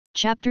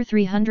Chapter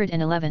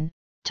 311,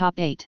 Top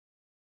 8.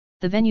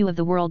 The venue of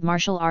the World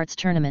Martial Arts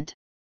Tournament.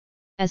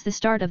 As the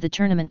start of the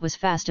tournament was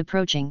fast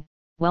approaching,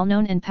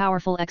 well-known and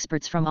powerful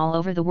experts from all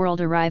over the world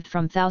arrived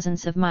from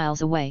thousands of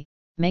miles away,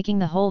 making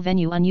the whole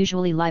venue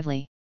unusually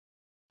lively.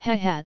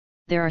 Heh,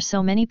 there are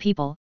so many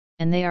people,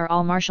 and they are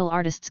all martial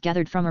artists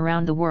gathered from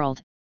around the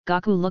world.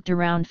 Goku looked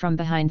around from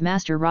behind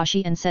Master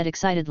Roshi and said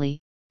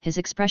excitedly, his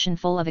expression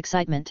full of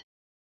excitement.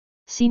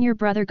 Senior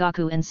brother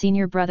Goku and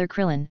senior brother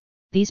Krillin,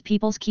 these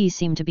people's keys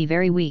seem to be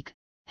very weak.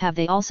 Have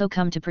they also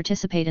come to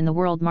participate in the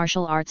World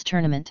Martial Arts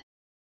Tournament?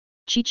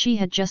 Chi-Chi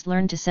had just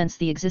learned to sense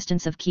the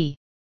existence of ki.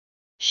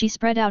 She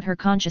spread out her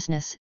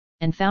consciousness,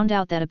 and found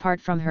out that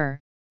apart from her,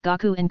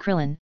 Goku and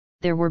Krillin,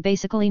 there were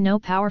basically no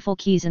powerful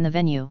keys in the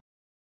venue.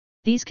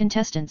 These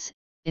contestants,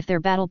 if their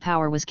battle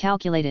power was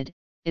calculated,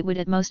 it would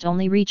at most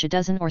only reach a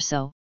dozen or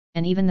so,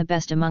 and even the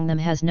best among them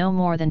has no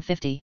more than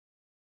 50.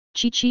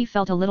 Chi-Chi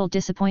felt a little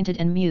disappointed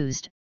and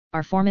mused,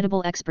 are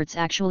formidable experts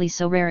actually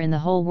so rare in the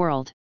whole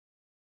world?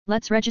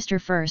 Let's register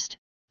first,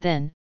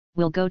 then,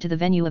 we'll go to the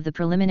venue of the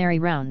preliminary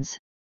rounds.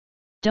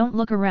 Don't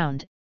look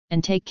around,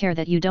 and take care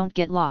that you don't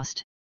get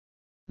lost.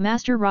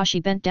 Master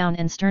Roshi bent down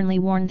and sternly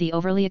warned the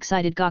overly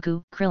excited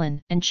Goku,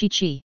 Krillin, and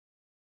Chi-Chi.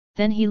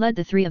 Then he led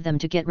the three of them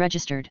to get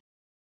registered.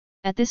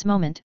 At this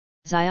moment,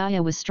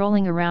 Xiaya was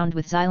strolling around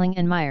with Xiling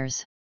and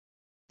Myers.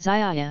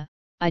 Xiaya,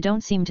 I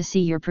don't seem to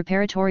see your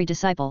preparatory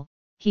disciple,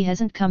 he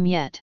hasn't come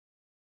yet.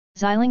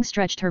 Xiling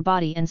stretched her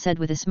body and said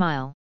with a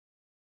smile.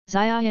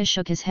 Xiaya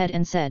shook his head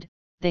and said,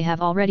 they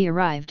have already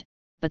arrived,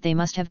 but they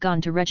must have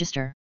gone to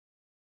register.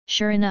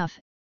 Sure enough,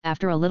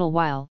 after a little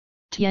while,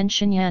 Tian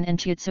Xinyan and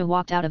Tietsu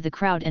walked out of the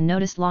crowd and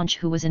noticed Launch,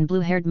 who was in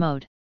blue-haired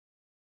mode.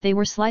 They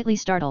were slightly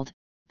startled,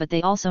 but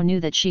they also knew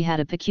that she had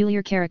a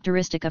peculiar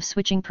characteristic of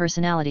switching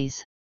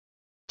personalities.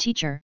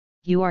 Teacher,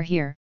 you are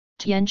here,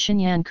 Tian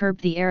Xinyan curbed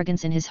the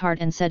arrogance in his heart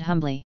and said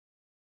humbly.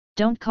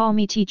 Don't call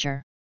me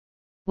teacher.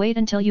 Wait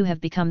until you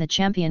have become the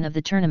champion of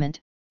the tournament,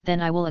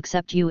 then I will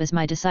accept you as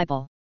my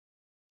disciple.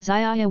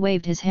 Xiaya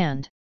waved his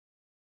hand.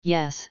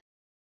 Yes.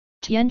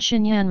 Tian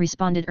Xinyan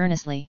responded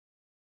earnestly.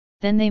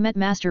 Then they met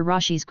Master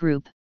Roshi's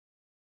group.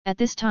 At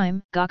this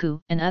time,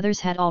 Goku and others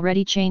had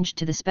already changed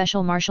to the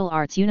special martial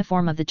arts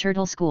uniform of the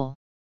Turtle School.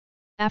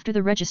 After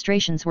the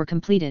registrations were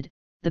completed,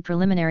 the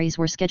preliminaries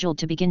were scheduled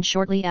to begin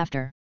shortly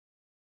after.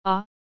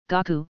 Ah,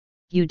 Goku,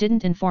 you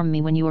didn't inform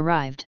me when you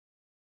arrived.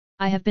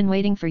 I have been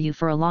waiting for you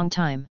for a long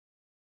time.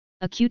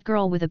 A cute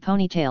girl with a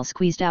ponytail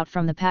squeezed out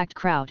from the packed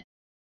crowd.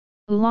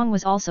 Oolong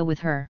was also with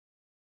her.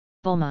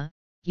 Bulma,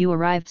 you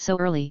arrived so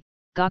early,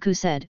 Goku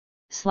said,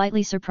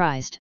 slightly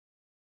surprised.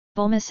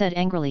 Bulma said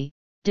angrily,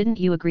 didn't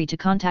you agree to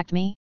contact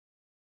me?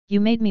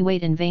 You made me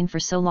wait in vain for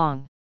so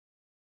long.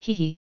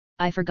 Hehe,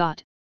 I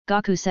forgot,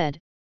 Goku said,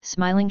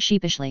 smiling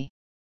sheepishly.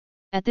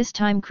 At this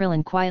time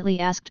Krillin quietly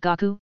asked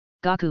Goku,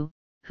 Goku,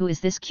 who is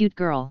this cute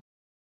girl?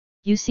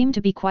 You seem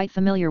to be quite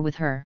familiar with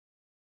her.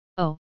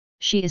 Oh,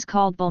 she is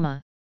called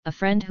Bulma, a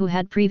friend who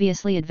had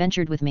previously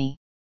adventured with me.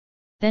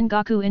 Then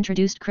Goku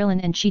introduced Krillin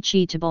and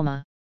Chi-Chi to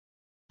Bulma.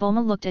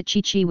 Bulma looked at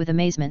Chi-Chi with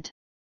amazement.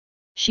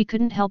 She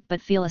couldn't help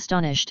but feel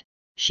astonished,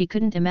 she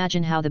couldn't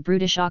imagine how the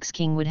brutish Ox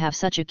King would have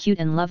such a cute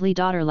and lovely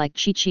daughter like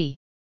Chi-Chi.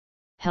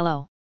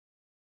 Hello.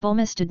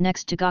 Bulma stood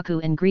next to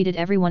Goku and greeted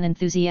everyone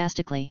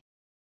enthusiastically.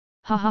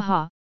 Ha ha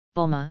ha,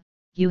 Bulma,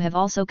 you have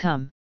also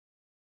come.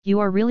 You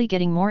are really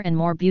getting more and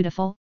more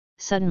beautiful.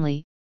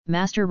 Suddenly,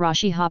 Master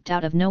Roshi hopped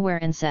out of nowhere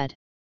and said.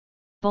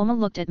 Bulma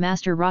looked at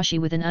Master Roshi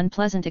with an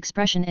unpleasant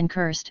expression and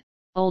cursed,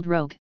 old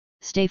rogue,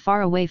 stay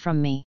far away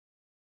from me.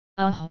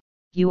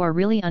 You are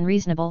really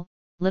unreasonable,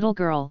 little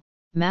girl,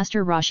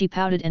 Master Roshi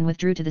pouted and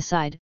withdrew to the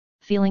side,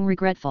 feeling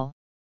regretful.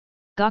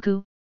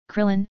 Goku,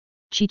 Krillin,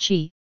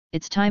 Chi-Chi,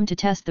 it's time to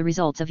test the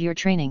results of your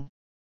training.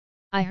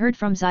 I heard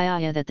from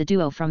Xiaya that the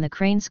duo from the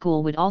Crane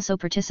School would also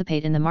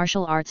participate in the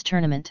martial arts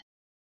tournament.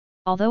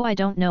 Although I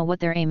don't know what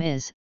their aim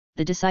is,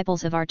 the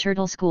disciples of our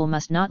Turtle School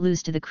must not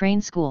lose to the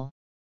Crane School.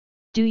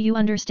 Do you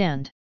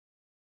understand?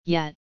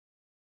 Yeah.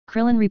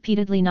 Krillin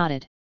repeatedly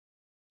nodded.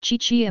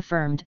 Chi-Chi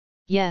affirmed,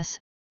 yes,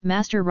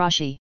 Master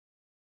Roshi.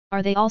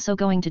 Are they also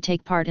going to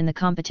take part in the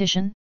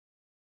competition?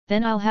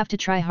 Then I'll have to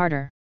try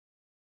harder.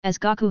 As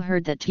Goku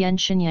heard that Tian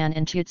Xinyan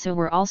and Tietsu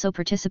were also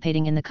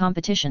participating in the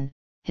competition,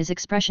 his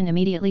expression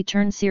immediately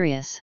turned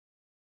serious.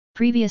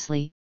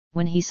 Previously,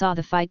 when he saw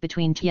the fight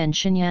between Tian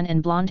Xinyan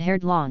and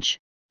blonde-haired Launch,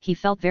 he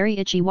felt very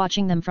itchy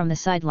watching them from the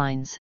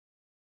sidelines.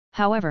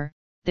 However,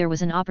 there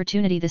was an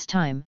opportunity this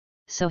time,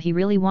 so he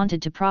really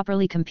wanted to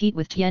properly compete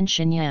with Tian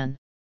Xinyan.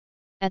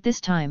 At this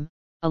time,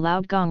 a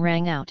loud gong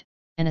rang out,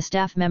 and a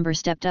staff member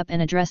stepped up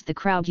and addressed the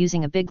crowd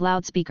using a big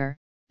loudspeaker.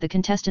 The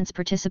contestants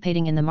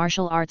participating in the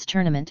martial arts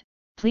tournament,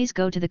 please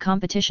go to the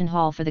competition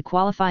hall for the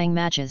qualifying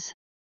matches.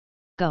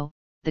 Go,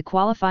 the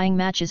qualifying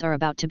matches are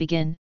about to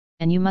begin,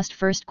 and you must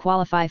first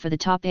qualify for the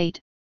top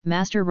 8,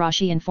 Master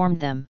Roshi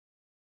informed them.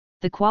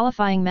 The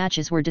qualifying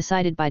matches were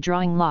decided by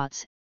drawing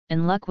lots,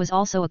 and luck was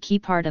also a key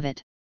part of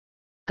it.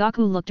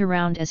 Goku looked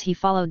around as he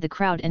followed the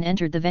crowd and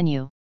entered the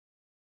venue.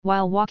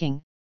 While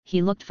walking,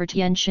 he looked for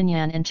Tian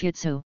Xinyan and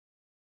Tietsu.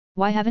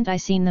 Why haven't I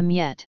seen them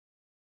yet?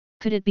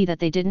 Could it be that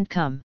they didn't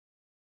come?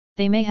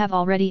 They may have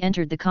already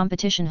entered the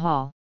competition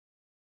hall.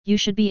 You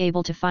should be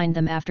able to find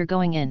them after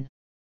going in.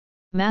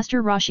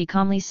 Master Roshi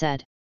calmly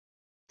said.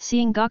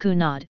 Seeing Gaku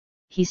nod,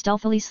 he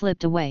stealthily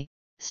slipped away,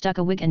 stuck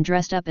a wig and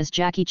dressed up as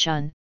Jackie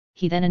Chun.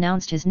 He then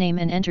announced his name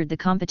and entered the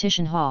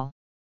competition hall.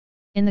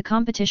 In the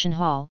competition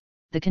hall,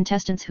 the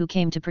contestants who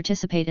came to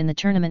participate in the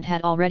tournament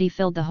had already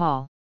filled the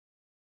hall.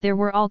 There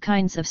were all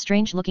kinds of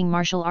strange-looking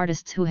martial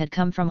artists who had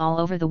come from all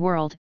over the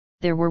world.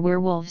 There were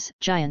werewolves,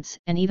 giants,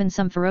 and even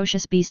some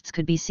ferocious beasts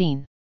could be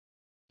seen.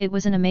 It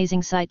was an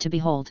amazing sight to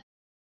behold.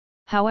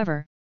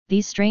 However,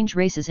 these strange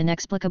races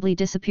inexplicably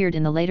disappeared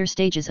in the later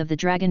stages of the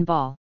Dragon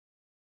Ball.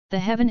 The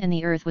heaven and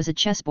the earth was a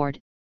chessboard,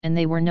 and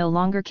they were no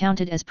longer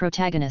counted as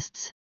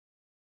protagonists.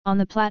 On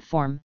the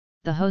platform,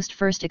 the host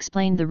first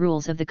explained the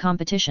rules of the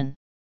competition.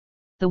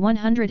 The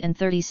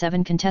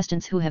 137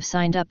 contestants who have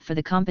signed up for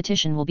the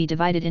competition will be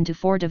divided into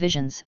 4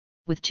 divisions,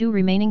 with 2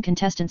 remaining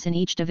contestants in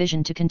each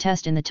division to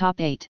contest in the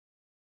top 8.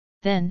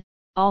 Then,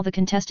 all the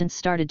contestants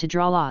started to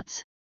draw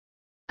lots.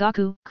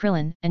 Gaku,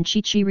 Krillin, and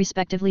Chi-Chi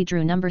respectively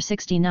drew number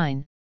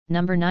 69,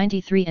 number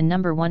 93 and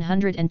number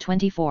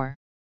 124.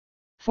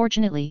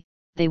 Fortunately,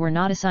 they were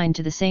not assigned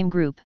to the same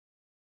group.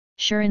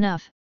 Sure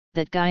enough,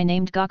 that guy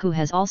named Gaku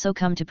has also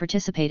come to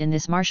participate in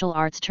this martial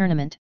arts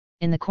tournament.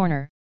 In the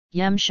corner,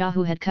 Yamcha,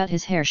 who had cut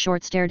his hair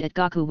short, stared at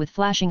Gaku with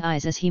flashing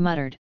eyes as he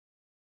muttered.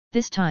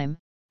 This time,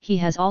 he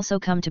has also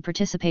come to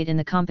participate in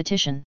the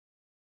competition.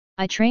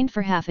 I trained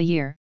for half a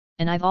year,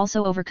 and I've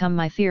also overcome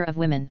my fear of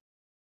women.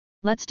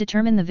 Let's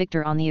determine the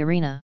victor on the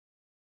arena.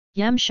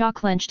 Yamcha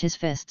clenched his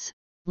fists,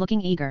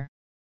 looking eager.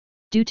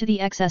 Due to the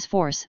excess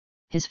force,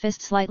 his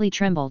fist slightly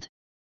trembled.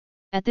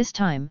 At this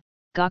time,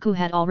 Gaku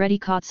had already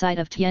caught sight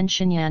of Tien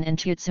Shinyan and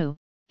Tietsu.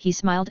 He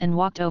smiled and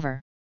walked over.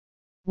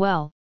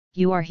 Well,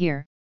 you are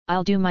here,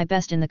 I'll do my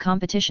best in the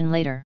competition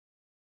later.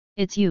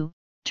 It's you,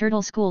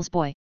 Turtle School's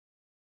boy.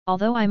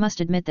 Although I must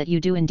admit that you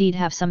do indeed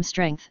have some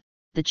strength,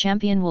 the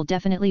champion will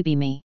definitely be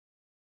me.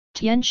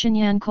 Tien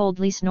Shinyan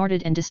coldly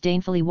snorted and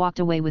disdainfully walked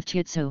away with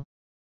Tietsu.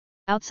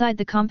 Outside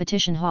the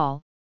competition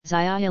hall,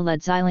 Xiaya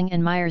led Xiling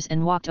and Myers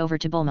and walked over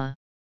to Bulma.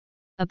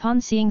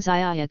 Upon seeing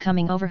Xiaya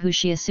coming over, who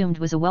she assumed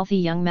was a wealthy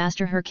young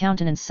master, her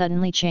countenance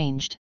suddenly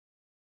changed.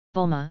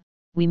 Bulma,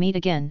 we meet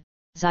again.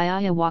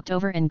 Xiaya walked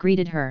over and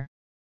greeted her.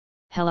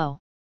 Hello.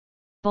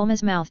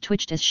 Bulma's mouth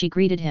twitched as she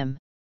greeted him.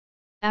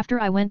 After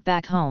I went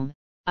back home,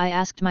 I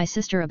asked my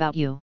sister about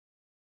you.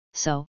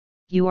 So,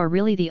 you are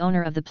really the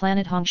owner of the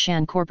Planet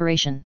Hongshan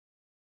Corporation.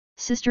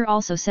 Sister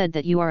also said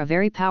that you are a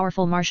very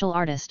powerful martial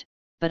artist,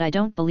 but I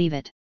don't believe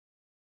it.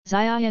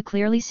 Xiaya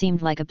clearly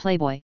seemed like a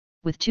playboy,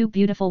 with 2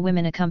 beautiful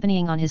women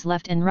accompanying on his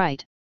left and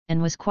right,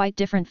 and was quite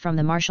different from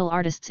the martial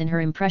artists in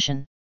her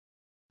impression.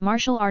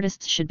 Martial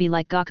artists should be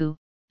like Gaku,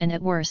 and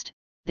at worst,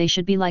 they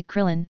should be like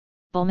Krillin,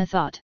 Bulma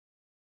thought.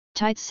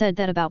 Tights said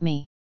that about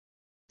me.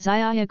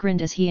 Xiaya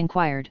grinned as he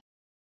inquired.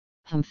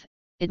 Humph,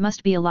 it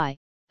must be a lie,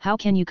 how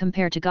can you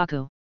compare to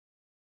Gaku?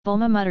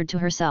 Bulma muttered to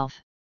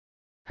herself.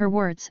 Her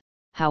words,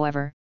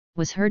 however,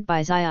 was heard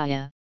by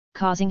Xiaya,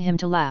 causing him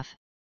to laugh.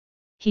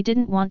 He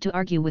didn't want to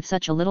argue with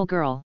such a little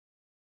girl.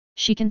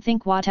 She can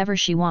think whatever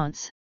she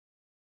wants.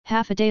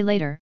 Half a day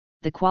later,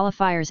 the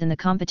qualifiers in the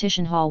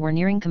competition hall were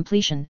nearing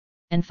completion,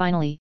 and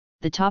finally,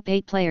 the top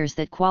 8 players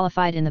that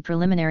qualified in the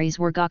preliminaries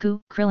were Gaku,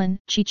 Krillin,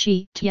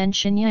 Chi-Chi, Tien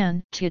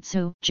Shinyan,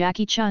 Tietsu,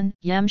 Jackie Chun,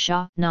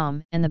 Yamcha,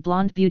 Nam, and the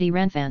blonde beauty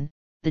Ranfan.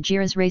 The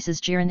Jiras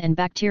races Jiren and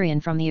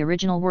Bacterian from the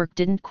original work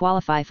didn't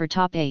qualify for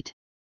top 8.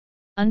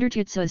 Under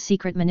Tietsu's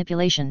secret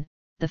manipulation,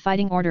 the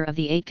fighting order of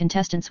the 8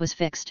 contestants was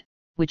fixed,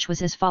 which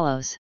was as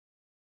follows.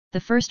 The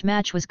first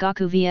match was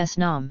Gaku vs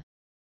Nam.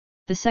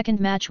 The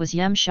second match was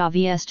Yamcha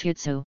vs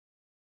Tietsu.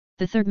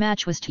 The third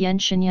match was Tien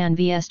Shinyan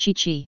vs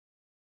Chi-Chi.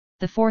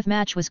 The fourth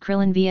match was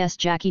Krillin vs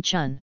Jackie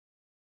Chun.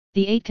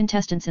 The 8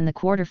 contestants in the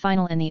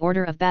quarter-final and the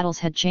order of battles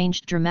had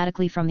changed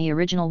dramatically from the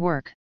original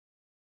work.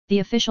 The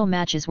official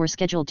matches were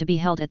scheduled to be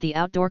held at the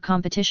outdoor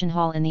competition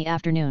hall in the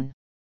afternoon.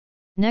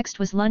 Next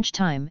was lunch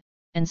time,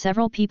 and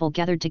several people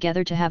gathered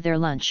together to have their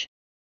lunch.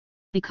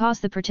 Because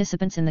the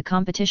participants in the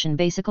competition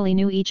basically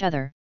knew each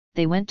other,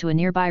 they went to a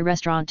nearby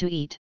restaurant to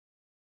eat.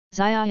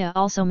 Xiaya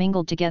also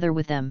mingled together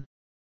with them.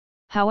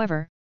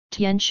 However,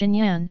 Tien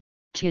Shinyan,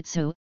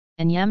 Tietsu,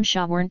 and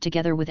Yamcha weren't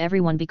together with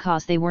everyone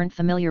because they weren't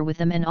familiar with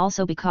them and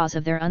also because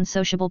of their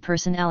unsociable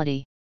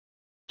personality.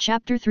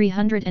 Chapter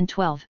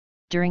 312,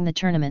 During the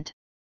Tournament.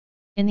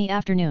 In the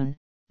afternoon,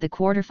 the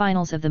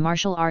quarterfinals of the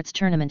martial arts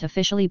tournament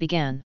officially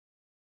began.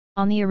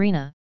 On the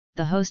arena,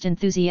 the host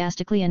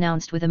enthusiastically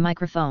announced with a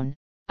microphone,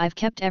 I've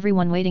kept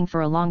everyone waiting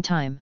for a long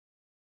time.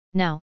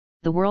 Now,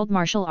 the World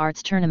Martial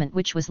Arts Tournament,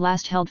 which was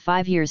last held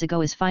 5 years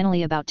ago, is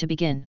finally about to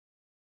begin.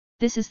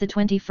 This is the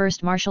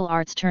 21st Martial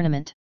Arts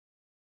Tournament.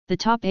 The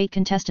top 8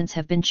 contestants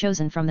have been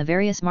chosen from the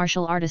various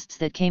martial artists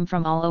that came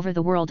from all over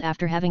the world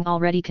after having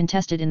already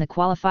contested in the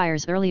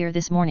qualifiers earlier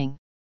this morning.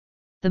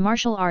 The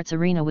martial arts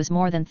arena was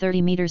more than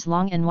 30 meters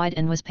long and wide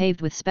and was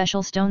paved with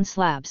special stone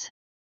slabs.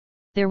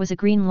 There was a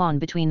green lawn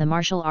between the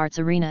martial arts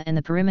arena and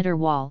the perimeter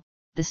wall,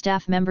 the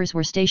staff members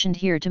were stationed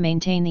here to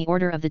maintain the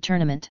order of the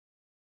tournament.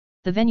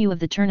 The venue of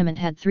the tournament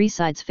had 3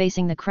 sides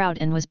facing the crowd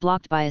and was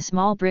blocked by a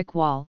small brick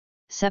wall,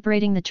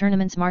 separating the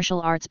tournament's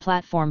martial arts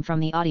platform from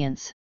the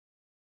audience.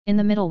 In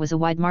the middle was a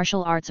wide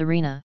martial arts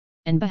arena,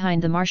 and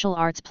behind the martial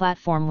arts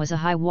platform was a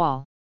high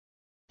wall.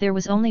 There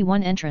was only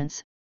one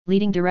entrance,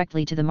 leading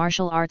directly to the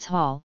martial arts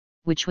hall,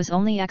 which was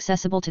only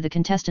accessible to the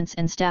contestants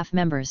and staff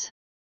members.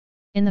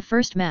 In the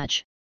first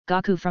match,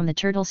 Goku from the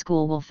Turtle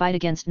School will fight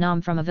against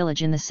Nam from a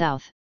village in the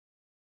south.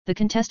 The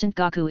contestant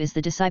Goku is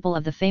the disciple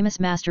of the famous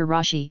master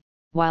Roshi,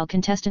 while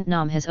contestant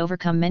Nam has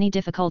overcome many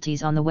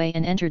difficulties on the way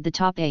and entered the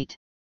top 8.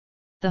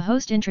 The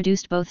host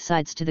introduced both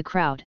sides to the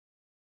crowd.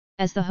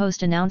 As the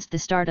host announced the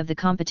start of the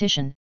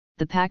competition,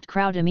 the packed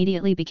crowd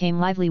immediately became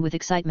lively with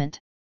excitement.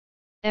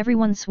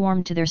 Everyone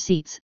swarmed to their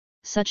seats,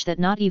 such that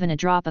not even a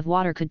drop of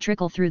water could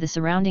trickle through the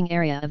surrounding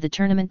area of the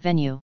tournament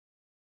venue.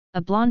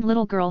 A blonde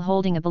little girl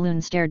holding a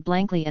balloon stared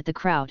blankly at the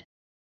crowd.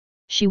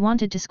 She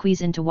wanted to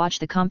squeeze in to watch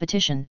the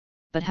competition,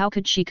 but how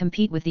could she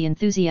compete with the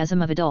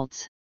enthusiasm of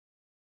adults?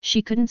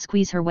 She couldn't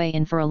squeeze her way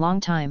in for a long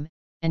time,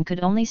 and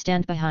could only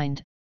stand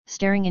behind,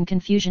 staring in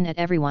confusion at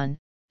everyone.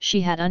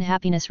 She had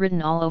unhappiness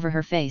written all over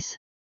her face.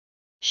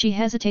 She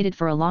hesitated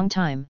for a long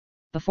time,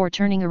 before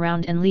turning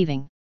around and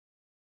leaving.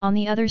 On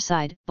the other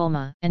side,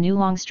 Bulma and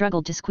Oolong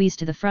struggled to squeeze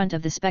to the front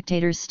of the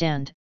spectators'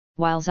 stand,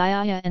 while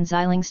Xiaya and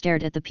Xiling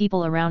stared at the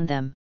people around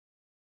them.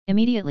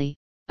 Immediately,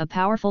 a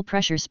powerful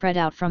pressure spread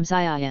out from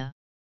Xiaya.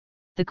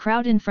 The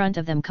crowd in front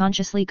of them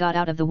consciously got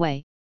out of the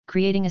way,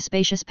 creating a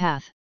spacious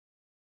path.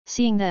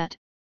 Seeing that,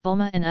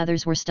 Bulma and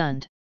others were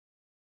stunned.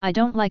 I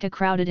don't like a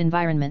crowded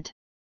environment.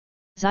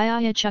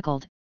 Xiaya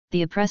chuckled,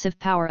 the oppressive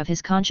power of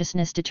his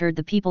consciousness deterred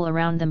the people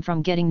around them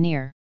from getting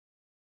near.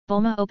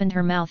 Bulma opened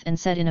her mouth and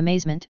said in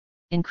amazement,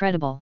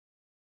 "Incredible."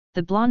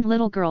 The blonde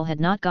little girl had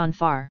not gone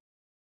far.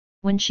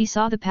 When she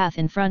saw the path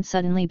in front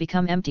suddenly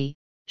become empty,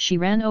 she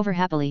ran over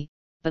happily,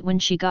 but when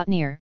she got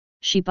near,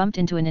 she bumped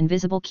into an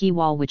invisible key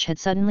wall which had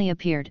suddenly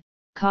appeared,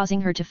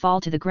 causing her to fall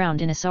to the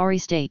ground in a sorry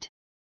state.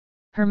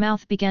 Her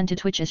mouth began to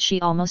twitch as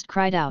she almost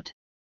cried out.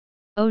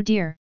 "Oh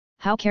dear,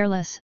 how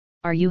careless,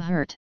 are you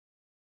hurt?"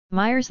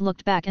 Myers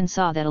looked back and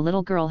saw that a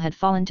little girl had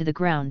fallen to the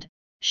ground.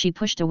 She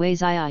pushed away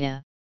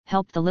Xiaya,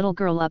 helped the little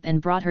girl up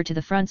and brought her to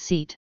the front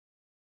seat.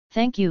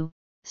 "Thank you,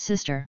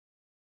 sister."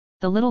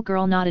 The little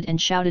girl nodded and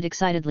shouted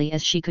excitedly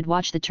as she could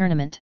watch the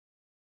tournament.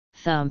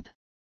 Thump!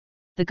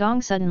 The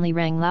gong suddenly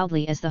rang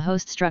loudly as the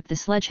host struck the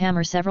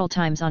sledgehammer several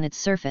times on its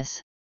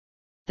surface.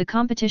 The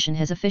competition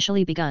has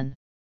officially begun.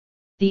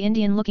 The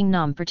Indian-looking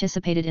Nam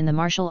participated in the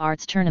martial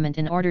arts tournament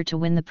in order to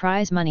win the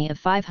prize money of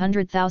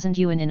 500,000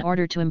 yuan in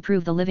order to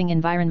improve the living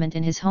environment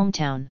in his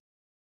hometown.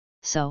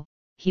 So,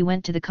 he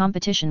went to the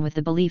competition with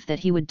the belief that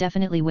he would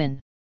definitely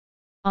win.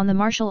 On the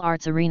martial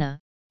arts arena,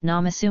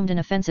 Nam assumed an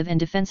offensive and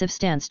defensive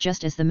stance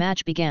just as the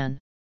match began.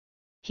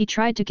 He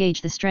tried to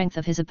gauge the strength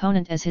of his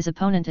opponent as his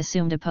opponent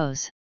assumed a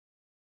pose.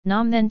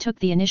 Nam then took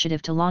the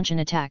initiative to launch an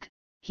attack.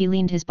 He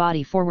leaned his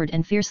body forward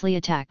and fiercely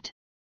attacked.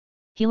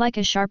 He like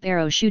a sharp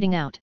arrow shooting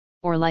out,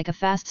 or like a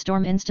fast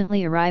storm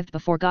instantly arrived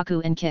before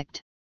Goku and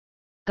kicked.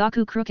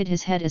 Goku crooked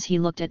his head as he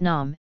looked at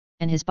Nam,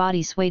 and his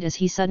body swayed as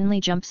he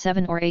suddenly jumped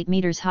 7 or 8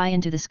 meters high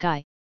into the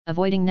sky,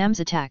 avoiding Nam's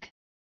attack.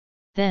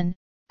 Then,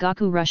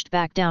 Goku rushed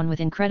back down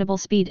with incredible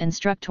speed and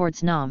struck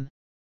towards Nam.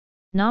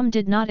 Nam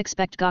did not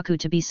expect Goku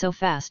to be so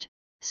fast,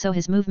 so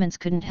his movements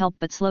couldn't help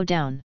but slow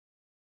down.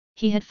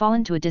 He had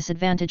fallen to a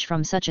disadvantage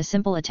from such a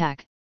simple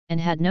attack, and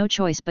had no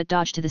choice but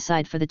dodge to the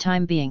side for the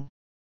time being.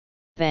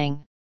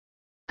 Bang!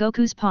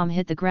 Goku's palm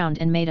hit the ground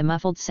and made a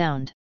muffled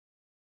sound.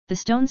 The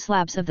stone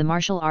slabs of the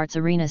martial arts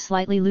arena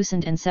slightly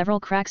loosened and several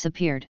cracks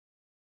appeared.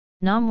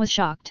 Nam was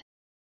shocked.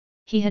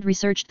 He had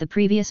researched the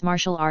previous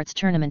martial arts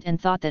tournament and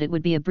thought that it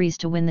would be a breeze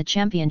to win the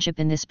championship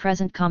in this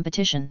present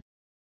competition.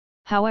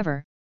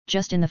 However,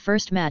 just in the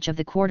first match of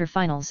the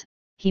quarter-finals,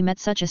 he met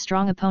such a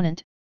strong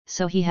opponent,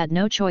 so he had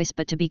no choice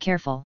but to be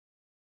careful.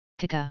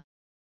 Kaka!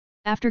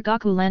 After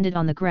Goku landed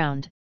on the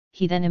ground,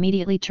 he then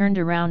immediately turned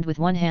around with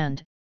one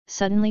hand,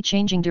 suddenly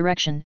changing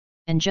direction,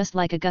 and just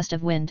like a gust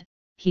of wind,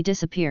 he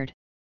disappeared.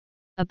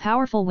 A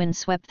powerful wind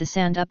swept the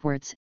sand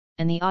upwards,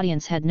 and the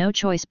audience had no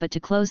choice but to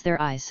close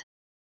their eyes.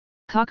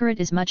 Kakarot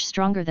is much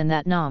stronger than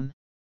that Nam.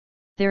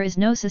 There is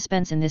no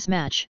suspense in this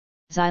match,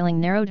 Xiling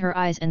narrowed her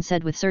eyes and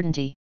said with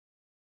certainty.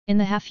 In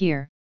the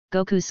half-year,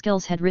 Goku's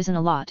skills had risen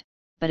a lot,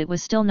 but it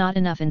was still not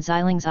enough in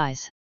Xiling's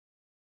eyes.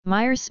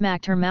 Myers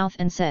smacked her mouth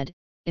and said,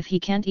 if he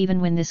can't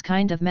even win this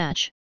kind of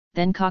match,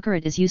 then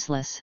Kakarot is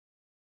useless.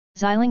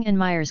 Xiling and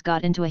Myers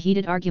got into a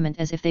heated argument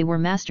as if they were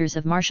masters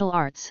of martial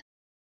arts.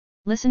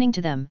 Listening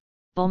to them,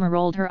 Bulma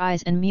rolled her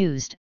eyes and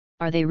mused,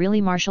 are they really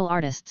martial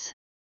artists?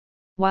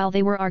 While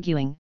they were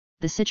arguing,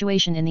 the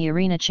situation in the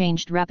arena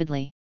changed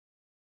rapidly.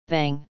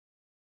 Bang!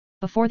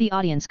 Before the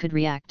audience could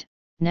react,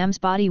 Nam's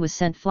body was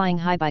sent flying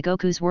high by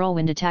Goku's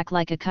whirlwind attack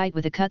like a kite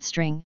with a cut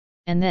string,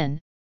 and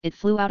then, it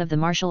flew out of the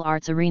martial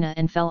arts arena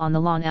and fell on the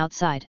lawn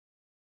outside.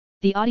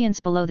 The audience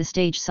below the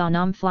stage saw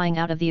Nam flying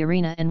out of the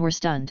arena and were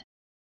stunned.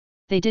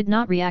 They did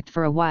not react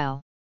for a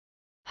while.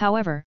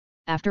 However,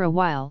 after a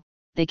while,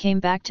 they came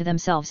back to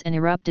themselves and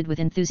erupted with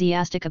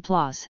enthusiastic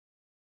applause.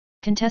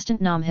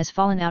 Contestant Nam has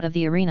fallen out of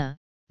the arena,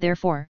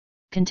 therefore,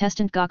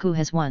 contestant Goku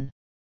has won.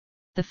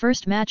 The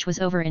first match was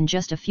over in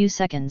just a few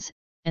seconds,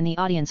 and the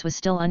audience was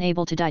still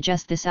unable to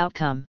digest this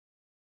outcome.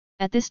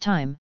 At this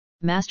time,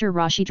 Master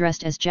Roshi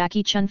dressed as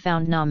Jackie Chun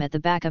found Nam at the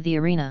back of the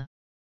arena.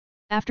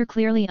 After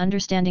clearly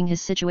understanding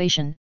his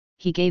situation,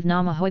 he gave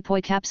Nam a hoi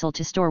poi capsule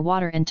to store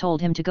water and told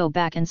him to go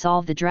back and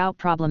solve the drought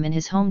problem in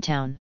his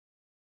hometown.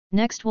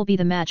 Next will be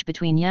the match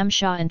between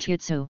Yamcha and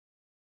Tietsu.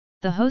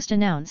 The host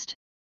announced.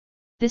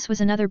 This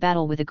was another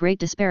battle with a great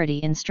disparity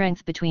in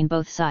strength between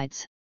both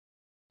sides.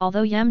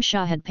 Although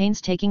Yamcha had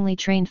painstakingly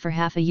trained for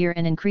half a year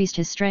and increased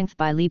his strength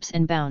by leaps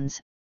and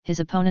bounds, his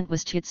opponent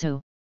was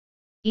Tietsu.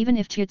 Even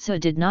if Tietsu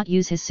did not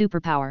use his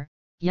superpower,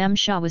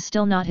 Yamcha was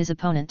still not his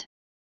opponent.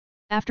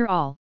 After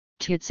all,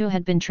 Tietsu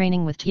had been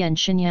training with Tien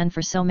Shinyan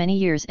for so many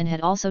years and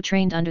had also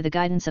trained under the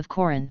guidance of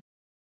Korin.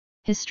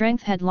 His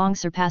strength had long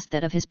surpassed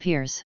that of his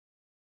peers.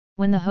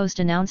 When the host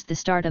announced the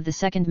start of the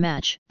second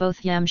match,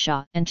 both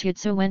Yamcha and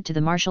Tietsu went to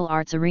the martial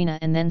arts arena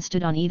and then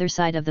stood on either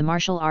side of the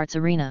martial arts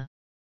arena.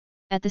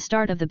 At the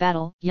start of the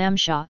battle,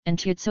 Yamcha and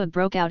Tietsu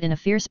broke out in a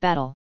fierce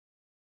battle.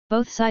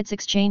 Both sides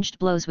exchanged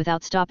blows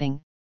without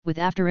stopping, with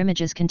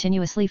after-images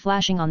continuously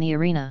flashing on the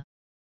arena.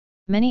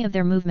 Many of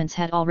their movements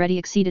had already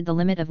exceeded the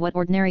limit of what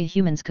ordinary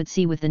humans could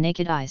see with the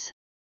naked eyes.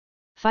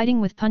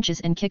 Fighting with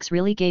punches and kicks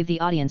really gave the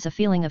audience a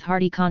feeling of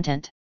hearty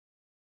content.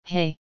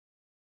 Hey!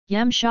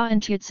 Yamcha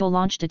and Tietsu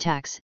launched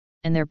attacks,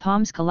 and their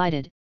palms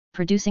collided,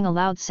 producing a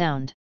loud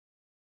sound.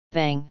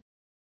 Bang!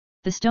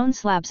 The stone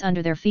slabs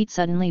under their feet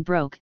suddenly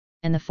broke,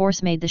 and the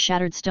force made the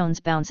shattered stones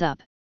bounce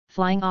up,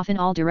 flying off in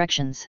all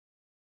directions.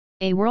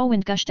 A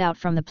whirlwind gushed out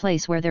from the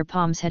place where their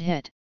palms had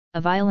hit,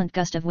 a violent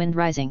gust of wind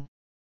rising.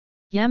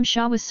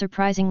 Yamcha was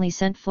surprisingly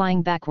sent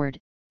flying backward,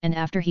 and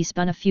after he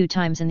spun a few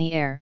times in the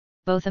air,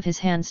 both of his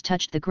hands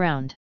touched the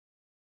ground.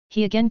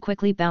 He again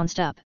quickly bounced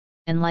up,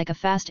 and like a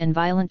fast and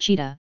violent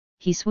cheetah,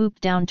 he swooped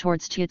down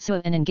towards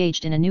Tietsu and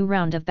engaged in a new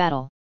round of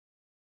battle.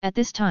 At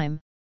this time,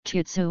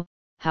 Tietsu,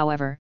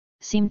 however,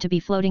 seemed to be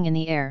floating in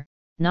the air,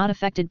 not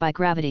affected by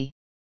gravity.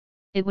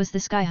 It was the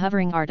sky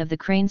hovering art of the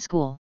crane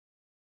school.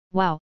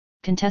 Wow,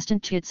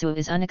 contestant Tietsu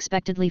is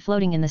unexpectedly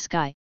floating in the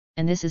sky,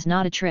 and this is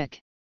not a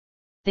trick.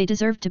 They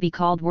deserve to be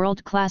called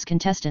world-class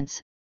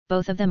contestants,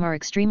 both of them are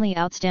extremely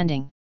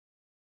outstanding.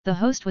 The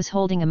host was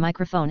holding a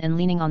microphone and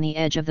leaning on the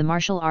edge of the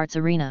martial arts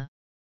arena.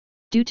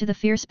 Due to the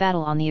fierce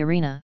battle on the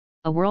arena,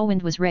 a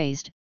whirlwind was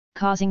raised,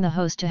 causing the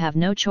host to have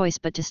no choice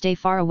but to stay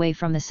far away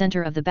from the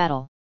center of the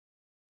battle.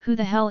 Who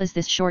the hell is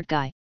this short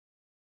guy?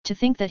 To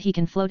think that he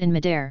can float in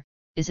midair,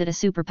 is it a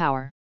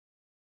superpower?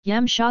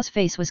 Yamcha's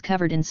face was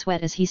covered in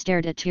sweat as he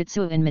stared at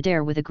Tietsu in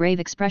midair with a grave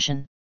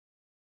expression.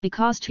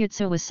 Because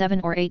Tietsu was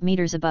 7 or 8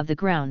 meters above the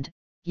ground,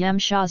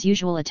 Yamcha's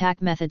usual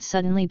attack methods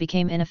suddenly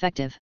became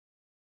ineffective.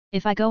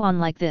 If I go on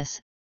like this,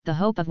 the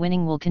hope of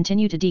winning will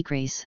continue to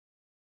decrease.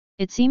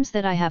 It seems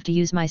that I have to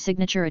use my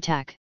signature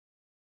attack.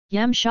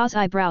 Yamcha's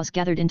eyebrows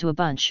gathered into a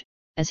bunch,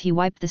 as he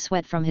wiped the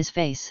sweat from his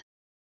face.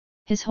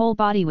 His whole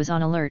body was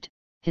on alert,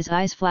 his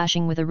eyes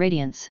flashing with a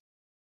radiance.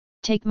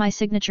 Take my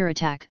signature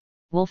attack,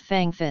 Wolf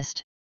Fang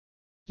Fist.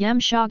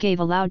 Yamcha gave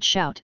a loud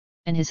shout,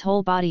 and his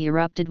whole body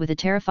erupted with a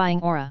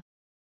terrifying aura.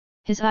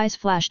 His eyes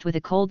flashed with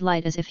a cold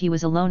light as if he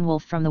was a lone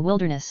wolf from the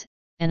wilderness,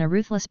 and a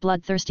ruthless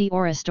bloodthirsty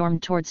aura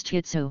stormed towards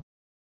Tietsu.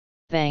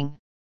 Bang!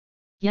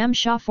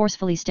 Yamcha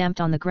forcefully stamped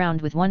on the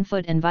ground with one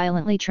foot and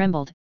violently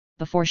trembled,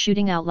 before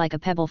shooting out like a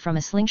pebble from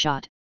a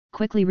slingshot,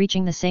 quickly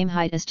reaching the same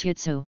height as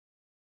Tietsu.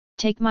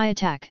 Take my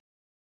attack!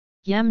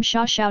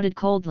 Yamcha shouted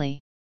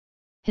coldly.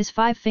 His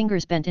 5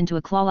 fingers bent into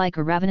a claw like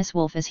a ravenous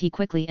wolf as he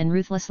quickly and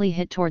ruthlessly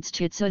hit towards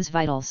Tietsu's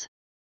vitals.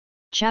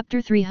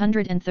 Chapter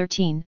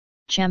 313,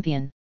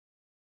 Champion.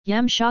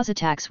 Yamcha's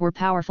attacks were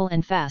powerful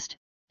and fast,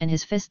 and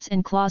his fists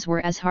and claws were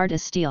as hard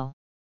as steel.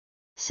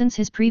 Since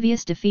his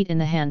previous defeat in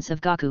the hands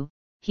of Goku,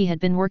 he had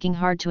been working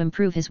hard to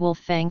improve his Wolf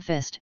Fang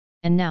Fist,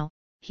 and now,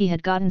 he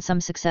had gotten some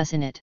success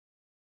in it.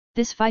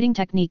 This fighting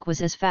technique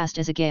was as fast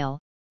as a gale,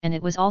 and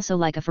it was also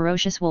like a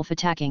ferocious wolf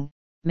attacking,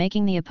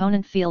 making the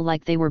opponent feel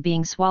like they were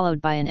being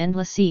swallowed by an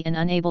endless sea and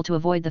unable to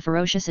avoid the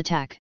ferocious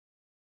attack.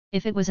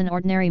 If it was an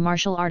ordinary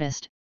martial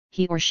artist,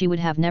 he or she would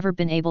have never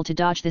been able to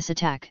dodge this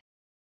attack.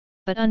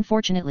 But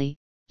unfortunately,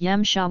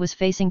 Yamcha was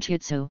facing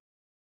Tietsu.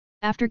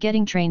 After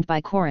getting trained by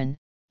Korin,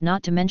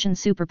 not to mention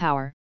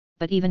superpower,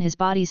 but even his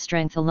body's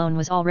strength alone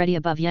was already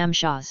above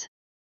Yamcha's.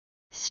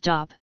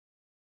 Stop!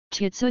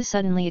 Tietsu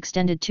suddenly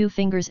extended 2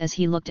 fingers as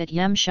he looked at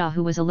Yamcha,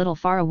 who was a little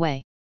far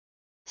away.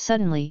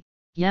 Suddenly,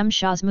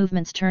 Yamcha's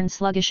movements turned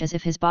sluggish as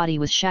if his body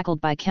was shackled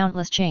by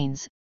countless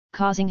chains,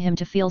 causing him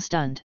to feel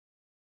stunned.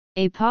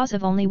 A pause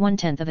of only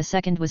 1/10 of a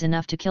second was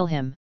enough to kill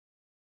him.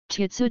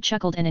 Tietsu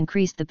chuckled and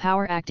increased the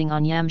power acting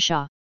on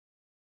Yamcha.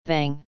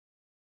 Bang!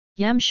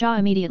 Yamcha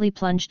immediately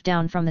plunged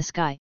down from the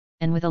sky,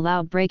 and with a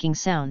loud breaking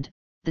sound,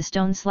 the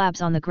stone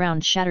slabs on the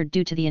ground shattered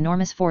due to the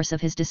enormous force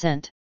of his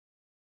descent.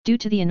 Due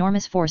to the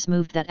enormous force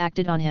moved that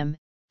acted on him,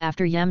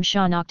 after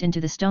Yamcha knocked into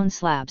the stone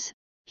slabs,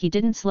 he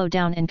didn't slow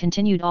down and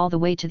continued all the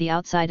way to the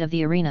outside of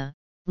the arena,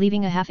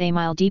 leaving a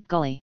half-a-mile deep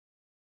gully.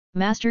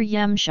 Master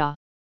Yamcha!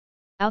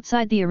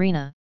 Outside the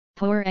arena,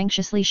 Puer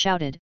anxiously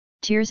shouted,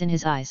 tears in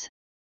his eyes.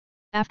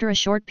 After a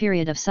short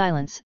period of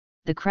silence,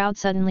 the crowd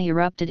suddenly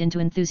erupted into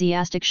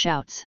enthusiastic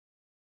shouts.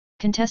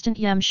 Contestant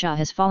Yamcha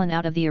has fallen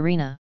out of the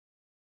arena.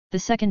 The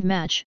second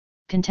match,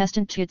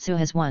 contestant Tietsu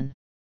has won.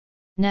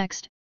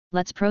 Next,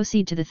 let's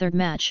proceed to the third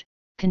match,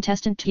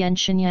 contestant Tian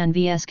Xinyan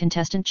vs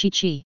contestant Chi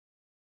Chi.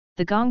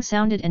 The gong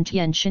sounded and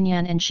Tian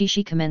Xinyan and Chi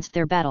Chi commenced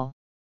their battle.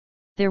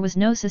 There was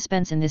no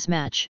suspense in this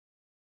match.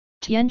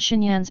 Tian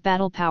Xinyan's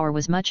battle power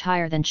was much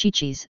higher than Chi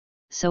Chi's,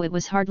 so it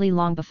was hardly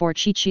long before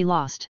Chi Chi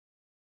lost.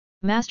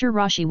 Master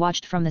Roshi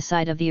watched from the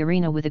side of the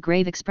arena with a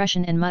grave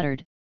expression and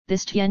muttered,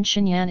 "This Tian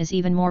Xinyan is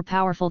even more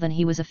powerful than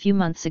he was a few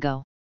months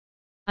ago.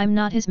 I'm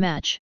not his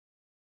match.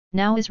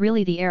 Now is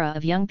really the era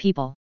of young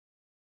people."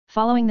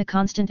 Following the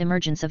constant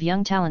emergence of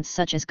young talents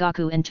such as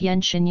Goku and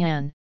Tian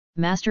Xinyan,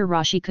 Master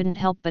Roshi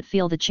couldn't help but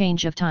feel the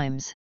change of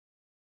times.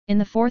 In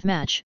the fourth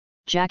match,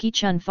 Jackie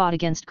Chun fought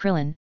against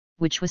Krillin,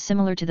 which was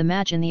similar to the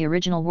match in the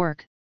original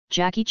work.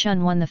 Jackie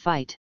Chun won the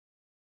fight.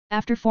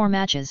 After 4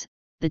 matches,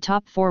 the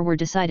top 4 were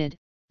decided.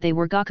 They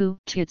were Goku,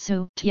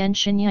 Tietsu, Tian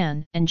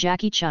Xinyan, and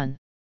Jackie Chun.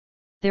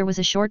 There was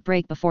a short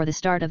break before the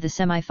start of the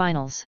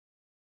semi-finals.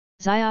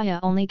 Xiaya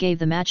only gave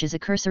the matches a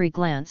cursory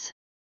glance.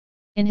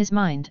 In his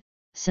mind,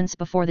 since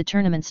before the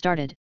tournament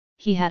started,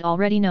 he had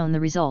already known the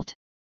result.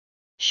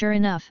 Sure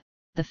enough,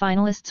 the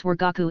finalists were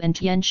Goku and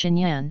Tian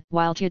Xinyan,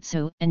 while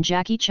Tietsu and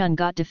Jackie Chun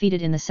got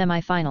defeated in the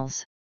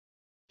semi-finals.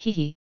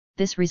 Hehe,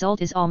 this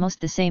result is almost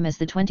the same as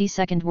the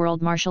 22nd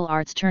World Martial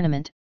Arts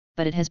Tournament,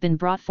 but it has been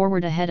brought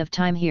forward ahead of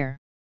time here.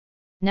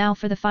 Now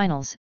for the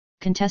finals,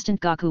 contestant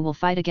Goku will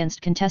fight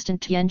against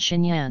contestant Tian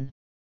Xinyan.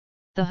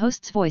 The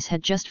host's voice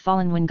had just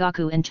fallen when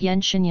Goku and Tian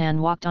Xinyan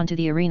walked onto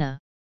the arena.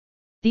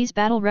 These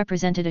battle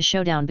represented a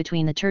showdown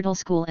between the Turtle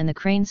School and the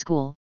Crane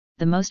School,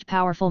 the most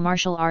powerful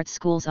martial arts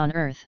schools on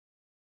Earth.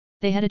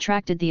 They had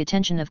attracted the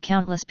attention of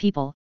countless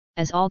people,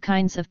 as all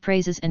kinds of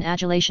praises and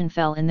adulation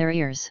fell in their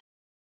ears.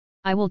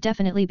 "I will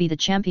definitely be the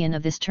champion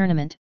of this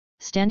tournament,"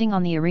 standing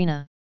on the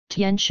arena,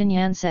 Tian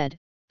Xinyan said,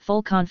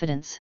 full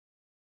confidence.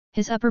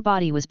 His upper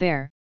body was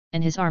bare,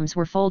 and his arms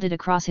were folded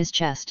across his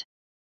chest.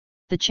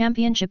 "The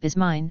championship is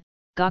mine,"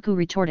 Goku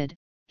retorted.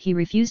 He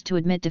refused to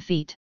admit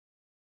defeat.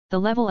 The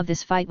level of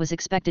this fight was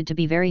expected to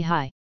be very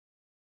high.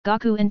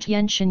 Goku and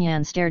Tian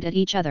Xinyan stared at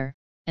each other,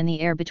 and the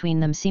air between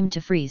them seemed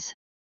to freeze.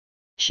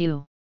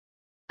 Shoo!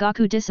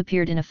 Goku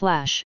disappeared in a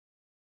flash.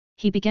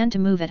 He began to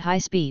move at high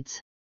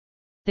speeds.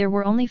 There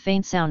were only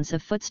faint sounds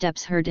of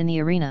footsteps heard in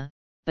the arena,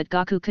 but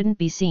Goku couldn't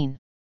be seen.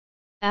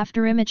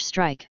 After image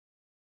strike.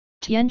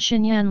 Tian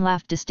Xinyan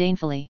laughed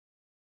disdainfully.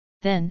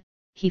 Then,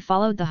 he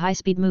followed the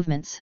high-speed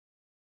movements.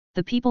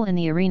 The people in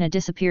the arena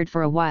disappeared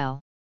for a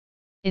while.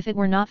 If it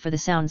were not for the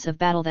sounds of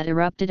battle that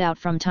erupted out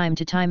from time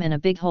to time and a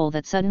big hole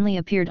that suddenly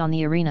appeared on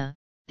the arena,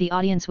 the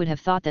audience would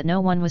have thought that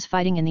no one was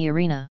fighting in the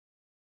arena.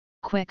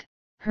 "Quick,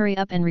 hurry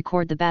up and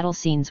record the battle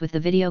scenes with the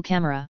video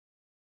camera."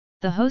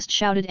 The host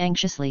shouted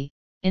anxiously,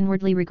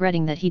 inwardly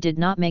regretting that he did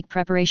not make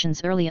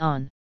preparations early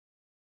on.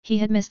 He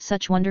had missed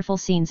such wonderful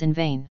scenes in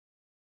vain.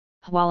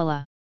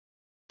 Hwalala!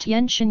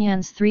 Tian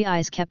Xinyan's 3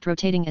 eyes kept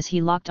rotating as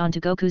he locked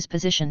onto Goku's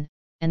position,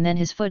 and then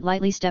his foot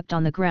lightly stepped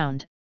on the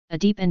ground, a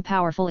deep and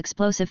powerful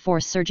explosive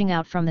force surging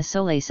out from the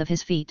solace of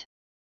his feet.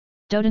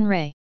 "Doden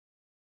Ray!"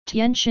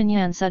 Tian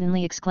Xinyan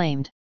suddenly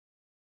exclaimed.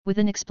 With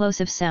an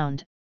explosive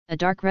sound, a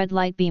dark red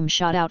light beam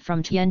shot out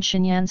from Tian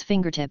Xinyan's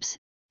fingertips,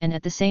 and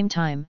at the same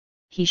time,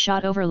 he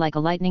shot over like a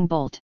lightning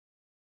bolt.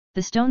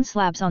 The stone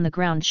slabs on the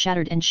ground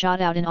shattered and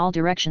shot out in all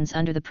directions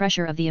under the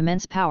pressure of the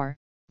immense power,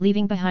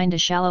 leaving behind a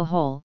shallow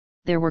hole.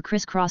 There were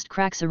crisscrossed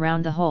cracks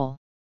around the hole.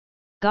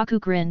 Goku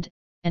grinned,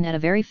 and at a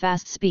very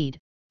fast speed,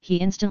 he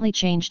instantly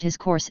changed his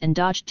course and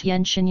dodged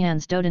Tian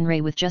Xinyan's Doden Ray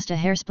with just a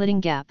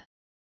hair-splitting gap.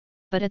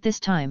 But at this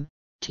time,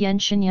 Tian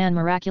Xinyan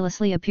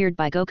miraculously appeared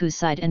by Goku's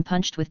side and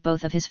punched with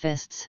both of his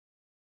fists.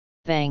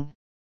 Bang!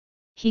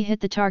 He hit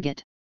the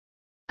target.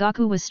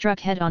 Goku was struck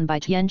head-on by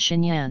Tian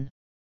Xinyan.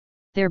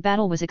 Their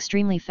battle was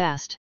extremely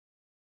fast.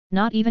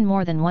 Not even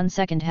more than 1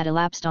 second had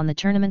elapsed on the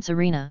tournament's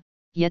arena,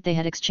 yet they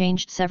had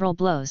exchanged several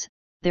blows.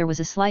 There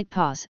was a slight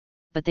pause,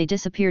 but they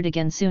disappeared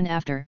again soon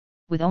after,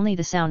 with only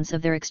the sounds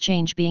of their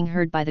exchange being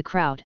heard by the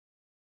crowd.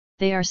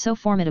 They are so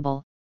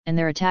formidable, and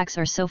their attacks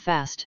are so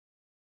fast.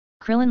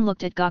 Krillin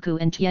looked at Goku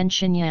and Tian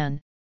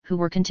Xinyan, who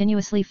were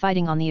continuously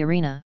fighting on the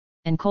arena,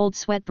 and cold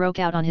sweat broke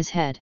out on his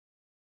head.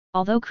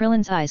 Although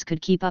Krillin's eyes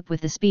could keep up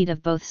with the speed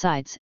of both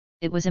sides,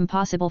 it was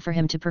impossible for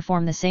him to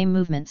perform the same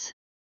movements.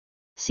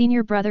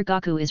 Senior brother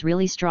Goku is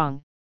really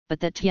strong, but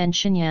that Tian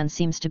Xinyan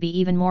seems to be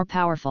even more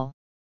powerful.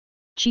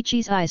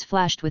 Chi-Chi's eyes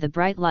flashed with a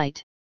bright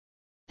light.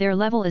 Their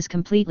level is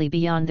completely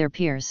beyond their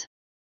peers.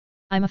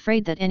 I'm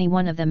afraid that any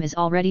one of them is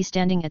already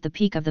standing at the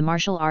peak of the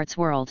martial arts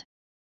world.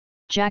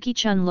 Jackie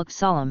Chun looked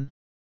solemn.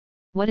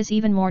 What is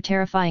even more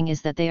terrifying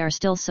is that they are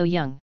still so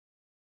young.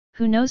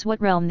 Who knows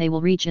what realm they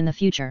will reach in the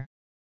future?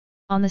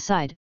 On the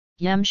side,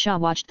 Yamcha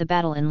watched the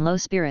battle in low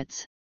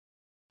spirits.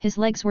 His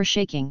legs were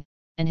shaking,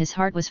 and his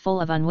heart was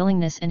full of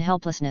unwillingness and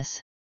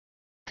helplessness.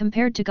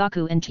 Compared to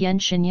Goku and Tien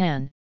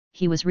Shinyan,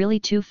 he was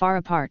really too far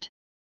apart.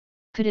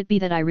 Could it be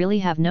that I really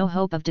have no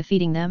hope of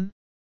defeating them?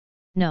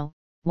 No,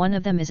 one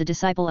of them is a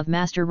disciple of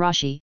Master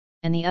Roshi,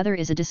 and the other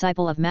is a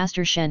disciple of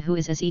Master Shen who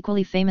is as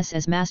equally famous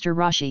as Master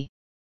Roshi.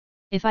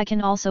 If I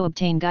can also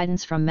obtain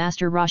guidance from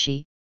Master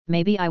Roshi,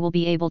 maybe I will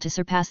be able to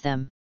surpass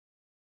them.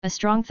 A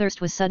strong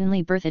thirst was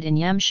suddenly birthed in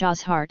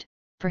Yamcha's heart.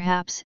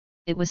 Perhaps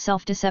it was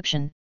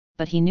self-deception,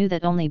 but he knew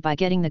that only by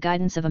getting the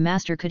guidance of a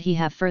master could he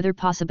have further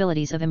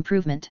possibilities of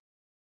improvement.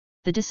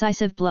 The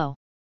decisive blow.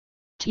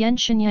 Tien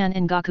Shinyan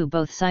and Goku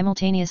both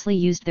simultaneously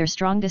used their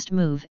strongest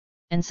move,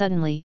 and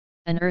suddenly,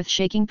 an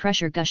earth-shaking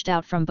pressure gushed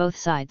out from both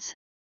sides.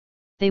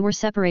 They were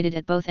separated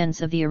at both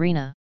ends of the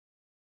arena.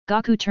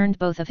 Goku turned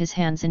both of his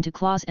hands into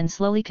claws and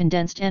slowly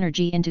condensed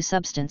energy into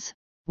substance,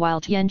 while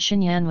Tien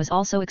Shinyan was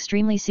also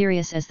extremely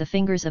serious as the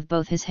fingers of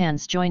both his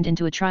hands joined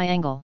into a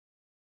triangle.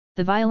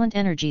 The violent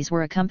energies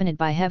were accompanied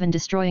by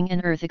heaven-destroying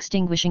and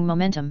earth-extinguishing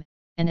momentum,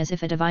 and as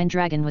if a divine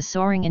dragon was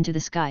soaring into the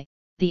sky,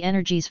 the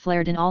energies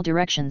flared in all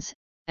directions,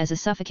 as a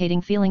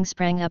suffocating feeling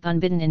sprang up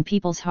unbidden in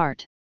people's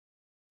heart.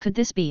 Could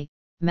this be?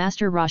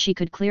 Master Roshi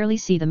could clearly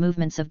see the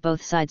movements of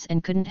both sides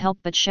and couldn't help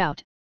but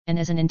shout, and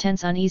as an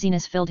intense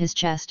uneasiness filled his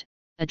chest,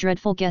 a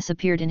dreadful guess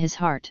appeared in his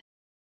heart.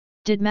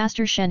 Did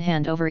Master Shen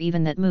hand over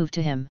even that move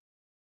to him?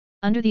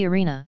 Under the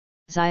arena,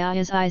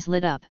 Xiaya's eyes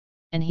lit up,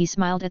 and he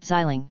smiled at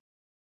Xiling.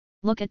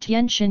 Look at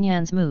Tien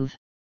Shinyan's move.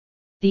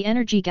 The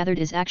energy gathered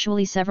is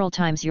actually several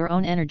times your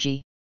own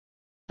energy.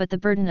 But the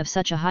burden of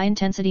such a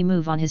high-intensity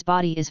move on his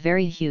body is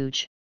very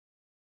huge.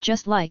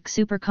 Just like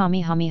Super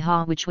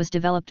Kamehameha which was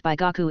developed by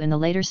Goku in the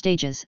later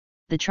stages,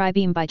 the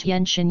Tri-Beam by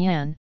Tien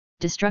Shinyan,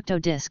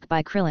 Destructo Disc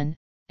by Krillin,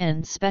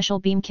 and Special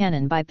Beam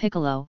Cannon by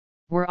Piccolo,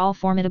 were all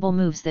formidable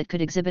moves that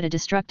could exhibit a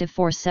destructive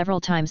force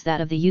several times that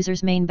of the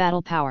user's main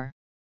battle power.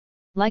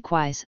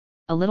 Likewise,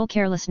 a little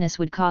carelessness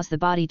would cause the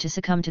body to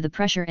succumb to the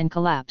pressure and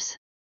collapse.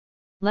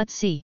 Let's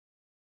see.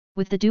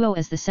 With the duo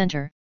as the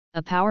center,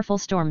 a powerful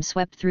storm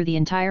swept through the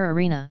entire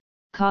arena,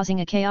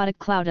 causing a chaotic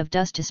cloud of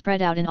dust to spread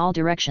out in all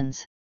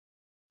directions.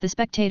 The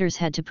spectators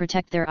had to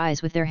protect their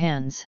eyes with their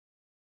hands.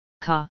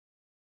 Ka.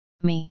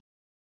 Me.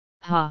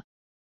 Ha.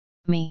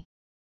 Me.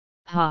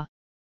 Ha.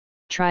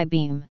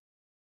 Tri-beam.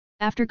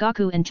 After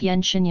Goku and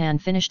Tien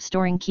Shinyan finished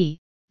storing ki,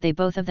 they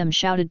both of them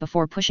shouted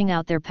before pushing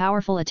out their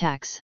powerful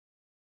attacks.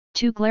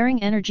 Two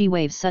glaring energy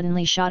waves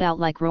suddenly shot out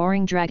like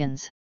roaring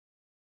dragons.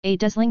 A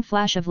dazzling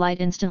flash of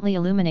light instantly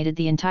illuminated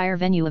the entire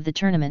venue of the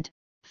tournament,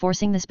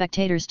 forcing the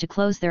spectators to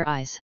close their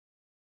eyes.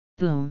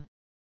 Boom!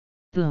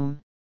 Boom!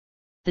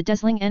 The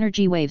dazzling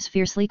energy waves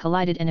fiercely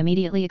collided and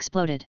immediately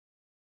exploded.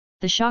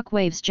 The shock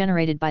waves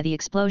generated by the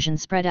explosion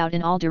spread out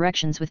in all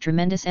directions with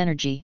tremendous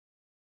energy.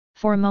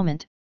 For a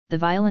moment, the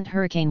violent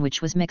hurricane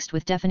which was mixed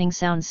with deafening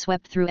sounds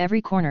swept through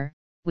every corner,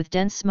 with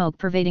dense smoke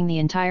pervading the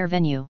entire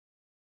venue.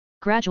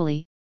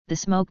 Gradually, the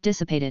smoke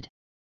dissipated.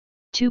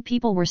 Two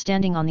people were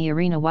standing on the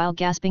arena while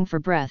gasping for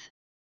breath.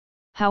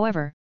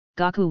 However,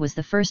 Goku was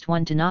the first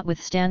one to not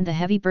withstand the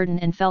heavy burden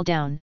and fell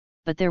down,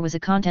 but there was a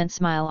content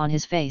smile on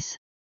his face.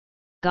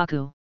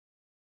 Goku!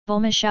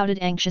 Bulma shouted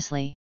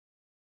anxiously.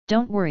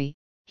 Don't worry,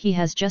 he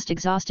has just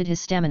exhausted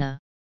his stamina.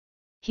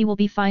 He will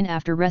be fine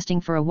after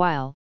resting for a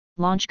while,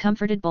 Launch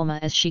comforted Bulma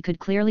as she could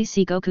clearly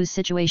see Goku's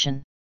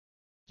situation.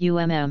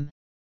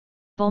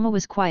 Bulma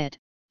was quiet,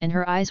 and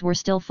her eyes were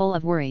still full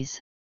of worries.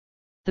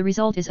 The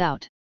result is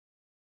out.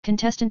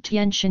 Contestant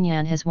Tien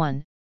Shinyan has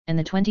won, and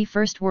the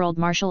 21st World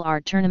Martial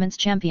Art Tournament's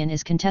champion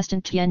is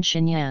contestant Tien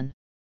Shinyan.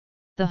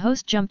 The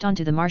host jumped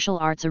onto the martial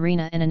arts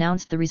arena and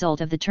announced the result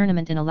of the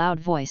tournament in a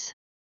loud voice.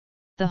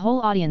 The whole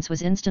audience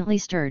was instantly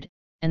stirred,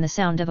 and the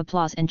sound of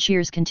applause and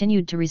cheers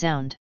continued to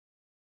resound.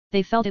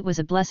 They felt it was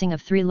a blessing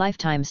of 3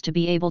 lifetimes to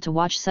be able to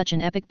watch such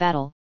an epic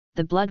battle.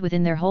 The blood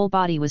within their whole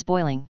body was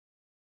boiling.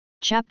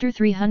 Chapter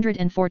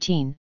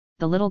 314,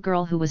 The Little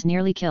Girl Who Was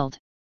Nearly Killed.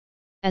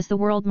 As the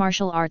World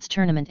Martial Arts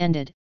Tournament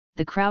ended,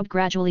 the crowd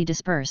gradually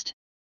dispersed.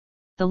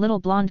 The little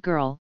blonde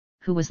girl,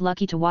 who was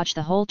lucky to watch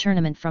the whole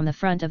tournament from the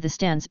front of the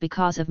stands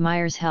because of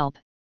Meyer's help,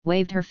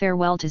 waved her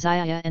farewell to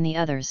Xiaya and the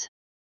others.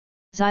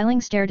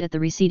 Xiling stared at the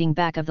receding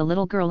back of the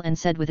little girl and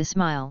said with a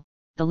smile,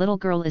 "The little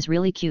girl is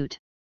really cute."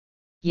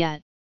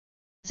 Yet.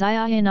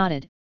 Xiaya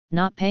nodded,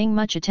 not paying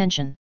much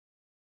attention.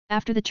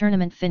 After the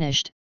tournament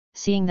finished,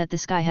 seeing that the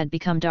sky had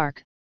become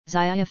dark,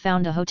 Xiaya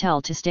found a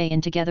hotel to stay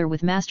in together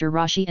with Master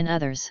Roshi and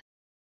others.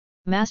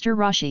 "Master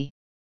Roshi!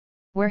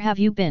 Where have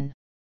you been?"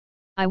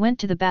 "I went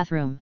to the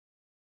bathroom."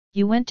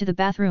 "You went to the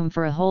bathroom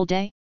for a whole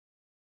day?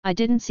 I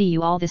didn't see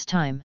you all this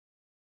time.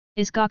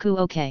 Is Goku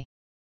okay?"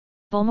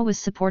 Bulma was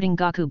supporting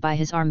Goku by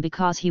his arm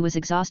because he was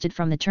exhausted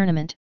from the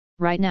tournament.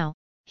 Right now,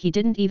 he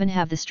didn't even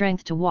have the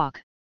strength to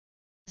walk.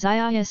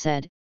 Xiaya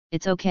said,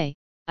 "It's okay,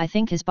 I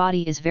think his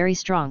body is very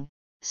strong,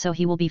 so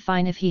he will be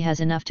fine if he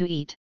has enough to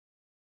eat."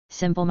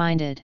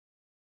 Simple-minded.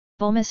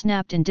 Bulma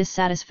snapped in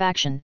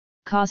dissatisfaction,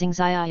 causing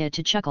Xiaya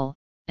to chuckle,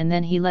 and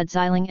then he led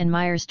Xiling and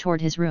Myers toward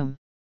his room.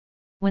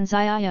 When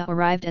Xiaya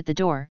arrived at the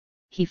door,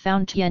 he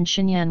found Tien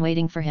Shinyan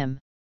waiting for him.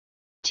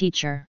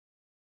 "Teacher."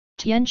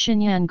 Tien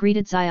Shinyan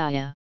greeted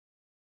Xiaya.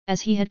 As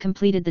he had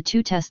completed the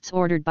 2 tests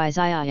ordered by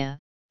Xiaya,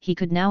 he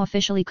could now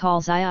officially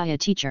call Xiaya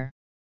teacher.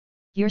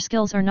 Your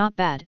skills are not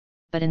bad,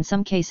 but in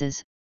some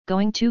cases,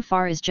 going too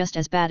far is just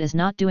as bad as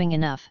not doing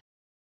enough.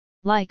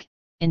 Like,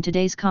 in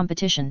today's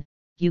competition,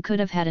 you could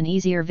have had an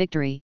easier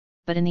victory,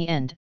 but in the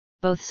end,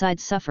 both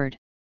sides suffered.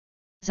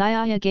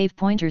 Xiaya gave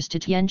pointers to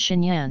Tian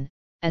Xinyan,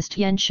 as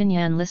Tian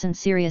Xinyan listened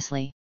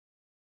seriously.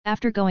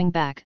 After going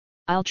back,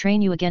 I'll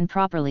train you again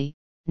properly,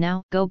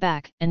 now go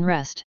back and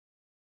rest.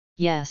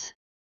 Yes.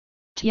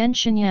 Tian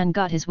Xinyan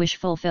got his wish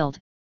fulfilled,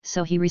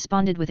 so he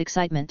responded with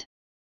excitement.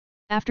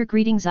 After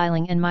greeting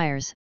Xiling and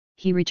Myers,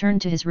 he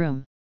returned to his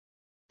room.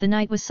 The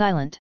night was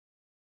silent.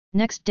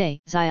 Next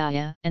day,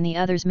 Xiaya and the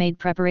others made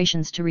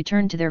preparations to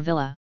return to their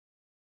villa.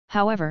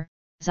 However,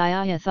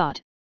 Xiaya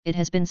thought, it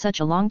has been such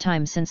a long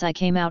time since I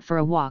came out for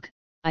a walk,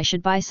 I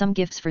should buy some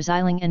gifts for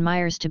Xiling and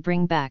Myers to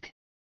bring back.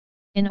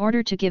 In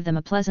order to give them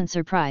a pleasant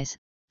surprise,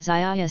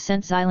 Xiaya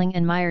sent Xiling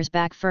and Myers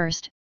back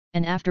first,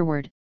 and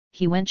afterward,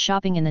 he went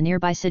shopping in the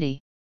nearby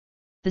city.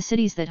 The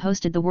cities that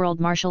hosted the World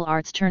Martial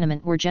Arts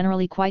Tournament were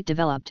generally quite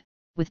developed,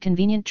 with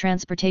convenient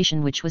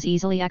transportation which was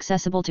easily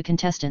accessible to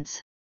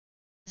contestants.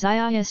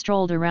 Xiaya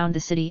strolled around the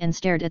city and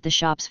stared at the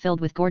shops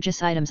filled with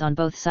gorgeous items on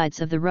both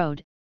sides of the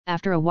road.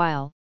 After a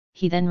while,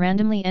 he then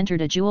randomly entered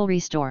a jewelry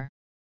store.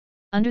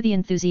 Under the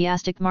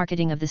enthusiastic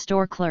marketing of the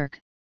store clerk,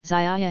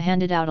 Xiaya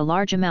handed out a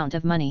large amount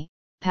of money,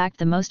 packed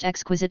the most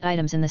exquisite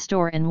items in the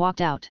store and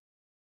walked out.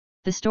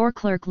 The store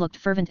clerk looked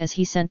fervent as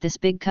he sent this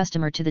big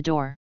customer to the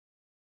door.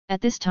 At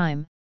this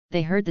time,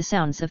 they heard the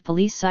sounds of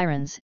police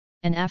sirens,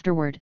 and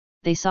afterward,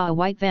 they saw a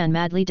white van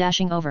madly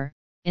dashing over.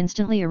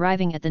 Instantly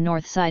arriving at the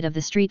north side of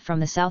the street from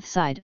the south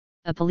side,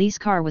 a police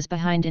car was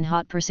behind in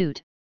hot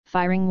pursuit,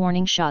 firing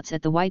warning shots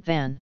at the white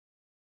van.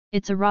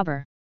 It's a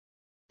robber.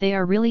 They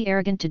are really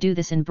arrogant to do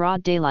this in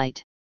broad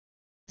daylight.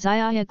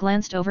 Xiaya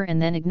glanced over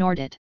and then ignored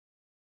it.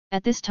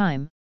 At this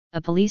time,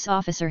 a police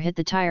officer hit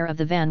the tire of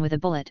the van with a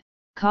bullet,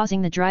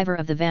 causing the driver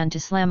of the van to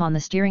slam on the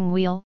steering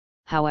wheel.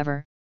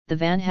 However, the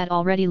van had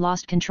already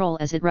lost control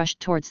as it rushed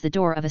towards the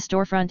door of a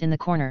storefront in the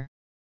corner.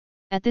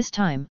 At this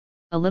time,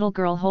 a little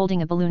girl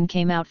holding a balloon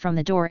came out from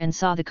the door and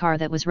saw the car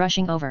that was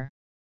rushing over.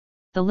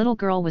 The little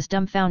girl was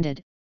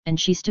dumbfounded, and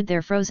she stood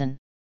there frozen.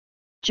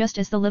 Just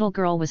as the little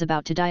girl was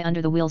about to die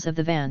under the wheels of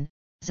the van,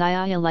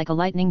 Xiaya like a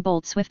lightning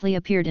bolt swiftly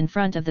appeared in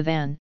front of the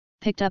van,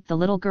 picked up the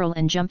little girl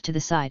and jumped to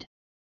the side.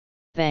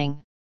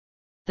 Bang!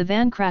 The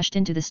van crashed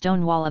into the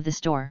stone wall of the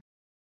store.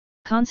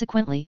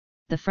 Consequently,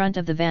 the front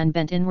of the van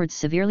bent inwards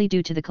severely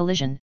due to the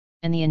collision,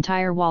 and the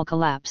entire wall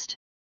collapsed.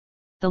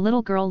 The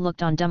little girl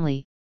looked on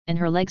dumbly, and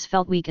her legs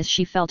felt weak as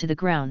she fell to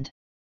the ground.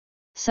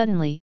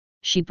 Suddenly,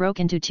 she broke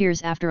into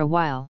tears after a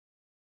while.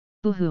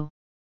 Boo-hoo!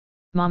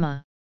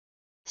 Mama!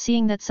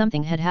 Seeing that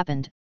something had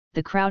happened,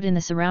 the crowd in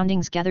the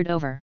surroundings gathered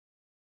over.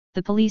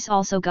 The police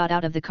also got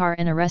out of the car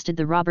and arrested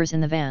the robbers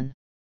in the van.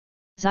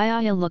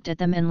 Xiaya looked at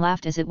them and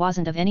laughed as it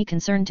wasn't of any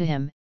concern to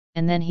him,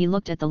 and then he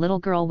looked at the little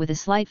girl with a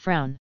slight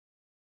frown.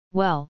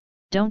 Well,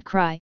 don't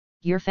cry,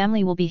 your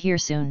family will be here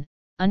soon,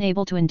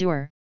 unable to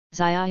endure,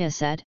 Xiaya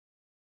said.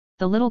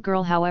 The little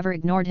girl however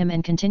ignored him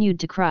and continued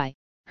to cry,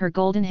 her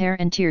golden hair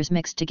and tears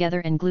mixed together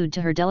and glued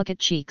to her delicate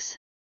cheeks.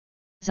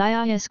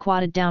 Xiaya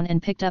squatted down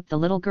and picked up the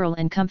little girl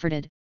and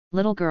comforted,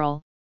 "Little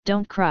girl,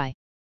 don't cry.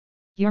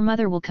 Your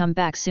mother will come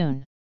back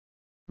soon."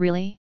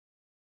 "Really?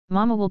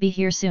 Mama will be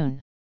here soon?"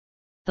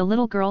 The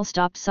little girl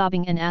stopped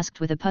sobbing and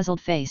asked with a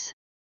puzzled face.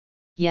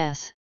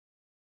 "Yes."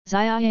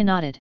 Xiaya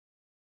nodded.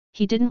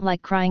 He didn't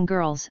like crying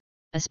girls,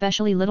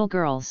 especially little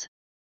girls.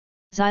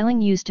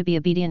 Xiling used to be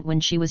obedient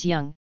when she was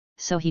young,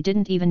 so he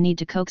didn't even need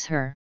to coax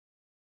her.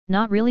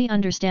 Not really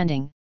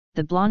understanding,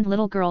 the blonde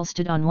little girl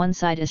stood on one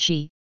side as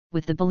she,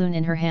 with the balloon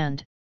in her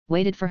hand,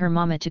 waited for her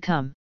mama to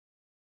come.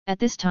 At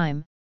this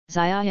time,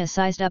 Xiaya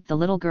sized up the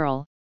little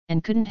girl,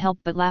 and couldn't help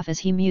but laugh as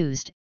he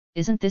mused,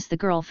 "Isn't this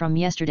the girl from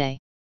yesterday?"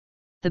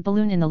 The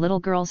balloon in the little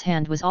girl's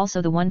hand was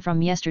also the one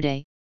from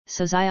yesterday,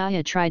 so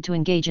Xiaya tried to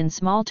engage in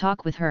small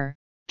talk with her,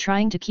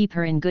 trying to keep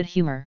her in good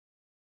humor.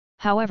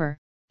 However,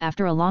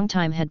 after a long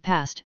time had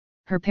passed,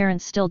 her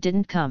parents still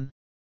didn't come.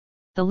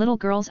 The little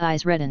girl's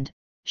eyes reddened,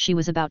 she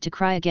was about to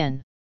cry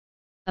again.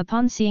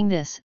 Upon seeing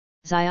this,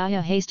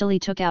 Xiaya hastily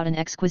took out an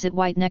exquisite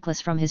white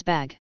necklace from his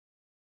bag.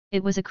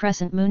 It was a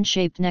crescent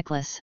moon-shaped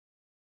necklace.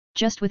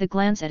 Just with a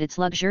glance at its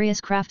luxurious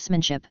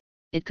craftsmanship,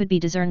 it could be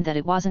discerned that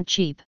it wasn't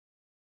cheap.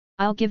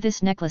 "I'll give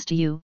this necklace to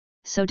you,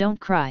 so don't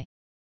cry."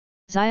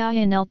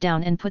 Xiaya knelt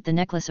down and put the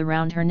necklace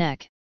around her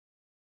neck.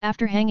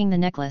 After hanging the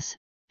necklace,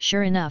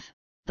 sure enough,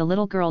 the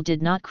little girl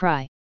did not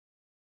cry.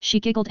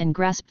 She giggled and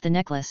grasped the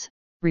necklace,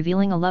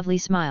 revealing a lovely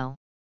smile.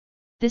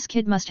 This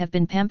kid must have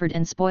been pampered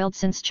and spoiled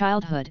since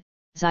childhood,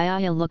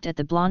 Xiaya looked at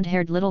the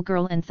blonde-haired little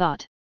girl and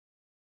thought.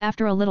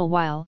 After a little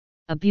while,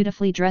 a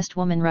beautifully dressed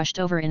woman rushed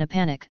over in a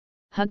panic,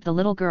 hugged the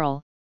little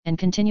girl, and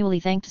continually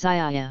thanked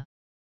Xiaya.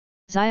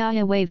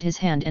 Xiaya waved his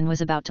hand and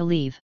was about to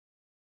leave.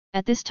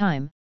 At this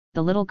time,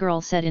 the little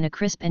girl said in a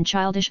crisp and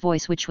childish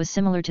voice which was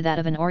similar to that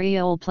of an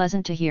oriole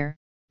pleasant to hear,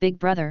 "Big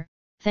brother,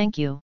 thank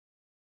you.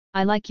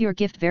 I like your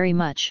gift very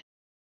much."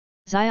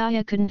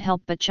 Xiaya couldn't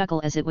help but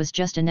chuckle as it was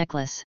just a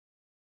necklace.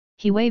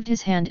 He waved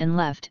his hand and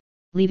left,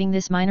 leaving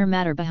this minor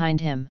matter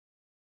behind him.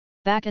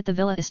 Back at the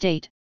villa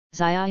estate,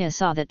 Xiaya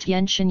saw that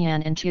Tian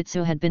Xinyan and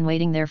Tutsu had been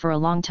waiting there for a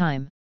long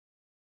time.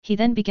 He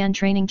then began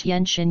training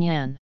Tian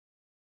Xinyan.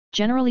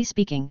 Generally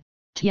speaking,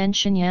 Tian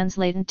Xinyan's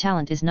latent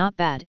talent is not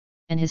bad,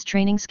 and his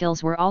training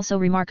skills were also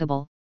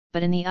remarkable,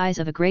 but in the eyes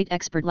of a great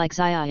expert like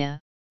Xiaya,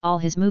 all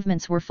his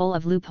movements were full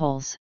of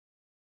loopholes.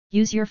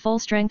 Use your full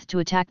strength to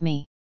attack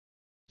me.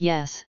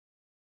 Yes.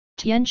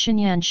 Tian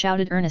Xinyan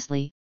shouted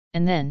earnestly,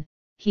 and then,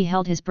 he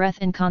held his breath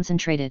and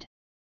concentrated.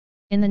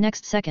 In the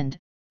next second,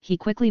 he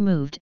quickly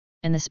moved,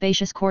 and the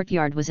spacious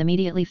courtyard was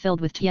immediately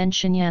filled with Tian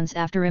Xinyan's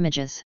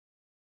afterimages.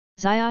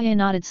 Xiaya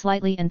nodded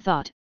slightly and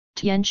thought,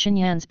 Tian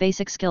Xinyan's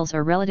basic skills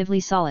are relatively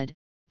solid,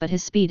 but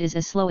his speed is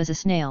as slow as a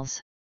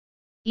snail's.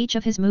 Each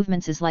of his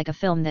movements is like a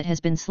film that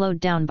has been slowed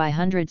down by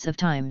hundreds of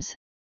times.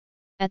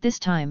 At this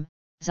time,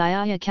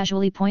 Xiaya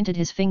casually pointed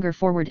his finger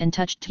forward and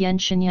touched Tian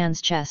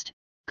Xinyan's chest,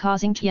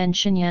 causing Tian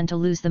Xinyan to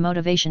lose the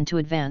motivation to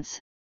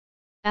advance.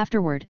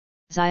 Afterward,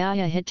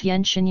 Xiaya hit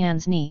Tian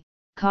Xinyan's knee,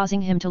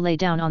 causing him to lay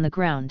down on the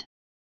ground.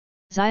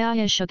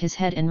 Xiaya shook his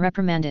head and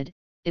reprimanded,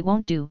 "It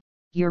won't do,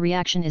 your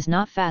reaction is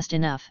not fast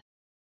enough.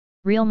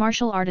 Real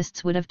martial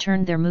artists would have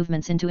turned their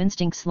movements into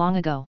instincts long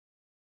ago.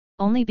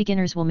 Only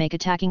beginners will make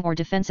attacking or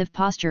defensive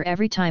posture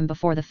every time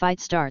before the fight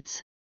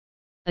starts."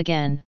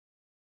 Again.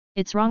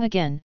 It's wrong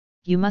again,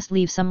 you must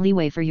leave some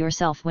leeway for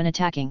yourself when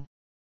attacking.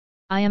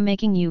 I am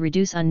making you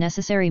reduce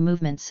unnecessary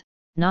movements,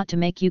 not to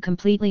make you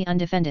completely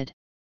undefended.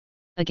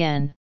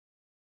 Again.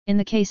 In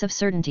the case of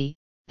certainty,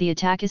 the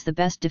attack is the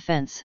best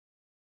defense.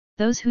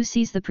 Those who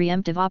seize the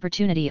preemptive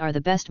opportunity are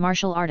the best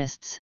martial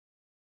artists.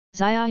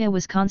 Xiaya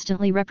was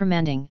constantly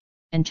reprimanding,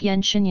 and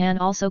Tian Xinyan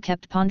also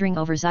kept pondering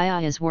over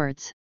Xiaya's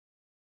words.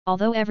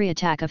 Although every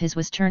attack of his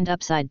was turned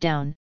upside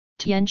down,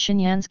 Tian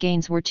Xinyan's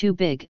gains were too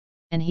big,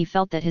 and he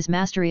felt that his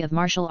mastery of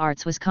martial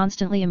arts was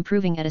constantly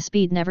improving at a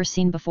speed never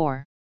seen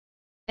before.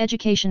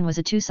 Education was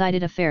a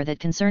two-sided affair that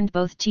concerned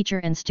both teacher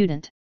and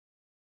student.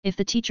 If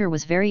the teacher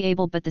was very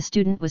able but the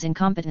student was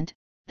incompetent,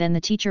 then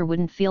the teacher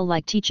wouldn't feel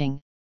like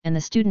teaching, and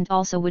the student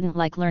also wouldn't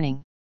like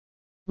learning.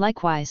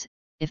 Likewise,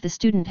 if the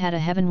student had a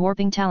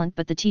heaven-warping talent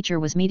but the teacher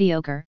was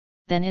mediocre,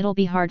 then it'll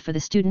be hard for the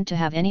student to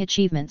have any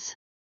achievements.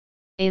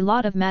 A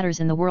lot of matters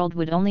in the world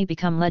would only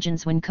become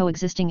legends when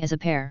coexisting as a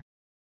pair.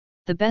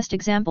 The best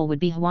example would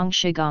be Huang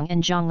Shigong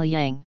and Zhang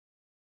Liang.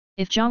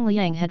 If Zhang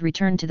Liang had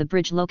returned to the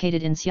bridge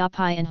located in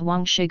Xiapai and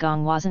Huang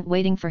Shigong wasn't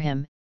waiting for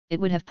him, it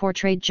would have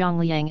portrayed Zhang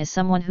Liang as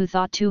someone who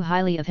thought too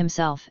highly of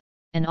himself,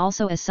 and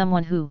also as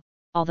someone who,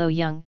 although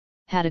young,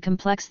 had a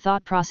complex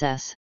thought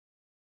process.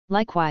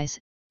 Likewise,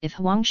 if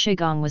Huang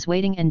Shigong was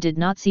waiting and did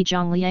not see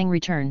Zhang Liang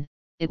return,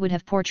 it would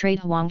have portrayed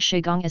Huang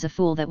Shigong as a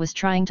fool that was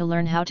trying to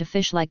learn how to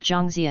fish like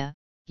Zhang Xia,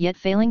 yet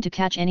failing to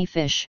catch any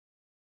fish.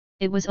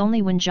 It was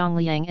only when Zhang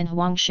Liang and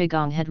Huang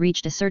Shigong had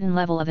reached a certain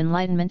level of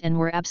enlightenment and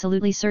were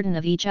absolutely certain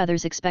of each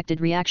other's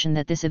expected reaction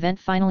that this event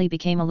finally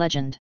became a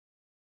legend.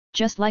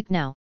 Just like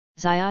now,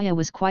 Xiaya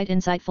was quite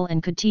insightful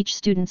and could teach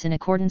students in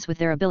accordance with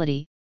their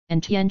ability,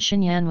 and Tian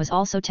Xinyan was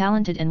also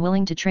talented and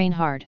willing to train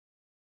hard.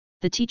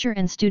 The teacher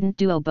and student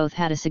duo both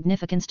had a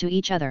significance to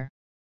each other.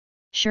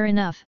 Sure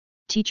enough,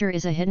 teacher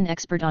is a hidden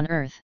expert on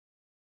earth.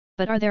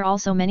 But are there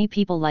also many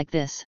people like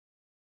this?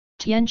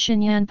 Tian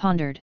Xinyan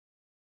pondered.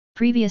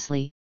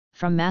 Previously,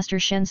 from Master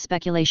Shen's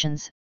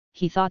speculations,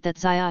 he thought that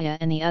Xiaya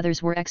and the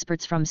others were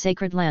experts from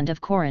sacred land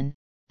of Korin,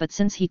 but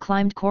since he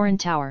climbed Korin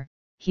Tower,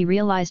 he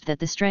realized that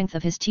the strength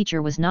of his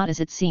teacher was not as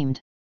it seemed.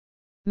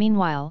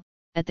 Meanwhile,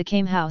 at the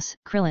Kame House,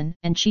 Krillin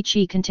and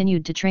Chi-Chi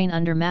continued to train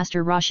under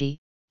Master Roshi,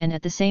 and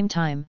at the same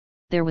time,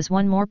 there was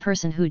one more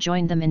person who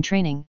joined them in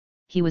training,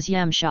 he was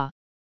Yam Sha.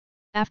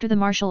 After the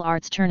martial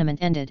arts tournament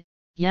ended,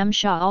 Yam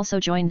Sha also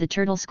joined the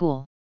Turtle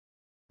School.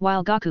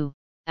 While Goku,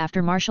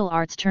 after martial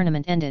arts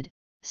tournament ended,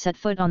 set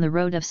foot on the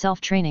road of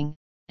self-training,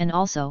 and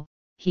also,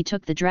 he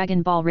took the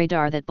Dragon Ball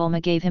radar that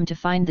Bulma gave him to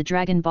find the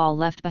Dragon Ball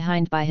left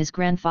behind by his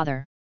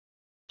grandfather.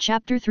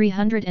 Chapter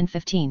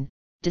 315,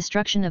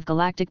 Destruction of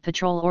Galactic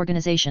Patrol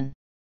Organization.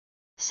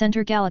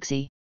 Center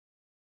Galaxy.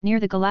 Near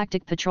the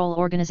Galactic Patrol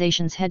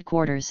Organization's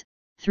headquarters,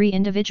 3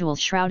 individuals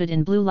shrouded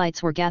in blue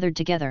lights were gathered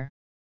together.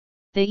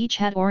 They each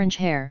had orange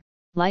hair,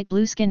 light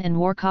blue skin and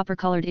wore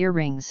copper-colored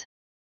earrings.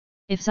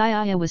 If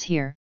Xiaya was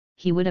here,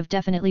 he would have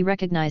definitely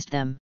recognized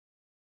them.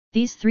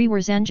 These 3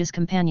 were Zanja's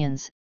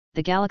companions,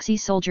 the Galaxy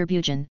Soldier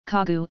Bujin,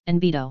 Kagu,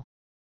 and Beto.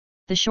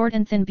 The short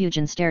and thin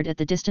Bujin stared at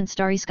the distant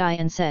starry sky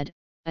and said,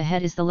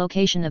 "Ahead is the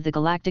location of the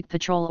Galactic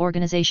Patrol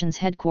Organization's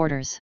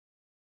headquarters.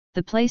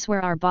 The place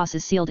where our boss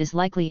is sealed is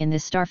likely in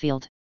this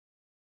starfield."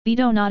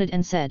 Beto nodded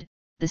and said,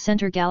 "The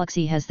center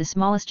galaxy has the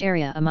smallest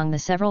area among the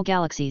several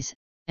galaxies,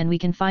 and we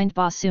can find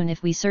boss soon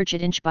if we search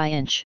it inch by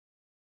inch.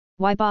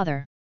 Why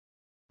bother?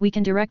 We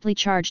can directly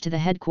charge to the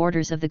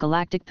headquarters of the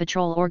Galactic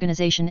Patrol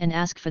Organization and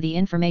ask for the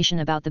information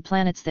about the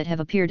planets that have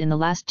appeared in the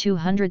last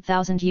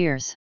 200,000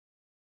 years.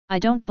 I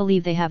don't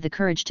believe they have the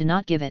courage to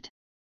not give it."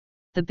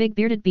 The big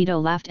bearded Beto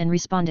laughed and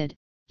responded,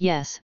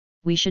 "Yes,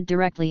 we should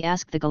directly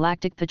ask the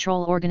Galactic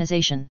Patrol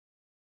Organization.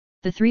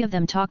 The three of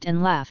them talked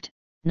and laughed,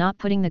 not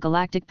putting the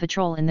Galactic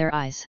Patrol in their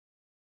eyes.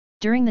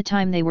 During the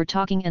time they were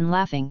talking and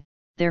laughing,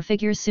 their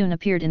figures soon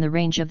appeared in the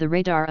range of the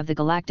radar of the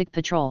Galactic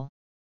Patrol.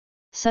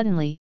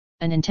 Suddenly,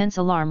 an intense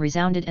alarm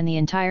resounded and the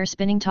entire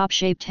spinning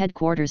top-shaped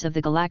headquarters of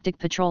the Galactic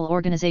Patrol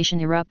organization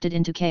erupted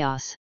into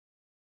chaos.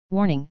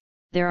 Warning,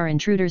 there are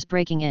intruders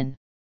breaking in.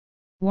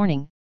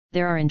 Warning,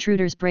 there are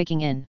intruders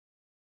breaking in.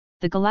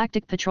 The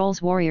Galactic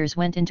Patrol's warriors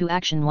went into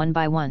action one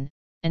by one,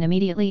 and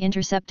immediately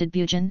intercepted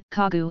Bujin,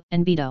 Kagu,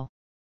 and Beto.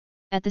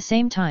 At the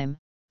same time,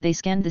 they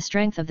scanned the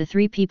strength of the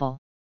three people.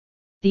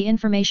 The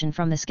information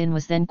from the skin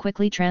was then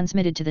quickly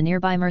transmitted to the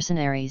nearby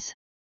mercenaries.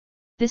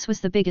 This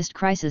was the biggest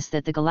crisis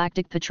that the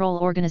Galactic Patrol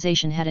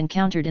organization had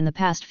encountered in the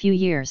past few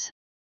years.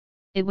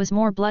 It was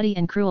more bloody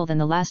and cruel than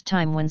the last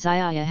time when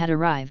Xiaya had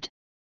arrived.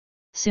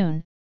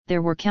 Soon,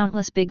 there were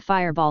countless big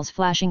fireballs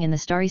flashing in the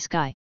starry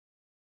sky.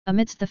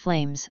 Amidst the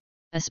flames,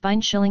 a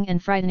spine-chilling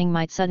and frightening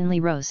might suddenly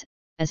rose,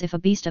 as if a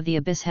beast of the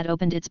abyss had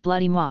opened its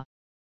bloody maw.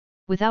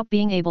 Without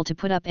being able to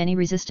put up any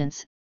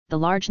resistance, the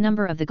large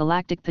number of the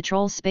Galactic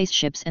Patrol's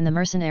spaceships and the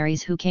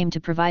mercenaries who came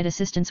to provide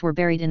assistance were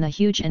buried in the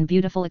huge and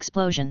beautiful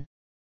explosion.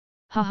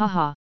 Ha ha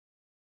ha!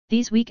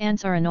 These weak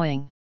ants are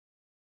annoying!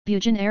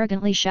 Bujin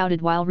arrogantly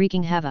shouted while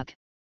wreaking havoc.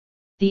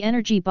 The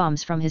energy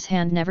bombs from his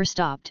hand never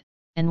stopped,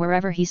 and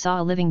wherever he saw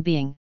a living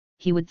being,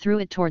 he would throw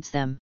it towards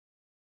them.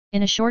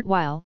 In a short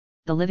while,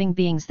 the living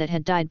beings that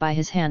had died by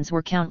his hands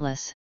were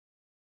countless.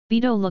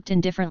 Beto looked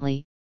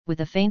indifferently,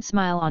 with a faint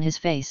smile on his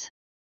face.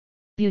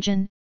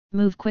 Bujin,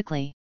 move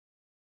quickly.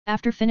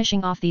 After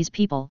finishing off these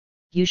people,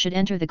 you should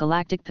enter the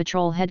Galactic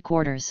Patrol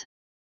headquarters.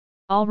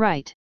 All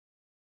right.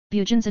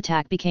 Bujin's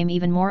attack became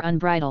even more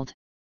unbridled.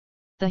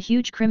 The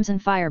huge crimson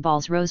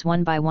fireballs rose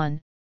one by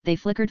one, they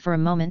flickered for a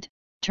moment,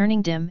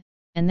 turning dim,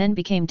 and then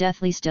became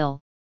deathly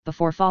still,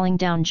 before falling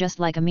down just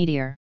like a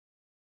meteor.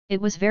 It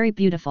was very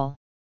beautiful.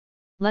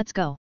 Let's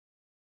go.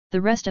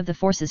 The rest of the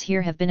forces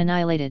here have been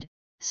annihilated,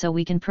 so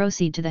we can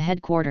proceed to the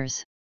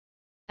headquarters.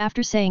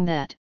 After saying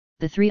that,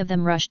 the three of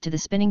them rushed to the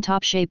spinning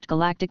top-shaped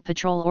Galactic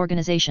Patrol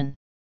organization.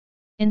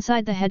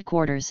 Inside the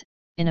headquarters,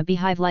 in a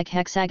beehive-like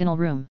hexagonal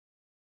room,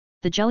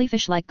 the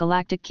jellyfish-like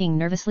Galactic King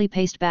nervously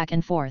paced back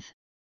and forth.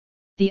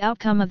 The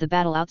outcome of the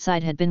battle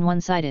outside had been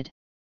one-sided.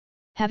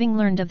 Having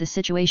learned of the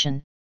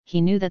situation, he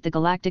knew that the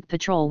Galactic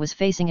Patrol was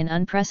facing an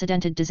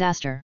unprecedented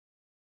disaster.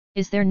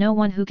 Is there no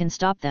one who can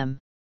stop them?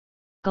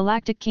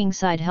 Galactic King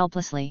sighed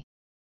helplessly.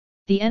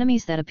 The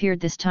enemies that appeared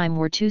this time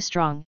were too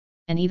strong,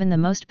 and even the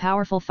most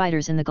powerful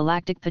fighters in the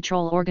Galactic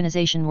Patrol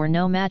organization were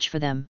no match for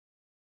them.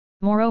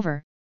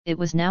 Moreover, it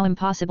was now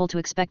impossible to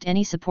expect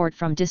any support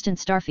from distant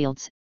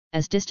starfields,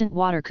 as distant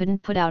water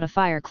couldn't put out a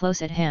fire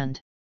close at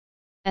hand.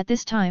 At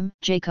this time,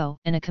 Jaco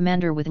and a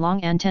commander with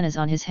long antennas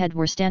on his head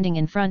were standing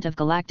in front of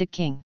Galactic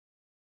King.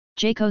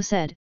 Jaco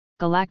said,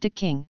 "Galactic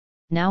King,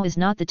 now is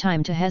not the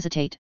time to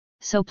hesitate,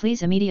 so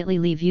please immediately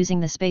leave using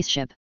the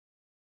spaceship."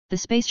 The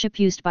spaceship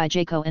used by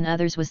Jaco and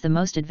others was the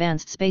most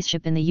advanced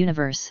spaceship in the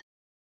universe.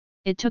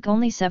 It took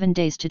only 7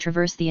 days to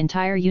traverse the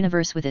entire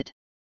universe with it.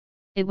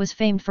 It was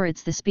famed for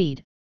the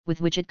speed, with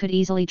which it could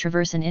easily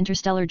traverse an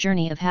interstellar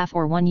journey of half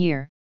or 1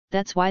 year.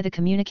 That's why the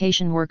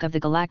communication work of the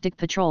Galactic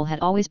Patrol had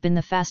always been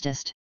the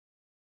fastest.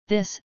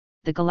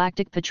 The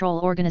Galactic Patrol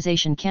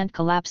organization can't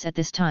collapse at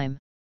this time.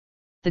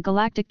 The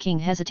Galactic King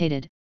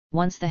hesitated.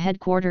 Once the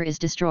headquarters is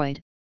destroyed,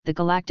 the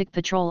Galactic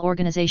Patrol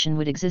organization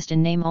would exist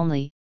in name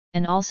only,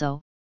 and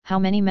also, how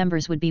many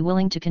members would be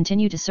willing to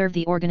continue to serve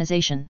the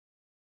organization?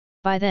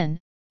 By then,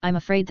 I'm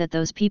afraid that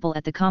those people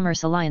at the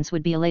Commerce Alliance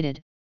would be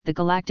elated, the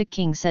Galactic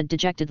King said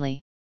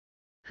dejectedly.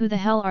 Who the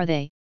hell are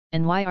they,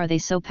 and why are they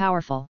so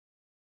powerful?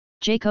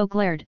 Jaco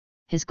glared,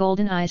 his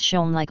golden eyes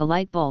shone like a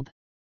light bulb.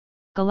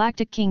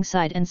 Galactic King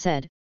sighed and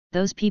said,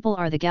 "Those people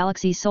are the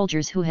galaxy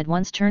soldiers who had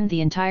once turned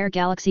the entire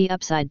galaxy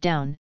upside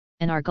down,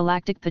 and our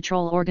Galactic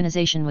Patrol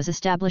organization was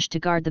established to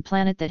guard the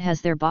planet that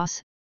has their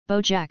boss,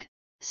 Bojack,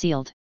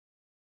 sealed."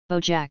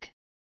 Bojack.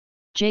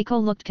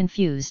 Jaco looked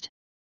confused.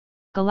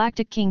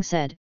 Galactic King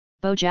said,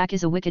 "Bojack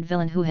is a wicked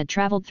villain who had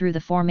traveled through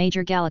the 4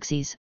 major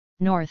galaxies,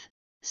 north,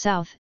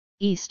 south,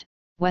 east,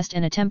 west,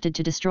 and attempted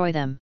to destroy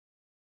them.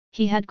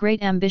 He had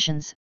great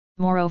ambitions,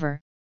 moreover,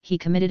 he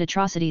committed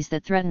atrocities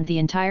that threatened the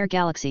entire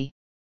galaxy.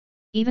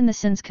 Even the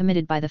sins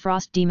committed by the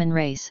Frost Demon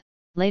race,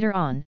 later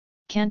on,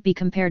 can't be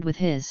compared with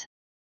his.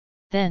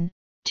 Then,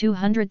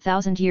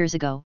 200,000 years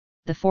ago,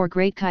 the 4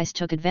 great Kais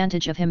took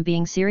advantage of him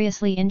being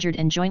seriously injured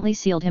and jointly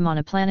sealed him on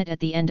a planet at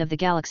the end of the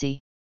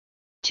galaxy.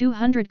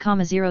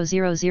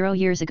 200,000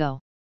 years ago.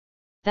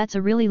 That's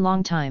a really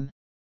long time."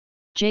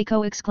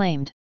 Jaco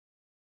exclaimed.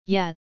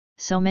 "Yeah,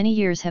 so many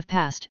years have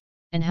passed,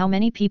 and how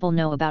many people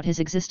know about his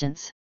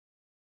existence?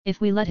 If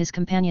we let his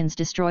companions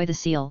destroy the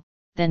seal,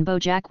 then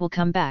Bojack will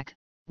come back,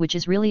 which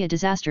is really a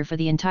disaster for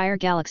the entire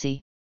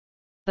galaxy.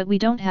 But we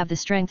don't have the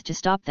strength to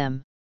stop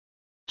them."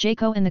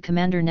 Jaco and the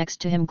commander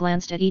next to him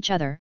glanced at each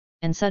other,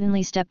 and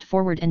suddenly stepped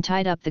forward and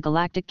tied up the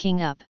Galactic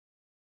King up.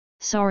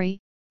 "Sorry,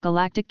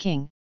 Galactic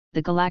King,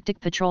 the Galactic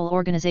Patrol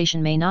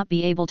organization may not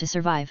be able to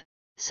survive,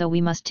 so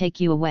we must take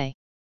you away.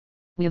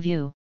 We have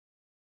you."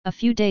 A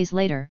few days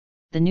later,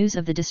 the news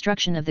of the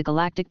destruction of the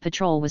Galactic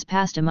Patrol was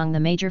passed among the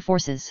major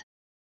forces.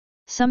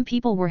 Some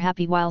people were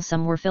happy while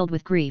some were filled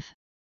with grief.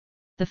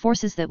 The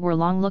forces that were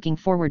long looking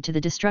forward to the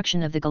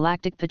destruction of the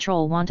Galactic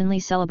Patrol wantonly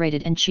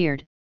celebrated and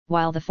cheered,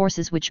 while the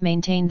forces which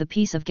maintained the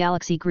peace of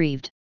galaxy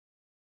grieved.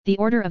 The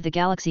order of the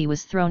galaxy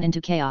was thrown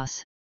into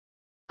chaos.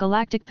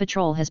 Galactic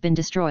Patrol has been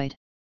destroyed.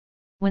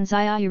 When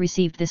Xiaya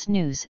received this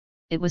news,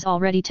 it was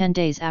already 10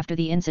 days after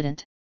the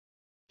incident.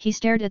 He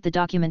stared at the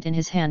document in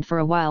his hand for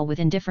a while with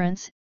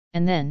indifference,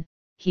 and then,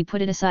 he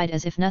put it aside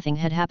as if nothing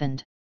had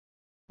happened.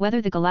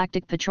 Whether the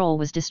Galactic Patrol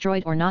was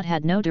destroyed or not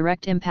had no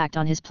direct impact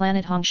on his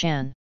planet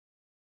Hongshan.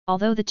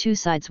 Although the two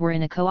sides were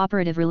in a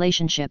cooperative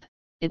relationship,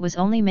 it was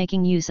only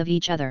making use of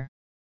each other.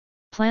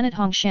 Planet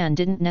Hongshan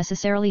didn't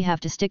necessarily have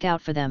to stick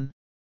out for them.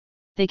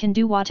 They can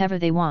do whatever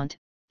they want,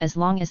 as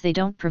long as they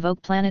don't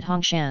provoke Planet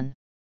Hongshan.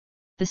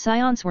 The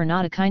Saiyans were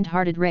not a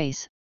kind-hearted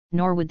race,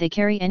 nor would they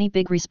carry any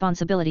big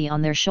responsibility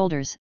on their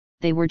shoulders,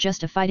 they were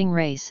just a fighting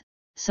race,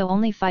 so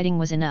only fighting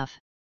was enough.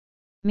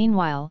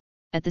 Meanwhile,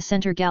 at the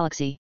center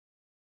galaxy,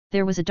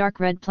 there was a dark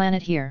red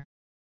planet here.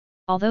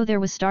 Although there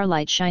was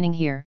starlight shining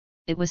here,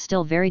 it was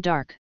still very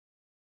dark.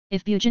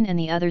 If Bujin and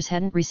the others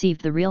hadn't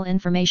received the real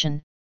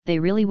information, they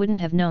really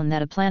wouldn't have known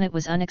that a planet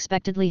was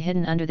unexpectedly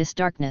hidden under this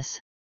darkness.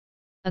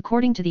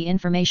 According to the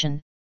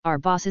information, our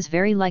boss is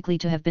very likely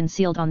to have been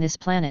sealed on this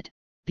planet,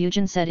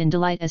 Bujin said in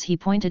delight as he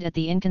pointed at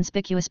the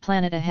inconspicuous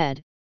planet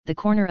ahead, the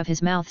corner of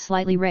his mouth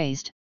slightly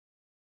raised.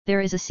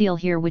 There is a seal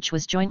here which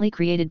was jointly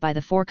created by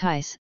the four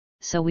Kais,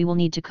 so we will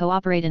need to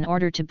cooperate in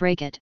order to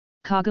break it.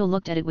 Kagu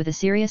looked at it with a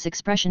serious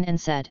expression and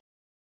said.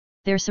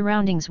 Their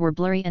surroundings were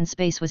blurry and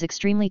space was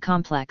extremely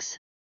complex.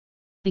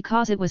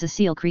 Because it was a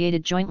seal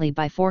created jointly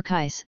by four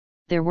Kais,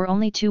 there were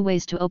only two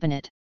ways to open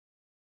it.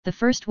 The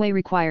first way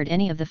required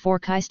any of the four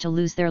Kais to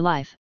lose their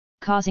life,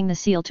 causing the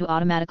seal to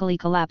automatically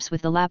collapse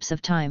with the lapse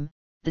of time.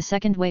 The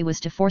second way was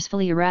to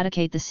forcefully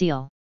eradicate the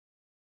seal.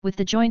 With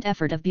the joint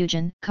effort of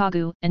Bujin,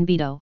 Kagu, and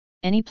Beidou,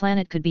 any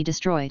planet could be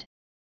destroyed.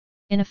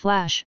 In a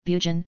flash,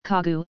 Bujin,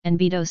 Kagu, and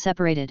Beidou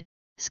separated,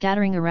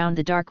 scattering around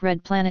the dark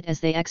red planet as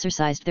they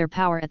exercised their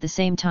power at the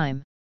same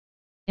time.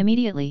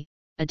 Immediately,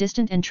 a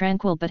distant and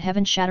tranquil but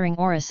heaven-shattering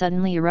aura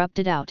suddenly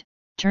erupted out,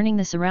 turning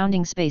the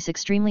surrounding space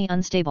extremely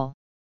unstable.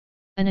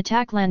 An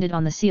attack landed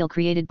on the seal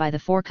created by the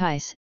four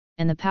Kais,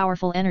 and the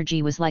powerful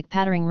energy was like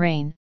pattering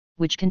rain,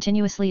 which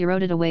continuously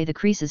eroded away the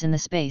creases in the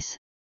space.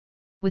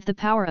 With the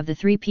power of the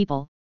three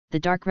people, the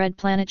dark red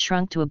planet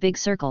shrunk to a big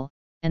circle,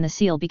 and the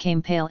seal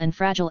became pale and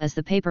fragile as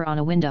the paper on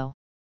a window.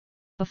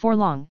 Before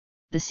long,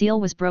 the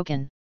seal was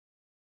broken.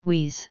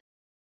 Wheeze!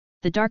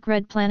 The dark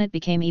red planet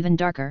became even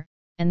darker,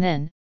 and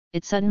then,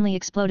 it suddenly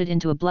exploded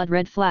into a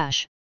blood-red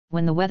flash.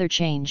 When the weather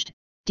changed,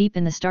 deep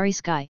in the starry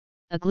sky,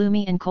 a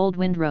gloomy and cold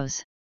wind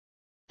rose.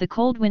 The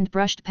cold wind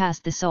brushed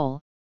past the soul,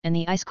 and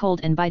the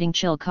ice-cold and biting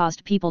chill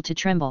caused people to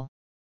tremble.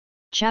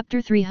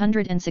 Chapter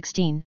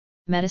 316,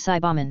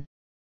 Metasaibaman.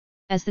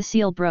 As the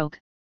seal broke,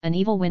 an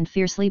evil wind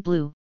fiercely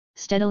blew,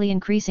 steadily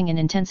increasing in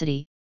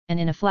intensity, and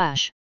in a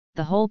flash,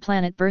 the whole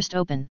planet burst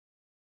open.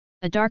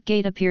 A dark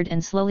gate appeared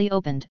and slowly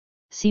opened,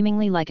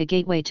 seemingly like a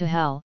gateway to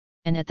hell,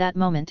 and at that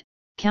moment,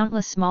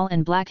 countless small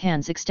and black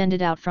hands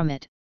extended out from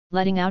it,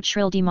 letting out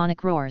shrill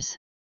demonic roars.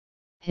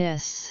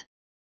 Hiss!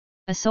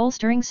 A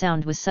soul-stirring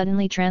sound was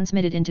suddenly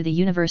transmitted into the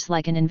universe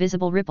like an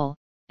invisible ripple,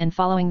 and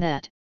following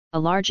that, a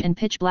large and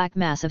pitch-black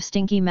mass of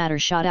stinky matter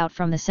shot out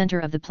from the center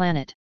of the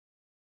planet.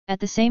 At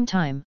the same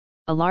time,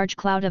 a large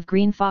cloud of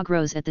green fog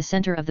rose at the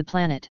center of the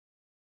planet.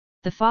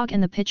 The fog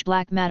and the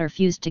pitch-black matter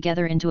fused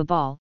together into a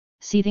ball,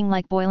 seething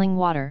like boiling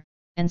water,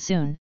 and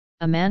soon,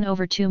 a man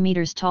over 2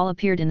 meters tall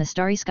appeared in the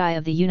starry sky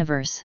of the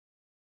universe.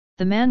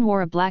 The man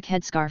wore a black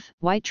headscarf,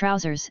 white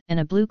trousers, and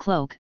a blue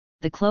cloak.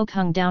 The cloak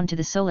hung down to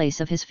the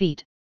solace of his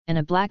feet, and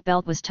a black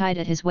belt was tied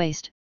at his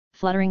waist,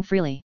 fluttering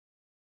freely.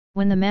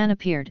 When the man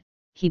appeared,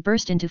 he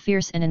burst into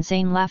fierce and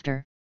insane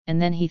laughter,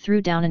 and then he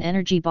threw down an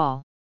energy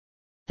ball.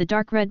 The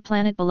dark red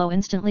planet below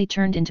instantly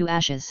turned into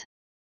ashes.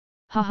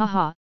 Ha ha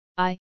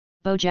ha,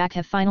 Bojack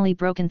have finally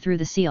broken through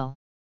the seal.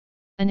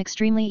 An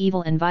extremely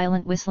evil and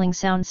violent whistling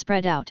sound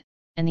spread out,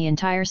 and the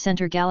entire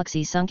center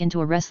galaxy sunk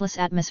into a restless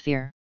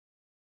atmosphere.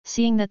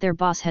 Seeing that their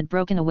boss had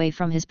broken away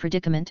from his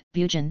predicament,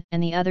 Bujin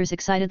and the others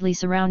excitedly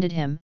surrounded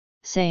him,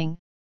 saying,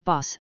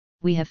 "Boss,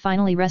 we have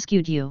finally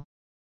rescued you."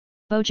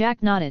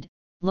 Bojack nodded,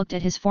 looked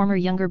at his former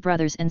younger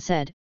brothers and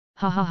said,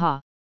 "Ha ha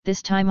ha,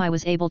 this time I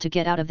was able to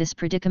get out of this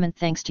predicament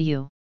thanks to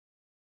you."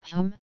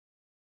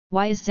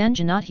 Why is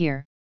Zenja not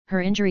here?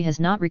 Her injury has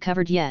not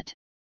recovered yet.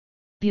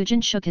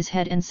 Bujin shook his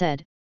head and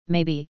said,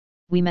 "Maybe,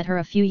 we met her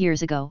a few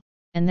years ago,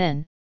 and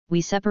then,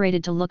 we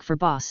separated to look for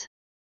boss.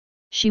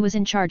 She was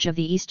in charge of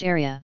the east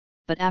area,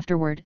 but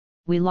afterward,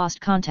 we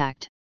lost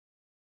contact."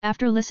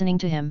 After listening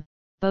to him,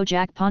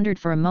 Bojack pondered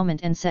for a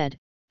moment and said,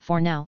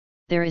 "For now,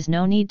 there is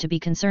no need to be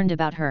concerned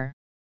about her.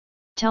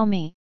 Tell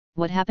me,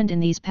 what happened in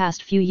these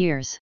past few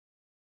years?"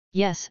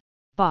 "Yes,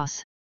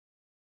 boss."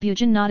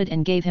 Bujin nodded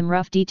and gave him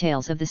rough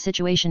details of the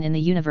situation in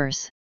the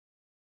universe.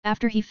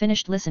 After he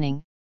finished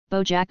listening,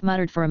 Bojack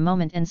muttered for a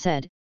moment and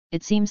said,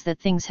 "It seems that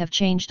things have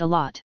changed a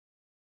lot.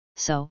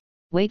 so,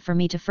 wait for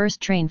me to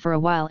first train for a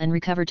while and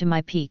recover to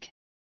my peak.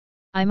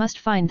 I must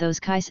find those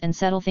Kais and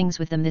settle things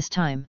with them this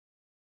time.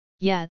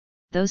 Yeah,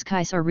 those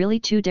Kais are really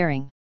too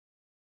daring.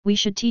 We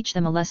should teach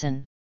them a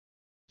lesson.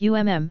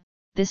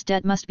 This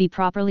debt must be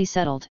properly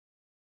settled.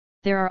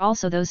 There are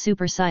also those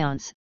Super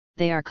Saiyans,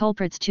 they are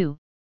culprits too,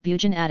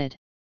 Bujin added.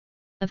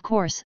 Of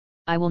course,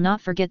 I will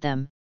not forget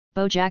them,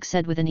 Bojack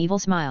said with an evil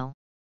smile.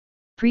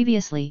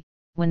 Previously,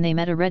 when they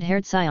met a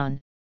red-haired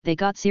Saiyan, they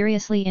got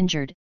seriously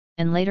injured,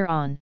 and later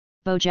on,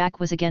 Bojack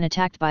was again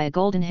attacked by a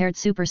golden-haired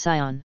Super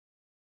Saiyan.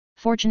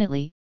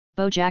 Fortunately,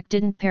 Bojack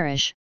didn't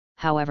perish,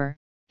 however,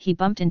 he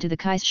bumped into the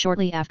Kais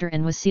shortly after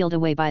and was sealed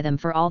away by them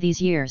for all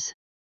these years.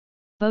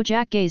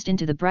 Bojack gazed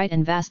into the bright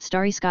and vast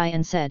starry sky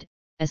and said,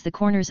 as the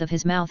corners of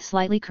his mouth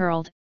slightly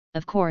curled,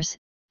 of course,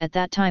 at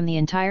that time the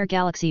entire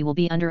galaxy will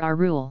be under our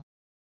rule.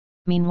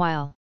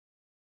 Meanwhile,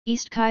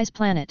 East Kai's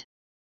planet.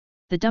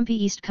 The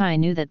dumpy East Kai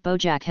knew that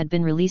Bojack had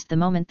been released the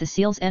moment the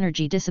seal's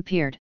energy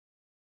disappeared.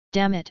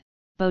 Damn it,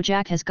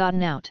 Bojack has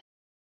gotten out.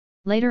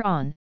 Later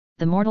on,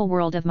 the mortal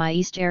world of my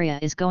East area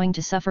is going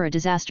to suffer a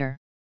disaster.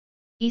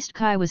 East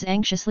Kai was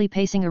anxiously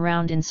pacing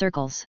around in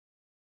circles.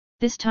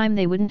 This time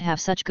they wouldn't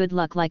have such good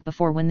luck like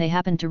before when they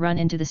happened to run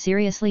into the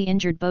seriously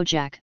injured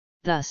Bojack,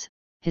 thus,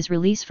 his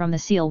release from the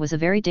seal was a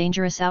very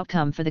dangerous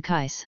outcome for the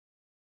Kais.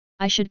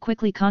 I should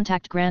quickly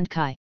contact Grand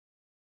Kai.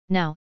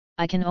 Now,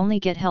 I can only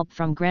get help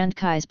from Grand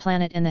Kai's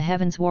planet and the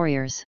Heavens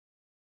Warriors.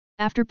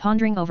 After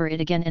pondering over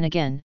it again and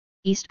again,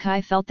 East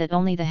Kai felt that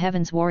only the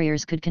Heavens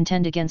Warriors could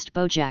contend against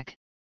Bojack.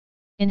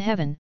 In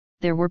heaven,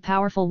 there were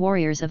powerful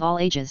warriors of all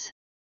ages.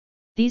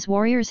 These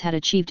warriors had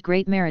achieved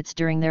great merits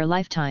during their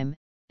lifetime,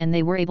 and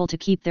they were able to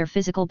keep their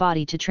physical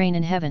body to train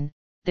in heaven.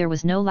 There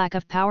was no lack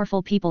of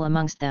powerful people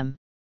amongst them.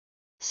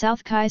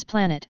 South Kai's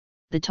planet,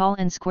 the tall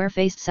and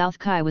square-faced South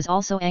Kai was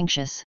also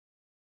anxious.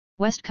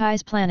 West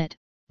Kai's planet,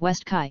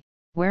 West Kai,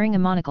 wearing a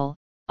monocle,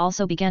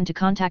 also began to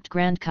contact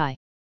Grand Kai.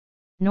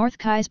 North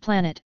Kai's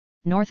planet,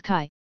 North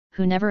Kai,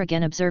 who never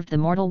again observed the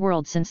mortal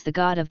world since the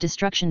god of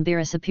destruction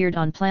Beerus appeared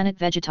on Planet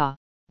Vegeta,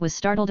 was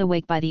startled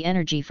awake by the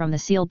energy from the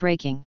seal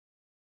breaking.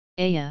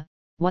 Aya,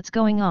 what's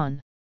going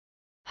on?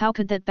 How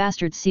could that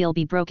bastard seal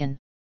be broken?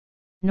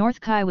 North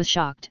Kai was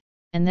shocked,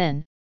 and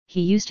then,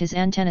 he used his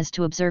antennas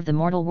to observe the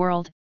mortal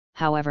world.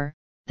 However,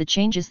 the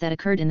changes that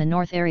occurred in the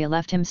north area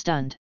left him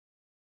stunned.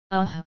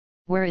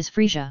 Where is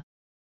Frisia?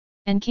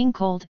 And King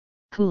Cold,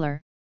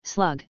 Cooler,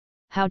 Slug,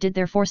 how did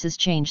their forces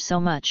change so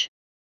much?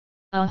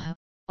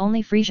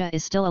 Only Frisia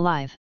is still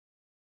alive.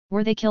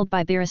 Were they killed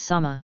by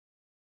Beerus-sama?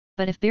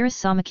 But if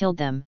Beerus-sama killed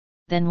them,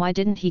 then why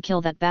didn't he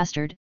kill that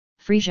bastard,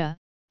 Frisia,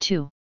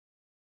 too?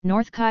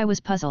 North Kai was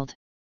puzzled.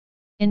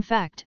 In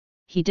fact,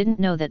 he didn't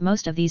know that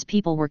most of these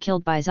people were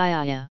killed by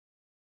Xiaya.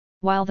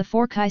 While the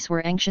four Kais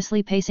were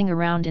anxiously pacing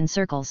around in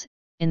circles,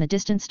 in the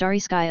distant starry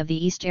sky of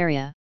the east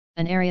area,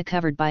 an area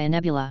covered by a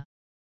nebula.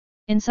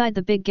 Inside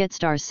the Big Get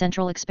Star's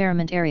central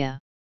experiment area.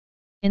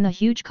 In the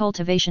huge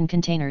cultivation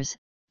containers,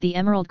 the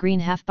emerald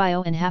green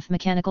half-bio and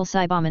half-mechanical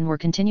Cybermen were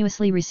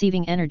continuously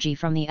receiving energy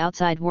from the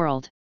outside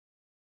world.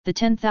 The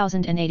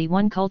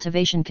 10,081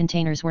 cultivation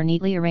containers were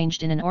neatly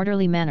arranged in an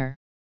orderly manner.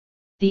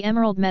 The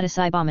emerald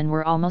meta-Cybermen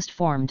were almost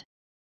formed.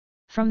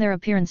 From their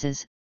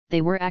appearances,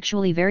 they were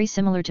actually very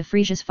similar to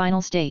Frisia's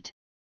final state.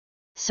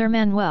 Sir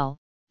Manuel,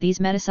 these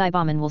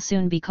meta-Cybermen will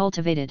soon be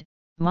cultivated,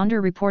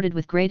 Monder reported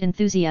with great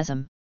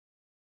enthusiasm.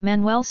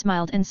 Manuel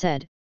smiled and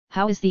said,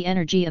 how is the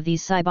energy of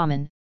these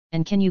Cybermen,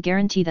 and can you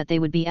guarantee that they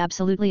would be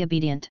absolutely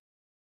obedient?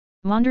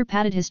 Monder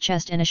patted his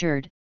chest and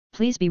assured,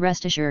 please be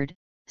rest assured,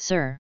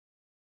 sir.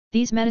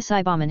 These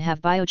meta-Cybermen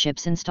have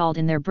biochips installed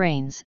in their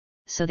brains,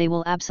 so they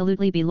will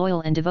absolutely be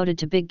loyal and devoted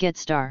to Big Get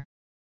Star.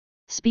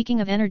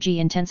 Speaking of energy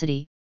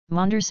intensity,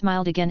 Monder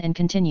smiled again and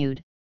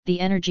continued, the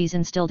energies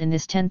instilled in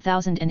this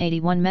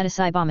 10,081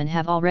 meta-Cybermen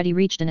have already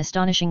reached an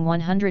astonishing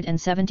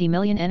 170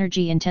 million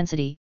energy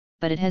intensity,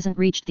 but it hasn't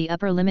reached the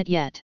upper limit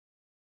yet.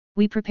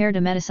 We prepared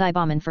a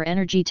meta-Cybermen for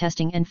energy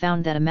testing and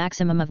found that a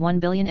maximum of 1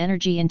 billion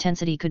energy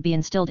intensity could be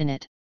instilled in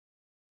it.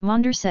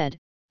 Monder said,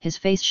 his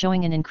face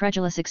showing an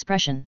incredulous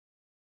expression.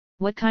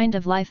 What kind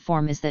of life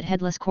form is that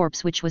headless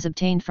corpse which was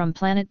obtained from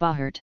planet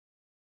Bahert?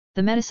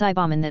 The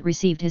meta-Cybermen that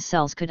received his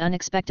cells could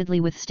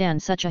unexpectedly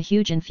withstand such a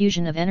huge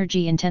infusion of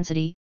energy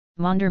intensity,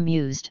 Monder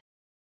mused.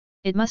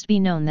 It must be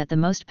known that the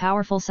most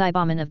powerful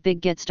Cybermen of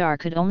Big Get Star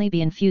could only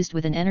be infused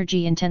with an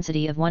energy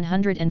intensity of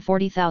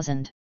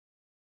 140,000.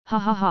 Ha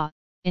ha ha,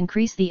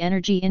 increase the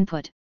energy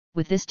input,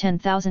 with this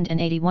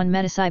 10,081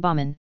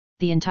 meta-Cybermen,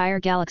 the entire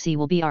galaxy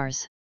will be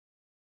ours.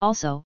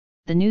 Also,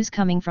 the news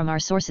coming from our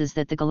sources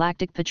that the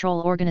Galactic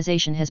Patrol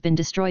Organization has been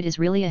destroyed is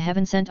really a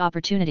heaven-sent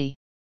opportunity.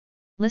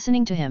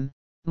 Listening to him,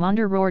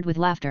 Monder roared with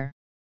laughter.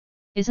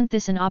 Isn't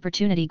this an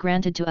opportunity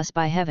granted to us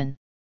by heaven?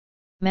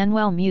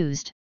 Manuel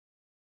mused.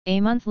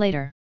 A month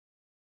later,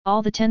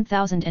 all the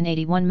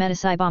 10,081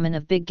 meta-Cybermen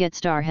of Big Get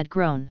Star had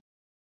grown.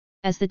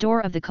 As the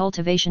door of the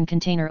cultivation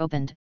container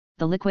opened,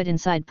 the liquid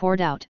inside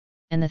poured out,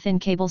 and the thin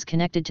cables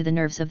connected to the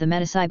nerves of the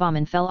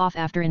meta-Cybermen fell off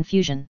after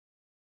infusion.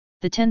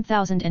 The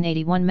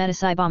 10,081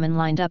 meta-Cybermen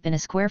lined up in a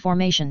square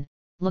formation,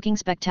 looking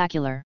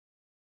spectacular.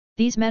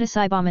 These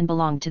Metacybomon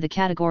belonged to the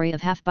category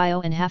of half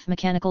bio and half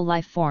mechanical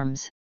life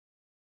forms.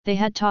 They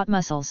had taut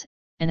muscles,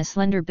 and a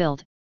slender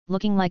build,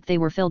 looking like they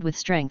were filled with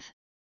strength.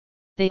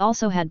 They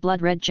also had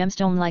blood-red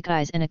gemstone-like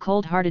eyes and a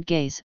cold-hearted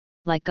gaze,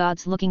 like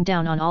gods looking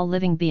down on all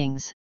living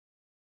beings.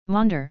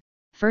 Monder,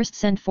 first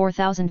send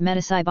 4,000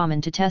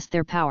 Metacybomon to test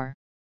their power.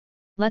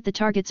 Let the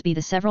targets be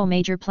the several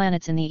major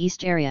planets in the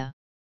east area.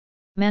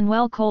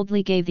 Manuel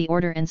coldly gave the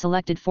order and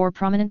selected 4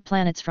 prominent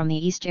planets from the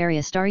east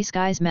area starry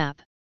skies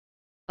map.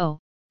 Oh,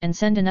 and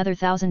send another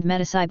 1,000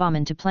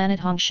 Metacybomon to planet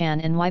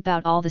Hongshan and wipe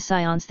out all the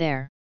Scions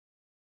there.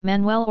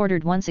 Manuel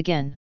ordered once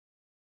again.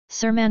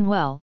 Sir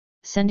Manuel,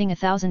 sending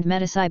 1,000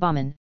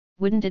 Metacybomon,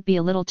 wouldn't it be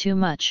a little too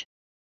much?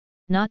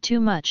 Not too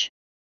much.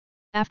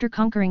 After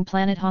conquering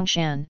planet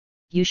Hongshan,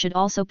 you should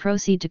also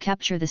proceed to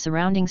capture the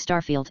surrounding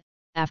starfield.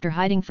 After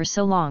hiding for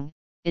so long,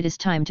 it is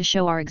time to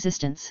show our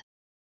existence.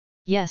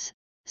 Yes,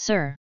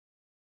 sir.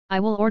 I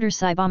will order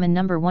Cybomon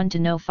number 1 to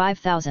know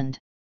 5,000.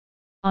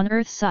 On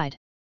Earth's side.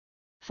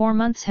 4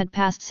 months had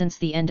passed since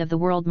the end of the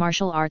World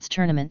Martial Arts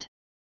Tournament.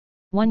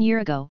 1 year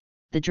ago,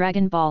 the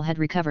Dragon Ball had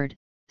recovered,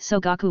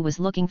 so Goku was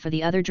looking for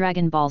the other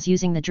Dragon Balls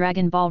using the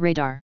Dragon Ball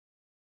radar.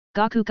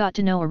 Goku got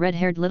to know a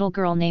red-haired little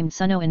girl named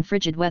Suno in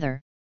frigid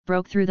weather,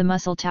 broke through the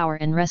muscle tower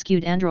and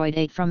rescued Android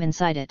 8 from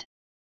inside it.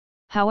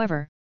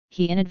 However,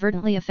 he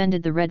inadvertently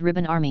offended the Red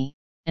Ribbon Army,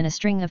 and a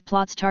string of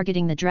plots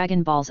targeting the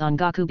Dragon Balls on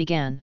Goku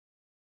began.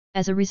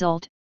 As a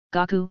result,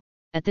 Goku,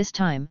 at this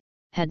time,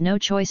 had no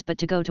choice but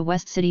to go to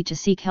West City to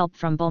seek help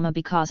from Bulma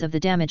because of the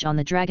damage on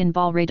the Dragon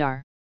Ball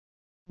radar.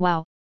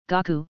 Wow,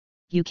 Goku,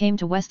 you came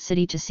to West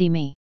City to see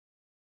me.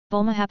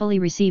 Bulma happily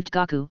received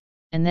Goku,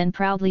 and then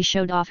proudly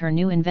showed off her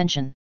new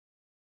invention.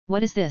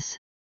 What is this?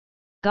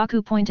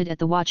 Goku pointed at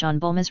the watch on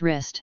Bulma's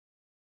wrist.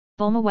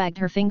 Bulma wagged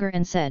her finger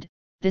and said,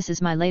 "This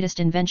is my latest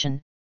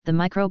invention, the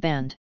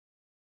microband."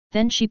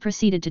 Then she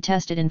proceeded to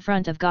test it in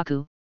front of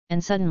Goku,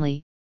 and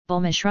suddenly,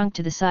 Bulma shrunk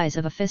to the size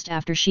of a fist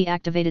after she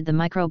activated the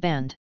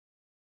microband.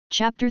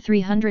 Chapter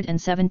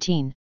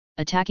 317,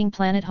 Attacking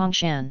Planet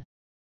Hongshan.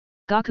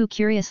 Goku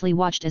curiously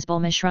watched as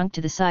Bulma shrunk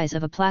to the size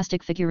of a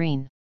plastic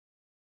figurine.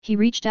 He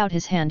reached out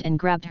his hand and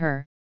grabbed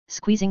her,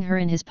 squeezing her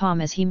in his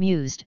palm as he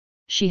mused,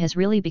 "She has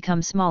really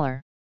become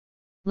smaller.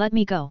 Let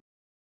me go.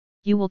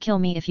 You will kill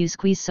me if you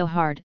squeeze so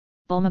hard,"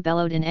 Bulma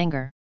bellowed in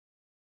anger.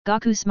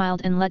 Goku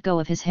smiled and let go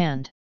of his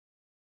hand.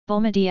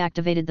 Bulma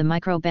deactivated the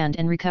microband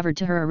and recovered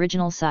to her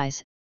original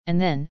size, and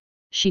then,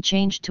 she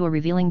changed to a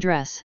revealing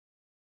dress.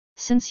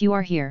 "Since you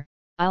are here,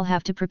 I'll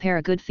have to prepare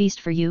a good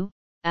feast for you.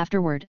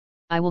 Afterward,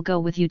 I will go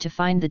with you to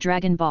find the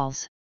Dragon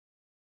Balls.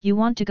 You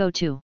want to go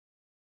too?"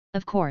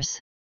 "Of course.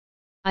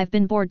 I've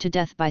been bored to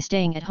death by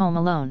staying at home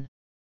alone."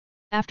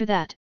 After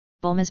that,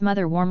 Bulma's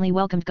mother warmly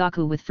welcomed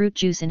Goku with fruit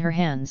juice in her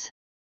hands.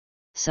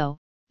 "So,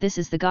 this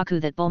is the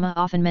Goku that Bulma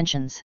often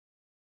mentions.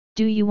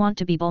 Do you want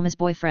to be Bulma's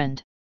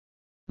boyfriend?"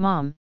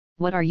 "Mom,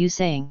 what are you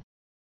saying?"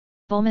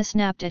 Bulma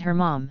snapped at her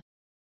mom.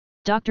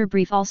 Dr.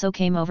 Brief also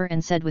came over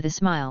and said with a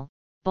smile,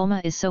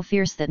 "Bulma is so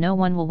fierce that no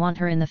one will want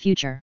her in the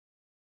future.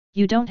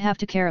 You don't have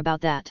to care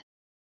about that.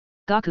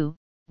 Goku,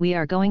 we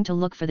are going to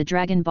look for the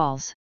Dragon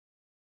Balls."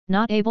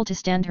 Not able to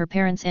stand her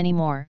parents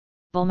anymore,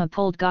 Bulma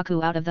pulled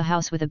Goku out of the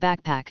house with a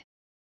backpack.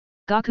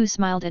 Goku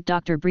smiled at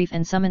Dr. Brief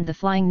and summoned the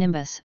flying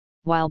nimbus,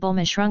 while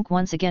Bulma shrunk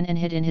once again and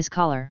hid in his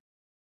collar.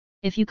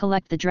 "If you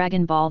collect the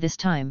Dragon Ball this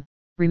time,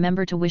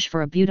 remember to wish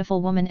for a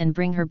beautiful woman and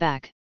bring her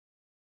back,"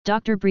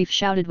 Dr. Brief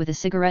shouted with a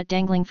cigarette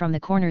dangling from the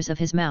corners of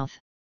his mouth.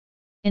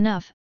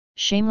 "Enough,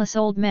 shameless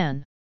old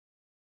man!"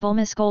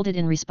 Bulma scolded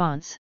in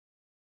response.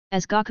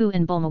 As Goku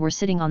and Bulma were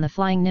sitting on the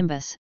flying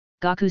nimbus,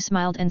 Goku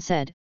smiled and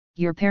said,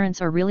 "Your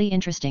parents are really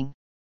interesting."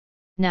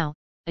 Now,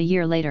 a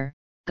year later,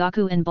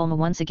 Goku and Bulma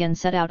once again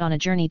set out on a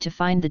journey to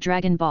find the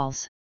Dragon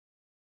Balls.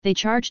 They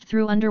charged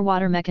through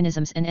underwater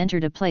mechanisms and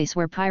entered a place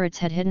where pirates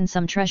had hidden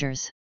some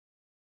treasures.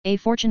 A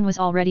fortune was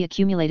already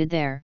accumulated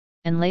there,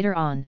 and later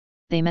on,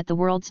 they met the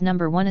world's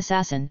 #1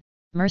 assassin,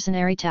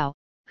 mercenary Tao,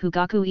 who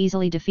Goku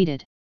easily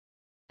defeated.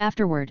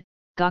 Afterward,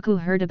 Goku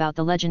heard about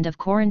the legend of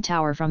Korin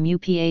Tower from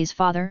Upa's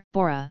father,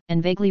 Bora,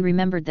 and vaguely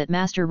remembered that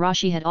Master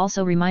Roshi had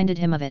also reminded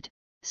him of it,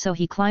 so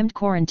he climbed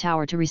Korin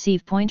Tower to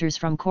receive pointers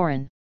from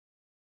Korin.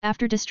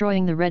 After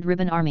destroying the Red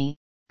Ribbon Army,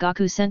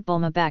 Goku sent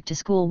Bulma back to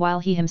school while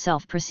he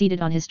himself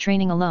proceeded on his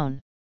training alone.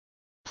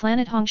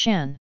 Planet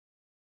Hongshan.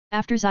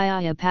 After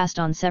Xiaya passed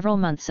on several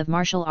months of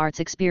martial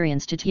arts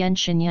experience to Tien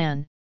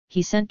Shinyan,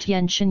 he sent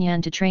Tien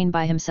Shinyan to train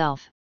by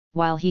himself,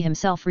 while he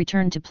himself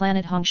returned to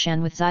Planet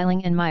Hongshan with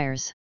Xiling and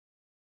Myers.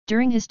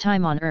 During his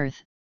time on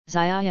Earth,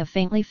 Xiaya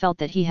faintly felt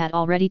that he had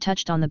already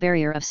touched on the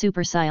barrier of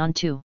Super Saiyan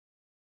 2.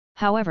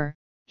 However,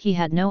 he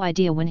had no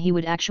idea when he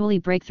would actually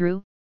break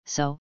through,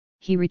 so,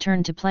 he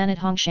returned to Planet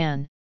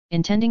Hongshan,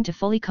 intending to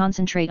fully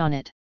concentrate on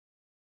it.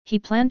 He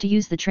planned to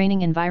use the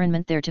training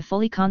environment there to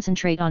fully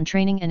concentrate on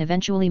training and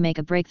eventually make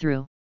a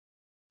breakthrough.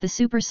 The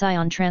Super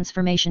Saiyan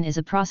transformation is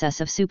a process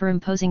of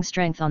superimposing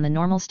strength on the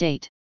normal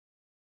state.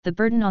 The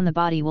burden on the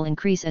body will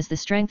increase as the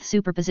strength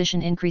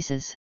superposition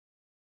increases.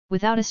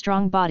 Without a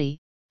strong body,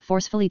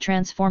 forcefully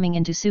transforming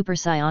into Super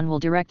Saiyan will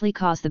directly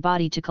cause the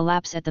body to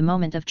collapse at the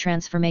moment of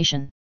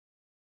transformation.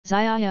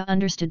 Xiaya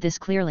understood this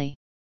clearly.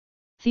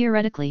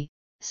 Theoretically,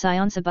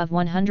 Saiyans above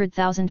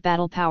 100,000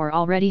 battle power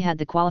already had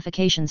the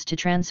qualifications to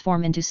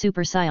transform into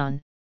Super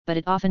Saiyan, but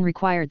it often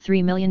required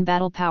 3 million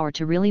battle power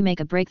to really make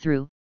a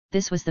breakthrough.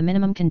 This was the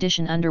minimum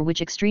condition under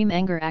which extreme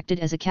anger acted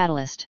as a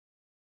catalyst.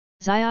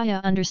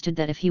 Xiaya understood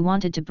that if he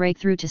wanted to break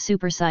through to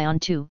Super Saiyan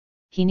 2,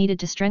 he needed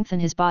to strengthen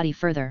his body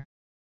further.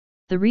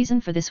 The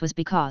reason for this was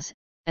because,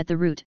 at the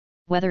root,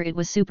 whether it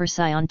was Super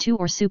Saiyan 2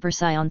 or Super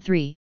Saiyan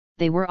 3,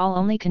 they were all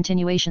only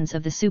continuations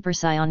of the Super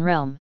Saiyan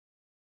realm.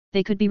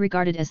 They could be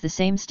regarded as the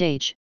same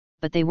stage,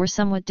 but they were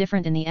somewhat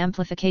different in the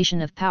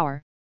amplification of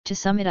power. To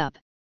sum it up,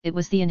 it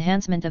was the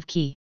enhancement of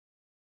ki.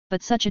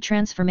 But such a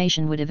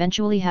transformation would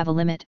eventually have a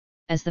limit,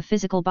 as the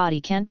physical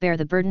body can't bear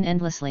the burden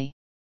endlessly.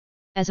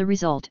 As a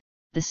result,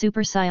 the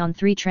Super Saiyan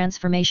 3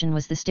 transformation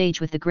was the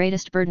stage with the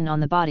greatest burden on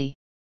the body.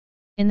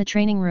 In the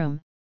training room,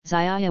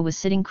 Xiaya was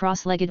sitting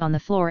cross-legged on the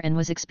floor and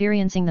was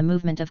experiencing the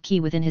movement of ki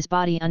within his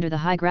body under the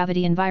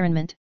high-gravity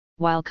environment,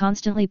 while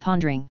constantly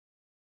pondering.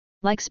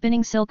 Like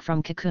spinning silk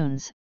from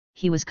cocoons,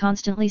 he was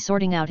constantly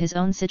sorting out his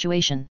own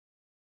situation.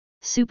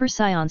 Super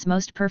Saiyan's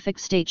most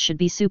perfect state should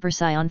be Super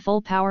Saiyan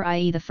full power,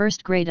 i.e. the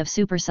first grade of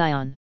Super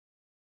Saiyan.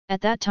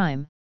 At that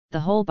time, the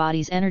whole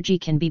body's energy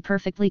can be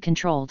perfectly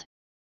controlled.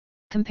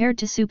 Compared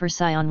to Super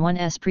Saiyan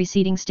 1's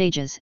preceding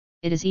stages,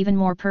 it is even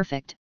more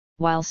perfect,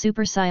 while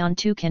Super Saiyan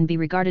 2 can be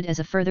regarded as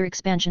a further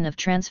expansion of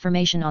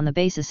transformation on the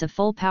basis of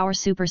full power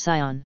Super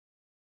Saiyan.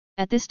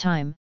 At this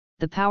time,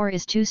 the power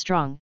is too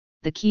strong,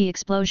 the ki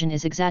explosion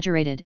is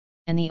exaggerated,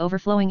 and the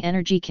overflowing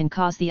energy can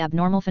cause the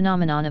abnormal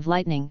phenomenon of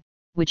lightning,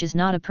 which is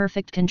not a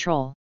perfect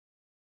control.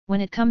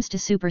 When it comes to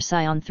Super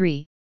Saiyan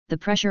 3, the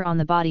pressure on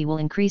the body will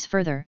increase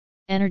further,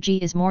 energy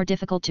is more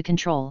difficult to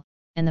control,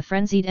 and the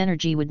frenzied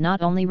energy would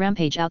not only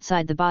rampage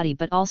outside the body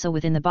but also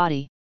within the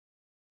body.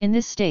 In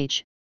this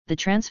stage, the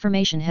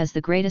transformation has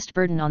the greatest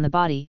burden on the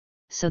body,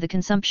 so the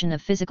consumption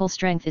of physical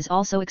strength is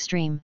also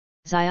extreme,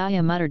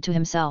 Xiaya muttered to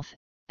himself,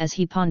 as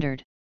he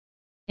pondered.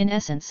 In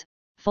essence,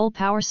 full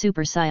power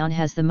Super Saiyan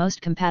has the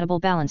most compatible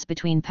balance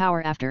between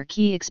power after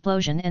ki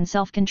explosion and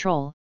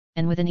self-control,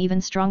 and with an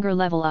even stronger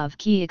level of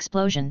ki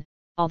explosion,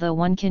 although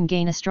one can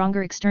gain a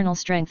stronger external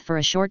strength for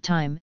a short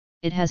time,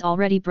 it has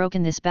already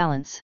broken this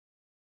balance.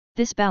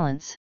 This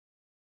balance,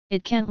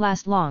 it can't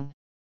last long.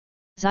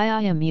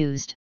 Xiaya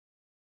mused.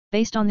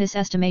 Based on this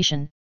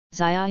estimation,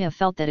 Xiaya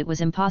felt that it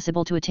was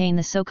impossible to attain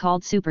the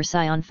so-called Super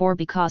Saiyan 4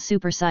 because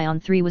Super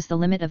Saiyan 3 was the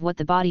limit of what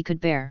the body could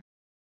bear.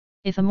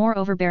 If a more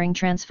overbearing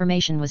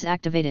transformation was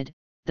activated,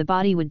 the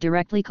body would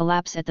directly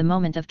collapse at the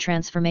moment of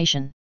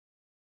transformation.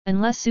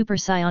 Unless Super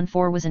Saiyan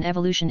 4 was an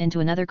evolution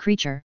into another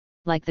creature,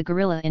 like the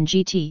gorilla in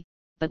GT,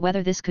 but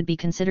whether this could be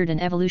considered an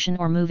evolution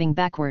or moving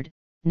backward,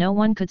 no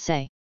one could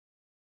say.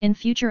 In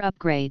future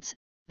upgrades,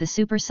 the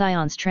Super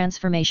Saiyan's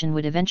transformation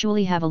would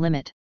eventually have a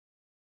limit.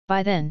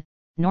 By then,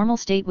 normal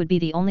state would be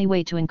the only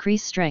way to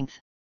increase strength.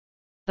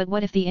 But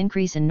what if the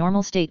increase in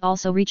normal state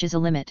also reaches a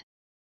limit?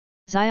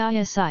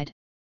 Xiaya sighed.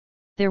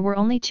 There were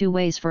only two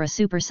ways for a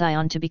Super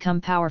Saiyan to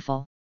become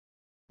powerful.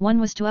 One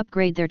was to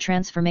upgrade their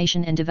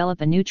transformation and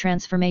develop a new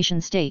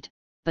transformation state,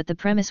 but the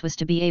premise was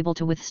to be able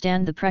to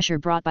withstand the pressure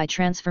brought by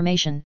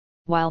transformation,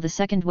 while the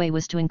second way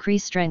was to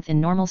increase strength in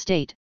normal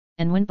state,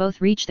 and when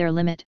both reach their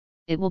limit,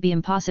 it will be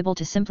impossible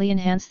to simply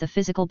enhance the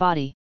physical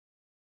body.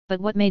 But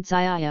what made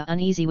Xiaya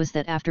uneasy was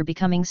that after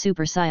becoming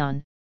Super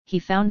Saiyan, he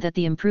found that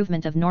the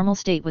improvement of normal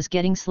state was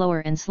getting slower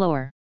and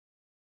slower.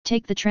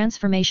 Take the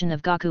transformation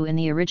of Goku in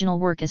the original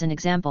work as an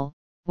example,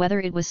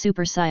 whether it was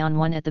Super Saiyan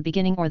 1 at the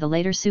beginning or the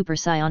later Super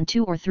Saiyan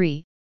 2 or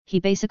 3, he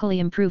basically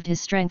improved his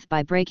strength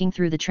by breaking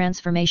through the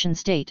transformation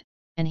state,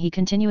 and he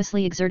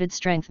continuously exerted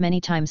strength many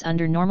times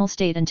under normal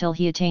state until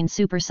he attained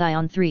Super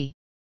Saiyan 3.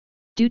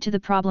 Due to the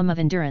problem of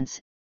endurance,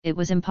 it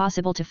was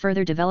impossible to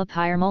further develop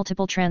higher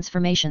multiple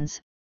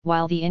transformations,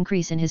 while the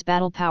increase in his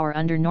battle power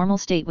under normal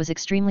state was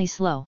extremely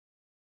slow.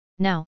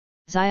 Now,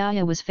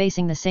 Xiaya was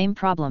facing the same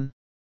problem.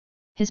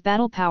 His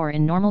battle power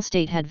in normal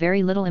state had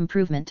very little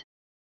improvement.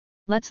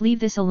 Let's leave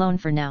this alone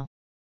for now.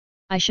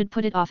 I should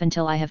put it off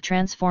until I have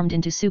transformed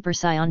into Super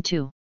Saiyan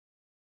 2.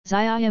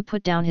 Xiaya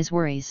put down his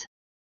worries.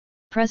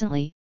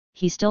 Presently,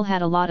 he still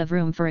had a lot of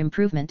room for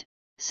improvement,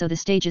 so the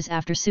stages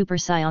after Super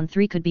Saiyan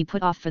 3 could be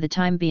put off for the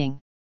time being.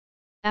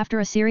 After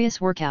a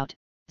serious workout,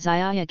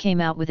 Xiaya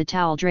came out with a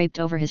towel draped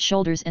over his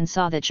shoulders and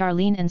saw that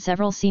Charlene and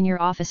several senior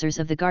officers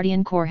of the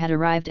Guardian Corps had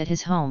arrived at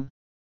his home.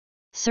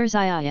 Sir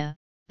Xiaya,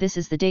 this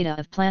is the data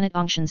of Planet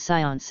Vegeta's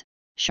science.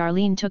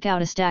 Charlene took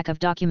out a stack of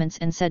documents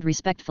and said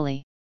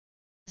respectfully.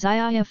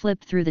 Xiaya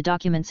flipped through the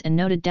documents and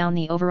noted down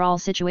the overall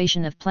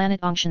situation of Planet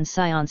Vegeta's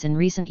science in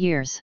recent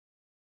years.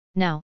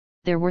 Now,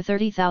 there were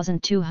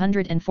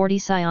 30,240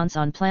 science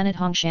on Planet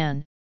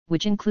Hongshan,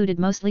 which included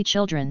mostly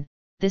children.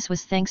 This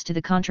was thanks to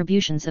the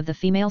contributions of the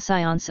female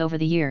science over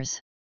the years.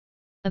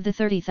 Of the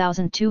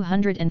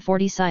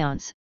 30,240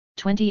 science,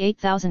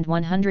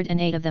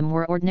 28,108 of them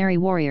were ordinary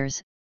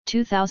warriors,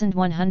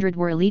 2,100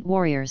 were elite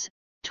warriors,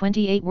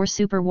 28 were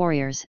super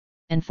warriors,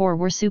 and 4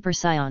 were Super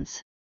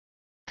Saiyans.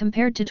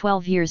 Compared to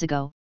 12 years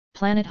ago,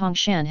 Planet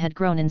Hongshan had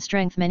grown in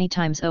strength many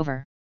times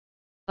over.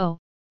 "Oh,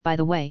 by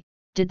the way,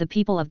 did the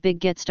people of Big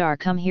Get Star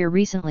come here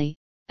recently?"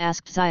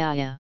 asked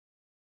Xiaya.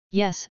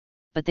 "Yes,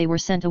 but they were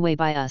sent away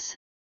by us.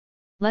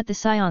 Let the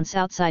Saiyans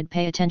outside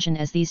pay attention,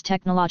 as these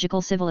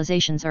technological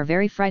civilizations are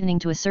very frightening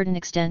to a certain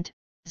extent,"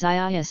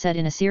 Xiaya said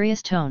in a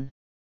serious tone.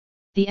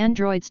 "The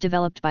androids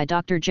developed by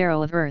Dr.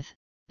 Gero of Earth,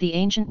 the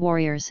ancient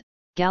warriors,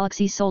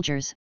 galaxy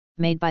soldiers,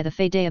 made by the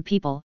Fadea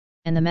people,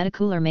 and the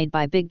Metacooler made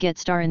by Big Get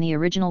Star in the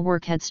original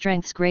work had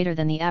strengths greater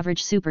than the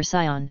average Super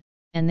Saiyan,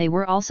 and they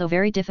were also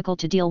very difficult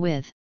to deal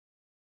with."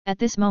 At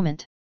this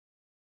moment,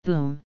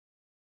 boom!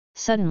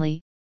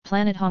 Suddenly,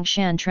 Planet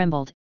Hongshan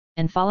trembled,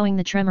 and following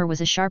the tremor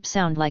was a sharp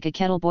sound like a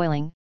kettle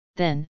boiling.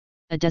 Then,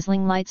 a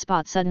dazzling light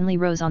spot suddenly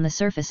rose on the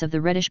surface of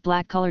the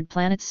reddish-black colored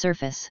planet's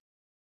surface.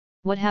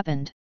 "What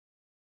happened?"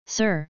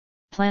 "Sir,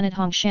 Planet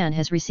Hongshan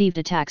has received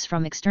attacks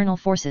from external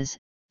forces,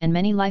 and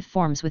many life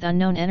forms with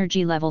unknown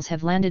energy levels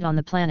have landed on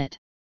the planet.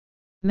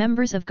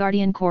 Members of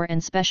Guardian Corps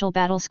and Special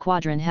Battle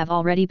Squadron have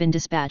already been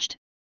dispatched,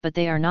 but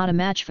they are not a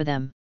match for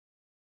them."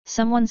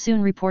 Someone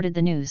soon reported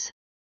the news.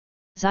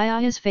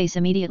 Xiaya's face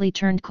immediately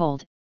turned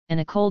cold,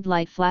 and a cold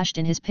light flashed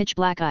in his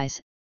pitch-black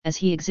eyes, as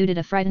he exuded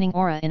a frightening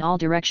aura in all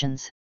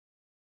directions.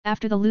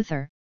 After the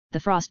Luthor, the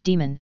Frost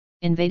Demon,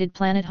 invaded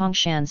Planet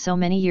Hongshan so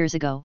many years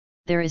ago,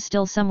 there is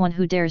still someone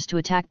who dares to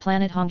attack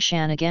Planet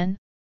Hongshan again?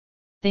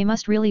 They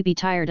must really be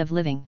tired of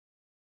living.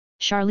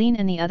 Charlene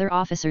and the other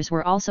officers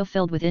were also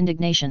filled with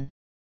indignation.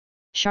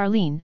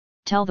 "Charlene,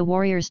 tell the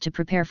warriors to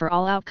prepare for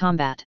all-out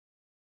combat."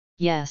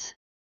 "Yes."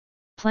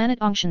 Planet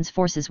Hongshan's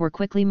forces were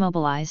quickly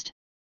mobilized.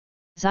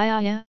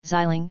 Xiaya,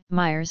 Xiling,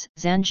 Myers,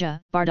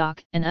 Zanja,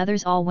 Bardock, and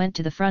others all went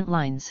to the front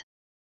lines.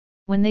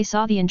 When they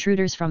saw the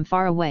intruders from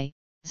far away,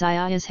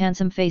 Xiaya's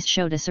handsome face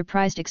showed a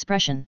surprised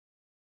expression.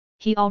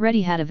 He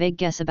already had a vague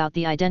guess about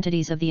the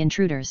identities of the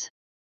intruders.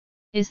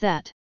 "Is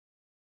that?"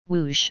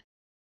 Whoosh!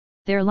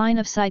 Their line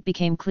of sight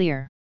became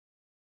clear.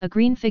 A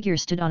green figure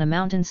stood on a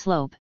mountain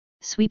slope,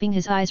 sweeping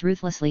his eyes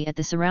ruthlessly at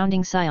the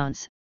surrounding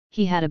Saiyans.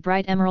 He had a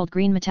bright emerald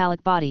green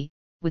metallic body,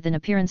 with an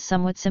appearance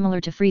somewhat similar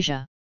to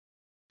Frisia.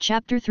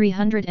 Chapter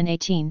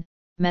 318,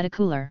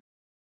 Metacooler.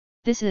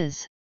 "This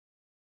is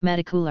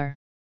Metacooler."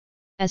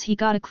 As he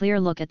got a clear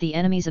look at the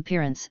enemy's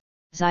appearance,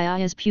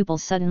 Xiaya's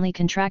pupils suddenly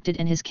contracted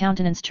and his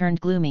countenance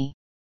turned gloomy.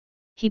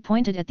 He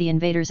pointed at the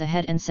invaders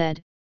ahead and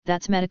said,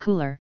 "That's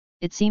Metacooler,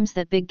 it seems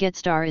that Big Get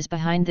Star is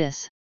behind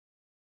this.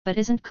 But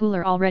isn't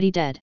Cooler already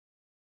dead?"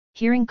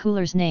 Hearing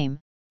Cooler's name,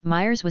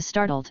 Myers was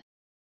startled.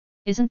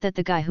 "Isn't that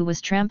the guy who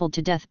was trampled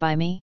to death by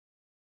me?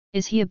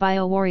 Is he a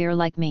bio-warrior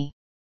like me?"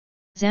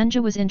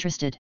 Zanja was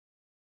interested.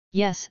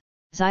 "Yes,"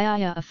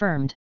 Xiaya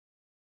affirmed.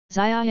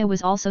 Xiaya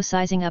was also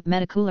sizing up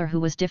Metacooler, who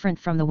was different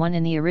from the one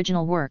in the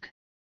original work.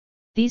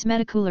 These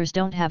Metacoolers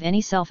don't have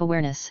any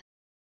self-awareness.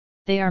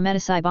 They are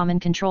Metacybomon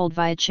controlled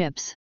via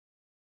chips.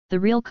 The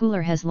real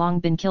Cooler has long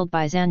been killed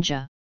by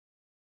Zanja.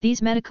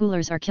 These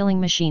Metacoolers are killing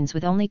machines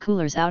with only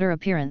Cooler's outer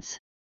appearance.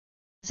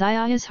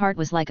 Xiaya's heart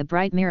was like a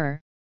bright mirror,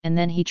 and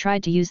then he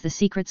tried to use the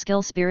secret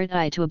skill Spirit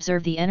Eye to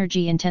observe the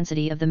energy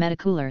intensity of the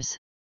Metacoolers.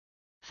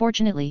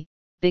 Fortunately,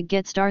 Big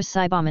Get Star's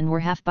Cybomon were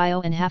half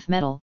bio and half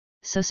metal,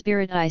 so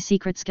Spirit Eye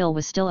secret skill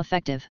was still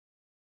effective.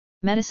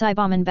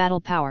 Metacybomon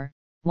battle power,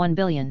 1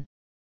 billion.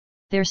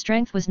 Their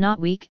strength was not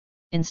weak,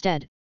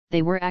 instead,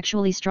 they were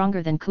actually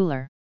stronger than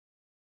Cooler.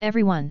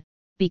 "Everyone,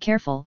 be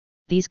careful,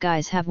 these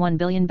guys have 1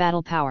 billion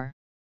battle power.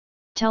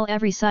 Tell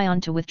every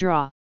Saiyan to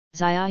withdraw."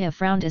 Xiaya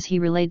frowned as he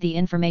relayed the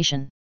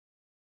information.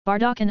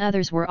 Bardock and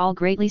others were all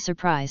greatly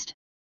surprised.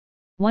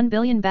 1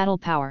 billion battle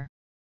power.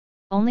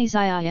 Only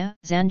Xiaya,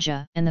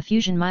 Zanja, and the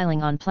fusion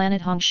Myling on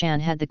Planet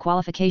Hongshan had the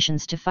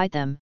qualifications to fight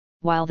them,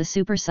 while the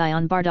Super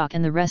Saiyan Bardock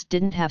and the rest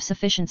didn't have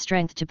sufficient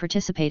strength to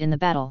participate in the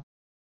battle.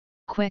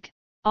 "Quick,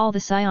 all the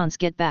Saiyans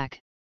get back."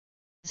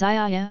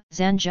 Xiaya,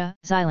 Zanja,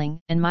 Xiling,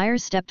 and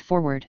Myers stepped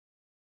forward.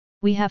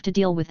 "We have to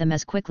deal with them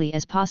as quickly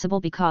as possible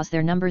because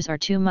their numbers are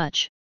too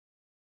much.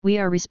 We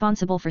are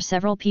responsible for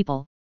several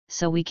people,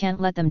 so we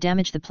can't let them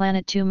damage the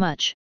planet too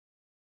much."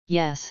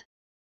 "Yes.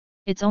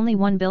 It's only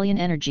 1 billion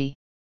energy.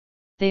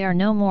 They are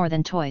no more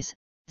than toys,"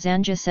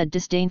 Zanja said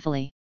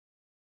disdainfully.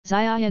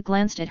 Xiaya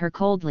glanced at her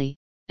coldly,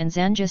 and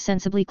Zanja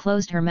sensibly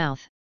closed her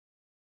mouth.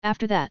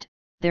 After that,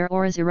 their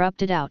auras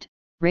erupted out,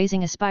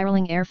 raising a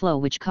spiraling airflow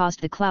which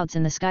caused the clouds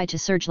in the sky to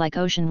surge like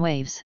ocean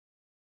waves.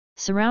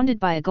 Surrounded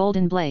by a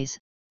golden blaze,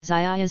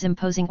 Xiaya's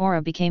imposing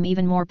aura became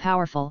even more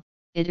powerful.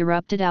 It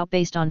erupted out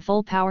based on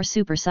full power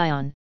Super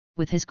Saiyan,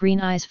 with his green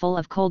eyes full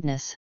of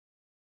coldness.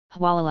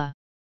 Hwalala!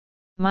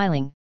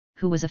 Myling,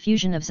 who was a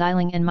fusion of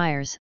Xiling and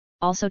Myers,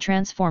 also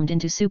transformed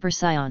into Super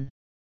Saiyan.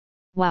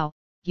 "Wow,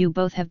 you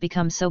both have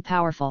become so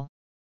powerful!"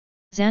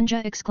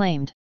 Zanja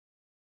exclaimed.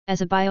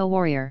 As a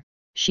bio-warrior,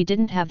 she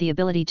didn't have the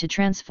ability to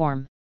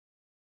transform.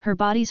 Her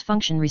body's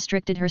function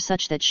restricted her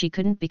such that she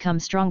couldn't become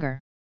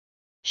stronger.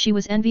 She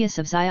was envious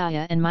of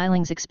Xiaya and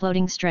Myling's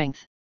exploding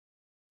strength.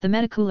 The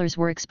Metacoolers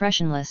were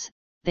expressionless,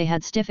 they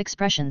had stiff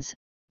expressions,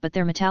 but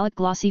their metallic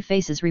glossy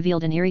faces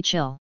revealed an eerie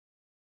chill.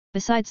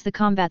 Besides the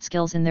combat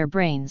skills in their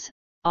brains,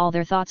 all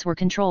their thoughts were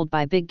controlled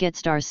by Big Get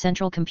Star's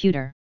central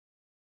computer.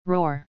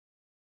 Roar!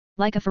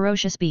 Like a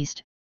ferocious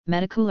beast,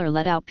 Metacooler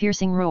let out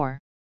piercing roar.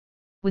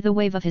 With a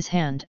wave of his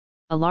hand,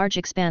 a large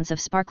expanse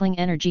of sparkling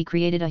energy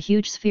created a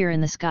huge sphere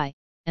in the sky,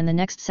 and the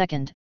next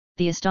second,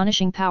 the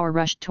astonishing power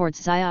rushed towards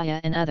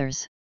Xiaya and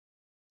others.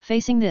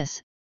 Facing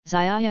this,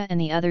 Xiaya and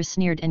the others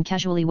sneered and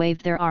casually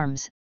waved their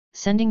arms,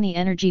 sending the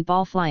energy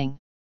ball flying.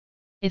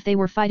 If they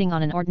were fighting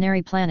on an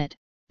ordinary planet,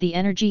 the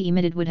energy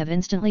emitted would have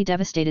instantly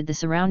devastated the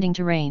surrounding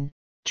terrain,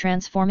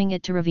 transforming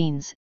it to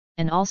ravines,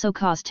 and also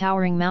caused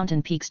towering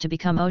mountain peaks to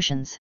become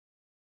oceans.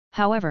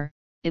 However,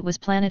 it was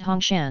planet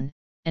Hongshan,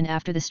 and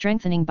after the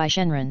strengthening by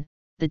Shenron,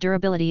 the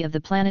durability of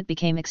the planet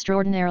became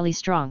extraordinarily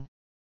strong.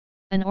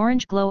 An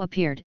orange glow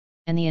appeared,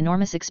 and the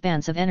enormous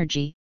expanse of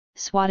energy,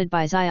 swatted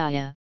by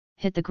Xiaya,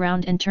 hit the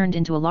ground and turned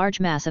into a large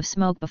mass of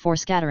smoke before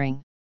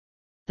scattering.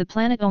 The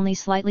planet only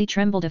slightly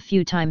trembled a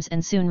few times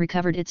and soon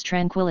recovered its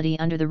tranquility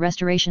under the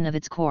restoration of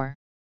its core.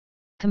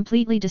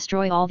 Completely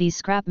destroy all these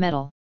scrap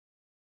metal!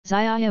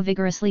 Xiaya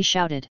vigorously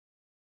shouted.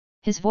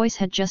 His voice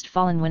had just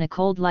fallen when a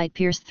cold light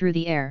pierced through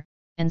the air,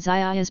 and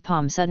Xiaya's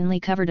palm suddenly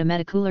covered a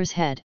Metacooler's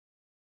head.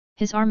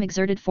 His arm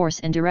exerted force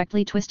and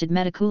directly twisted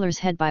Metacooler's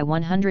head by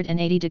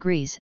 180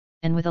 degrees,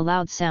 and with a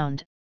loud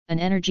sound, an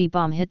energy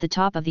bomb hit the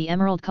top of the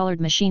emerald-colored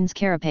machine's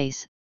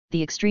carapace.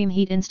 The extreme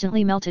heat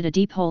instantly melted a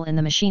deep hole in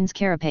the machine's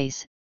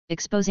carapace,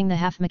 exposing the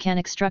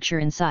half-mechanic structure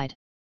inside.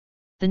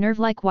 The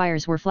nerve-like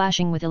wires were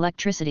flashing with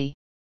electricity.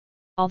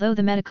 Although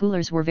the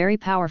Metacoolers were very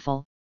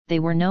powerful, they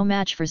were no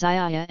match for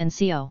Xiaya and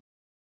Xiao.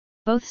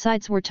 Both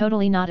sides were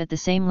totally not at the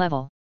same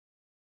level.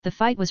 The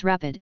fight was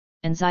rapid,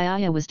 and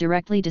Xiaya was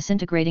directly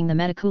disintegrating the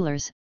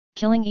Metacoolers,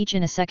 killing each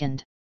in a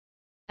second.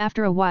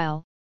 After a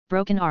while,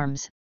 broken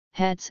arms,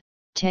 heads,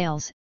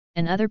 tails,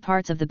 and other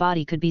parts of the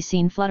body could be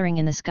seen fluttering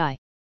in the sky.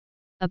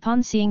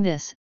 Upon seeing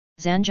this,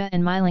 Zanja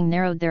and Myling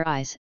narrowed their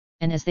eyes,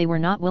 and as they were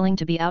not willing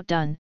to be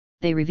outdone,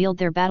 they revealed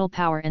their battle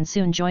power and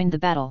soon joined the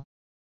battle.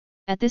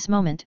 At this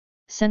moment,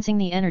 sensing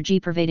the energy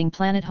pervading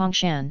planet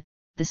Hongshan,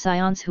 the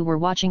Saiyans who were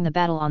watching the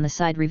battle on the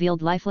side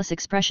revealed lifeless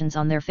expressions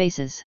on their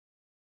faces.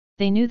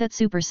 They knew that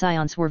Super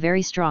Saiyans were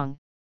very strong,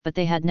 but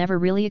they had never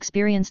really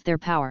experienced their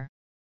power.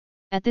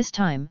 At this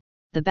time,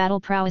 the battle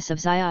prowess of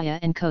Xiaya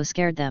and Co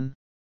scared them.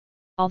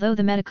 Although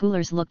the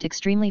Metacoolers looked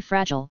extremely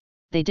fragile,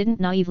 they didn't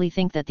naively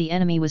think that the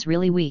enemy was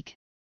really weak.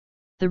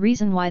 The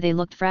reason why they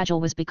looked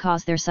fragile was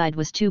because their side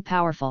was too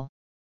powerful.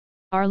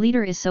 Our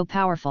leader is so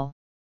powerful.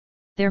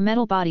 Their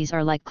metal bodies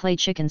are like clay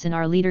chickens in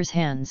our leader's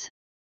hands.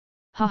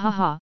 Ha ha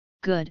ha,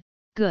 good,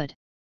 good.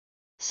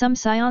 Some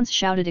Saiyans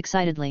shouted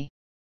excitedly.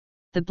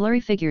 The blurry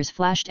figures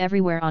flashed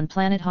everywhere on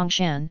planet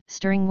Hongshan,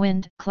 stirring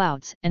wind,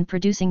 clouds, and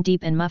producing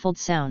deep and muffled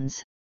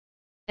sounds.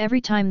 Every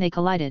time they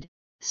collided,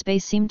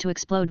 space seemed to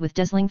explode with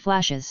dazzling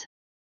flashes.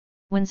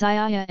 When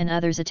Xiaya and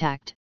others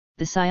attacked,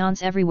 the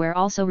Saiyans everywhere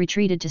also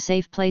retreated to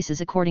safe places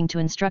according to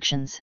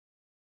instructions.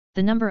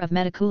 The number of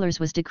Metacoolers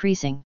was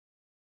decreasing.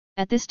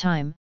 At this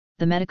time,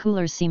 the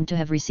Metacoolers seemed to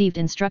have received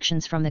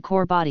instructions from the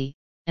core body,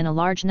 and a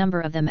large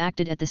number of them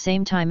acted at the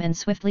same time and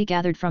swiftly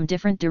gathered from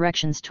different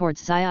directions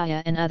towards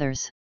Xiaya and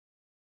others.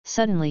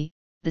 Suddenly,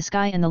 the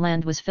sky and the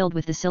land was filled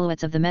with the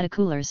silhouettes of the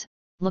Metacoolers,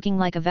 looking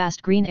like a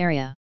vast green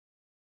area.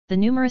 The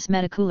numerous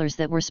Metacoolers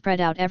that were spread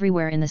out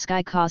everywhere in the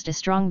sky caused a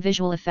strong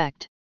visual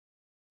effect.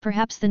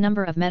 Perhaps the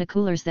number of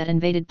Metacoolers that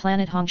invaded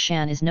planet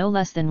Hongshan is no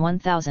less than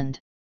 1,000.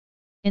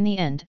 In the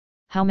end,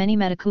 how many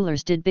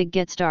Metacoolers did Big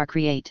Get Star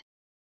create?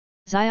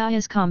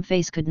 Xiaya's calm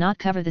face could not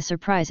cover the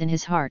surprise in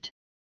his heart.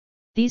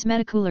 These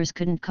Metacoolers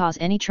couldn't cause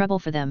any trouble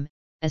for them,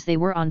 as they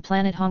were on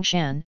planet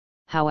Hongshan.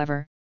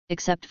 However,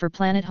 except for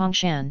planet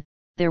Hongshan,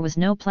 there was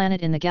no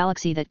planet in the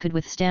galaxy that could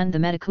withstand the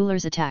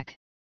Metacoolers' attack.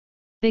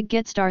 Big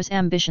Get Star's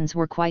ambitions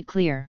were quite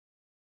clear.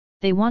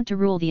 They want to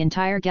rule the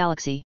entire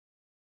galaxy.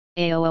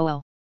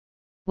 Aooo!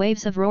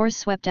 Waves of roars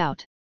swept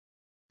out.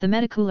 The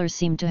Metacoolers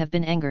seemed to have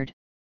been angered.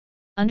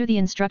 Under the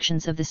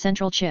instructions of the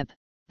central chip,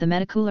 the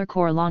Metacooler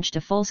core launched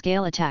a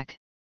full-scale attack.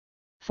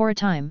 For a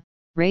time,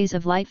 rays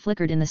of light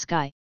flickered in the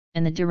sky,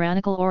 and the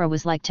tyrannical aura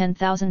was like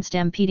 10,000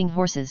 stampeding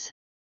horses.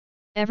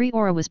 Every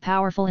aura was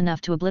powerful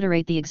enough to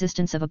obliterate the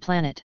existence of a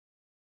planet.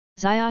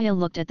 Xiaya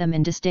looked at them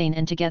in disdain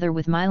and together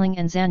with Myling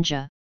and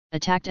Zanja,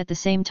 attacked at the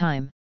same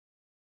time.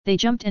 They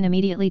jumped and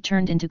immediately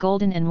turned into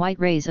golden and white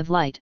rays of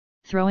light,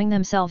 throwing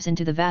themselves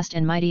into the vast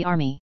and mighty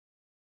army.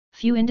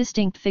 Few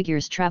indistinct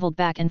figures traveled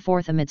back and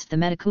forth amidst the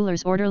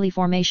Metacoolers' orderly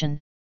formation,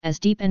 as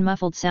deep and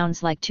muffled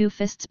sounds like two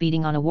fists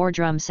beating on a war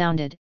drum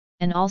sounded,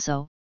 and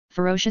also,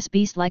 ferocious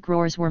beast-like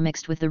roars were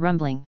mixed with the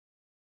rumbling.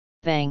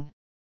 Bang!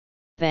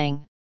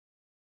 Bang!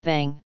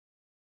 Bang!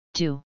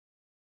 Do!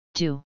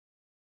 Do!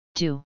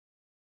 Do!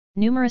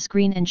 Numerous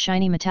green and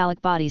shiny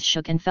metallic bodies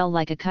shook and fell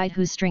like a kite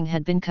whose string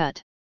had been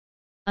cut.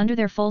 Under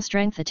their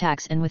full-strength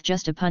attacks and with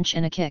just a punch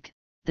and a kick,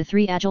 the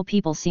three agile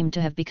people seemed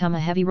to have become a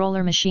heavy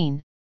roller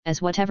machine,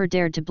 as whatever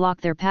dared to block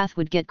their path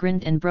would get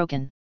grinned and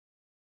broken.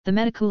 The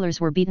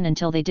Metacoolers were beaten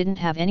until they didn't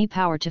have any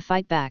power to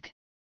fight back.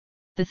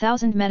 The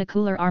 1,000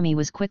 Metacooler army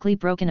was quickly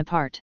broken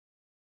apart.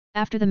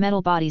 After the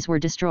metal bodies were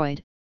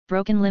destroyed,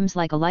 broken limbs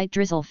like a light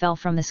drizzle fell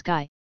from the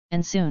sky,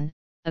 and soon,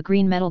 a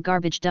green metal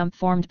garbage dump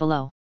formed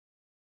below.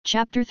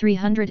 Chapter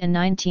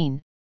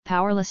 319,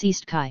 Powerless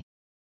East Kai.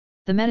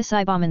 The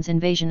Metacybomans'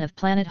 invasion of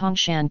planet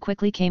Hongshan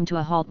quickly came to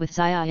a halt with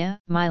Xiaya,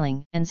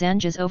 Myling, and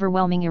Zanja's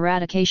overwhelming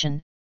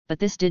eradication, but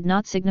this did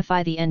not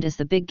signify the end as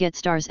the Big Get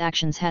Star's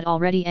actions had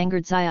already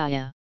angered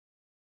Xiaya.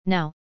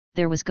 Now,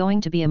 there was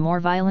going to be a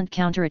more violent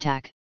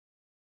counterattack.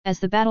 As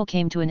the battle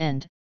came to an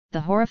end, the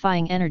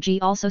horrifying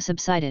energy also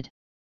subsided.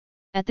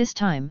 At this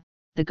time,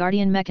 the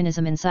guardian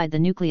mechanism inside the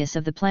nucleus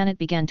of the planet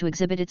began to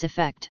exhibit its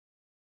effect.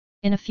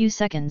 In a few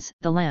seconds,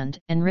 the land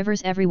and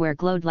rivers everywhere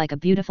glowed like a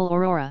beautiful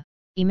aurora,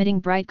 emitting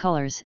bright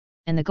colors,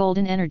 and the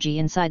golden energy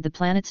inside the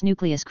planet's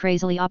nucleus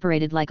crazily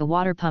operated like a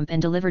water pump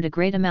and delivered a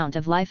great amount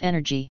of life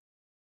energy.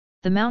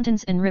 The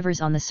mountains and rivers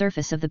on the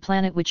surface of the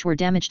planet which were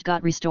damaged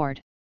got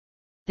restored.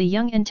 The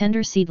young and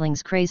tender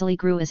seedlings crazily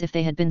grew as if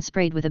they had been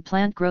sprayed with a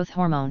plant growth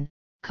hormone,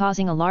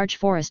 causing a large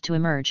forest to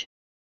emerge.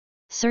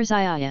 Sir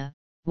Xiaya,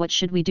 what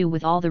should we do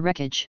with all the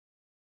wreckage?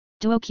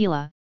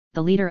 Duokila,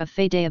 the leader of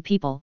Fedea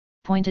people,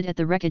 pointed at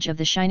the wreckage of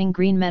the shining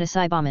green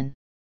Metacyboman.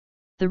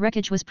 The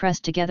wreckage was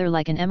pressed together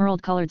like an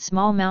emerald-colored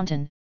small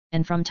mountain,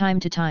 and from time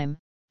to time,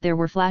 there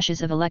were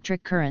flashes of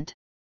electric current.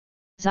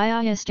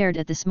 Xiaya stared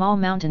at the small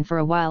mountain for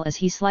a while as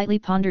he slightly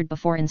pondered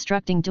before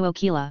instructing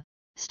Duokila,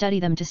 study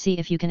them to see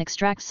if you can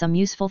extract some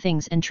useful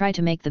things and try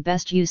to make the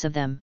best use of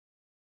them.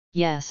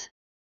 Yes.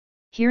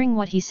 Hearing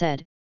what he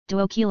said,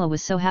 Duokila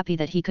was so happy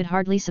that he could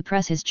hardly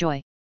suppress his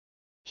joy.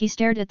 He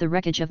stared at the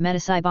wreckage of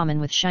Metacyboman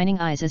with shining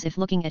eyes as if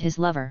looking at his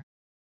lover.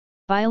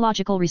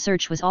 Biological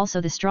research was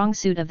also the strong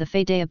suit of the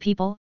Fedea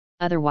people,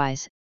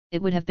 otherwise,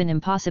 it would have been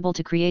impossible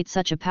to create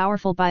such a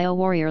powerful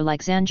bio-warrior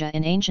like Zanja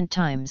in ancient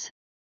times.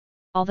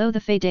 Although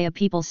the Fedea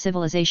people's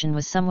civilization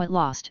was somewhat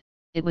lost,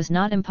 it was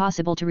not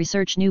impossible to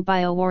research new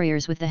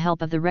bio-warriors with the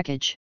help of the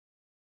wreckage.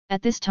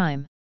 At this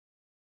time,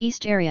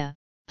 East Area,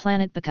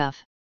 Planet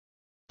Bakuf.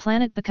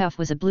 Planet Bakuf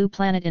was a blue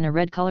planet in a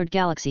red-colored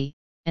galaxy,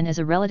 and as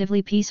a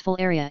relatively peaceful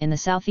area in the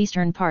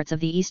southeastern parts of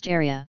the East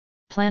Area,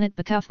 Planet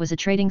Bakuf was a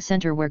trading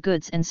center where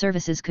goods and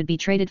services could be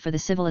traded for the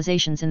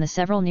civilizations in the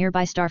several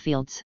nearby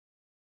starfields.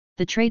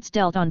 The trades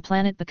dealt on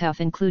Planet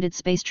Bakuf included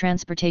space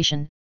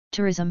transportation,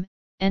 tourism,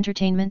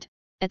 entertainment,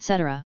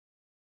 etc.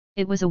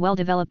 It was a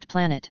well-developed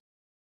planet.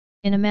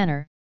 In a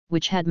manner,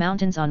 which had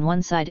mountains on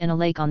one side and a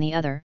lake on the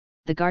other,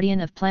 the guardian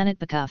of Planet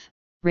Bakuf,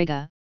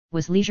 Rega,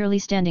 was leisurely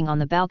standing on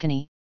the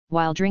balcony,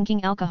 while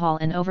drinking alcohol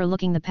and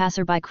overlooking the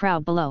passerby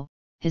crowd below.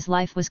 His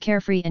life was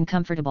carefree and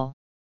comfortable.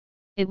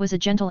 It was a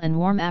gentle and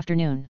warm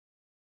afternoon.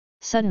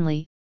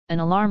 Suddenly, an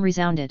alarm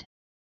resounded.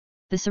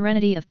 The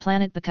serenity of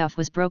Planet Bakuf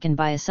was broken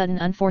by a sudden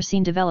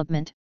unforeseen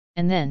development,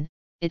 and then,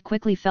 it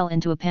quickly fell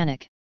into a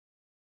panic.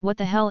 What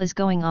the hell is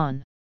going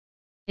on?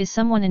 Is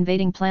someone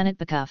invading Planet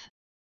Bakuf?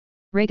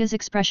 Rega's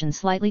expression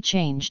slightly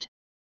changed.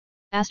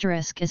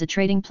 Asterisk is a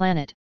trading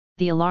planet,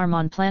 the alarm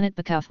on Planet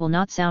Bakuf will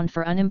not sound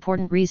for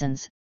unimportant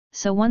reasons,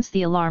 so once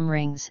the alarm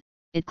rings,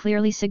 it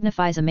clearly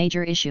signifies a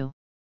major issue.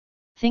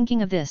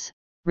 Thinking of this,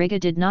 Rega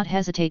did not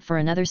hesitate for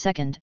another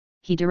second,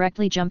 he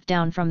directly jumped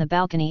down from the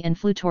balcony and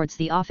flew towards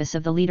the office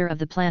of the leader of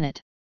the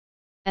planet.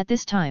 At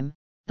this time,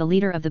 the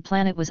leader of the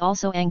planet was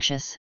also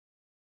anxious.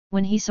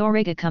 When he saw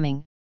Rega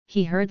coming,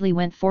 he hurriedly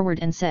went forward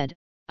and said,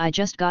 I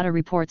just got a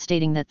report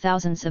stating that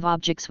thousands of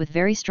objects with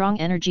very strong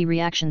energy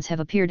reactions have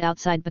appeared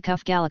outside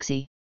Bakuf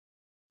Galaxy.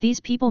 These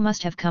people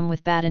must have come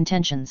with bad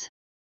intentions.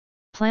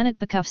 Planet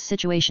Bakuf's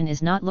situation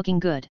is not looking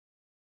good.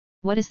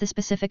 What is the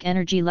specific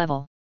energy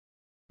level?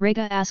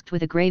 Rega asked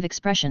with a grave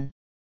expression.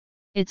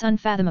 It's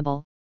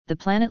unfathomable, the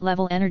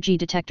planet-level energy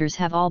detectors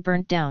have all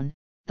burnt down,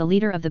 the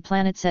leader of the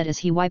planet said as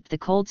he wiped the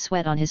cold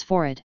sweat on his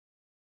forehead.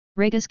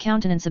 Rega's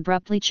countenance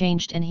abruptly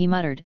changed and he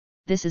muttered,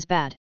 this is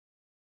bad.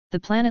 The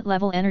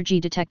planet-level energy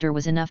detector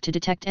was enough to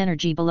detect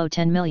energy below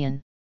 10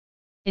 million.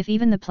 If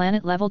even the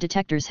planet-level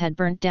detectors had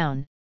burnt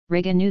down,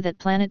 Rega knew that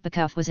Planet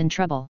Bakuf was in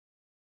trouble.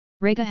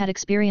 Rega had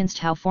experienced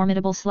how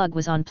formidable Slug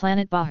was on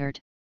Planet Bahart,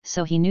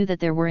 so he knew that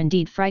there were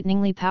indeed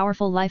frighteningly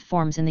powerful life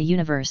forms in the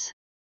universe.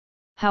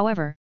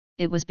 However,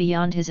 it was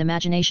beyond his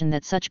imagination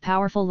that such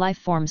powerful life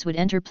forms would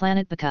enter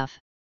Planet Bakuf.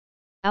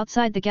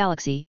 Outside the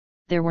galaxy,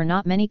 there were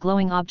not many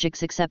glowing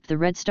objects except the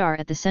red star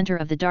at the center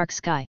of the dark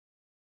sky.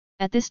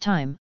 At this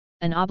time,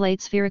 an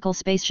oblate spherical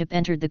spaceship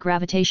entered the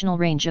gravitational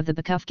range of the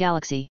Bakuf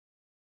galaxy.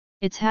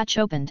 Its hatch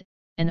opened,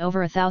 and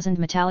over 1,000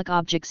 metallic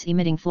objects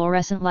emitting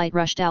fluorescent light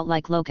rushed out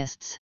like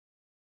locusts.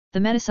 The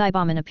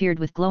Metacyboman appeared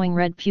with glowing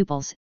red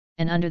pupils,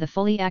 and under the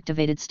fully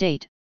activated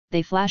state,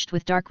 they flashed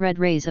with dark red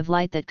rays of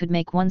light that could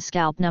make one's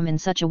scalp numb in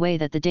such a way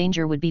that the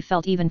danger would be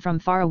felt even from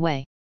far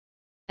away.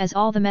 As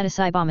all the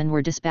Metacyboman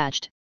were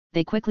dispatched,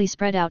 they quickly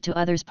spread out to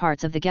other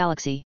parts of the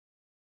galaxy.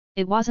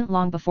 It wasn't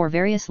long before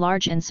various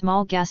large and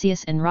small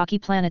gaseous and rocky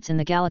planets in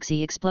the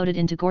galaxy exploded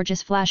into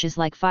gorgeous flashes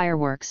like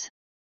fireworks.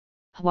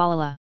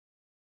 Hwalala!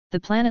 The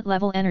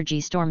planet-level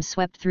energy storm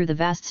swept through the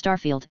vast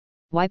starfield,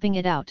 wiping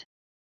it out.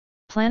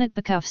 Planet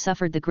Bakuf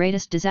suffered the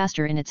greatest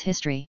disaster in its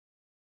history.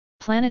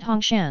 Planet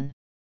Hongshan.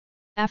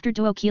 After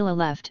Duokila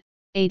left,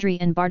 Adri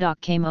and Bardock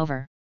came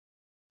over.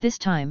 This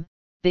time,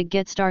 Big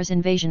Get Star's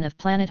invasion of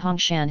planet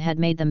Hongshan had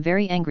made them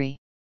very angry.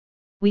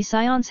 We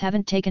Scions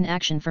haven't taken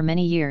action for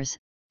many years,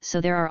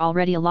 so there are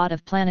already a lot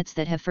of planets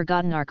that have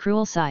forgotten our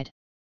cruel side.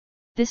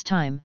 This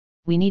time,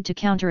 we need to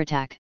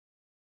counterattack.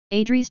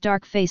 Adri's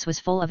dark face was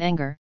full of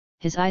anger,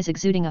 his eyes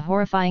exuding a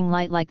horrifying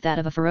light like that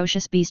of a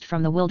ferocious beast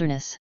from the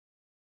wilderness.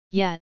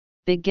 Yet,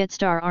 Big Get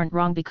Star aren't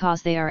wrong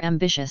because they are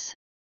ambitious.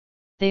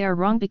 They are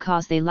wrong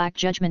because they lack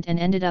judgment and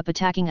ended up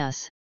attacking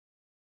us.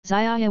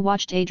 Xiaya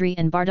watched Adri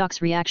and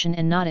Bardock's reaction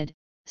and nodded,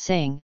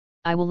 saying,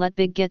 I will let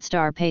Big Get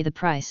Star pay the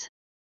price.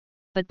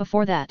 But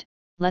before that,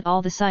 let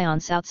all the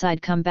Scions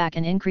outside come back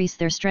and increase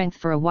their strength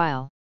for a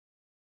while.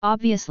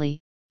 Obviously,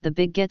 the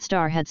Big Get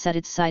Star had set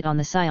its sight on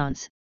the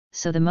Scions,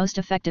 so the most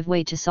effective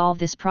way to solve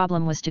this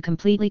problem was to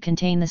completely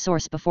contain the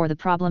source before the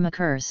problem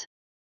occurs.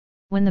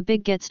 When the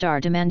Big Get Star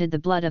demanded the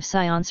blood of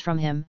Scions from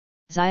him,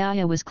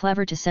 Xiaya was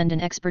clever to send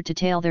an expert to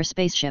tail their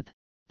spaceship,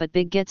 but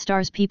Big Get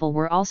Star's people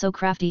were also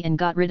crafty and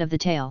got rid of the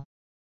tail.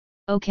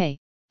 Okay,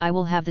 I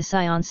will have the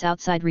Scions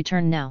outside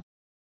return now.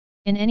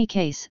 In any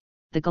case,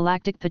 the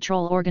Galactic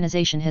Patrol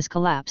Organization has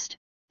collapsed,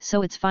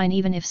 so it's fine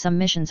even if some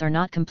missions are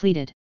not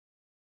completed.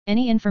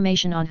 Any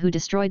information on who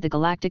destroyed the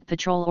Galactic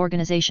Patrol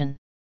Organization?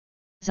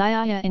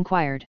 Xiaya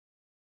inquired.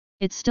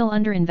 It's still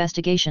under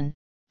investigation,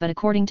 but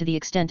according to the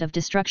extent of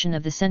destruction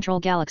of the Central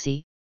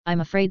Galaxy,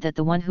 I'm afraid that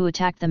the one who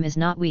attacked them is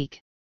not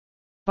weak.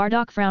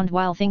 Bardock frowned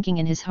while thinking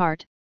in his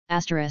heart,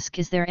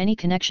 is there any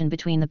connection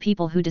between the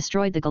people who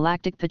destroyed the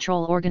Galactic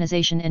Patrol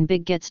Organization and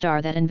Big Get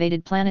Star that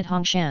invaded planet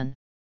Hongshan?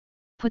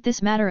 Put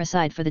this matter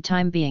aside for the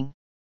time being.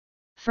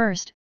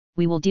 First,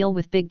 we will deal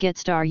with Big Get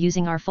Star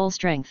using our full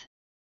strength.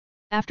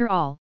 After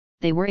all,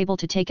 they were able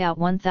to take out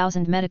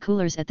 1,000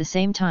 metacoolers at the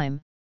same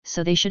time,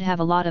 so they should have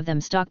a lot of them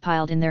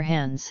stockpiled in their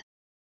hands.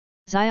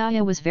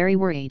 Xiaya was very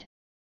worried.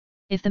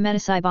 If the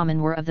Metacybomon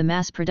were of the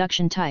mass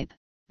production type,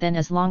 then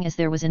as long as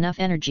there was enough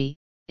energy,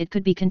 it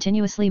could be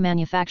continuously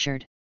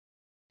manufactured.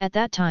 At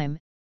that time,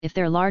 if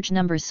their large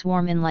numbers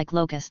swarm in like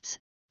locusts,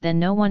 then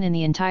no one in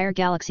the entire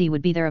galaxy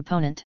would be their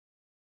opponent.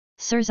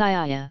 Sir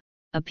Xiaya,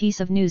 a piece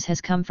of news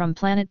has come from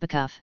Planet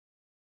Vegeta.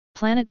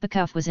 Planet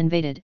Vegeta was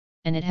invaded,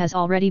 and it has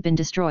already been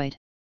destroyed.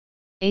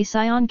 A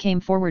Scion came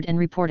forward and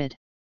reported.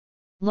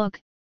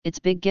 Look, it's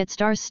Big Get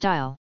Star's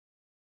style.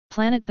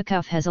 Planet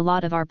Vegeta has a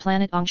lot of our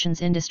planet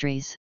Hongshan's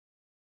industries.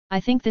 I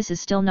think this is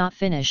still not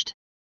finished.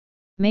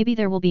 Maybe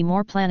there will be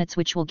more planets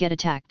which will get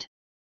attacked.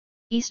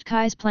 East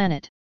Kai's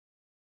planet.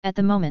 At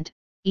the moment,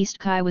 East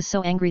Kai was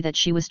so angry that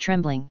she was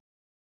trembling.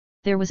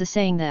 There was a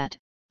saying that,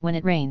 when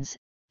it rains,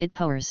 it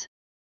pours.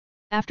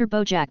 After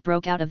Bojack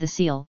broke out of the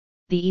seal,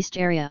 the east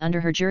area under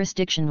her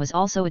jurisdiction was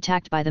also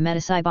attacked by the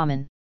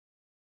Metacybomon.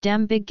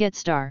 Damn Big Get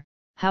Star,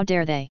 how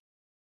dare they!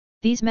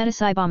 These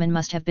Metacybomon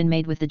must have been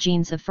made with the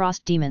genes of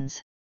frost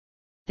demons.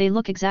 They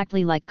look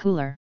exactly like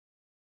Cooler.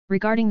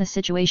 Regarding the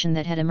situation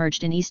that had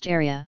emerged in East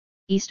area,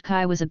 East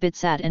Kai was a bit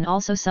sad and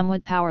also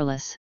somewhat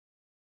powerless.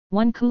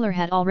 One Cooler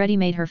had already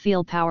made her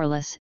feel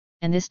powerless,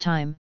 and this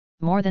time,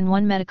 more than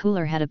one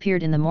Metacooler had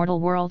appeared in the mortal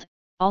world.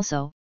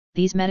 Also,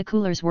 these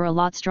Metacoolers were a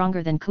lot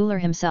stronger than Cooler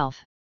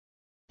himself.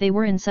 They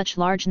were in such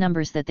large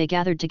numbers that they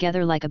gathered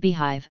together like a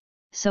beehive,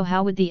 so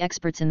how would the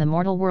experts in the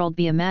mortal world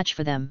be a match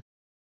for them?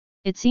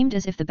 It seemed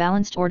as if the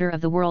balanced order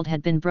of the world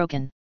had been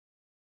broken.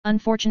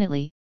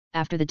 Unfortunately,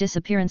 after the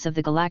disappearance of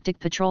the Galactic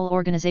Patrol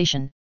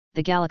Organization,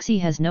 the galaxy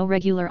has no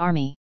regular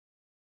army.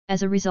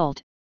 As a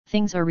result,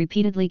 things are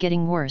repeatedly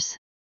getting worse.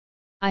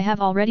 I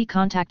have already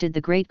contacted the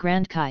Great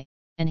Grand Kai,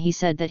 and he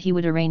said that he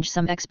would arrange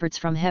some experts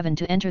from heaven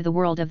to enter the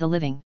world of the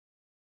living.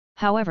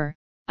 However,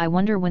 I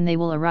wonder when they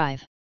will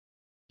arrive.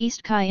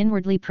 East Kai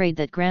inwardly prayed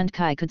that Grand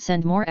Kai could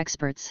send more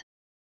experts.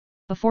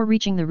 Before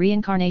reaching the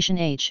reincarnation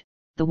age,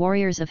 the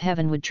warriors of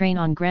heaven would train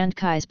on Grand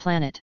Kai's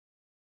planet.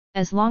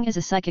 As long as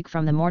a psychic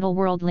from the mortal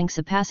world links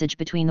a passage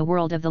between the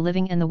world of the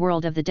living and the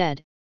world of the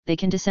dead, they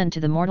can descend to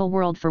the mortal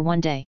world for one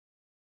day.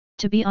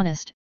 To be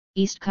honest,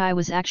 East Kai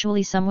was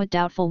actually somewhat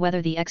doubtful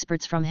whether the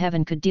experts from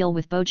heaven could deal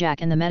with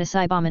Bojack and the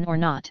Metacybomon or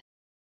not.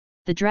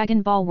 The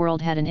Dragon Ball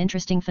world had an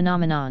interesting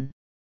phenomenon.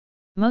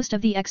 Most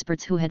of the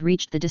experts who had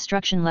reached the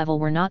destruction level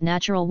were not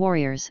natural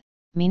warriors,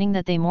 meaning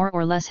that they more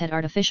or less had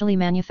artificially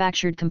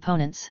manufactured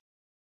components.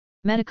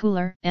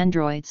 Metacooler,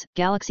 androids,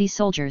 galaxy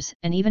soldiers,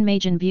 and even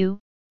Majin Buu,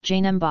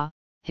 Janemba,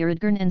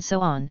 Hiradgurn and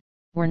so on,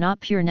 were not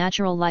pure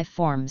natural life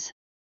forms.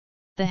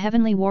 The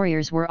heavenly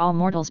warriors were all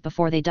mortals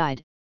before they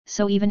died,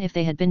 so even if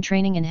they had been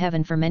training in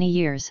heaven for many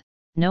years,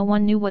 no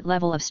one knew what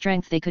level of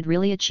strength they could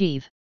really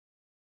achieve.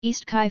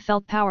 East Kai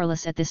felt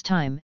powerless at this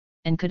time,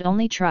 and could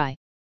only try.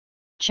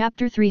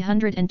 Chapter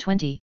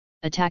 320,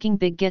 Attacking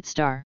Big Get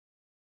Star.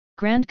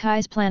 Grand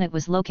Kai's planet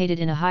was located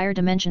in a higher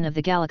dimension of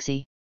the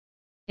galaxy.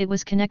 It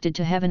was connected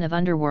to heaven of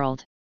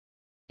underworld.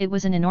 It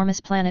was an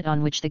enormous planet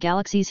on which the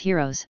galaxy's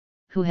heroes,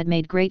 who had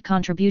made great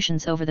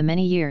contributions over the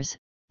many years,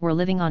 were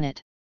living on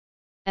it.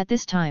 At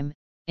this time,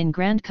 in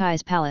Grand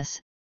Kai's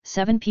palace,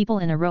 7 people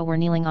in a row were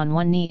kneeling on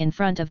one knee in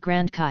front of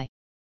Grand Kai.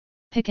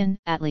 Picken,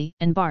 Atlee,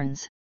 and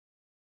Barnes.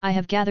 I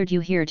have gathered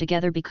you here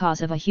together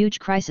because of a huge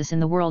crisis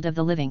in the world of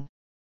the living.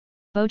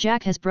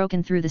 Bojack has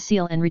broken through the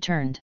seal and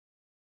returned.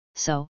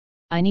 So,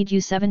 I need you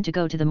 7 to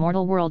go to the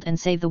mortal world and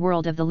save the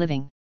world of the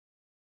living.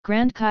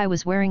 Grand Kai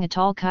was wearing a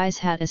tall Kai's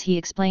hat as he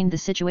explained the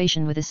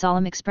situation with a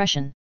solemn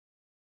expression.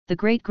 The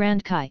great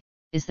Grand Kai,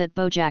 is that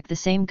Bojack the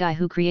same guy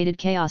who created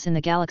chaos in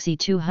the galaxy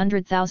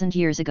 200,000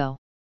 years ago?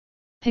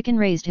 Picken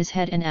raised his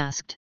head and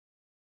asked.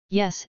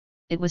 Yes,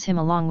 it was him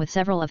along with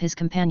several of his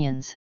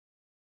companions.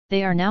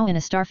 They are now in a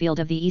starfield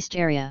of the east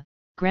area.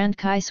 Grand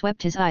Kai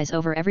swept his eyes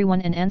over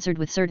everyone and answered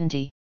with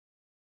certainty.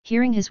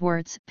 Hearing his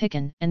words,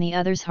 Picken and the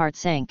others' hearts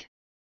sank.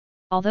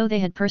 Although they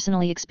had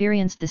personally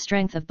experienced the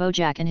strength of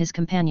Bojack and his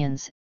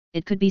companions,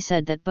 it could be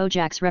said that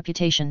Bojack's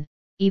reputation,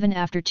 even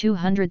after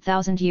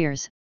 200,000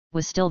 years,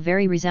 was still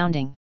very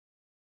resounding.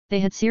 They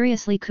had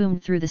seriously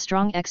combed through the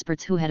strong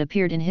experts who had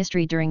appeared in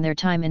history during their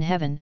time in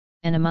heaven,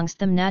 and amongst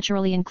them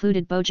naturally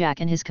included Bojack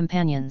and his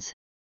companions.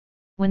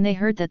 When they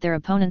heard that their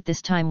opponent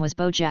this time was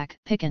Bojack,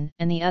 Picken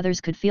and the others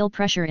could feel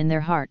pressure in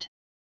their heart.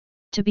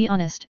 To be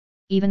honest,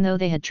 even though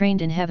they had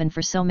trained in heaven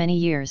for so many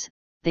years,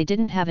 they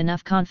didn't have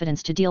enough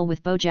confidence to deal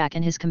with Bojack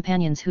and his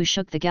companions who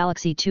shook the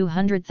galaxy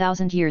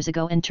 200,000 years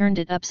ago and turned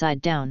it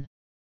upside down.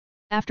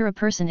 After a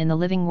person in the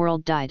living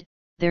world died,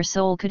 their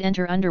soul could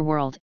enter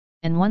underworld,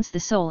 and once the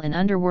soul in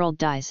underworld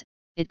dies,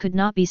 it could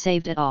not be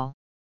saved at all.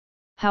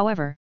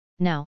 However,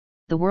 now,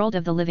 the world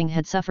of the living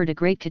had suffered a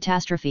great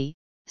catastrophe,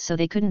 so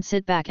they couldn't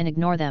sit back and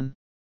ignore them.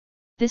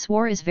 This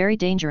war is very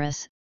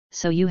dangerous,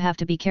 so you have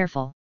to be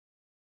careful.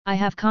 I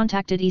have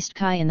contacted East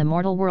Kai in the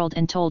mortal world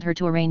and told her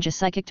to arrange a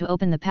psychic to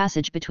open the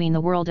passage between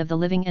the world of the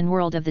living and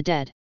world of the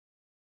dead.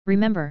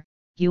 Remember,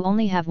 you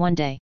only have 1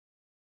 day.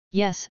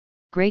 Yes,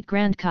 Great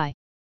Grand Kai.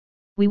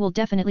 We will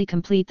definitely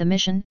complete the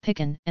mission,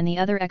 Picken and the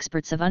other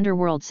experts of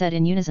Underworld said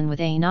in unison with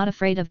a not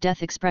afraid of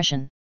death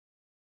expression.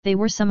 They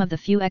were some of the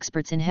few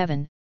experts in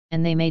heaven,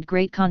 and they made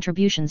great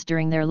contributions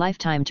during their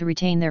lifetime to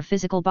retain their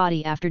physical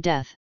body after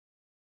death.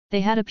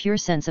 They had a pure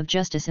sense of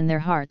justice in their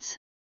hearts.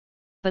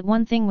 But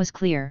one thing was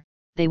clear,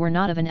 they were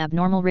not of an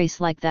abnormal race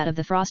like that of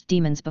the frost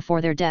demons before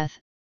their death,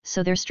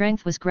 so their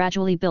strength was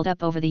gradually built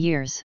up over the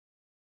years.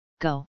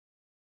 Go!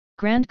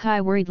 Grand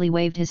Kai worriedly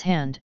waved his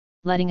hand,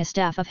 letting a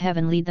staff of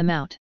heaven lead them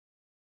out.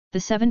 The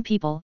 7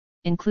 people,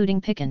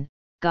 including Picken,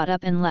 got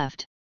up and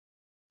left.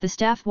 The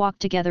staff walked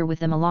together with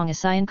them along a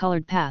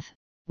cyan-colored path,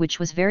 which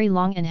was very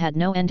long and had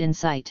no end in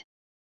sight.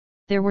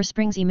 There were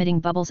springs emitting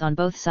bubbles on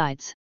both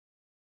sides.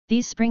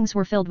 These springs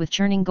were filled with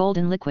churning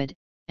golden liquid,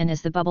 and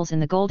as the bubbles in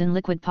the golden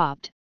liquid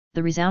popped,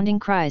 the resounding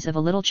cries of a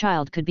little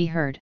child could be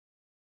heard.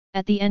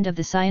 At the end of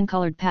the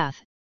cyan-colored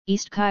path,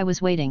 East Kai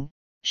was waiting.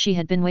 She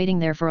had been waiting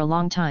there for a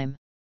long time.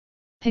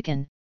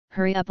 Picken,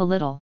 hurry up a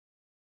little.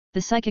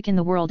 The psychic in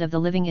the world of the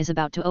living is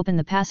about to open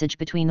the passage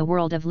between the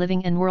world of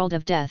living and world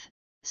of death,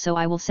 so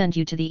I will send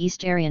you to the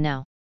east area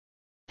now.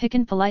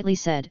 Picken politely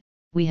said,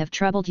 we have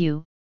troubled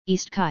you,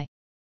 East Kai.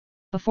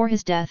 Before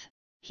his death,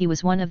 he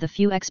was one of the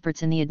few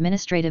experts in the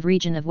administrative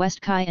region of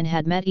West Kai and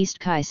had met East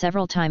Kai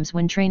several times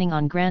when training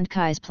on Grand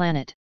Kai's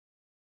planet.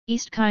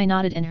 East Kai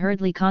nodded and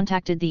hurriedly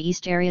contacted the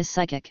east area's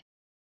psychic.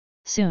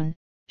 Soon,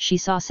 she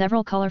saw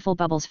several colorful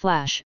bubbles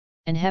flash,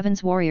 and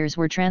Heaven's warriors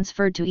were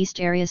transferred to east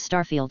area's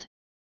starfield.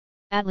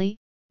 Atlee,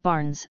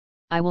 Barnes,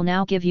 I will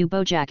now give you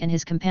Bojack and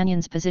his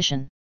companions'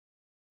 position.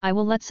 I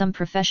will let some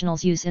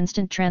professionals use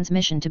instant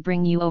transmission to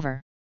bring you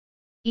over.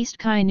 East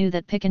Kai knew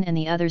that Picken and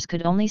the others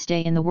could only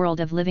stay in the world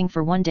of living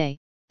for 1 day,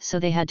 so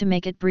they had to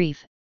make it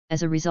brief.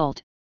 As a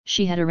result,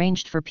 she had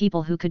arranged for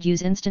people who could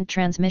use instant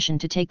transmission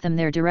to take them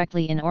there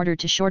directly in order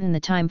to shorten the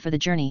time for the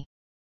journey.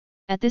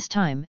 At this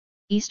time,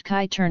 East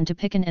Kai turned to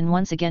Picken and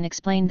once again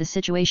explained the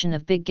situation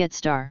of Big Get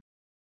Star.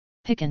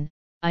 Picken,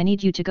 I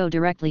need you to go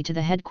directly to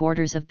the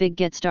headquarters of Big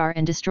Get Star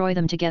and destroy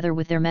them together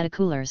with their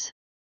metacoolers.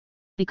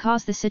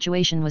 Because the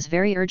situation was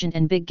very urgent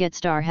and Big Get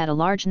Star had a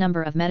large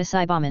number of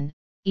Metacybermen,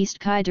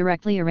 East Kai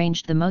directly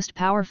arranged the most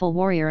powerful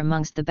warrior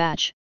amongst the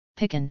batch,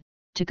 Picken,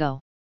 to go.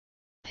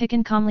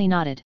 Picken calmly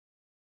nodded.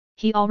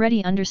 He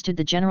already understood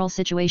the general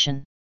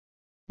situation.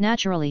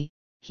 Naturally,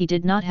 he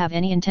did not have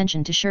any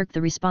intention to shirk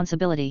the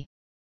responsibility.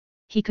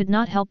 He could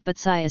not help but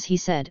sigh as he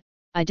said,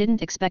 I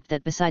didn't expect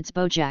that besides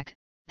Bojack,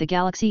 the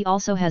galaxy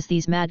also has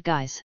these mad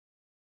guys.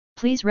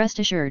 Please rest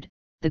assured,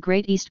 the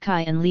great East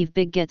Kai and leave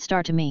Big Get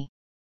Star to me.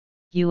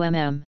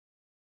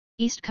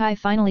 East Kai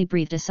finally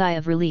breathed a sigh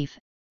of relief,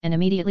 and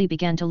immediately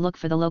began to look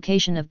for the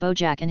location of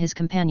Bojack and his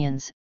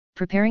companions,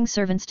 preparing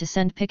servants to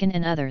send Picken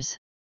and others.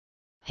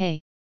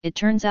 Hey, it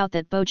turns out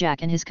that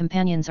Bojack and his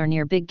companions are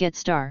near Big Get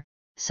Star,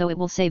 so it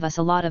will save us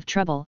a lot of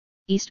trouble,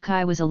 East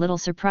Kai was a little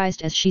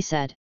surprised as she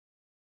said.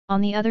 On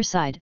the other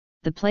side,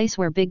 the place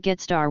where Big Get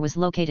Star was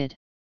located.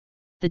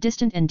 The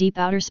distant and deep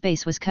outer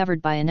space was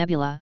covered by a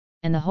nebula,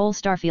 and the whole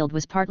starfield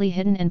was partly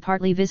hidden and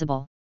partly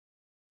visible.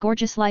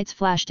 Gorgeous lights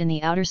flashed in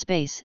the outer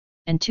space,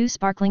 and 2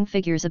 sparkling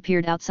figures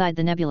appeared outside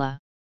the nebula.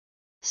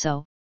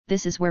 So,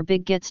 this is where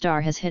Big Get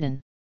Star has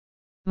hidden.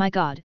 My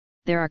God,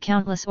 there are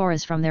countless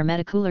auras from their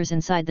metacoolers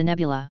inside the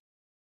nebula.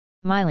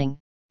 Myling,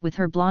 with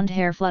her blonde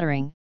hair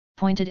fluttering,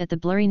 pointed at the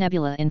blurry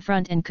nebula in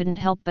front and couldn't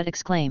help but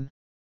exclaim.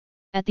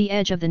 At the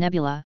edge of the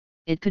nebula,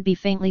 it could be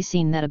faintly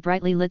seen that a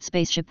brightly lit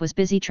spaceship was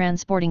busy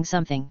transporting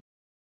something.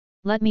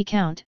 Let me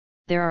count,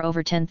 there are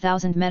over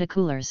 10,000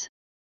 metacoolers.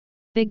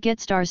 Big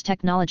Get Star's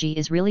technology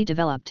is really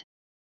developed.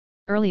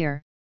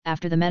 Earlier,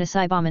 after the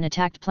Metasaibaman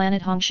attacked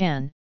planet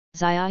Hongshan,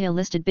 Xiaya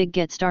listed Big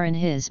Get Star in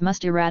his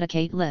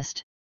must-eradicate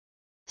list.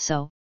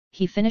 So,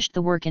 he finished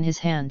the work in his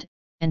hand,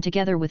 and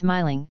together with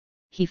Myling,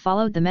 he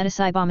followed the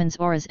Metasaibaman's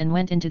auras and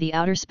went into the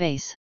outer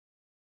space.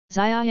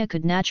 Xiaya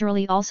could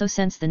naturally also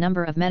sense the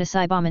number of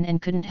Metasaibaman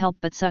and couldn't help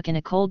but suck in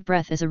a cold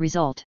breath as a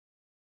result.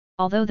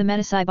 Although the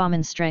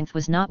Metasaibaman's strength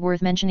was not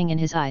worth mentioning in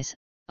his eyes,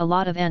 a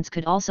lot of ants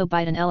could also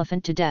bite an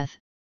elephant to death,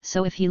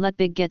 so if he let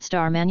Big Get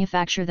Star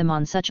manufacture them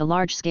on such a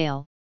large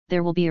scale,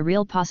 there will be a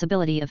real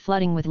possibility of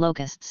flooding with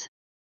locusts.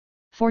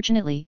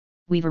 Fortunately,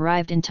 we've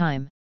arrived in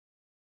time.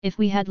 If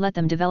we had let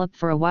them develop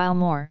for a while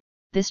more,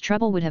 this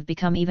trouble would have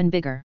become even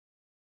bigger.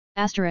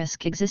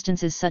 Asterisk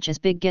existences such as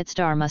Big Get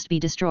Star must be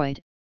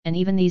destroyed, and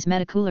even these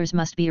metacoolers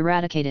must be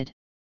eradicated.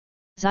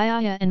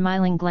 Xiaya and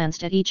Myling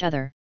glanced at each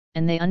other,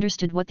 and they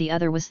understood what the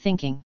other was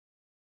thinking.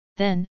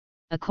 Then,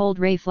 a cold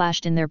ray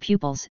flashed in their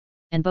pupils,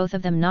 and both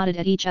of them nodded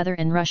at each other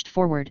and rushed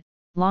forward,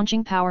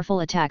 launching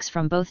powerful attacks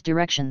from both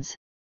directions.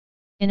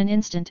 In an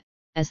instant,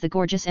 as the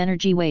gorgeous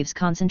energy waves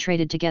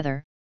concentrated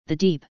together, the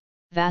deep,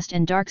 vast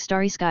and dark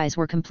starry skies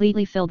were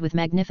completely filled with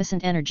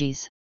magnificent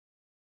energies.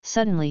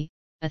 Suddenly,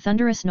 a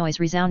thunderous noise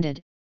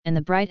resounded, and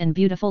the bright and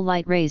beautiful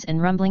light rays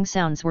and rumbling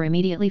sounds were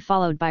immediately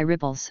followed by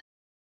ripples.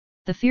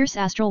 The fierce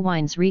astral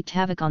winds wreaked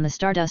havoc on the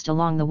stardust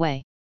along the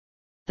way.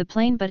 The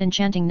plain but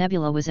enchanting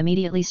nebula was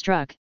immediately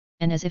struck,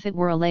 and as if it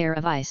were a layer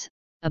of ice,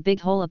 a big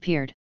hole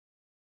appeared.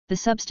 The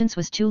substance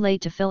was too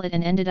late to fill it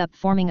and ended up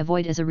forming a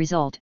void as a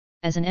result,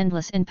 as an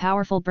endless and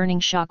powerful burning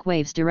shock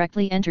waves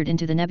directly entered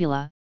into the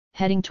nebula,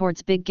 heading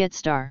towards Big Get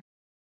Star.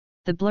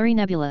 The blurry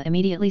nebula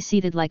immediately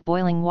seethed like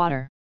boiling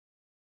water.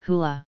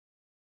 Hula!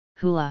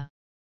 Hula!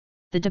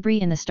 The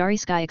debris in the starry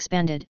sky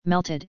expanded,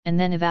 melted, and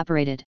then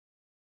evaporated.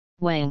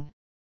 Wang!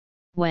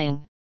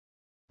 Wang!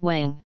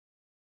 Wang!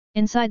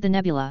 Inside the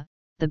nebula,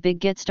 the Big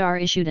Get Star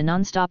issued a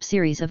non-stop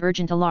series of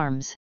urgent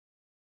alarms.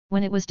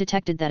 When it was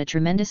detected that a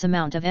tremendous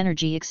amount of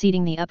energy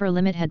exceeding the upper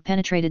limit had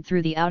penetrated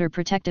through the outer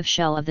protective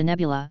shell of the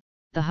nebula,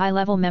 the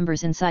high-level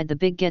members inside the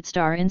Big Get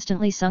Star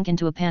instantly sunk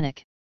into a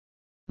panic.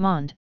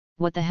 Mond,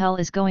 what the hell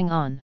is going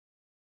on?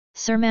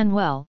 Sir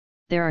Manuel,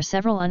 there are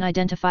several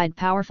unidentified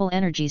powerful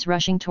energies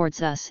rushing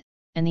towards us,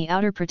 and the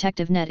outer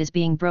protective net is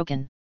being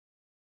broken.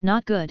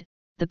 Not good,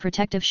 the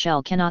protective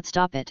shell cannot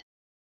stop it.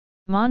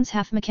 Mond's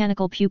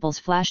half-mechanical pupils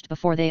flashed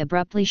before they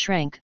abruptly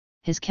shrank,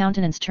 his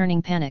countenance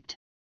turning panicked.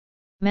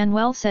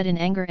 Manuel said in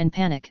anger and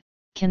panic,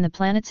 "Can the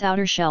planet's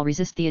outer shell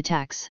resist the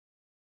attacks?"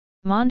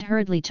 Mond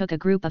hurriedly took a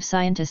group of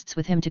scientists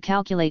with him to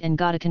calculate and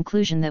got a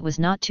conclusion that was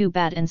not too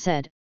bad and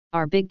said,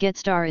 "Our Big Get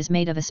Star is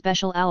made of a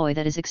special alloy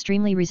that is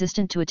extremely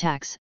resistant to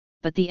attacks,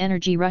 but the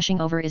energy rushing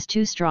over is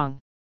too strong.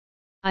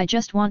 I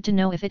just want to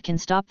know if it can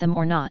stop them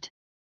or not."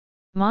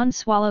 Mond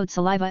swallowed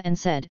saliva and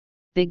said,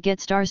 "Big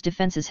Get Star's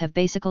defenses have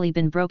basically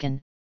been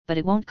broken, but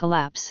it won't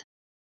collapse.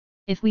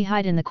 If we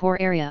hide in the core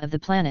area of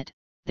the planet,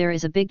 there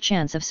is a big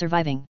chance of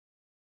surviving."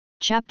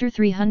 Chapter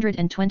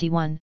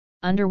 321,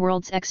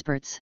 Underworld's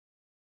Experts.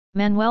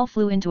 Manuel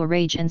flew into a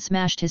rage and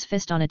smashed his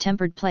fist on a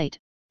tempered plate,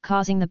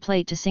 causing the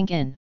plate to sink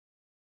in.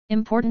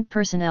 Important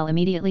personnel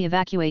immediately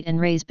evacuate and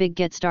raise Big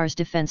Get Star's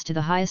defense to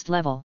the highest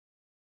level.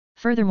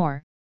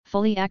 Furthermore,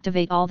 fully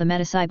activate all the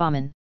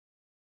Metasaibaman.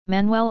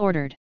 Manuel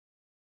ordered.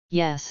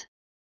 Yes.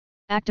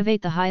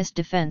 Activate the highest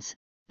defense,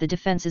 the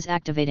defense is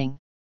activating.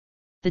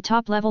 The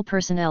top-level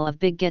personnel of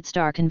Big Get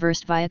Star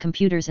conversed via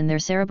computers in their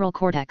cerebral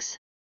cortex.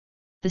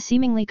 The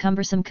seemingly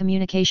cumbersome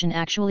communication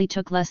actually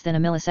took less than a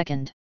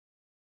millisecond.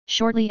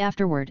 Shortly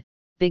afterward,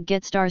 Big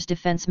Get Star's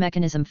defense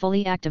mechanism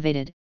fully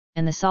activated,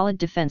 and the solid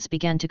defense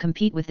began to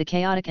compete with the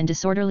chaotic and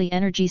disorderly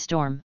energy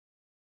storm.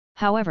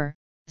 However,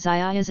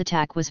 Xiaya's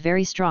attack was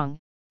very strong,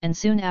 and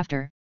soon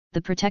after,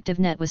 the protective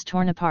net was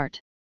torn apart.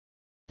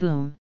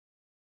 Boom!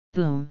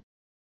 Boom!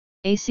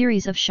 A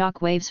series of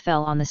shock waves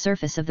fell on the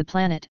surface of the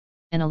planet,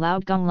 and a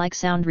loud gong-like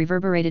sound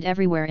reverberated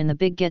everywhere in the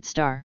Big Get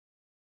Star.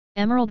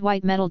 Emerald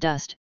white metal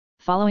dust,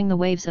 following the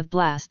waves of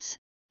blasts,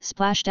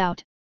 splashed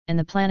out, and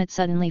the planet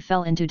suddenly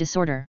fell into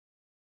disorder.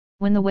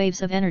 When the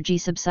waves of energy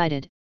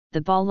subsided,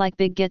 the ball-like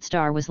Big Get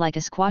Star was like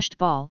a squashed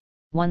ball.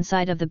 One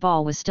side of the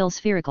ball was still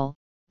spherical,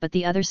 but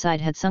the other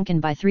side had sunken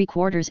by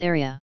 3/4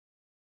 area.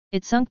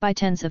 It sunk by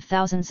tens of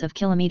thousands of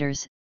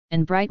kilometers,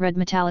 and bright red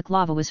metallic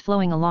lava was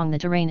flowing along the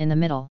terrain in the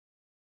middle.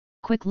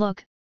 Quick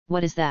look,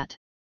 what is that?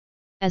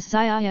 As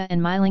Xiaya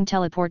and Myling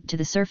teleported to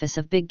the surface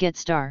of Big Get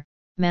Star,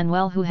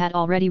 Manuel, who had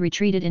already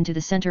retreated into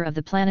the center of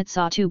the planet,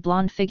 saw two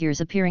blonde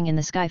figures appearing in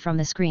the sky from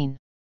the screen.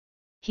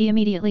 He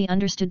immediately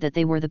understood that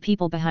they were the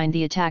people behind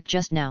the attack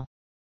just now.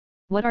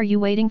 What are you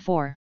waiting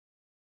for?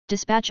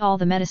 Dispatch all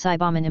the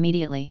Metasaibaman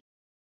immediately.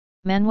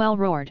 Manuel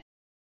roared.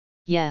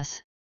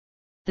 Yes.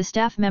 The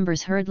staff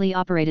members hurriedly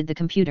operated the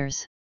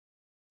computers.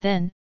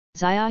 Then,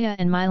 Xiaya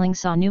and Myling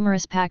saw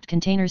numerous packed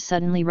containers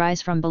suddenly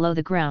rise from below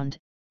the ground,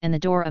 and the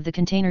door of the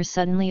containers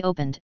suddenly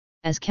opened,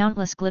 as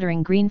countless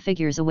glittering green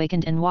figures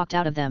awakened and walked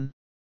out of them.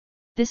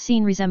 This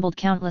scene resembled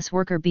countless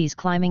worker bees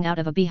climbing out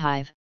of a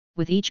beehive,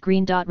 with each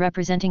green dot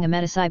representing a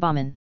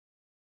Metacyberman.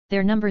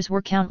 Their numbers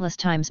were countless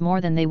times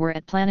more than they were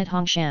at Planet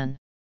Hongshan.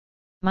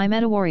 My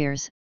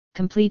meta-warriors,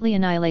 completely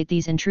annihilate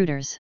these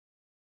intruders.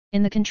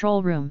 In the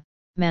control room,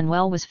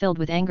 Manuel was filled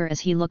with anger as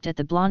he looked at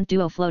the blonde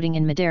duo floating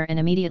in midair and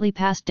immediately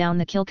passed down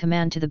the kill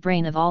command to the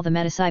brain of all the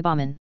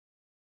Metacybermen.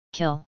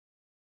 Kill!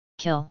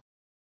 Kill!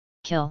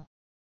 Kill!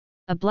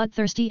 A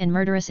bloodthirsty and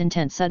murderous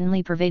intent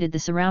suddenly pervaded the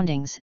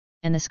surroundings,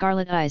 and the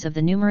scarlet eyes of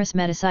the numerous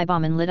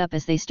Metacybermen lit up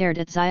as they stared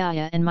at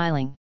Xiaya and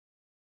Myling.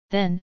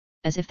 Then,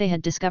 as if they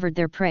had discovered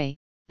their prey,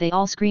 they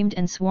all screamed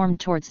and swarmed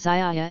towards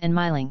Xiaya and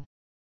Myling.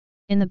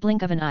 In the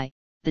blink of an eye,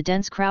 the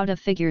dense crowd of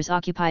figures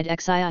occupied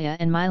Xiaya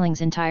and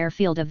Myling's entire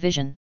field of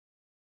vision.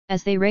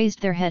 As they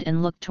raised their head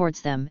and looked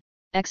towards them,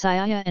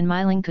 Xiaya and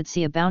Myling could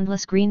see a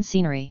boundless green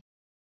scenery.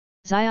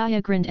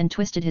 Xiaya grinned and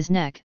twisted his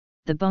neck,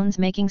 the bones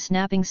making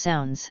snapping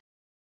sounds.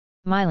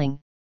 Myling,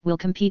 we'll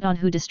compete on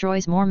who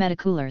destroys more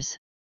metacoolers.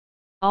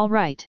 All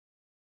right.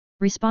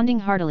 Responding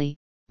heartily,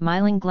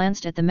 Myling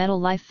glanced at the metal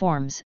life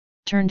forms,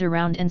 turned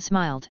around and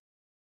smiled.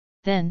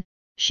 Then,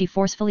 she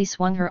forcefully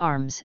swung her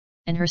arms,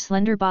 and her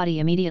slender body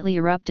immediately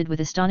erupted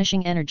with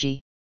astonishing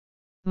energy.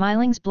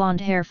 Myling's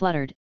blonde hair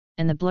fluttered,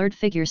 and the blurred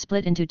figure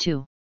split into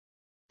two.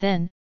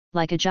 Then,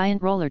 like a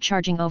giant roller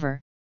charging over,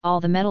 all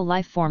the metal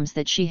life forms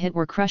that she hit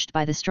were crushed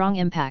by the strong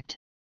impact.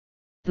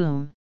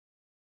 Boom!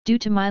 Due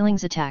to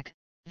Myling's attack,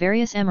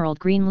 various emerald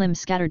green limbs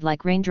scattered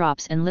like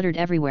raindrops and littered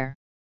everywhere.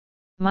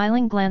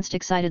 Myling glanced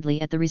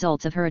excitedly at the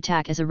results of her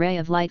attack as a ray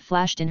of light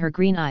flashed in her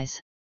green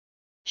eyes.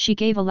 She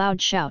gave a loud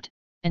shout,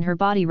 and her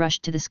body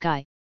rushed to the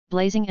sky,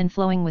 blazing and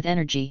flowing with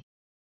energy.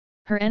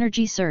 Her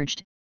energy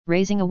surged,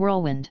 raising a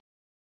whirlwind.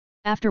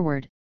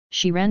 Afterward,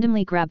 she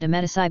randomly grabbed a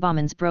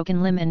Metacyberman's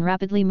broken limb and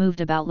rapidly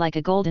moved about like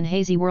a golden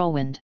hazy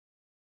whirlwind.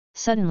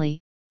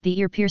 Suddenly, the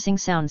ear-piercing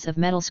sounds of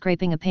metal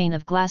scraping a pane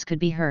of glass could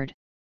be heard.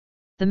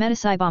 The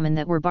Metacybermen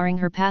that were barring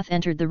her path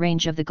entered the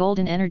range of the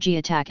golden energy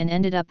attack and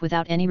ended up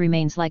without any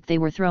remains, like they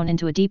were thrown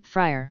into a deep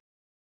fryer.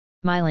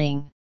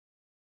 Myling!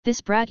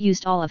 This brat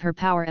used all of her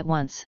power at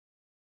once.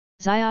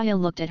 Xiaya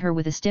looked at her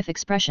with a stiff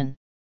expression.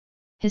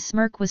 His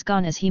smirk was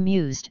gone as he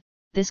mused,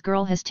 this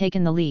girl has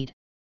taken the lead.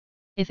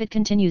 If it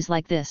continues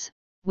like this,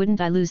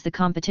 wouldn't I lose the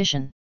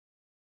competition?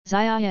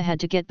 Xiaya had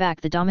to get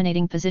back the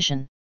dominating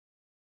position.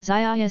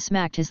 Xiaya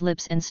smacked his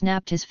lips and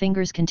snapped his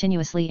fingers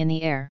continuously in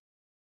the air.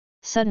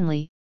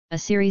 Suddenly, a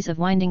series of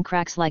winding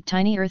cracks like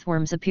tiny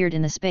earthworms appeared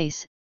in the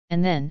space,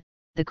 and then,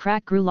 the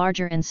crack grew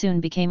larger and soon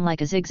became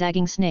like a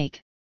zigzagging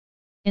snake.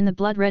 In the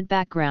blood-red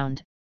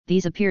background,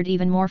 these appeared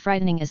even more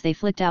frightening as they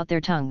flicked out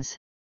their tongues.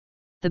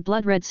 The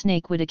blood-red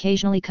snake would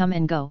occasionally come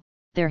and go,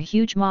 their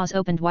huge maws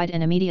opened wide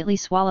and immediately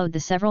swallowed the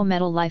several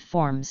metal life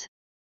forms.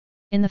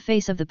 In the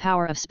face of the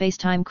power of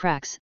space-time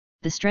cracks,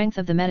 the strength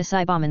of the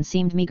Metacyberman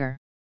seemed meager.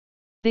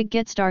 Big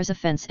Get Star's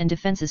offense and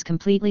defenses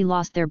completely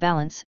lost their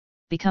balance,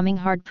 becoming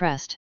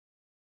hard-pressed.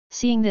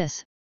 Seeing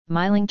this,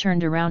 Myling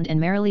turned around and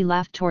merrily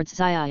laughed towards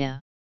Xiaya.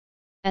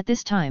 At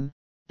this time,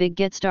 Big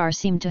Get Star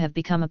seemed to have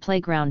become a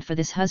playground for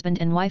this husband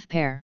and wife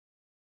pair.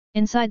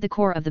 Inside the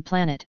core of the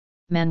planet,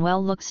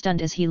 Manuel looked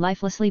stunned as he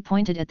lifelessly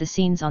pointed at the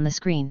scenes on the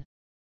screen.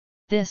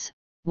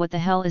 What the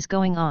hell is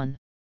going on?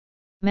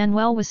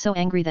 Manuel was so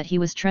angry that he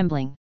was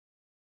trembling.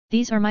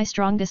 These are my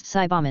strongest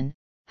Cybermen,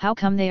 how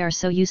come they are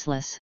so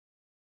useless?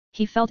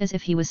 He felt as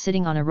if he was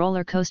sitting on a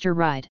roller coaster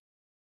ride.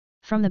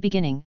 From the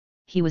beginning,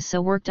 he was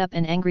so worked up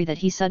and angry that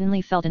he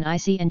suddenly felt an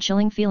icy and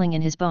chilling feeling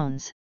in his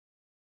bones.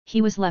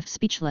 He was left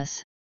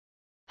speechless.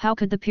 How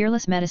could the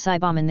peerless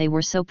Metacybermen they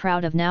were so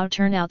proud of now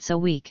turn out so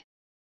weak?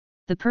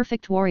 The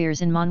perfect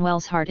warriors in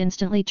Manuel's heart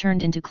instantly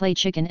turned into clay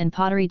chicken and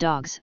pottery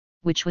dogs,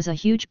 which was a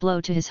huge blow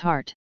to his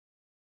heart.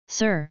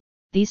 Sir,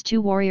 these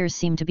two warriors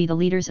seem to be the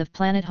leaders of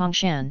Planet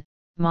Hongshan,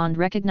 Mond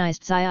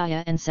recognized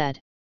Xiaya and said.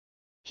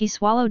 He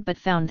swallowed but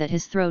found that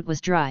his throat was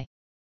dry.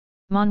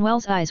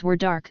 Manuel's eyes were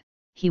dark,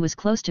 he was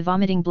close to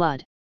vomiting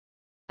blood.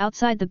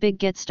 Outside the Big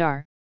Get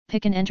Star,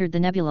 Picken entered the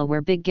nebula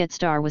where Big Get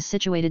Star was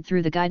situated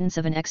through the guidance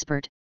of an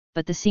expert,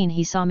 but the scene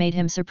he saw made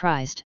him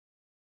surprised.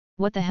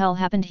 What the hell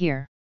happened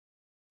here?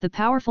 The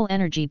powerful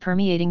energy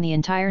permeating the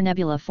entire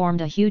nebula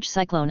formed a huge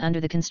cyclone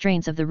under the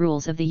constraints of the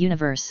rules of the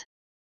universe.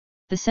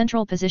 The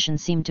central position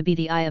seemed to be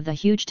the eye of the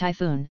huge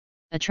typhoon,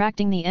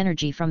 attracting the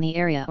energy from the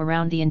area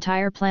around the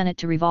entire planet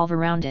to revolve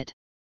around it.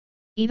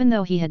 Even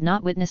though he had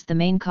not witnessed the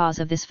main cause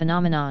of this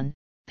phenomenon,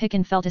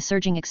 Picken felt a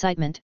surging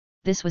excitement.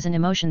 This was an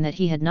emotion that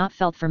he had not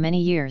felt for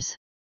many years.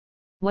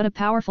 What a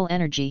powerful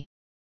energy!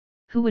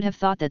 Who would have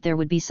thought that there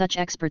would be such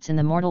experts in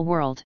the mortal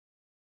world?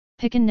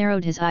 Picken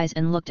narrowed his eyes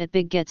and looked at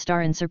Big Get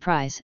Star in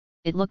surprise.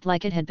 It looked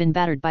like it had been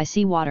battered by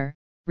seawater,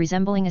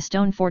 resembling a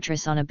stone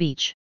fortress on a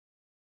beach.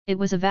 It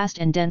was a vast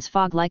and dense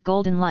fog like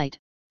golden light,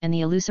 and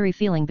the illusory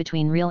feeling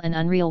between real and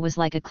unreal was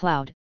like a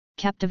cloud,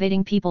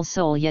 captivating people's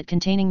soul yet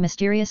containing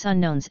mysterious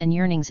unknowns and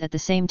yearnings at the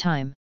same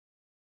time.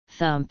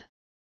 Thump!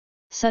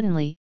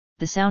 Suddenly,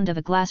 the sound of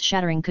a glass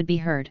shattering could be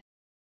heard.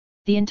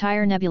 The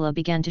entire nebula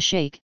began to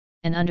shake,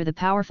 and under the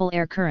powerful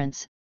air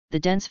currents, the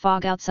dense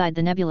fog outside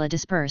the nebula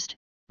dispersed,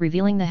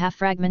 revealing the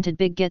half-fragmented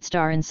Big Get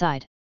star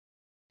inside.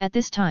 At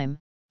this time,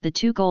 the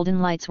two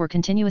golden lights were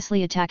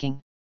continuously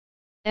attacking.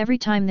 Every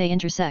time they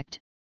intersect,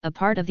 a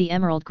part of the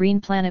emerald green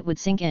planet would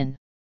sink in.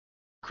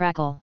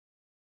 Crackle!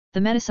 The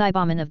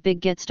Metacybomen of Big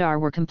Get star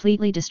were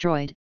completely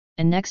destroyed,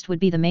 and next would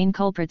be the main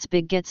culprit's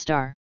Big Get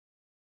star.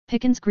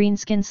 Picken's green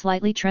skin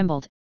slightly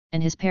trembled,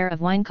 and his pair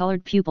of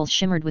wine-colored pupils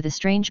shimmered with a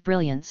strange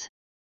brilliance.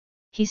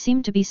 He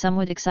seemed to be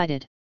somewhat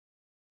excited.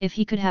 If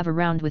he could have a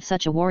round with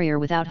such a warrior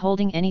without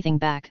holding anything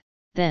back,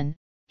 then,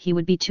 he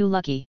would be too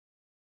lucky.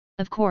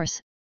 Of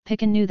course,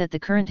 Picken knew that the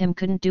current him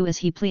couldn't do as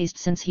he pleased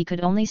since he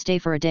could only stay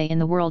for a day in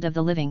the world of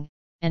the living,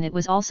 and it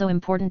was also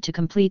important to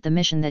complete the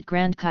mission that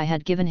Grand Kai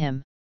had given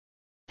him.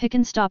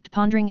 Picken stopped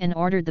pondering and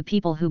ordered the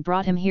people who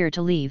brought him here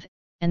to leave,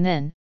 and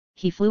then,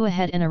 he flew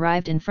ahead and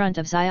arrived in front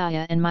of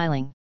Xiaya and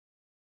Myling.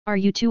 "Are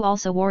you two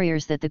also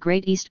warriors that the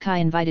Great East Kai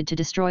invited to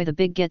destroy the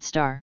Big Get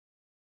star?"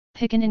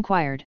 Picken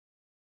inquired.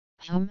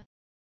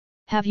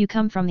 Have you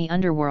come from the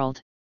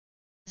underworld?"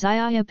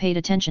 Xiaya paid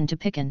attention to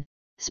Picken,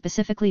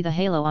 specifically the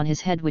halo on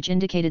his head which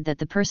indicated that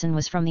the person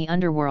was from the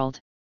underworld.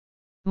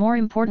 More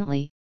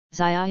importantly,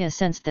 Xiaya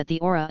sensed that the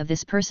aura of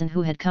this person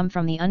who had come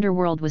from the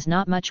underworld was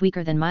not much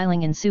weaker than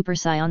Myling in Super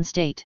Saiyan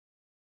state.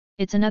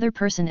 "It's another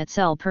person at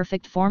Cell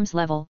Perfect Forms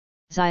level,"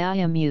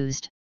 Xiaya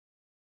mused.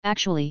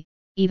 Actually,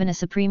 even a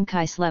Supreme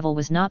Kai's level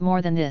was not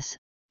more than this,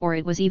 or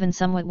it was even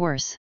somewhat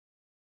worse.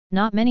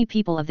 Not many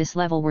people of this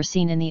level were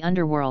seen in the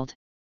underworld.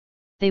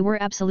 They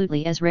were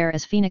absolutely as rare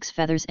as phoenix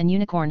feathers and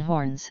unicorn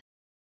horns.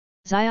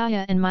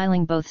 Xiaya and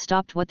Myling both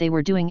stopped what they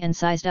were doing and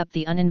sized up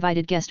the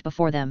uninvited guest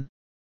before them.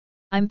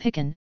 "I'm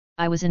Picken,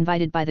 I was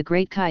invited by the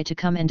Great Kai to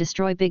come and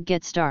destroy Big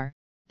Get star,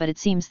 but it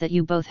seems that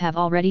you both have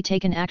already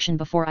taken action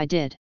before I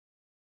did.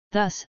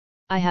 Thus,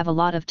 I have a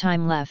lot of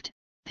time left,"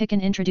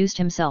 Picken introduced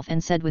himself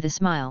and said with a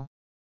smile.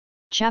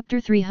 Chapter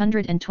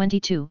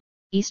 322,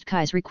 East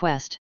Kai's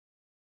Request.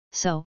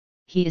 "So,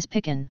 he is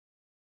Picken."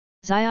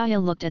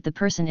 Xiaya looked at the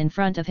person in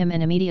front of him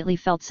and immediately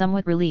felt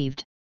somewhat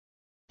relieved.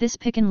 This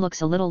Picken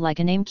looks a little like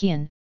a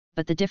Namekian,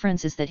 but the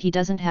difference is that he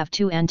doesn't have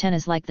two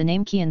antennas like the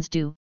Namekians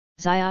do,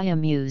 Xiaya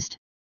mused.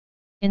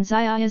 In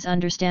Xiaya's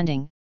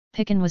understanding,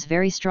 Picken was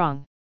very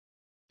strong.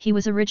 He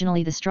was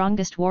originally the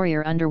strongest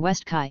warrior under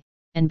West Kai,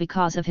 and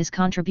because of his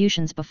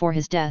contributions before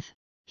his death,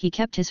 he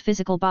kept his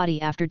physical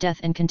body after death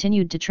and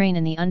continued to train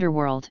in the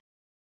underworld.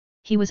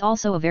 He was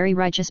also a very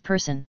righteous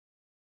person.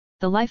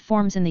 The life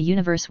forms in the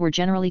universe were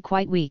generally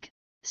quite weak,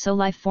 so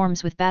life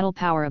forms with battle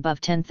power above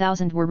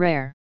 10,000 were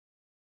rare.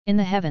 In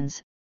the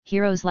heavens,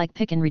 heroes like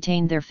Picken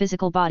retained their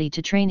physical body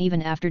to train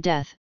even after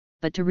death,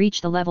 but to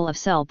reach the level of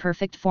Cell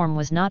Perfect Form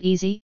was not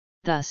easy,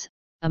 thus,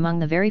 among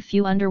the very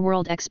few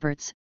underworld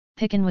experts,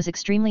 Picken was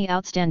extremely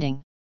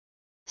outstanding.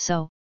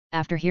 So,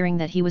 after hearing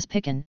that he was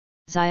Picken,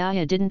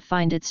 Xiaya didn't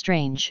find it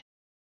strange.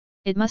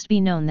 It must be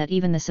known that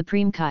even the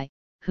Supreme Kai,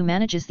 who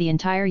manages the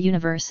entire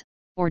universe,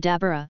 or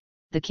Dabura,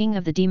 the king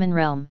of the demon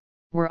realm,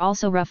 were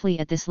also roughly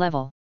at this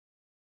level.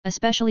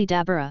 Especially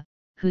Dabura,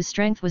 whose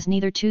strength was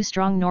neither too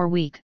strong nor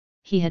weak,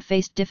 he had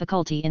faced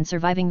difficulty in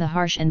surviving the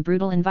harsh and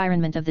brutal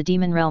environment of the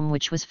demon realm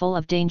which was full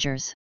of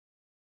dangers.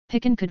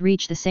 Picken could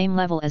reach the same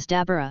level as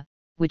Dabura,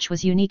 which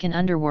was unique in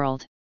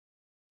underworld.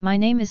 "My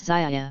name is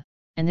Xiaya,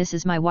 and this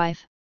is my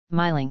wife,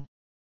 Myling.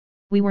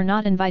 We were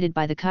not invited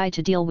by the Kai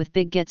to deal with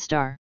Big Get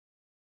star.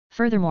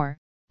 Furthermore,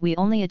 we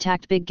only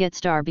attacked Big Get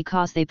star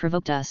because they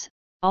provoked us.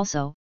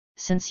 Also,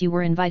 since you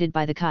were invited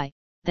by the Kai,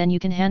 then you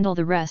can handle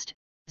the rest,"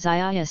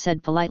 Xiaya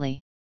said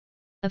politely.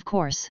 Of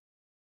course.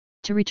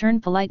 To return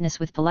politeness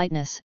with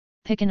politeness,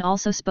 Picken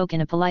also spoke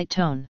in a polite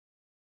tone.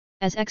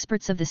 As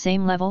experts of the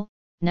same level,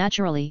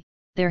 naturally,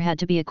 there had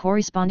to be a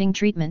corresponding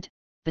treatment.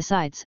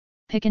 Besides,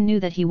 Picken knew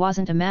that he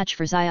wasn't a match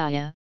for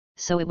Xiaya,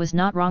 so it was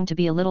not wrong to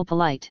be a little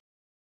polite.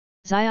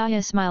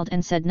 Xiaya smiled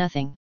and said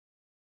nothing.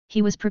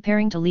 He was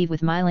preparing to leave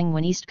with Myling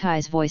when East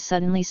Kai's voice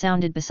suddenly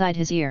sounded beside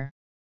his ear.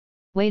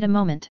 "Wait a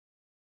moment.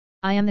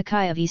 I am the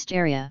Kai of East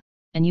Area,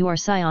 and you are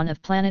Scion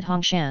of Planet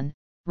Hongshan,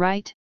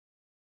 right?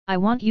 I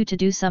want you to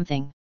do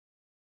something."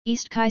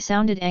 East Kai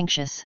sounded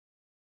anxious.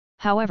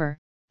 However,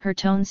 her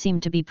tone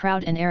seemed to be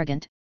proud and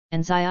arrogant,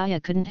 and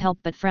Xiaya couldn't help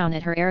but frown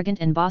at her arrogant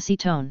and bossy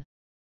tone.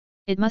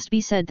 It must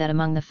be said that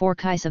among the four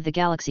Kais of the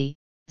galaxy,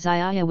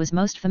 Xiaya was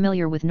most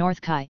familiar with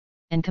North Kai,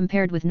 and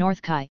compared with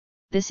North Kai,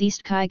 this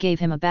East Kai gave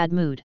him a bad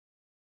mood.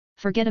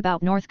 Forget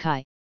about North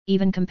Kai,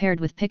 even compared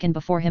with Picken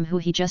before him who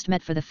he just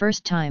met for the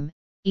first time,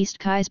 East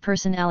Kai's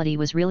personality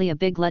was really a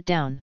big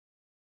letdown.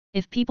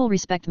 "If people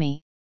respect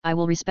me, I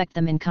will respect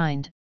them in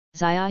kind."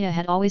 Xiaya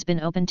had always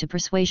been open to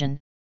persuasion,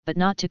 but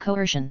not to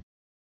coercion.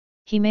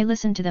 He may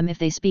listen to them if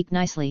they speak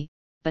nicely,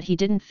 but he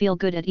didn't feel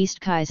good at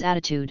East Kai's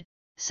attitude,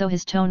 so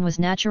his tone was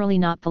naturally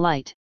not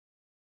polite.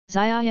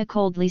 Xiaya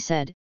coldly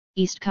said,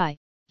 "East Kai,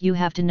 you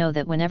have to know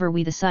that whenever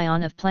we the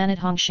Scion of Planet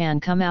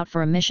Hongshan come out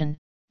for a mission,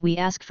 we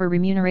ask for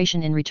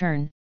remuneration in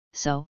return,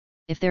 so,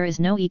 if there is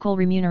no equal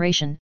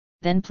remuneration,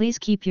 then please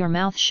keep your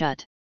mouth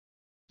shut."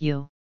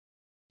 you.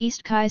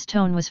 East Kai's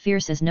tone was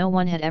fierce as no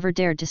one had ever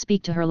dared to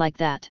speak to her like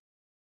that.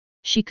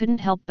 She couldn't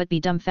help but be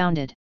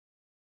dumbfounded.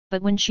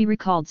 But when she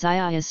recalled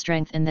Xiaya's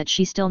strength and that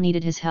she still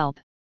needed his help,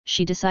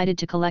 she decided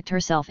to collect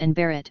herself and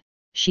bear it.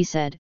 She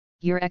said,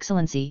 "Your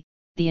Excellency,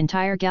 the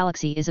entire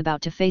galaxy is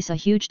about to face a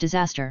huge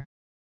disaster.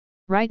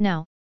 Right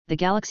now, the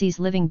galaxy's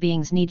living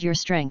beings need your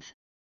strength."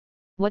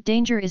 "What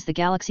danger is the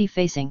galaxy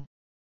facing?"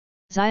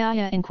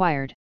 Xiaya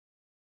inquired.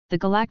 "The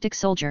galactic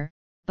soldier,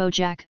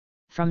 Bojack,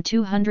 from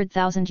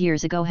 200,000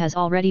 years ago has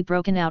already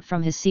broken out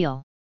from his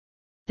seal.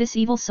 This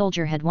evil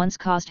soldier had once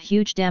caused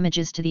huge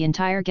damages to the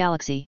entire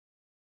galaxy.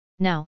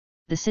 Now,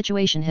 the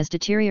situation has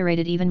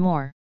deteriorated even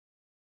more.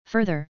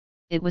 Further,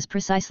 it was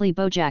precisely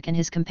Bojack and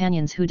his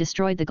companions who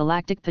destroyed the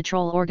Galactic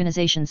Patrol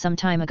Organization some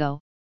time ago,"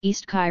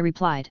 East Kai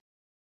replied.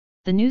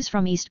 The news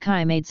from East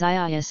Kai made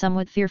Xiaya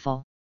somewhat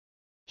fearful.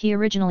 He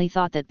originally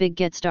thought that Big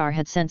Get Star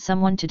had sent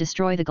someone to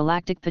destroy the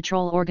Galactic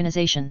Patrol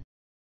Organization.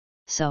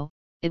 So,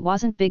 it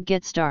wasn't Big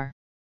Get Star.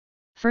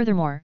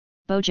 Furthermore,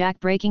 Bojack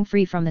breaking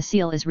free from the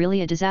seal is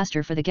really a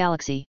disaster for the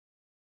galaxy.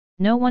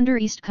 No wonder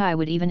East Kai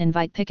would even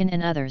invite Picken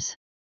and others.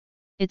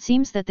 It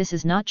seems that this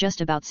is not just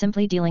about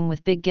simply dealing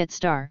with Big Get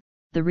Star,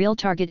 the real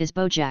target is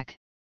Bojack.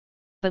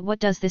 But what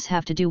does this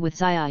have to do with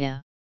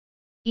Xiaya?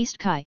 East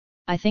Kai,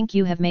 I think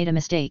you have made a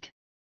mistake.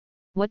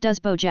 What does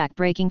Bojack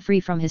breaking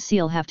free from his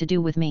seal have to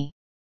do with me?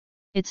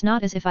 It's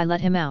not as if I let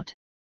him out.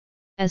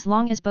 As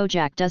long as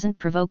Bojack doesn't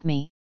provoke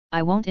me,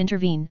 I won't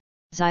intervene,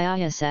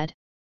 Xiaya said.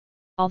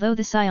 Although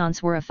the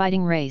Saiyans were a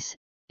fighting race,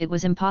 it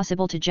was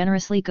impossible to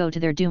generously go to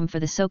their doom for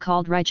the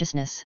so-called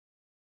righteousness.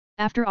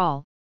 After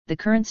all, the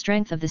current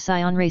strength of the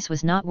Saiyan race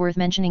was not worth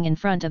mentioning in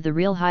front of the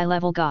real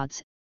high-level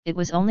gods. It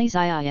was only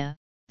Xiaya,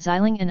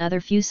 Xiling and other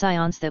few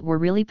Saiyans that were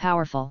really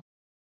powerful.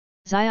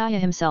 Xiaya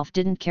himself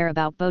didn't care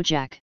about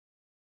Bojack.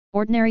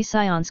 Ordinary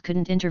Saiyans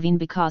couldn't intervene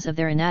because of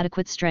their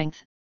inadequate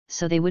strength,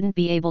 so they wouldn't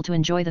be able to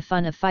enjoy the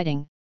fun of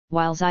fighting,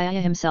 while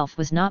Xiaya himself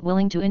was not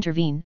willing to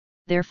intervene,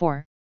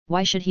 therefore,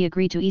 why should he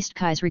agree to East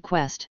Kai's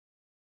request?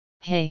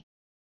 Hey!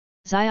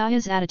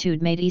 Xiaya's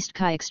attitude made East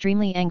Kai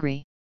extremely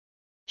angry.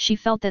 She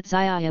felt that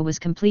Xiaya was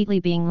completely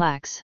being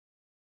lax.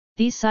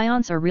 "These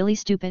Saiyans are really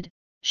stupid,"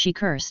 she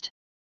cursed.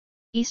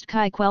 East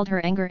Kai quelled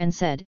her anger and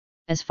said,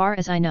 "As far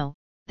as I know,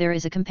 there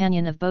is a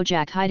companion of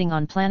Bojack hiding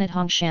on planet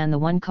Hongshan, the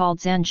one called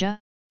Zanja.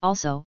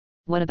 Also,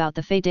 what about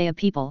the Fedea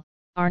people?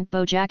 Aren't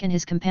Bojack and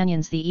his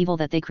companions the evil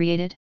that they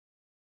created?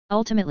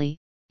 Ultimately,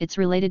 it's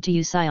related to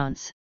you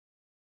Saiyans."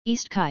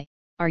 "East Kai,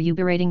 are you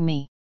berating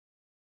me?"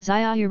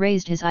 Xiaya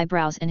raised his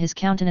eyebrows and his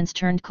countenance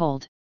turned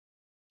cold.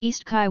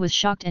 East Kai was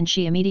shocked and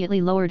she immediately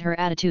lowered her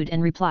attitude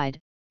and replied,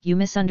 "You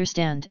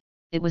misunderstand,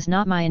 it was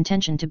not my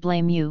intention to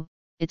blame you,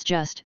 it's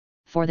just,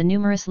 for the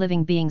numerous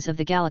living beings of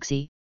the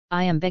galaxy,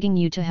 I am begging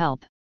you to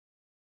help."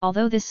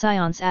 Although this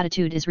Saiyan's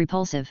attitude is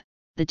repulsive,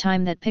 the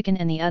time that Picken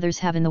and the others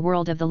have in the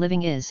world of the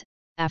living is,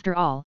 after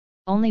all,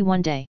 only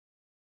one day.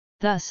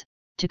 Thus,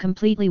 to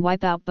completely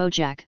wipe out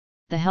Bojack,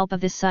 the help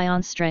of this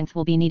Saiyan's strength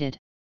will be needed.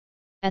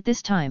 At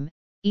this time,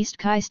 East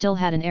Kai still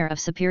had an air of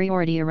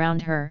superiority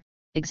around her,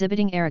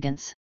 exhibiting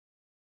arrogance.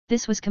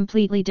 This was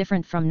completely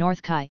different from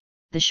North Kai,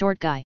 the short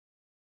guy.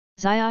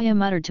 Xiaya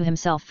muttered to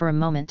himself for a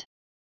moment.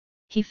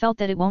 He felt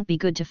that it won't be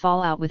good to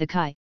fall out with a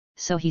Kai,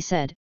 so he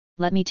said,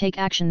 "Let me take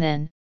action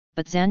then,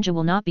 but Zanja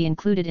will not be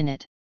included in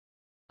it."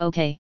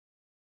 "Okay.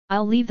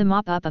 I'll leave the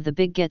mop-up of the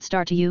Big Get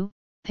Star to you,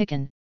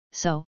 Picken,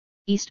 so,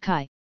 East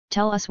Kai,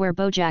 tell us where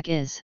Bojack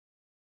is."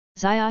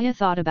 Xiaya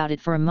thought about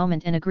it for a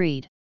moment and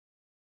agreed.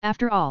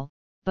 After all,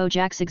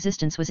 Bojack's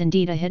existence was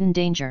indeed a hidden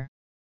danger.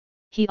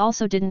 He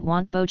also didn't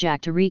want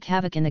Bojack to wreak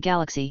havoc in the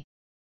galaxy.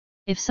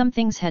 If some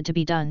things had to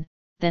be done,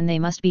 then they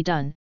must be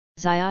done.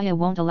 Xiaya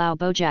won't allow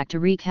Bojack to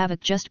wreak havoc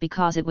just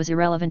because it was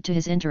irrelevant to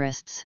his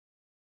interests.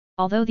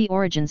 Although the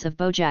origins of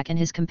Bojack and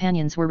his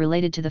companions were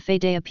related to the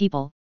Fedea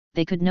people,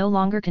 they could no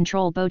longer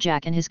control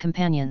Bojack and his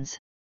companions.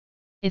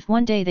 If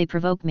one day they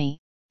provoke me,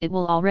 it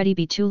will already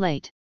be too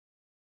late.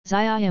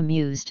 Xiaya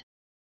mused.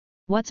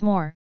 What's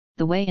more,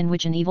 the way in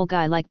which an evil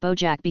guy like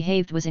Bojack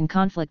behaved was in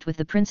conflict with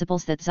the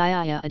principles that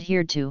Xiaya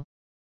adhered to.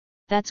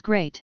 That's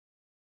great.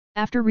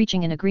 After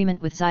reaching an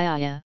agreement with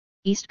Xiaya,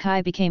 East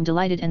Kai became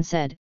delighted and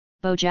said,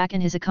 "Bojack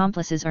and his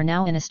accomplices are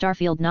now in a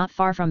starfield not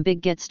far from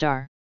Big Get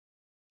Star.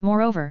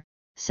 Moreover,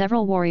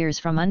 several warriors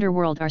from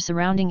Underworld are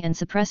surrounding and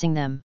suppressing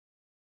them."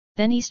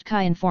 Then East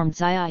Kai informed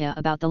Xiaya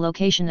about the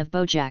location of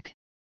Bojack.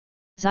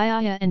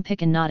 Xiaya and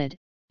Picken nodded,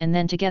 and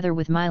then together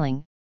with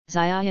Myling,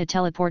 Xiaya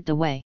teleported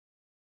away.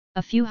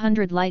 A few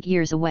hundred light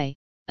years away,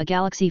 a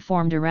galaxy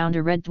formed around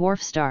a red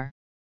dwarf star.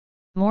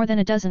 More than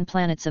a dozen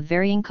planets of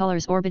varying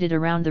colors orbited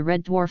around the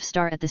red dwarf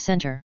star at the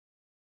center.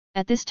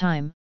 At this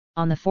time,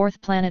 on the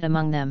fourth planet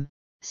among them,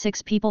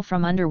 6 people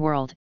from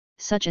Underworld,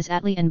 such as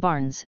Atlee and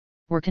Barnes,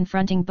 were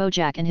confronting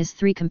Bojack and his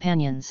 3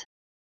 companions.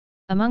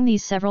 Among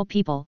these several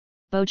people,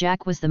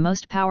 Bojack was the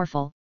most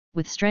powerful,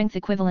 with strength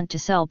equivalent to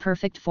cell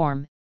perfect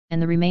form,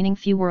 and the remaining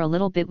few were a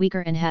little bit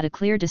weaker and had a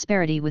clear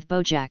disparity with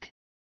Bojack.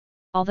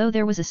 Although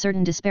there was a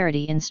certain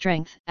disparity in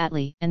strength,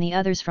 Atli and the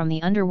others from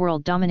the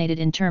underworld dominated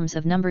in terms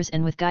of numbers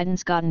and with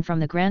guidance gotten from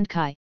the Grand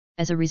Kai.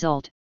 As a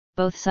result,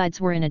 both sides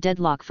were in a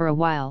deadlock for a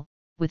while,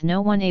 with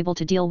no one able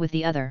to deal with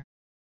the other.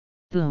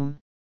 Boom!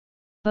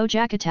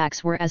 Bojack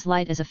attacks were as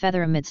light as a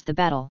feather amidst the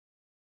battle.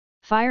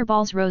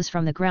 Fireballs rose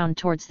from the ground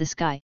towards the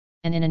sky,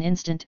 and in an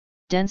instant,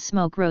 dense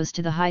smoke rose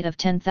to the height of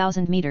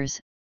 10,000 meters,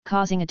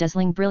 causing a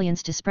dazzling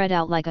brilliance to spread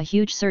out like a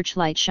huge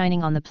searchlight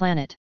shining on the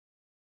planet.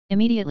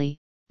 Immediately,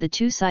 the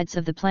two sides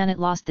of the planet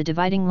lost the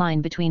dividing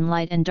line between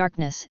light and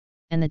darkness,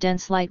 and the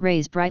dense light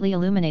rays brightly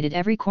illuminated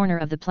every corner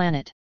of the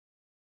planet.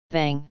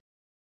 Bang!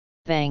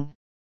 Bang!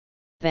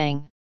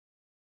 Bang!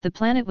 The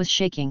planet was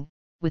shaking,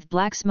 with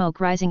black smoke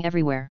rising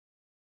everywhere.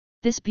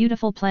 This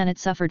beautiful planet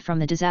suffered from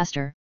the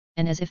disaster,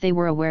 and as if they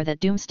were aware that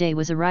doomsday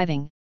was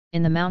arriving,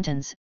 in the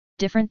mountains,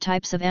 different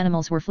types of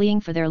animals were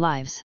fleeing for their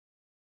lives.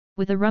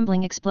 With a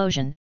rumbling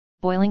explosion,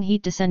 boiling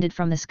heat descended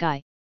from the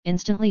sky,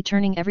 instantly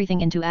turning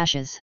everything into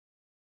ashes.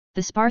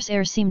 The sparse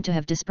air seemed to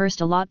have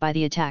dispersed a lot by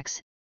the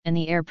attacks, and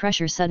the air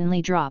pressure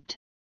suddenly dropped.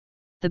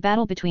 The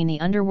battle between the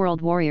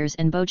underworld warriors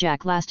and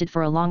Bojack lasted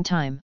for a long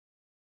time.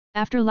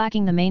 After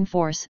lacking the main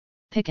force,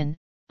 Picken,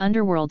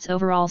 Underworld's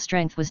overall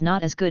strength was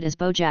not as good as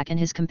Bojack and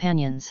his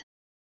companions.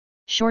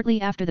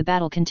 Shortly after the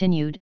battle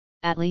continued,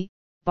 Atli,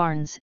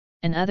 Barnes,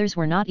 and others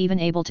were not even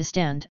able to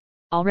stand,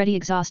 already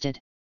exhausted.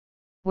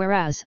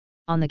 Whereas,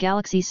 on the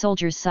Galaxy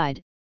Soldiers'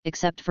 side,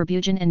 except for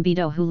Bujin and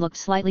Beto who looked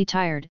slightly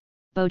tired,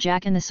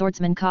 Bojack and the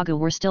swordsman Kagu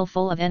were still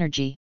full of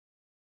energy.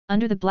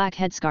 Under the black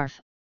headscarf,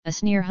 a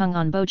sneer hung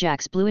on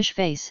Bojack's bluish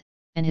face,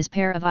 and his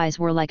pair of eyes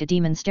were like a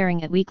demon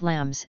staring at weak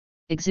lambs,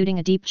 exuding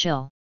a deep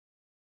chill.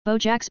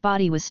 Bojack's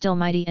body was still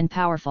mighty and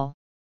powerful.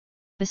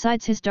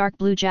 Besides his dark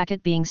blue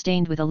jacket being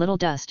stained with a little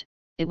dust,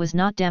 it was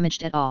not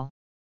damaged at all.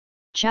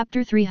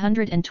 Chapter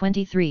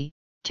 323,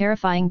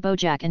 Terrifying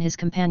Bojack and his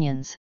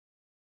companions.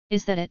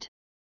 Is that it?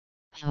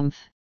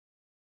 Humph.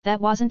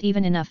 That wasn't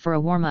even enough for a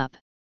warm-up.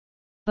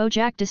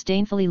 Bojack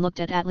disdainfully looked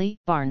at Atli,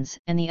 Barnes,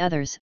 and the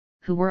others,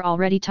 who were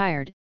already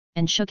tired,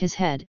 and shook his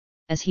head,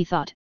 as he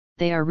thought,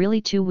 they are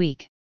really too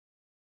weak.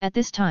 At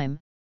this time,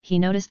 he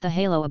noticed the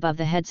halo above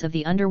the heads of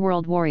the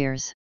underworld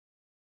warriors.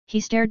 He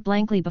stared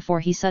blankly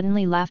before he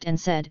suddenly laughed and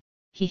said,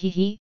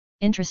 "He,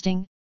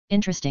 interesting,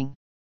 interesting.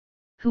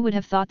 Who would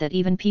have thought that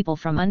even people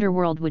from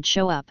underworld would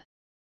show up?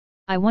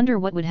 I wonder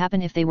what would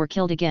happen if they were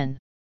killed again."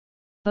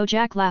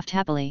 Bojack laughed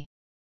happily.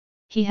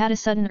 He had a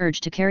sudden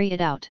urge to carry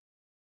it out.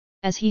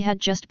 As he had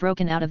just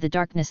broken out of the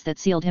darkness that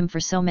sealed him for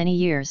so many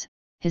years,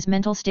 his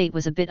mental state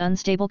was a bit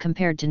unstable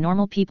compared to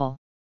normal people.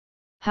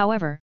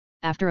 However,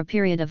 after a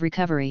period of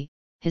recovery,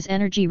 his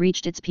energy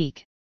reached its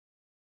peak.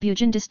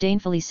 Bujin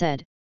disdainfully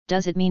said,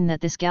 "Does it mean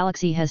that this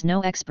galaxy has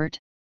no expert?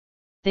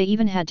 They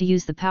even had to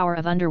use the power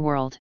of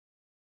underworld.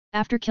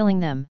 After killing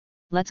them,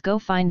 let's go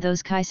find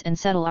those Kais and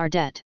settle our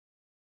debt.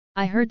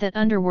 I heard that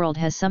underworld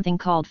has something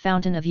called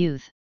Fountain of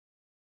Youth.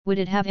 Would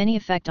it have any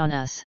effect on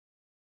us?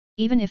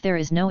 Even if there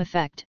is no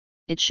effect,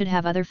 it should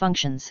have other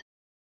functions.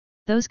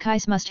 Those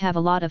Kais must have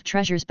a lot of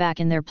treasures back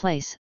in their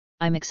place,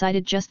 I'm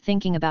excited just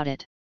thinking about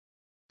it.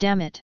 Damn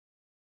it."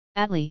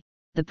 Atli,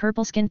 the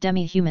purple-skinned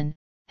demi-human,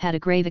 had a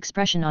grave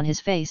expression on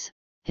his face.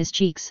 His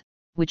cheeks,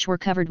 which were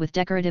covered with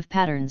decorative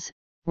patterns,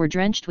 were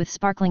drenched with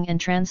sparkling and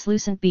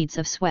translucent beads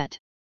of sweat.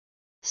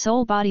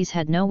 Soul bodies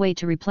had no way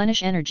to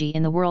replenish energy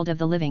in the world of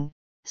the living,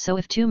 so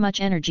if too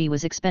much energy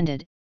was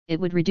expended, it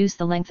would reduce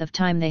the length of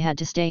time they had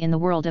to stay in the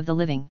world of the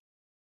living.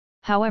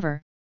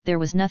 However, there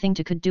was nothing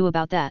to could do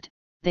about that,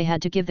 they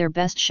had to give their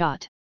best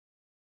shot.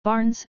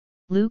 Barnes,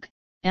 Luke,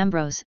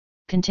 Ambrose,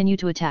 continue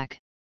to attack.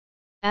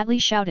 Atli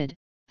shouted,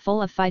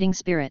 full of fighting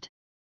spirit.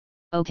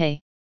 Okay.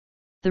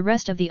 The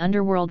rest of the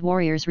underworld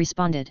warriors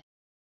responded.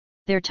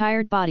 Their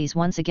tired bodies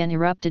once again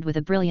erupted with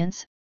a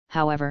brilliance,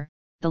 however,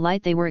 the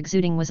light they were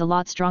exuding was a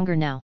lot stronger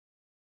now.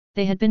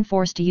 They had been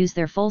forced to use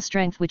their full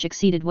strength which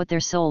exceeded what their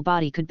soul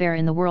body could bear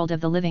in the world of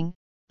the living,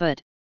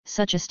 but,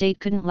 such a state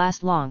couldn't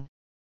last long.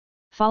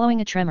 Following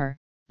a tremor,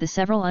 the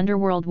several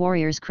underworld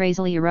warriors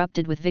crazily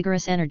erupted with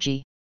vigorous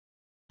energy.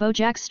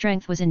 Bojack's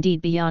strength was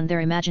indeed beyond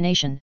their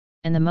imagination,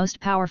 and the most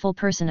powerful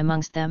person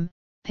amongst them,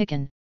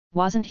 Picken,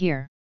 wasn't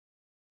here.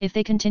 If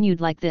they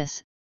continued like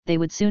this, they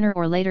would sooner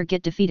or later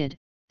get defeated,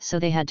 so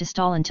they had to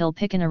stall until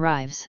Picken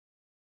arrives.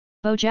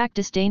 Bojack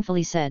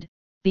disdainfully said,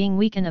 "Being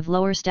weak and of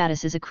lower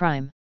status is a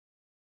crime.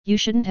 You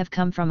shouldn't have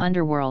come from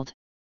underworld.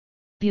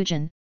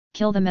 Bujin,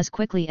 kill them as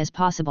quickly as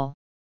possible."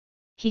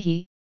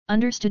 "Hee,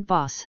 understood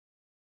boss."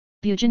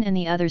 Bujin and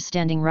the others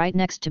standing right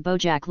next to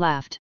Bojack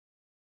laughed.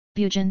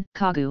 Bujin,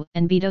 Kagu,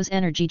 and Beto's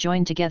energy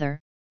joined together,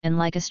 and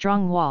like a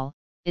strong wall,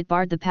 it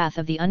barred the path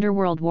of the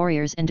underworld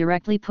warriors and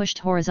directly pushed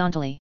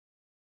horizontally.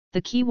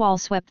 The key wall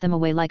swept them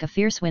away like a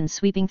fierce wind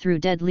sweeping through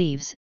dead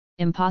leaves,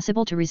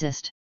 impossible to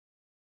resist.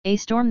 A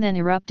storm then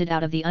erupted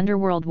out of the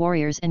underworld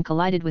warriors and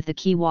collided with the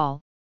key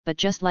wall, but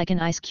just like an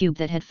ice cube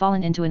that had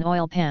fallen into an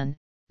oil pan,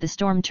 the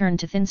storm turned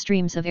to thin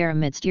streams of air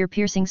amidst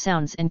ear-piercing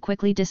sounds and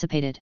quickly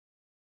dissipated.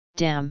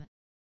 Damn!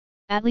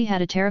 Atli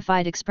had a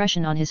terrified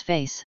expression on his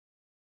face.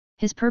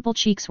 His purple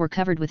cheeks were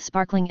covered with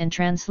sparkling and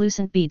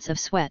translucent beads of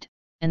sweat,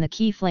 and the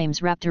key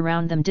flames wrapped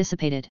around them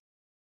dissipated.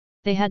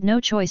 They had no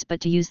choice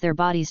but to use their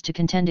bodies to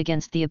contend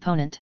against the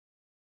opponent.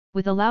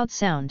 With a loud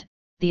sound,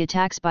 the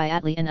attacks by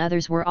Atli and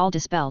others were all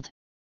dispelled.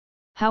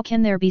 How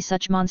can there be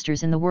such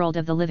monsters in the world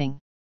of the living?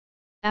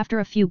 After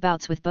a few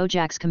bouts with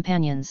Bojack's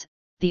companions,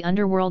 the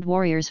underworld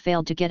warriors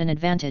failed to get an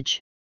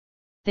advantage.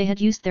 They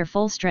had used their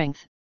full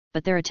strength,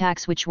 but their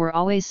attacks, which were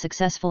always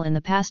successful in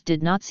the past,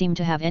 did not seem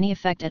to have any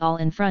effect at all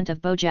in front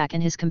of Bojack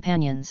and his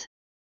companions.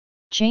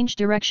 Change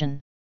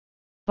direction.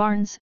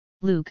 Barnes,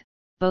 Luke,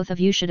 both of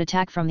you should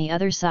attack from the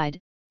other side.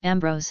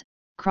 Ambrose,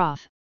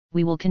 Croft,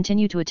 we will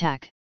continue to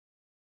attack.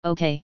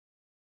 Okay.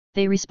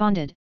 They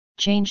responded,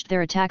 changed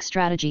their attack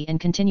strategy and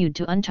continued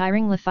to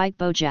untiringly fight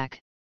Bojack.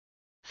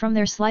 From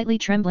their slightly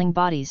trembling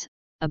bodies,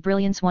 a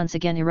brilliance once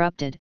again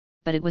erupted,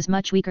 but it was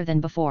much weaker than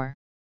before.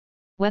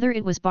 Whether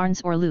it was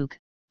Barnes or Luke,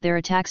 their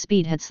attack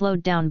speed had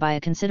slowed down by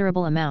a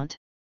considerable amount.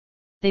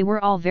 They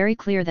were all very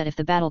clear that if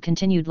the battle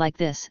continued like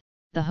this,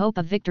 the hope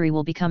of victory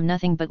will become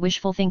nothing but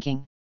wishful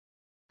thinking.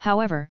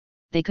 However,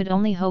 they could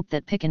only hope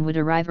that Picken would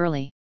arrive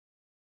early.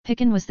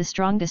 Picken was the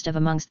strongest of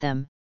amongst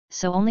them,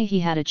 so only he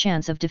had a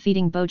chance of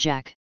defeating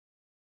Bojack.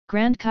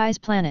 Grand Kai's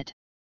planet.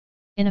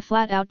 In a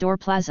flat outdoor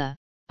plaza,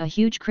 a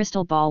huge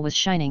crystal ball was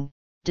shining,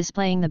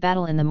 displaying the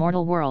battle in the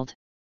mortal world.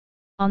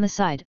 On the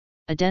side,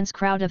 a dense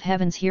crowd of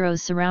heaven's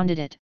heroes surrounded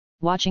it,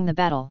 watching the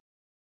battle.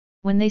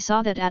 When they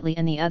saw that Atli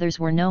and the others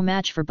were no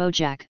match for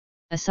Bojack,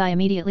 a sigh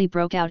immediately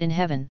broke out in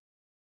heaven.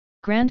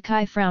 Grand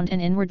Kai frowned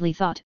and inwardly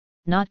thought,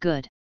 not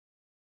good.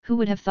 Who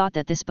would have thought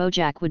that this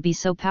Bojack would be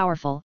so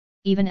powerful?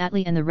 Even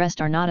Atli and the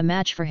rest are not a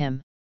match for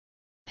him.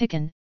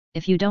 Picken,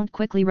 if you don't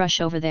quickly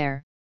rush over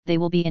there, they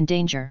will be in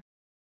danger.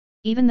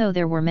 Even though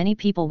there were many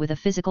people with a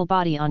physical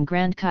body on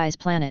Grand Kai's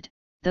planet,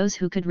 those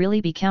who could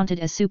really be counted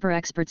as super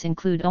experts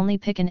include only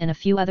Picken and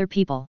a few other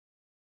people.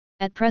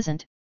 At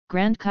present,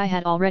 Grand Kai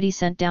had already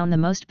sent down the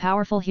most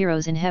powerful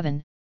heroes in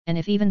heaven, and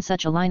if even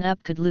such a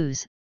lineup could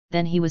lose,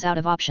 then he was out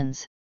of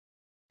options.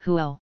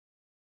 Huo!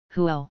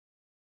 Huo!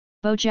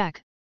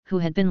 Bojack, who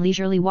had been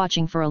leisurely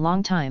watching for a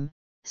long time,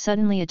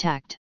 suddenly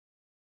attacked.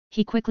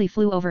 He quickly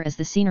flew over as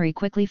the scenery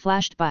quickly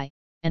flashed by,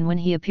 and when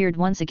he appeared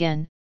once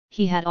again,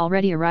 he had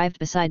already arrived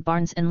beside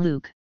Barnes and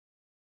Luke.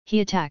 He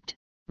attacked,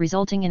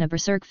 resulting in a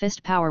berserk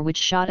fist power which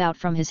shot out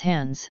from his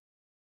hands.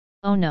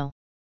 Oh no!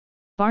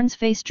 Barnes'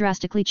 face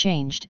drastically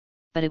changed,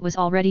 but it was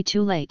already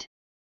too late.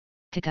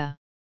 Kaka!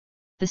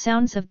 The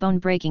sounds of bone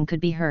breaking could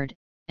be heard,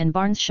 and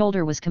Barnes'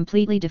 shoulder was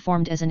completely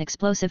deformed as an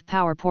explosive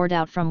power poured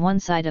out from one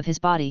side of his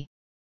body.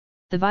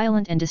 The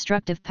violent and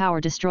destructive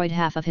power destroyed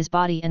half of his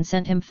body and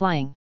sent him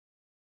flying.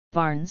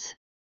 Barnes!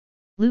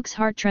 Luke's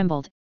heart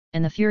trembled,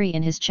 and the fury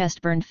in his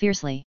chest burned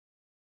fiercely.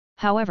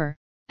 However,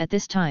 at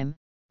this time,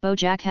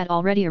 Bojack had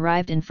already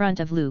arrived in front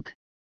of Luke.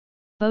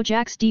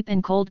 Bojack's deep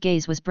and cold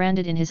gaze was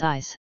branded in his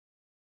eyes.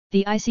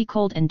 The icy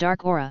cold and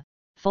dark aura,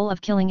 full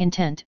of killing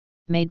intent,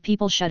 made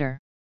people shudder.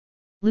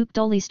 Luke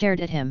dully stared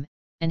at him,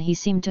 and he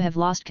seemed to have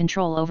lost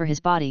control over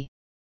his body.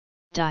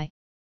 Die!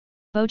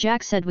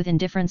 Bojack said with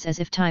indifference as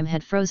if time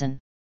had frozen.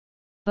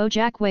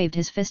 Bojack waved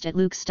his fist at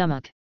Luke's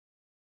stomach.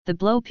 The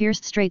blow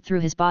pierced straight through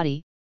his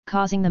body,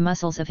 causing the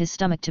muscles of his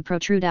stomach to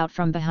protrude out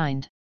from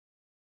behind.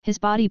 His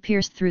body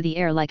pierced through the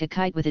air like a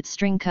kite with its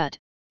string cut,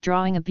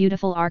 drawing a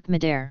beautiful arc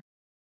midair.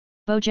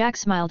 Bojack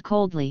smiled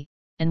coldly,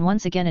 and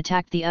once again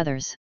attacked the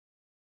others.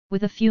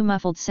 With a few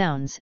muffled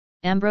sounds,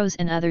 Ambrose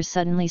and others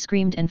suddenly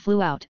screamed and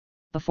flew out,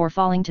 before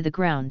falling to the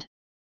ground.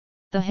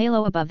 The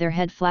halo above their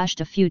head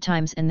flashed a few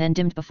times and then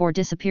dimmed before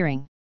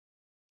disappearing.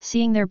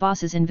 Seeing their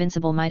boss's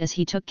invincible might as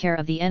he took care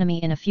of the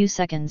enemy in a few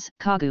seconds,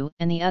 Kagu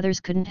and the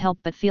others couldn't help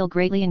but feel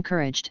greatly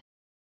encouraged.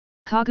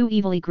 Kagu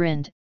evilly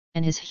grinned,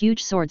 and his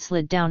huge sword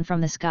slid down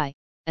from the sky,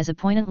 as a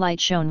poignant light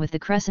shone with the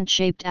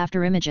crescent-shaped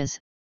after-images,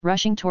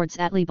 rushing towards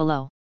Atli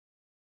below.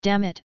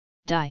 Damn it,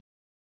 die!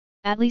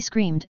 Atli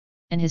screamed,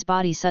 and his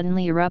body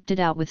suddenly erupted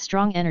out with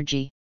strong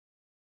energy.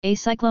 A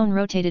cyclone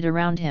rotated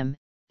around him,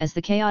 as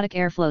the chaotic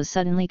airflows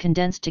suddenly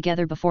condensed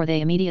together before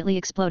they immediately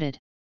exploded.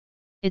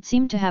 It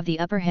seemed to have the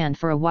upper hand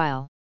for a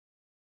while.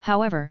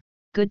 However,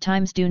 good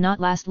times do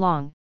not last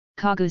long.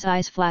 Kagu's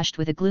eyes flashed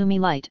with a gloomy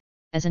light,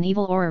 as an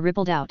evil aura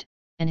rippled out,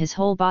 and his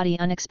whole body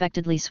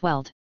unexpectedly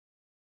swelled.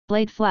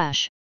 Blade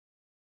flash!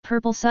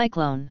 Purple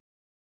cyclone!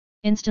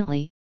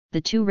 Instantly,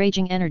 the two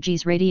raging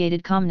energies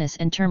radiated calmness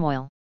and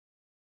turmoil.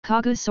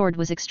 Kagu's sword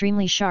was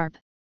extremely sharp,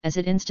 as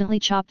it instantly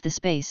chopped the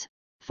space,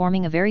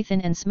 forming a very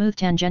thin and smooth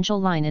tangential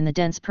line in the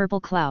dense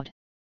purple cloud.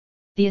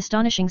 The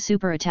astonishing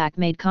super attack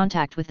made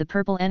contact with the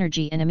purple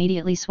energy and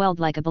immediately swelled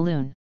like a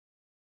balloon.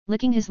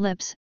 Licking his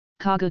lips,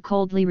 Kagu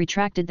coldly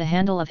retracted the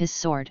handle of his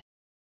sword.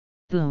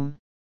 Boom!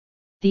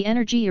 The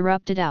energy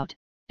erupted out,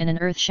 and an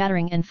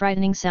earth-shattering and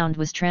frightening sound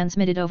was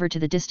transmitted over to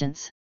the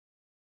distance.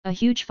 A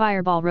huge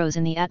fireball rose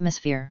in the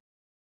atmosphere.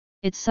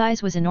 Its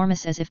size was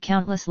enormous, as if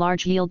countless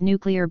large-yield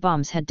nuclear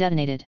bombs had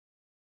detonated.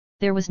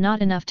 There was not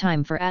enough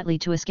time for Atli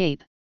to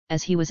escape,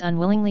 as he was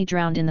unwillingly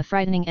drowned in the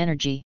frightening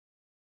energy.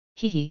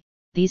 Hehe,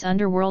 these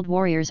underworld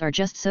warriors are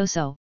just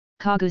so-so,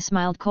 Kagu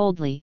smiled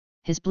coldly,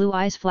 his blue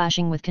eyes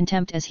flashing with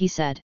contempt as he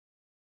said.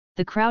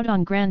 The crowd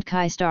on Grand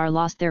Kai Star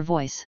lost their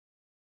voice.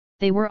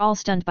 They were all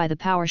stunned by the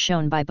power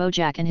shown by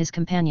Bojack and his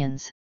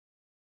companions.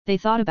 They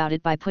thought about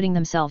it by putting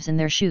themselves in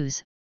their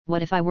shoes.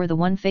 What if I were the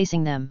one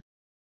facing them?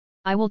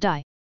 I will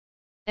die.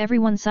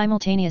 Everyone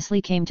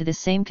simultaneously came to this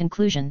same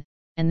conclusion,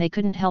 and they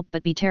couldn't help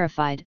but be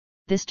terrified.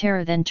 This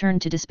terror then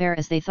turned to despair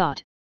as they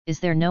thought, is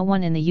there no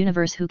one in the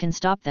universe who can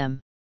stop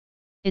them?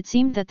 It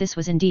seemed that this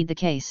was indeed the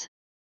case.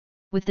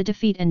 With the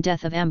defeat and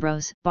death of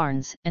Ambrose,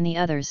 Barnes, and the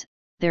others,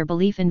 their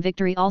belief in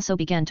victory also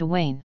began to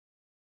wane.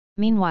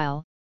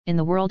 Meanwhile, in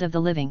the world of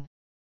the living,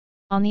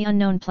 on the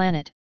unknown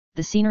planet,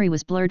 the scenery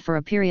was blurred for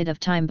a period of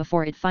time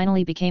before it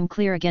finally became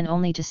clear again,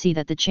 only to see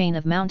that the chain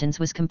of mountains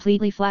was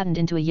completely flattened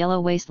into a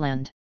yellow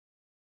wasteland.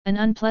 An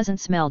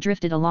unpleasant smell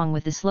drifted along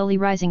with the slowly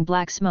rising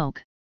black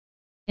smoke.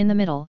 In the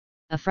middle,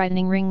 a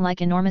frightening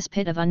ring-like enormous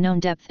pit of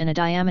unknown depth and a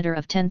diameter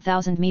of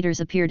 10,000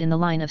 meters appeared in the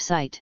line of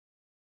sight.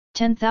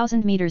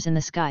 10,000 meters in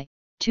the sky,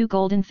 two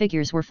golden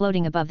figures were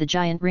floating above the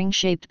giant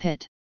ring-shaped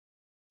pit.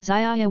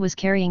 Xiaya was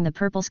carrying the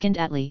purple-skinned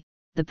Atli.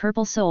 The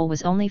purple soul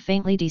was only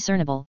faintly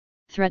discernible,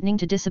 threatening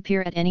to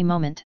disappear at any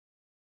moment.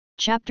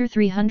 Chapter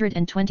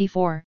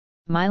 324,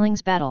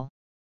 Myling's Battle.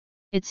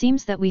 It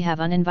seems that we have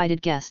uninvited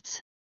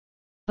guests.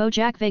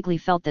 Bojack vaguely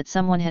felt that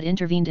someone had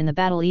intervened in the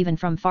battle even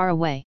from far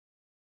away.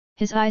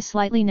 His eyes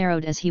slightly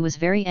narrowed as he was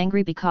very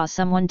angry because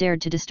someone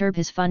dared to disturb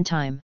his fun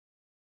time.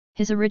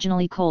 His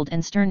originally cold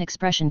and stern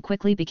expression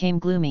quickly became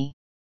gloomy.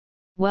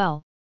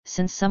 Well,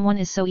 since someone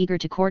is so eager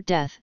to court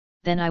death,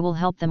 then I will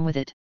help them with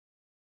it.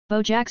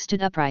 Bojack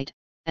stood upright,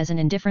 as an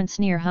indifferent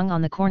sneer hung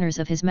on the corners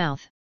of his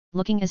mouth,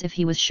 looking as if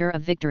he was sure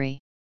of victory.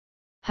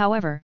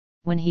 However,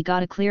 when he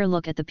got a clear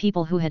look at the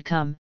people who had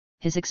come,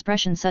 his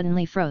expression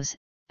suddenly froze.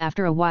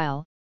 After a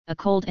while, a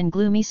cold and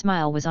gloomy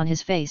smile was on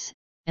his face,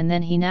 and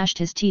then he gnashed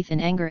his teeth in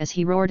anger as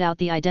he roared out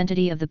the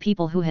identity of the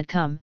people who had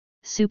come,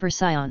 Super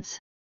Saiyans.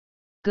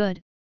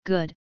 Good,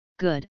 good,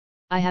 good,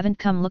 I haven't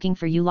come looking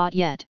for you lot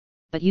yet,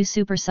 but you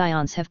Super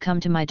Saiyans have come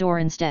to my door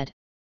instead.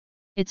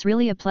 It's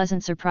really a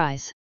pleasant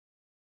surprise.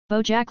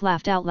 Bojack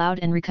laughed out loud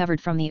and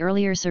recovered from the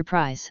earlier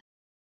surprise.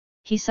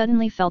 He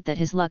suddenly felt that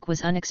his luck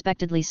was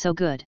unexpectedly so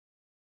good.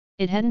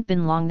 It hadn't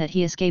been long that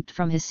he escaped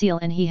from his seal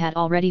and he had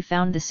already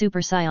found the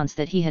Super Saiyans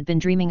that he had been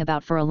dreaming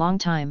about for a long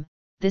time.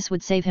 This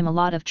would save him a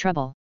lot of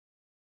trouble.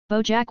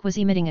 Bojack was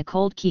emitting a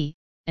cold ki,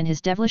 and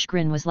his devilish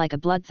grin was like a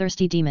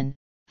bloodthirsty demon,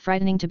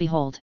 frightening to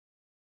behold.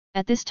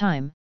 At this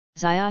time,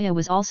 Xiaya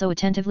was also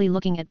attentively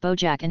looking at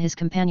Bojack and his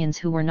companions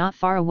who were not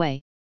far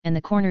away, and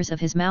the corners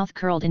of his mouth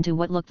curled into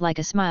what looked like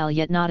a smile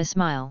yet not a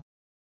smile.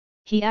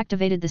 He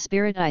activated the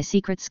Spirit Eye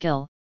secret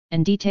skill,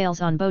 and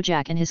details on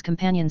Bojack and his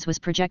companions was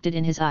projected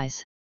in his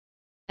eyes.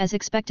 As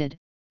expected,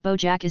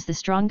 Bojack is the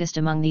strongest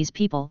among these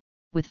people,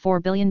 with 4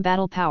 billion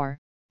battle power,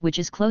 which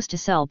is close to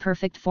Cell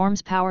Perfect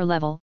Form's power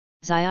level,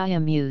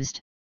 Xiaya mused.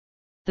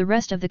 The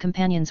rest of the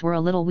companions were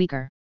a little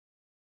weaker.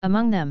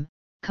 Among them,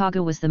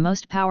 Kagu was the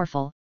most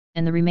powerful,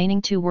 and the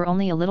remaining two were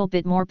only a little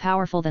bit more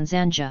powerful than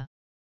Zanja.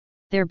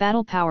 Their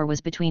battle power was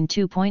between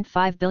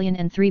 2.5 billion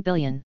and 3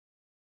 billion.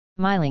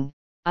 Myling,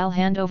 I'll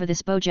hand over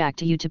this Bojack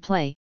to you to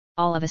play.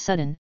 All of a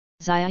sudden,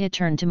 Xiaya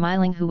turned to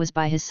Myling who was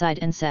by his side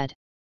and said.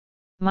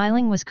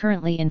 Myling was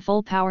currently in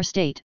full power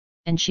state,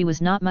 and she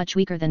was not much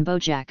weaker than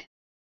Bojack.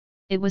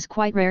 It was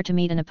quite rare to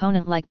meet an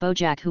opponent like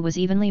Bojack who was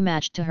evenly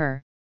matched to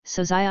her,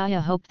 so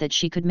Xiaya hoped that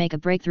she could make a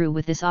breakthrough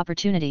with this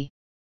opportunity.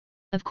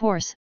 Of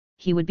course,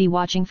 he would be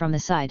watching from the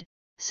side,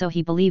 so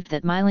he believed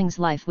that Myling's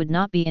life would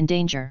not be in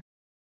danger.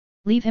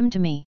 Leave him to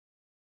me.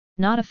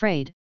 Not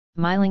afraid,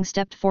 Myling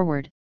stepped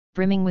forward,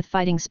 brimming with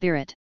fighting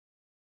spirit.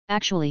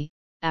 Actually,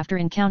 after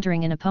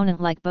encountering an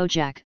opponent like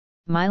Bojack,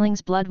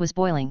 Myling's blood was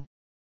boiling.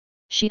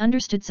 She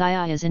understood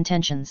Xiaya's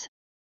intentions.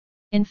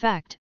 In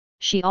fact,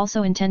 she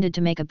also intended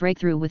to make a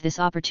breakthrough with this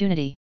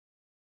opportunity.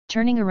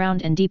 Turning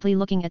around and deeply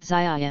looking at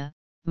Xiaya,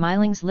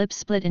 Myling's lips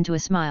split into a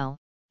smile,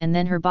 and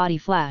then her body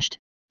flashed,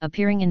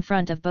 appearing in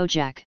front of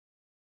Bojack.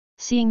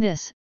 Seeing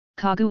this,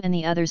 Kagu and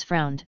the others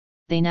frowned.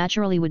 They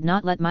naturally would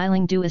not let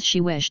Myling do as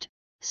she wished,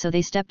 so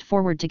they stepped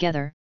forward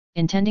together,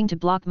 intending to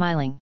block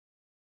Myling.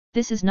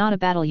 This is not a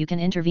battle you can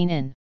intervene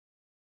in.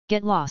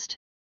 Get lost.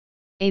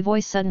 A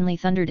voice suddenly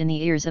thundered in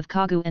the ears of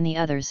Kagu and the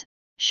others,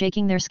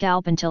 shaking their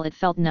scalp until it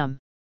felt numb.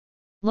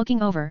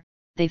 Looking over,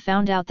 they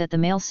found out that the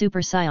male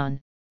Super Saiyan,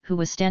 who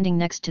was standing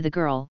next to the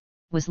girl,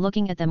 was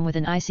looking at them with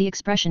an icy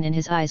expression in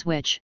his eyes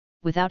which,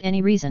 without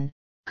any reason,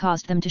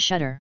 caused them to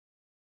shudder.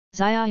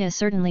 Xiaya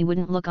certainly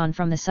wouldn't look on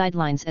from the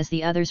sidelines as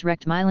the others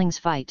wrecked Myling's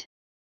fight.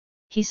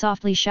 He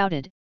softly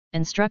shouted,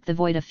 and struck the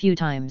void a few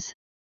times.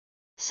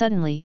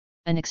 Suddenly,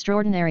 an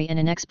extraordinary and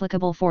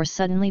inexplicable force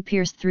suddenly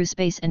pierced through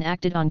space and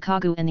acted on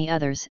Kagu and the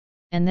others,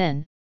 and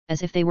then,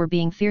 as if they were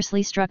being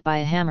fiercely struck by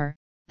a hammer,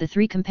 the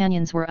three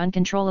companions were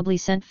uncontrollably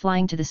sent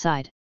flying to the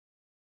side.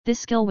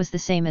 This skill was the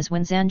same as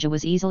when Zanja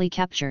was easily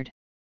captured.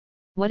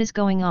 What is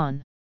going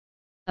on?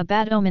 A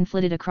bad omen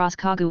flitted across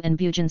Kagu and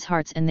Bujin's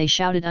hearts and they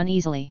shouted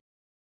uneasily.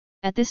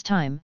 At this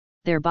time,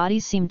 their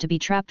bodies seemed to be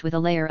trapped with a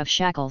layer of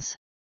shackles.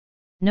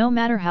 No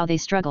matter how they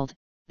struggled,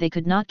 they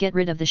could not get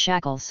rid of the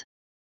shackles.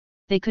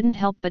 They couldn't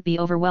help but be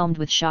overwhelmed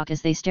with shock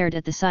as they stared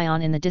at the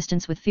Saiyan in the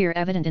distance with fear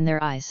evident in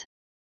their eyes.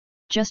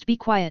 "Just be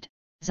quiet,"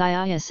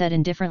 Xiaya said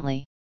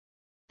indifferently.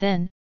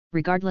 Then,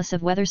 regardless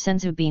of whether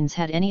senzu beans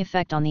had any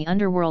effect on the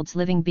underworld's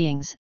living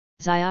beings,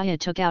 Xiaya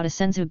took out a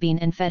senzu bean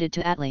and fed it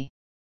to Atli.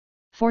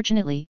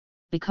 Fortunately,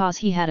 because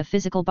he had a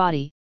physical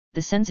body,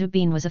 the senzu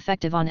bean was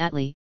effective on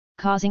Atli,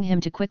 causing him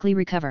to quickly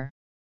recover.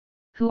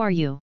 "Who are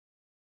you?"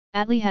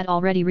 Atli had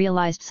already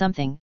realized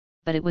something,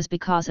 but it was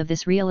because of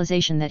this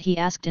realization that he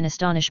asked in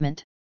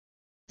astonishment.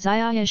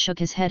 Xiaya shook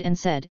his head and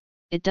said,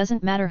 "It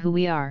doesn't matter who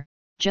we are,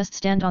 just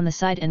stand on the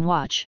side and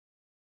watch."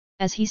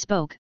 As he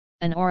spoke,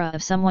 an aura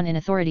of someone in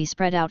authority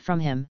spread out from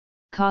him,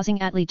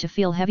 causing Atli to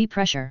feel heavy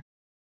pressure.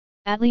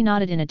 Atli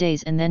nodded in a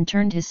daze and then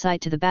turned his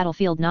sight to the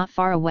battlefield not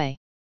far away.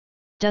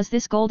 Does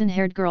this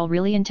golden-haired girl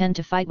really intend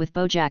to fight with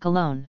Bojack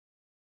alone?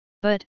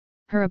 But,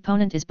 her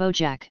opponent is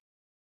Bojack.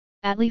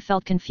 Atli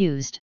felt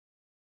confused.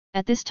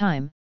 At this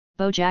time,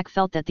 Bojack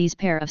felt that these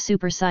pair of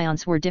Super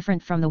Saiyans were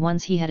different from the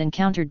ones he had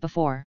encountered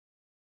before.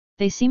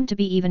 They seemed to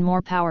be even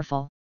more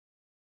powerful.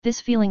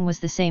 This feeling was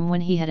the same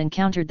when he had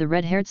encountered the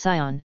red-haired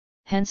Saiyan,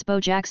 hence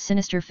Bojack's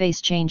sinister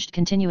face changed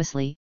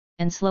continuously,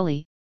 and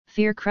slowly,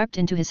 fear crept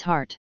into his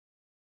heart.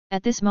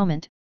 At this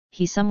moment,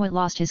 he somewhat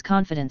lost his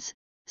confidence,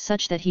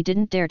 such that he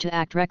didn't dare to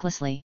act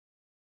recklessly.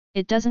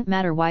 "It doesn't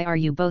matter, why are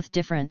you both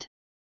different?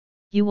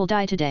 You will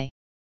die today."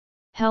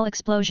 "Hell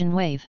explosion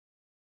wave!"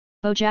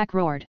 Bojack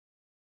roared.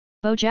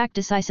 Bojack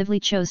decisively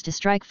chose to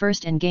strike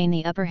first and gain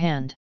the upper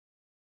hand.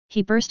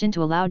 He burst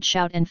into a loud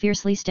shout and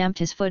fiercely stamped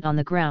his foot on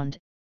the ground,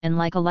 and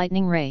like a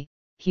lightning ray,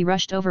 he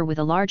rushed over with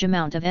a large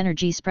amount of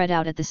energy spread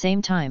out at the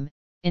same time,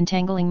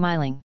 entangling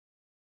Myling.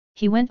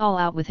 He went all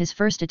out with his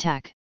first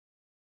attack.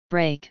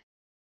 Break!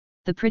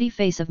 The pretty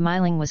face of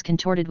Myling was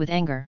contorted with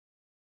anger.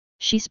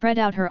 She spread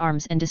out her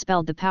arms and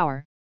dispelled the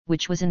power,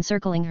 which was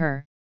encircling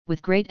her,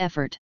 with great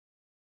effort.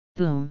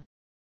 Boom!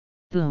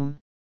 Boom!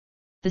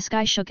 The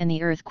sky shook and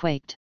the earth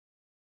quaked.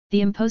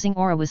 The imposing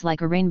aura was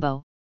like a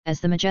rainbow. As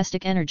the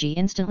majestic energy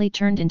instantly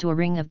turned into a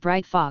ring of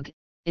bright fog,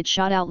 it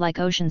shot out like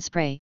ocean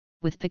spray,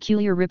 with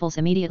peculiar ripples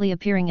immediately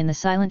appearing in the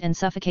silent and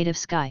suffocative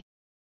sky.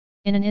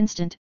 In an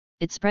instant,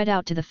 it spread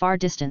out to the far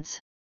distance.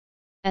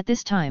 At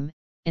this time,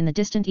 in the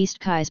distant East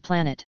Kai's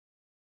planet,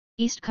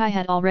 East Kai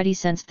had already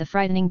sensed the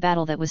frightening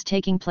battle that was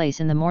taking place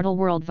in the mortal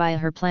world via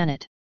her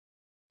planet.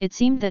 It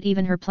seemed that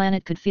even her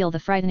planet could feel the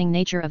frightening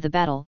nature of the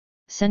battle,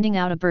 sending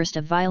out a burst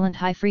of violent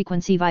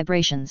high-frequency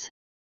vibrations.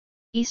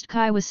 East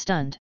Kai was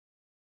stunned.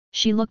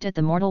 She looked at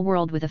the mortal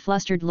world with a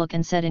flustered look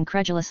and said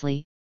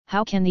incredulously,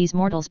 "How can these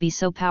mortals be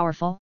so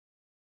powerful?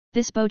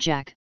 This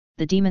Bojack,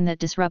 the demon that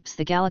disrupts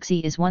the galaxy,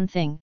 is one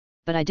thing,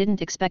 but I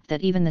didn't expect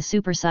that even the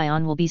Super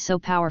Saiyan will be so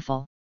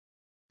powerful."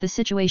 The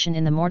situation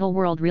in the mortal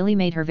world really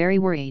made her very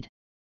worried.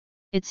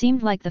 It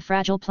seemed like the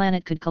fragile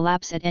planet could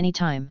collapse at any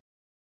time.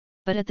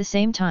 But at the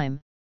same time,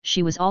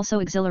 she was also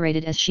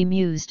exhilarated as she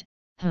mused,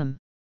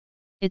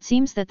 It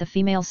seems that the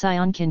female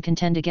Saiyan can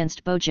contend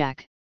against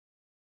Bojack.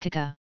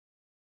 Kaka.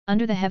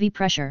 Under the heavy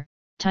pressure,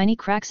 tiny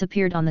cracks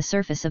appeared on the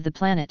surface of the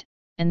planet,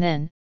 and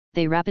then,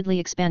 they rapidly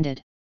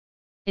expanded.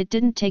 It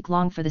didn't take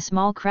long for the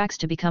small cracks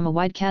to become a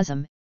wide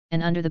chasm,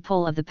 and under the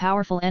pull of the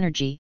powerful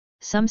energy,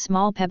 some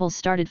small pebbles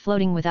started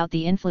floating without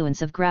the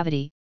influence of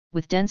gravity,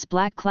 with dense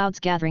black clouds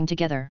gathering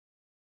together.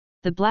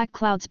 The black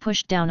clouds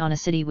pushed down on a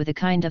city with a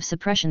kind of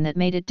suppression that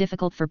made it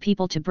difficult for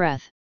people to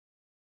breathe.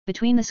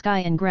 Between the sky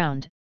and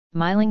ground,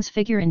 Myling's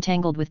figure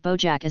entangled with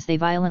Bojack as they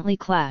violently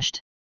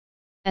clashed.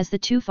 As the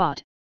two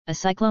fought, a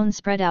cyclone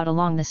spread out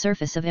along the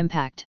surface of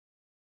impact.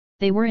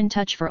 They were in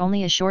touch for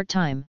only a short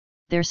time,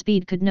 their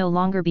speed could no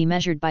longer be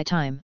measured by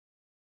time.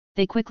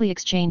 They quickly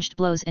exchanged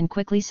blows and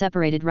quickly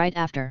separated right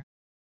after.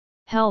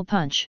 Hell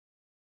punch!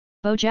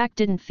 Bojack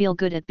didn't feel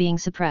good at being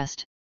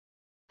suppressed.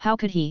 How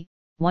could he,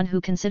 one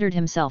who considered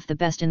himself the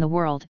best in the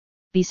world,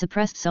 be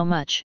suppressed so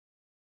much?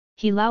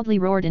 He loudly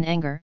roared in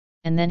anger,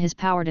 and then his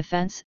power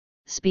defense,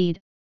 speed,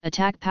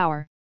 attack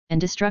power, and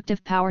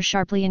destructive power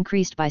sharply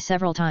increased by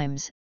several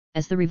times,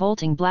 as the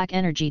revolting black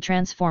energy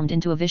transformed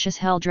into a vicious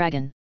hell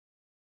dragon.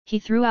 He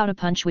threw out a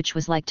punch which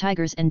was like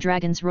tigers and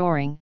dragons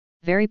roaring,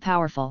 very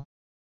powerful.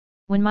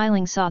 When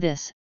Myling saw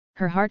this,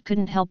 her heart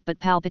couldn't help but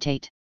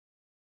palpitate.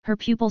 Her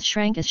pupils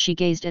shrank as she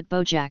gazed at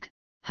Bojack,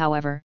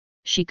 however,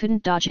 she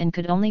couldn't dodge and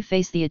could only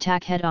face the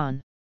attack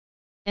head-on.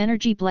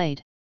 Energy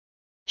blade.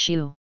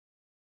 Shoo!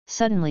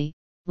 Suddenly,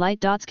 light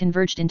dots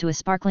converged into a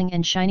sparkling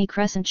and shiny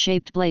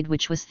crescent-shaped blade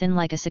which was thin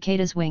like a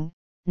cicada's wing.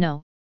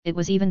 No, it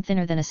was even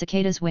thinner than a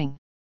cicada's wing.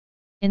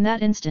 In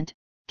that instant,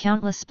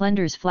 countless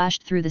splendors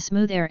flashed through the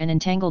smooth air and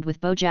entangled with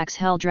Bojack's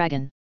hell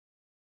dragon.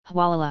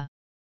 Hwalala!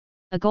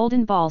 A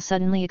golden ball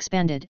suddenly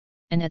expanded,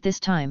 and at this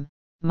time,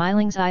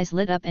 Myling's eyes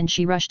lit up and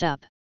she rushed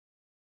up.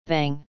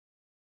 Bang!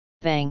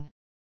 Bang!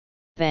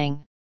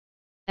 Bang!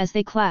 As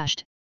they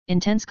clashed,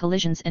 intense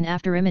collisions and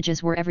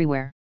afterimages were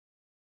everywhere.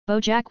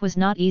 Bojack was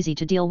not easy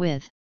to deal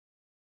with.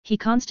 He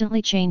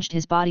constantly changed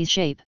his body's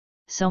shape,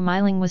 so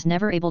Myling was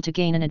never able to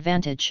gain an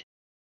advantage.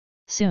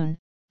 Soon,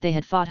 they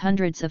had fought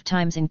hundreds of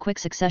times in quick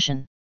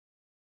succession.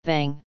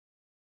 Bang!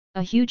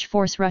 A huge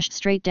force rushed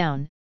straight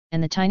down,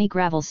 and the tiny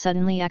gravels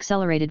suddenly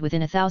accelerated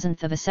within a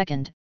thousandth of a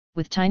second,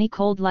 with tiny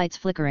cold lights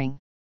flickering.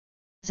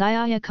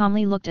 Xiaya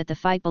calmly looked at the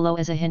fight below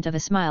as a hint of a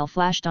smile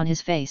flashed on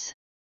his face.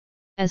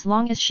 As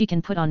long as she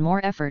can put on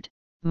more effort,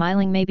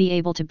 Myling may be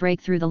able to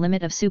break through the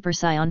limit of Super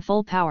Saiyan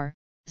full power.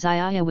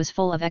 Xiaya was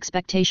full of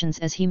expectations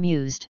as he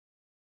mused.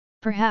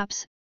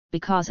 Perhaps,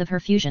 because of her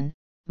fusion,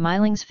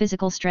 Myling's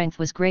physical strength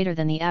was greater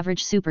than the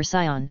average Super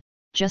Saiyan,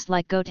 just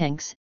like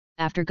Gotenks.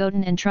 After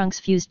Goten and Trunks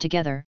fused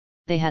together,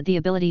 they had the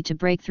ability to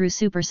break through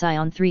Super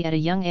Saiyan 3 at a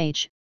young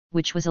age,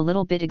 which was a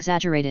little bit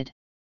exaggerated.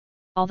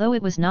 Although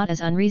it was not as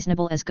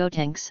unreasonable as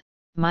Gotenks,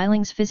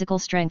 Myling's physical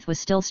strength was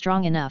still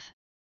strong enough.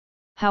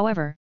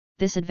 However,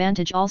 this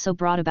advantage also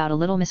brought about a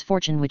little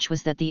misfortune, which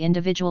was that the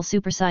individual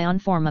Super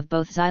Saiyan form of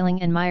both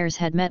Xiling and Myers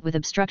had met with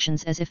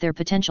obstructions as if their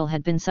potential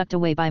had been sucked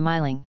away by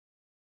Myling.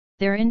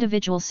 Their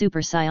individual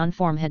Super Saiyan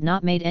form had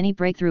not made any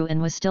breakthrough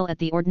and was still at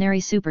the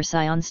ordinary Super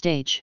Saiyan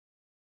stage.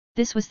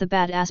 This was the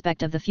bad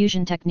aspect of the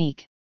fusion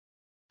technique.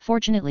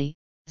 Fortunately,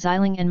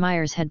 Xiling and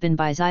Myers had been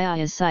by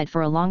Xiaya's side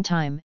for a long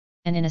time,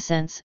 and in a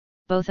sense,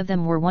 both of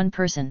them were one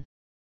person.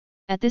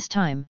 At this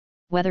time,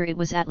 whether it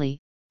was Atli,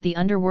 the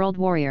underworld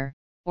warrior,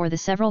 or the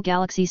several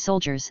galaxy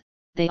soldiers,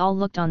 they all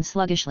looked on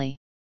sluggishly.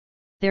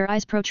 Their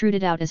eyes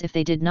protruded out as if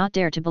they did not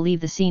dare to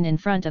believe the scene in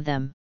front of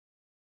them.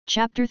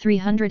 Chapter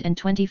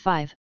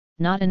 325,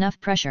 Not Enough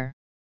Pressure.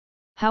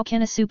 How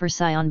can a Super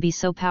Saiyan be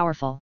so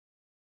powerful?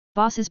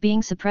 Boss is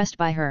being suppressed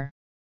by her.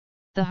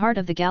 The heart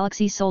of the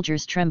galaxy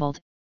soldiers trembled,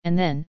 and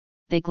then,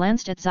 they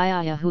glanced at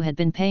Xiaya, who had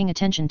been paying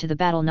attention to the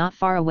battle not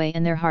far away,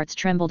 and their hearts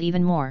trembled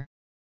even more.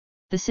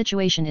 The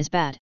situation is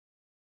bad.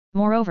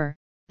 Moreover,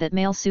 that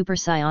male Super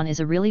Saiyan is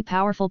a really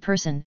powerful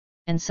person,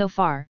 and so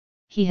far,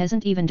 he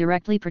hasn't even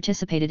directly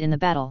participated in the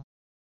battle.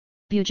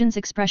 Bujin's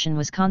expression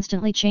was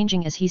constantly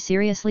changing as he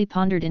seriously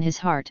pondered in his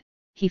heart.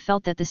 He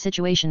felt that the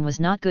situation was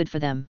not good for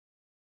them.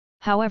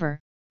 However,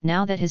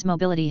 now that his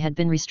mobility had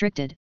been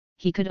restricted,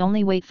 he could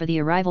only wait for the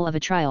arrival of a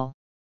trial.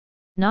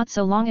 Not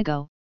so long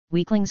ago,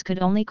 weaklings could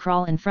only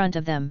crawl in front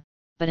of them,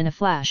 but in a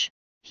flash,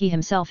 he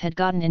himself had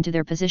gotten into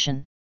their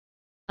position.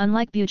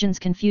 Unlike Bujin's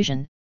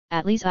confusion,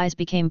 Atli's eyes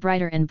became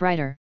brighter and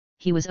brighter.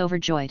 He was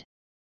overjoyed.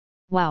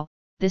 Wow,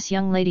 this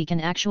young lady can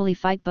actually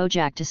fight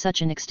Bojack to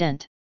such an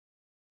extent.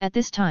 At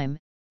this time,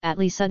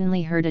 Atli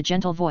suddenly heard a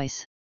gentle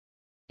voice.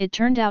 It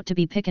turned out to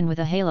be Picken with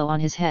a halo on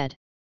his head.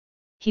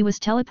 He was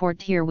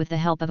teleported here with the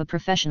help of a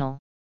professional.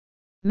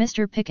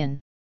 Mr. Picken.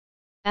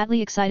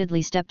 Atli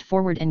excitedly stepped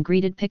forward and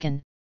greeted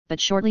Picken,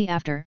 but shortly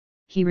after,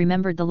 he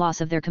remembered the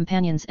loss of their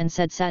companions and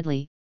said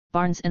sadly,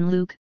 Barnes and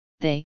Luke,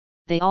 they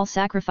all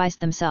sacrificed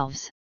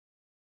themselves.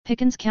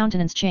 Picken's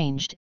countenance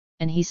changed,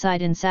 and he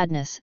sighed in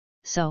sadness,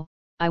 so,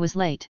 I was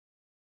late.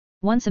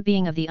 Once a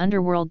being of the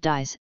underworld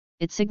dies,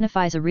 it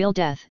signifies a real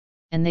death,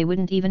 and they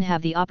wouldn't even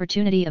have the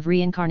opportunity of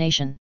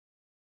reincarnation.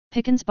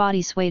 Picken's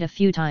body swayed a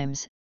few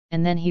times,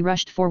 and then he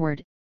rushed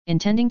forward,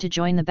 intending to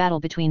join the battle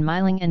between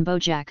Myling and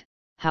Bojack.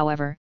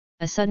 However,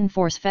 a sudden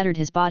force fettered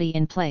his body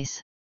in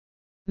place.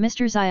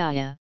 Mr.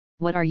 Xiaya,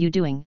 what are you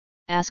doing?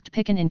 Asked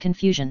Picken in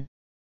confusion.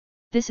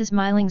 This is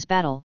Myling's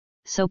battle,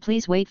 so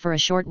please wait for a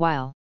short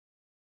while.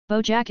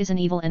 Bojack is an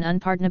evil and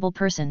unpardonable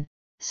person,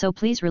 so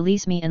please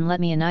release me and let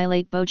me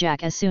annihilate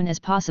Bojack as soon as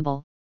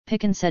possible,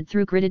 Picken said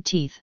through gritted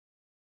teeth.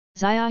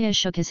 Xiaya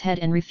shook his head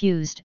and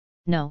refused.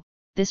 No,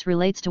 this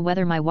relates to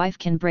whether my wife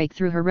can break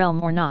through her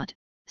realm or not,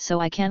 so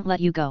I can't let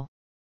you go.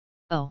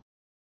 Oh.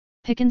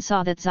 Picken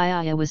saw that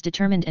Xiaya was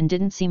determined and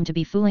didn't seem to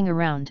be fooling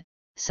around,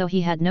 so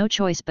he had no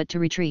choice but to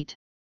retreat.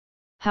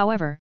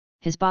 However,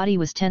 his body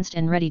was tensed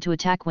and ready to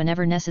attack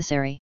whenever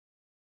necessary.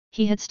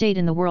 He had stayed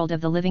in the world of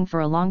the living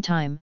for a long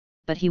time,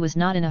 but he was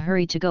not in a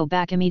hurry to go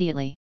back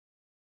immediately.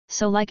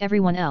 So like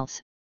everyone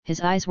else,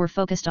 his eyes were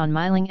focused on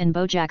Myling and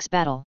Bojack's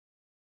battle.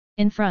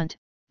 In front,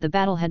 the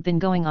battle had been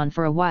going on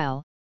for a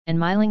while, and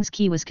Myling's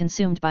ki was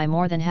consumed by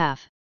more than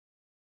half.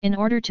 In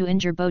order to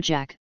injure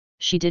Bojack,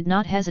 she did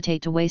not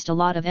hesitate to waste a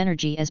lot of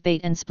energy as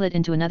bait and split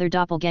into another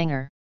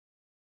doppelganger.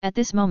 At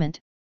this moment,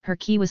 her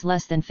ki was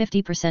less than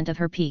 50% of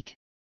her peak.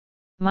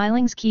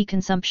 Myling's ki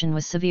consumption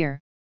was severe,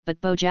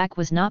 but Bojack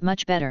was not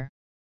much better.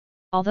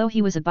 Although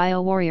he was a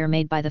bio-warrior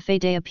made by the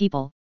Fedea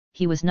people,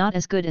 he was not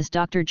as good as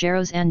Dr.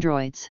 Gero's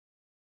androids.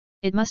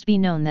 It must be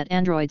known that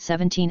androids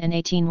 17 and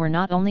 18 were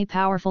not only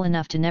powerful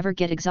enough to never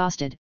get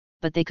exhausted,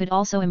 but they could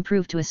also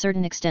improve to a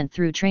certain extent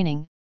through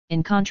training.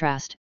 In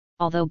contrast,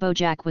 although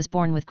Bojack was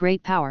born with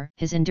great power,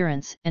 his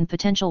endurance and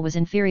potential was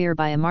inferior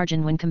by a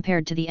margin when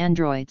compared to the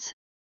androids.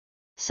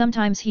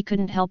 Sometimes he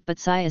couldn't help but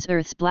sigh, as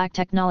Earth's black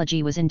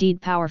technology was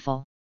indeed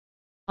powerful.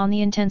 On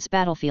the intense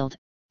battlefield,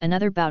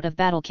 another bout of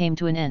battle came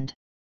to an end.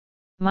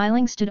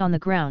 Myling stood on the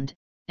ground,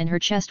 and her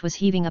chest was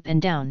heaving up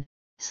and down,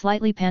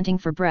 slightly panting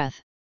for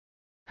breath.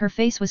 Her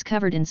face was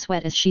covered in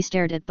sweat as she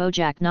stared at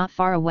Bojack not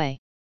far away.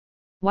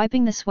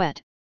 Wiping the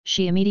sweat,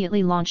 she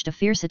immediately launched a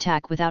fierce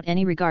attack without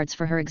any regards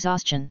for her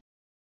exhaustion.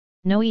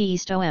 No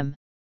East OM.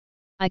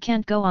 I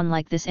can't go on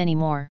like this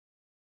anymore.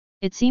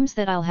 It seems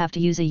that I'll have to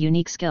use a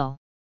unique skill.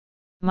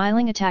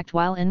 Myling attacked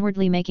while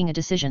inwardly making a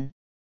decision.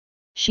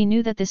 She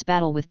knew that this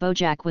battle with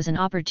Bojack was an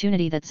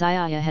opportunity that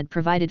Xiaya had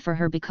provided for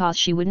her because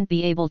she wouldn't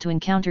be able to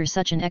encounter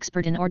such an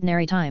expert in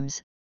ordinary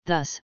times.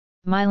 Thus,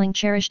 Myling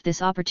cherished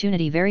this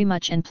opportunity very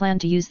much and planned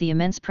to use the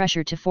immense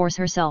pressure to force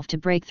herself to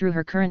break through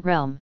her current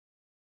realm.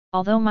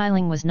 Although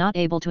Myling was not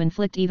able to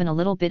inflict even a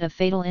little bit of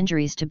fatal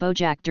injuries to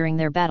Bojack during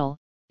their battle,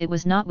 it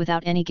was not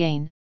without any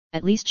gain.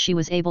 At least she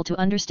was able to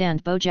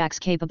understand Bojack's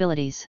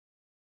capabilities.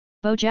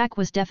 Bojack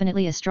was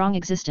definitely a strong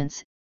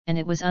existence, and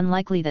it was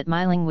unlikely that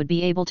Myling would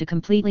be able to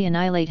completely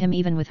annihilate him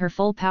even with her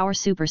full power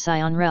Super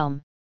Saiyan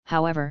realm.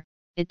 However,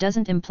 it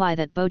doesn't imply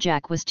that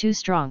Bojack was too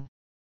strong.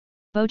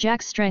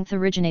 Bojack's strength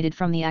originated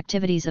from the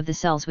activities of the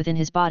cells within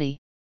his body.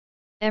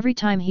 Every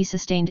time he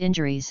sustained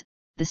injuries,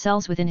 the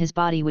cells within his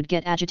body would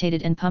get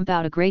agitated and pump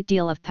out a great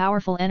deal of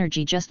powerful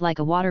energy just like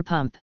a water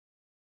pump.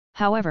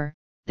 However,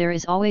 there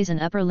is always an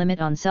upper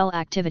limit on cell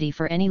activity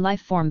for any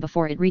life form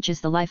before it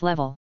reaches the life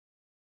level.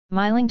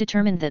 Myling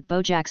determined that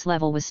Bojack's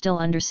level was still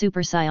under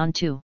Super Saiyan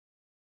 2.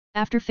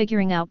 After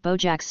figuring out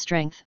Bojack's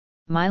strength,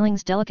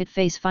 Myling's delicate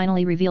face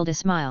finally revealed a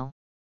smile.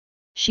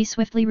 She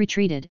swiftly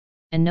retreated,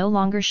 and no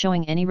longer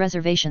showing any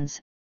reservations,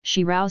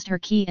 she roused her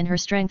ki and her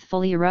strength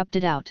fully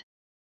erupted out.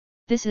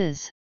 This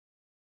is...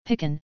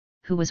 Picken,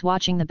 who was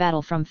watching the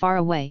battle from far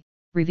away,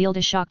 revealed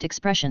a shocked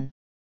expression.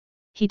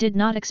 He did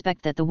not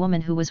expect that the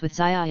woman who was with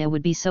Xiaya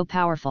would be so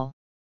powerful.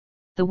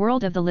 The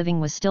world of the living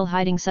was still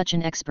hiding such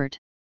an expert.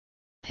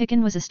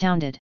 Picken was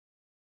astounded.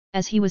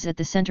 As he was at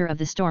the center of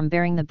the storm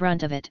bearing the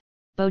brunt of it,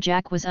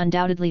 Bojack was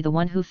undoubtedly the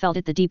one who felt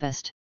it the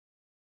deepest.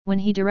 When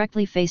he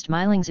directly faced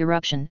Myling's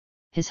eruption,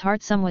 his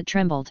heart somewhat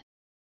trembled.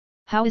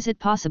 How is it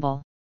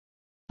possible?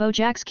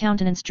 Bojack's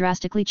countenance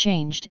drastically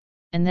changed,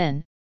 and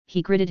then,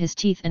 he gritted his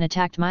teeth and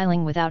attacked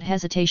Myling without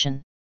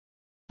hesitation.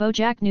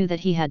 Bojack knew that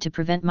he had to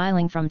prevent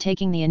Myling from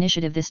taking the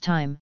initiative this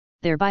time,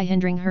 thereby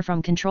hindering her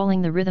from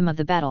controlling the rhythm of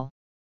the battle.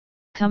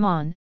 Come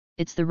on,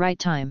 it's the right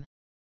time.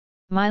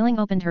 Myling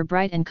opened her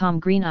bright and calm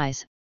green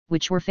eyes,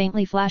 which were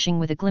faintly flashing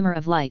with a glimmer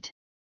of light.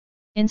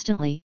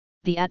 Instantly,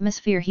 the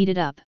atmosphere heated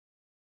up.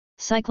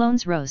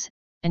 Cyclones rose,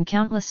 and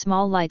countless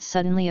small lights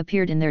suddenly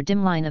appeared in their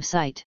dim line of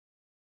sight.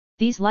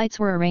 These lights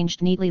were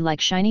arranged neatly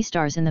like shiny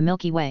stars in the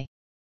Milky Way.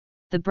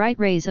 The bright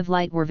rays of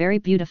light were very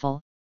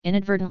beautiful,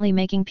 inadvertently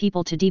making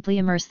people to deeply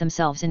immerse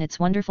themselves in its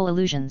wonderful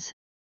illusions.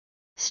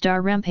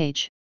 Star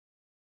Rampage!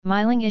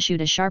 Myling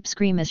issued a sharp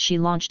scream as she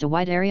launched a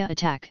wide area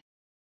attack.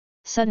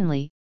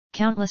 Suddenly,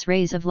 countless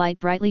rays of light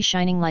brightly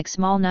shining like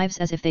small knives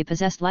as if they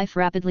possessed life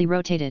rapidly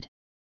rotated.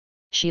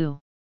 Shoo!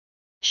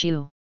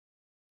 Shoo!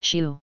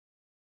 Shoo!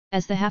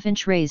 As the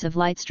half-inch rays of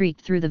light streaked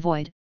through the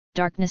void,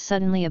 darkness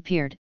suddenly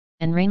appeared,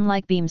 and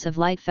rain-like beams of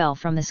light fell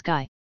from the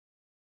sky.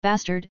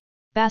 Bastard!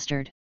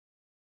 Bastard!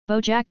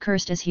 Bojack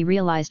cursed as he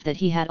realized that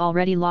he had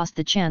already lost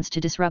the chance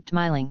to disrupt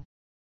Myling.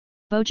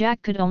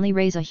 Bojack could only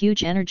raise a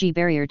huge energy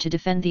barrier to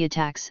defend the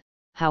attacks,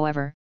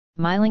 however,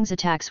 Myling's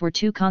attacks were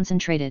too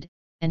concentrated,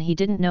 and he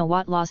didn't know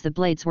what laws the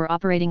blades were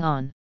operating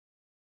on.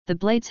 The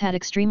blades had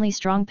extremely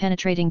strong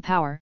penetrating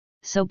power,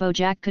 so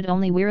Bojack could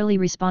only wearily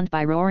respond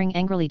by roaring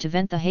angrily to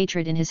vent the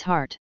hatred in his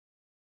heart.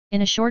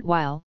 In a short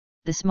while,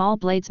 the small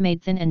blades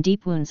made thin and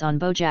deep wounds on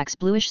Bojack's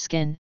bluish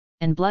skin,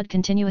 and blood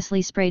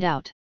continuously sprayed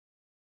out.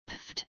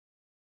 Pfft!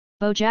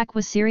 Bojack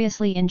was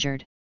seriously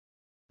injured.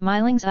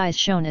 Myling's eyes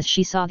shone as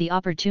she saw the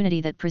opportunity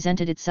that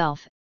presented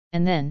itself,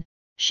 and then,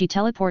 she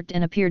teleported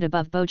and appeared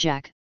above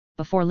Bojack,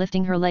 before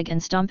lifting her leg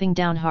and stomping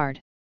down hard.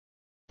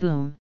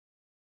 Boom!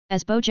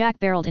 As Bojack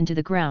barreled into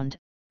the ground,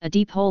 a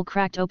deep hole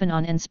cracked open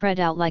on and spread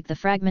out like the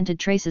fragmented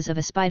traces of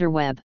a spider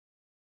web.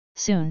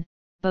 Soon,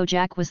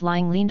 Bojack was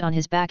lying leaned on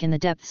his back in the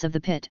depths of the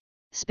pit,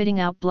 spitting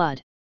out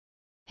blood.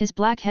 His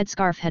black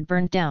headscarf had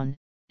burned down,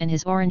 and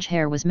his orange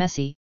hair was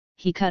messy.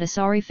 He cut a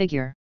sorry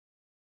figure.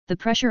 The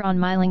pressure on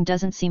Myling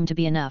doesn't seem to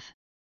be enough.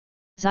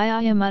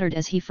 Xiaya muttered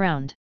as he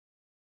frowned.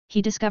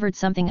 He discovered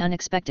something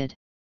unexpected.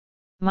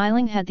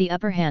 Myling had the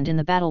upper hand in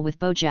the battle with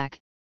Bojack,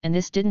 and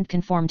this didn't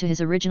conform to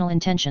his original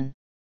intention.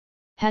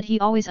 Had he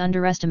always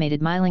underestimated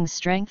Myling's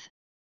strength?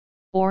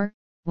 Or,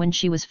 when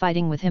she was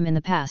fighting with him in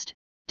the past,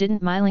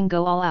 didn't Myling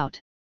go all out?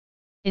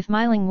 If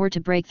Myling were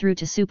to break through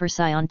to Super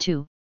Saiyan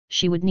 2,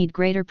 she would need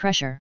greater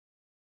pressure.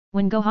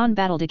 When Gohan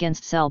battled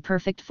against Cell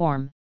Perfect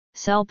Form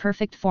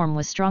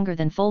was stronger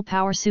than full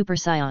power Super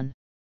Saiyan.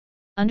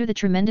 Under the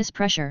tremendous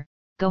pressure,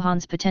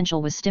 Gohan's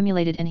potential was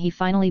stimulated and he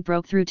finally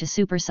broke through to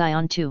Super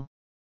Saiyan 2.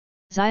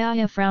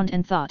 Xiaya frowned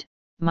and thought,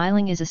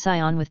 Myling is a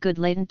Saiyan with good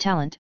latent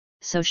talent,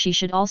 so she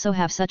should also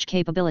have such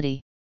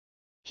capability.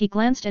 He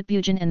glanced at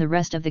Bujin and the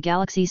rest of the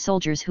galaxy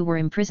soldiers who were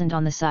imprisoned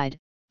on the side,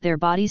 their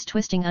bodies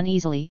twisting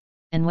uneasily,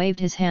 and waved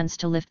his hands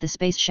to lift the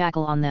space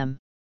shackle on them.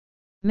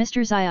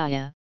 Mr.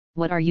 Xiaya,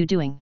 what are you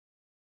doing?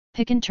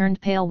 Picken turned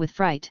pale with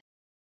fright.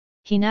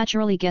 He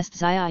naturally guessed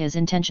Xiaya's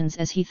intentions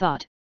as he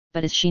thought,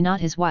 but is she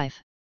not his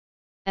wife?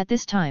 At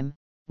this time,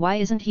 why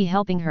isn't he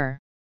helping her?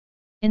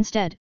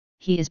 Instead,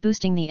 he is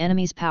boosting the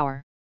enemy's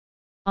power.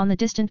 On the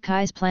distant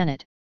Kai's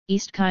planet,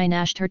 East Kai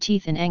gnashed her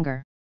teeth in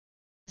anger.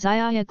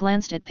 Xiaya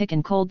glanced at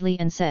Picken coldly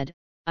and said,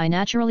 I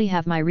naturally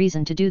have my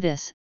reason to do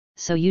this,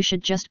 so you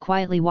should just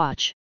quietly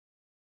watch.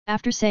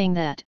 After saying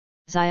that,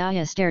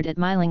 Xiaya stared at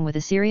Myling with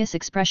a serious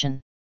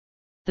expression.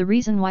 The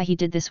reason why he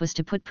did this was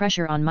to put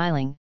pressure on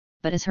Myling,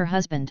 but as her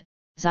husband,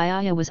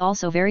 Xiaya was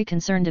also very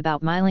concerned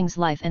about Myling's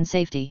life and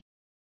safety.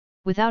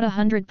 Without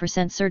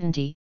 100%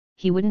 certainty,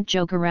 he wouldn't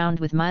joke around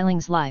with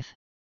Myling's life.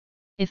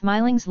 If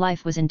Myling's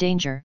life was in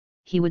danger,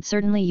 he would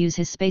certainly use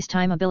his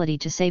space-time ability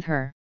to save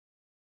her.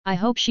 I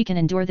hope she can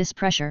endure this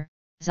pressure,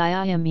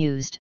 Xiaya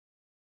mused.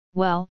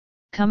 Well,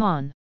 come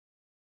on.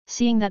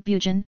 Seeing that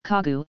Bujin,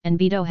 Kagu and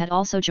Beidou had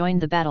also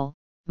joined the battle,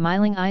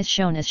 Myling eyes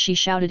shone as she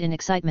shouted in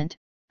excitement,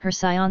 her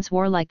Saiyan's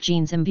warlike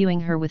genes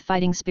imbuing her with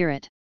fighting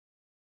spirit.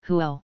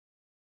 Huo!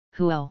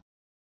 Huo!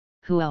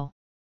 Huo!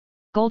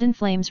 Golden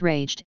flames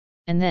raged,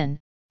 and then,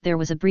 there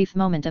was a brief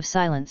moment of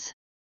silence.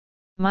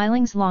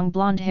 Myling's long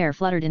blonde hair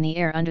fluttered in the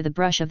air under the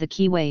brush of the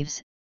ki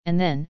waves, and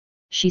then,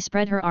 she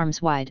spread her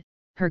arms wide,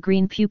 her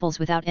green pupils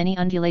without any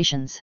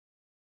undulations.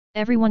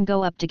 Everyone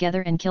go up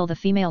together and kill the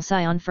female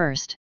Saiyan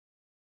first.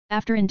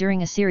 After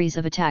enduring a series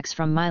of attacks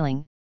from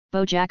Myling,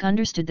 Bojack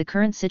understood the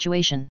current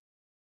situation.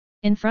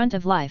 In front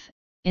of life,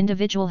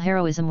 individual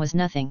heroism was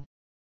nothing.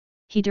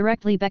 He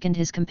directly beckoned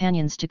his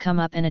companions to come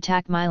up and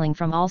attack Myling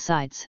from all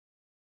sides.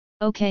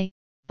 Okay,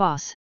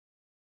 boss.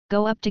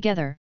 Go up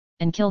together,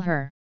 and kill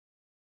her.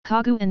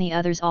 Kagu and the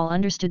others all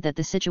understood that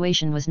the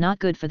situation was not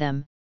good for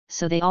them,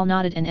 so they all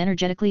nodded and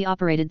energetically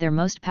operated their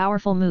most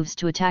powerful moves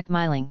to attack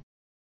Myling.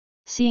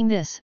 Seeing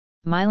this,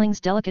 Myling's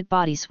delicate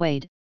body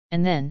swayed,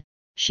 and then,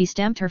 she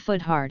stamped her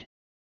foot hard.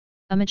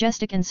 A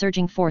majestic and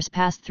surging force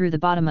passed through the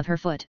bottom of her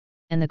foot,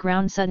 and the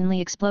ground suddenly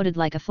exploded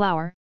like a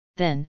flower,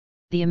 then,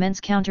 the immense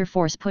counter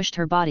force pushed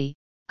her body,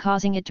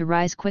 causing it to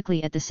rise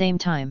quickly at the same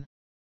time.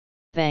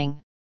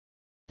 Bang!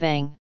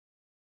 Bang!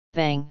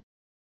 Bang!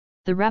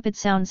 The rapid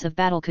sounds of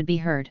battle could be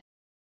heard.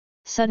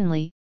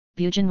 Suddenly,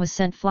 Bujin was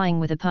sent flying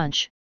with a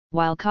punch,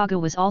 while Kagu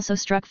was also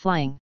struck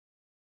flying.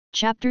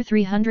 Chapter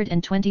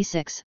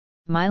 326,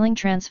 Myling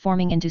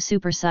transforming into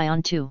Super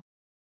Saiyan 2.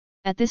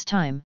 At this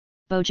time,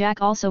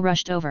 Bojack also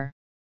rushed over.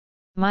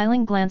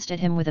 Myling glanced at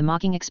him with a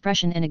mocking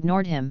expression and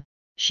ignored him.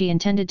 She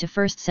intended to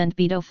first send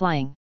Beidou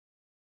flying.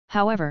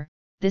 However,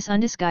 this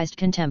undisguised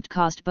contempt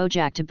caused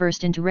Bojack to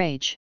burst into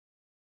rage.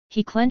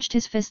 He clenched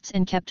his fists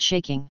and kept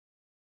shaking.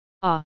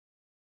 Ah!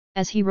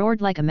 As he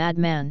roared like a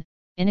madman,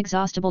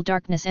 inexhaustible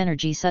darkness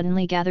energy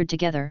suddenly gathered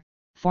together,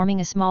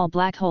 forming a small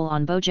black hole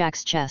on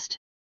Bojack's chest.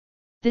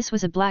 This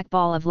was a black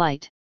ball of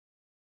light.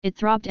 It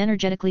throbbed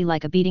energetically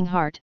like a beating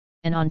heart,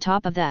 and on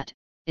top of that,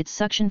 its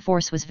suction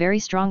force was very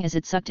strong as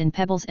it sucked in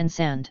pebbles and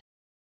sand.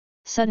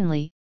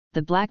 Suddenly,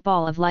 the black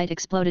ball of light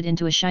exploded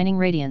into a shining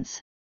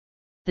radiance.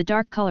 The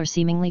dark color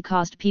seemingly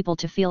caused people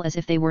to feel as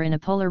if they were in a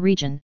polar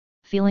region,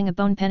 feeling a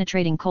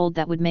bone-penetrating cold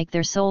that would make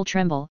their soul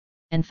tremble,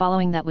 and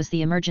following that was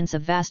the emergence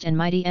of vast and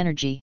mighty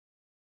energy.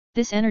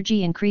 This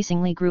energy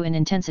increasingly grew in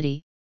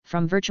intensity,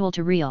 from virtual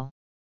to real.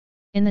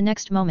 In the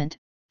next moment,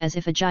 as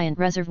if a giant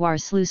reservoir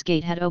sluice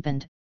gate had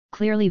opened,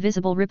 clearly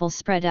visible ripples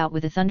spread out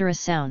with a thunderous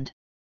sound.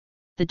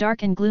 The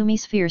dark and gloomy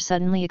sphere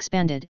suddenly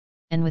expanded,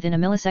 and within a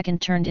millisecond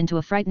turned into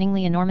a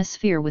frighteningly enormous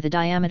sphere with a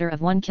diameter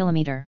of 1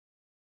 kilometer.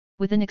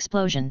 With an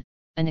explosion,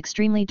 an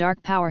extremely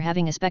dark power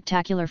having a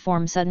spectacular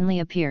form suddenly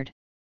appeared.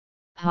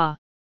 Ha!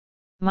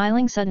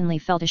 Myling suddenly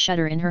felt a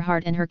shudder in her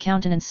heart and her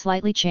countenance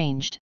slightly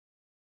changed.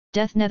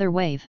 Death Nether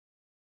Wave!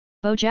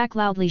 Bojack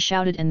loudly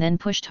shouted and then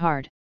pushed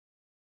hard.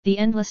 The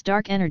endless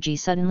dark energy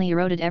suddenly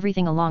eroded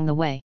everything along the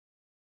way.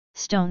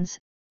 Stones,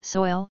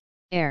 soil,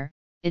 air,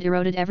 it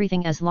eroded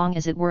everything as long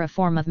as it were a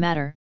form of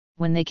matter.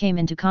 When they came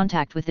into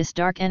contact with this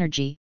dark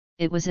energy,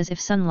 it was as if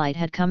sunlight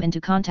had come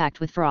into contact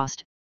with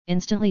frost,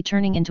 instantly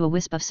turning into a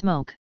wisp of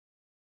smoke.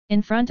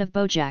 In front of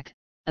Bojack,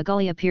 a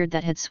gully appeared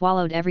that had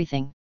swallowed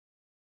everything.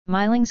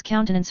 Myling's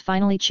countenance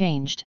finally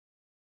changed.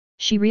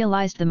 She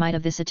realized the might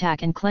of this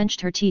attack and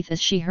clenched her teeth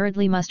as she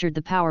hurriedly mustered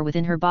the power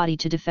within her body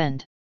to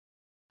defend.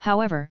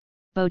 However,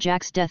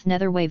 Bojack's death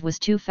nether wave was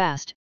too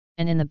fast,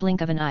 and in the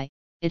blink of an eye,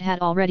 it had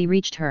already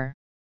reached her.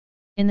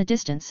 In the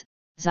distance,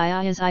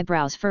 Xiaya's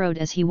eyebrows furrowed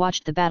as he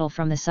watched the battle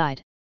from the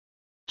side.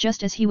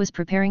 Just as he was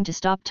preparing to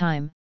stop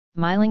time,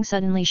 Myling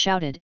suddenly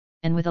shouted,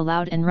 and with a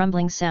loud and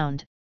rumbling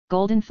sound,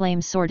 golden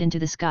flames soared into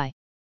the sky.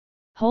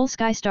 Whole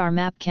Sky Star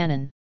Map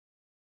Cannon!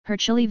 Her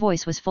chilly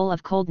voice was full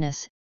of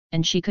coldness,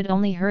 and she could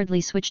only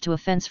hurriedly switch to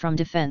offense from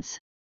defense.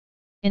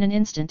 In an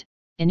instant,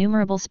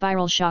 innumerable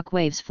spiral shock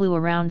waves flew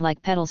around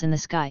like petals in the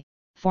sky,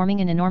 forming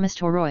an enormous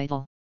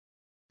toroidal.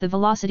 The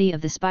velocity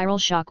of the spiral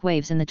shock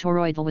waves in the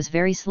toroidal was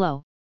very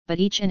slow, but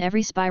each and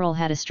every spiral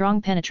had a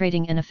strong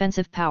penetrating and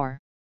offensive power.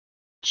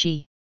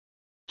 Chi!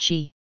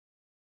 Chi!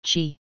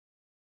 Chi!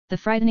 The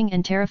frightening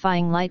and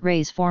terrifying light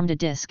rays formed a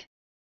disk.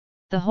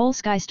 The whole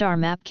Sky Star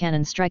Map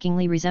Cannon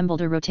strikingly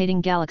resembled a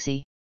rotating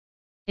galaxy.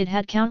 It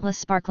had countless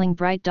sparkling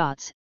bright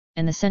dots,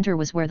 and the center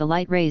was where the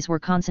light rays were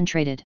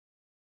concentrated.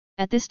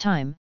 At this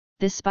time,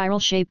 this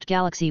spiral-shaped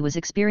galaxy was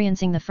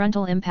experiencing the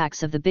frontal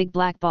impacts of the big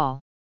black ball.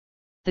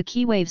 The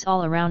ki waves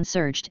all around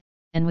surged,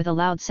 and with a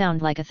loud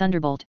sound like a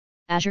thunderbolt,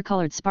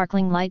 azure-colored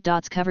sparkling light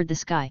dots covered the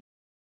sky.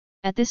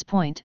 At this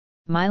point,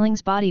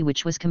 Myling's body,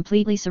 which was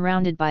completely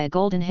surrounded by a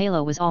golden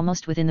halo, was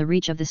almost within the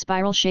reach of the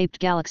spiral-shaped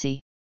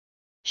galaxy.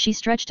 She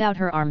stretched out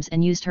her arms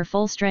and used her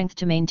full strength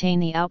to maintain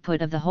the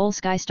output of the whole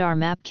Skystar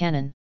map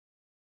cannon.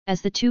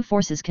 As the two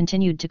forces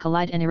continued to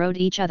collide and erode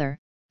each other,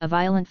 a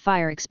violent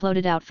fire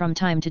exploded out from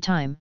time to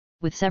time,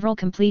 with several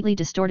completely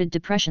distorted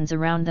depressions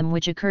around them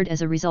which occurred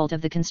as a result of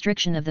the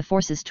constriction of the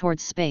forces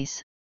towards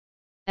space.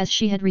 As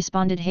she had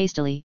responded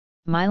hastily,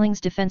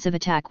 Myling's defensive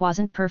attack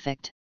wasn't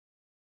perfect.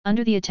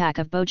 Under the attack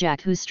of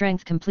Bojack, whose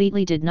strength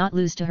completely did not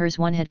lose to hers,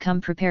 one had come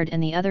prepared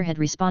and the other had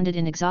responded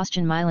in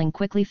exhaustion. Myling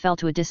quickly fell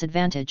to a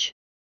disadvantage.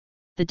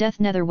 The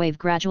Death Nether wave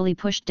gradually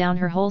pushed down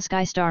her whole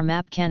Skystar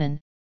map cannon,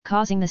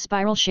 causing the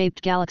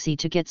spiral-shaped galaxy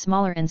to get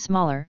smaller and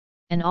smaller,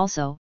 and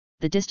also,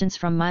 the distance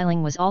from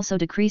Myling was also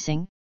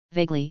decreasing.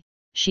 Vaguely,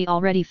 she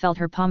already felt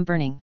her palm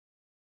burning.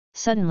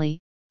 Suddenly,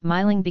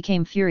 Myling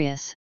became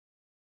furious.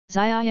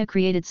 Xiaya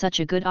created such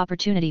a good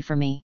opportunity for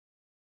me.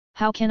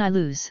 How can I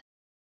lose?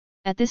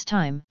 At this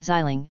time,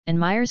 Xiling and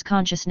Myers'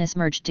 consciousness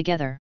merged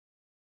together.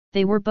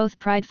 They were both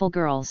prideful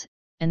girls,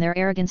 and their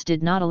arrogance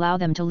did not allow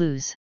them to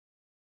lose.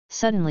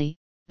 Suddenly,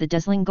 the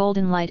dazzling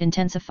golden light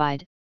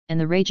intensified, and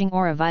the raging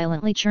aura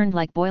violently churned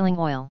like boiling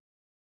oil.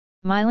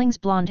 Myling's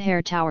blonde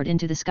hair towered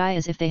into the sky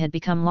as if they had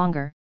become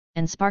longer,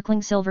 and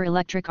sparkling silver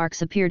electric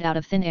arcs appeared out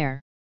of thin air.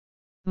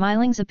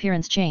 Myling's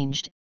appearance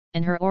changed,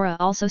 and her aura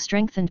also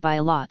strengthened by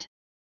a lot.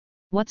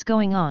 What's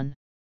going on?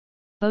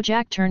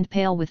 Bojack turned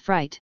pale with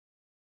fright.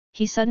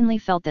 He suddenly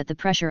felt that the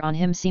pressure on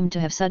him seemed to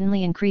have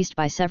suddenly increased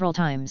by several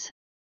times.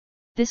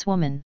 This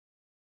woman!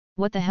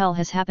 What the hell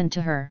has happened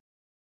to her?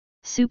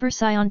 Super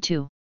Saiyan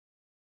 2.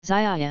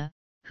 Xiaya,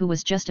 who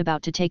was just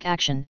about to take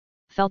action,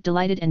 felt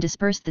delighted and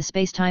dispersed the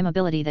space-time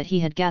ability that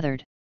he had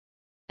gathered.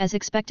 As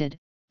expected,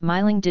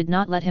 Myling did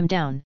not let him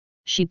down.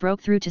 She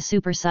broke through to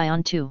Super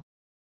Saiyan 2.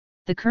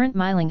 The current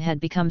Myling had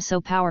become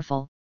so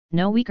powerful,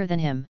 no weaker than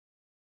him.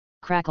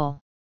 Crackle!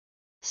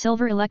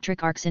 Silver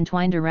electric arcs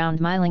entwined around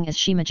Myling as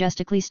she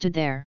majestically stood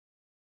there.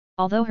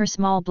 Although her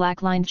small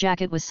black-lined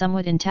jacket was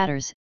somewhat in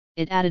tatters,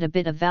 it added a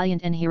bit of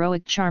valiant and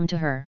heroic charm to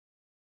her.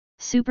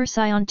 Super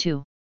Saiyan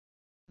 2.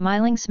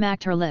 Myling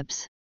smacked her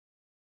lips.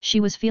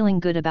 She was feeling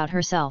good about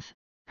herself,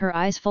 her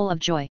eyes full of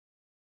joy.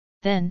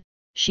 Then,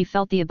 she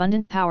felt the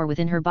abundant power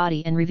within her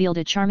body and revealed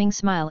a charming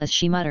smile as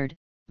she muttered,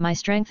 "My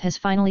strength has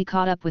finally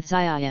caught up with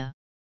Xiaya.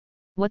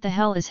 What the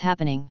hell is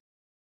happening?"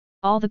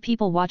 All the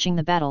people watching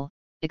the battle,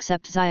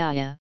 except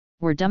Xiaya,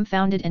 were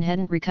dumbfounded and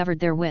hadn't recovered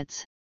their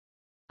wits.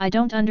 I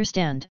don't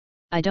understand.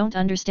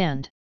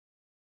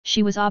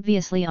 She was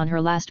obviously on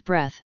her last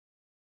breath.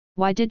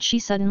 Why did she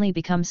suddenly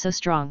become so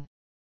strong?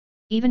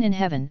 Even in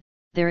heaven,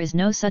 there is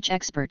no such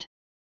expert.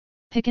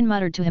 Picken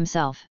muttered to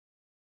himself.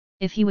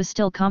 If he was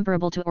still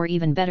comparable to or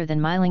even better than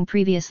Myling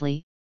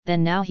previously,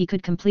 then now he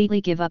could completely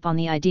give up on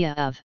the idea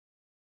of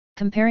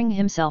comparing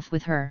himself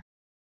with her.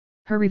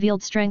 Her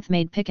revealed strength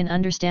made Picken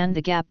understand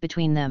the gap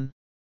between them.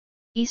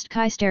 East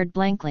Kai stared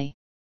blankly.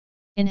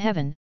 In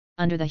heaven,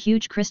 under the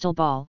huge crystal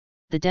ball,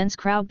 the dense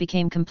crowd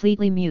became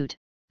completely mute,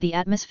 the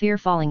atmosphere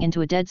falling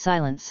into a dead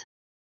silence.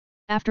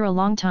 After a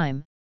long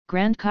time,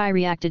 Grand Kai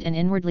reacted and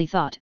inwardly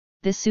thought,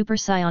 this Super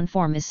Saiyan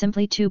form is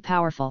simply too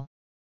powerful.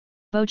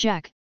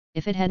 Bojack,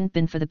 if it hadn't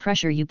been for the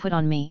pressure you put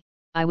on me,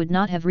 I would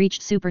not have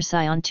reached Super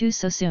Saiyan 2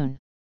 so soon.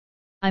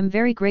 I'm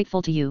very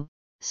grateful to you,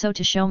 so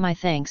to show my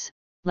thanks,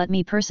 let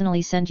me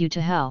personally send you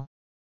to hell.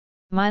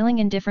 Myling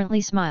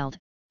indifferently smiled,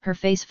 her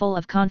face full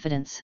of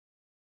confidence.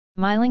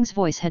 Myling's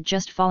voice had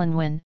just fallen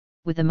when,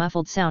 with a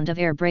muffled sound of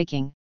air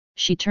breaking,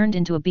 she turned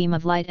into a beam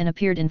of light and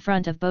appeared in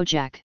front of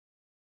Bojack.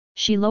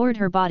 She lowered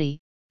her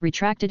body,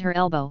 retracted her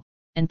elbow,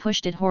 and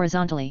pushed it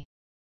horizontally.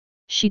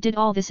 She did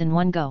all this in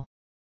one go.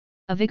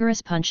 A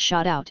vigorous punch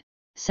shot out,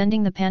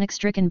 sending the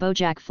panic-stricken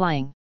Bojack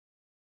flying.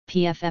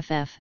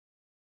 Pfff.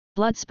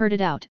 Blood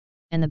spurted out,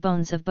 and the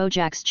bones of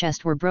Bojack's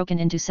chest were broken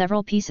into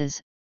several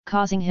pieces,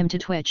 causing him to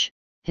twitch.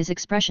 His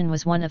expression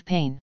was one of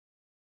pain.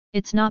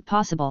 It's not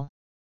possible.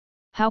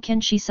 How can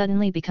she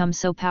suddenly become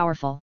so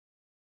powerful?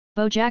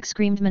 Bojack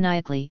screamed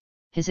maniacally,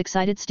 his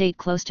excited state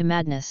close to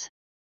madness.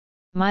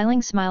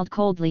 Myling smiled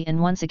coldly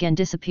and once again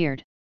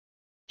disappeared.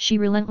 She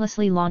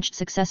relentlessly launched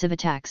successive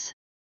attacks.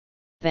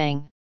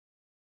 Bang!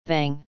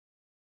 Bang!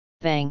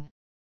 Bang!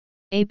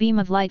 A beam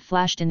of light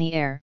flashed in the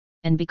air,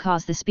 and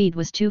because the speed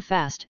was too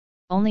fast,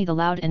 only the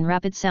loud and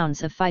rapid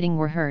sounds of fighting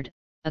were heard,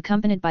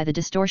 accompanied by the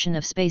distortion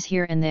of space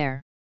here and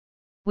there.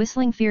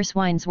 Whistling fierce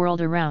whines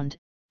whirled around,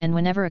 and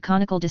whenever a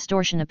conical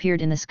distortion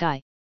appeared in the sky,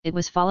 it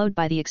was followed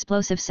by the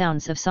explosive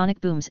sounds of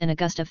sonic booms and a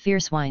gust of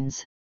fierce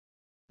whines.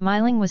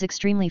 Myling was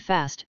extremely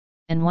fast,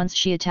 and once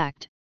she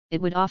attacked, it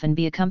would often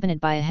be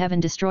accompanied by a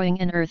heaven-destroying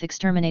and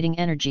earth-exterminating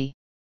energy.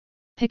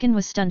 Picken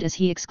was stunned as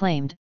he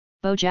exclaimed,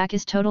 Bojack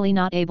is totally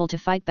not able to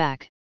fight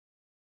back.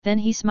 Then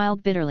he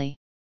smiled bitterly.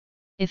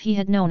 If he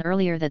had known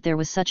earlier that there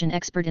was such an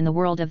expert in the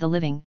world of the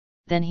living,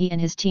 then he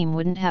and his team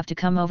wouldn't have to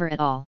come over at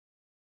all.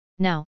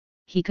 Now,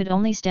 he could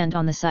only stand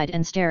on the side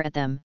and stare at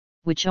them,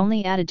 which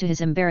only added to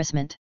his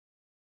embarrassment.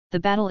 The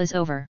battle is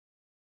over.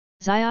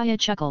 Xiaya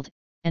chuckled,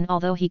 and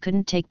although he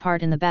couldn't take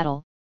part in the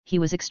battle, he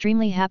was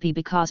extremely happy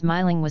because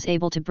Myling was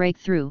able to break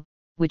through,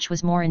 which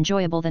was more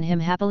enjoyable than him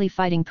happily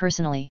fighting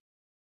personally.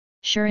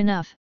 Sure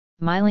enough,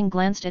 Myling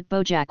glanced at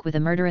Bojack with a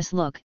murderous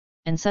look,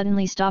 and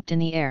suddenly stopped in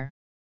the air.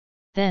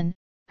 Then,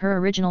 her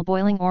original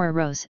boiling aura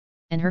rose,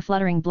 and her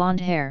fluttering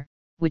blonde hair,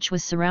 which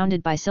was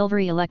surrounded by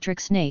silvery electric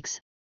snakes,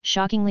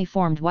 shockingly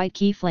formed white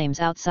key flames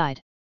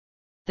outside.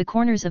 The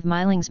corners of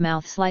Myling's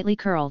mouth slightly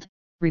curled,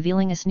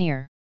 revealing a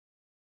sneer.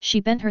 She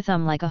bent her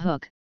thumb like a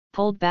hook,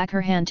 pulled back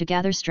her hand to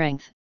gather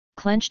strength,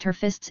 clenched her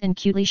fists and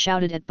cutely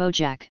shouted at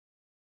Bojack.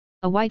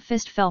 A white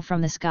fist fell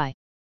from the sky.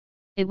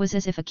 It was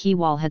as if a key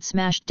wall had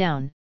smashed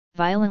down,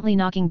 violently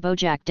knocking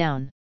Bojack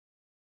down.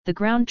 The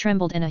ground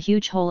trembled and a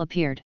huge hole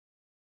appeared.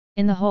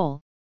 In the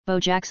hole,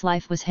 Bojack's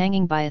life was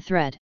hanging by a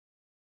thread.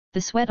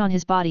 The sweat on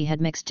his body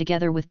had mixed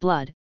together with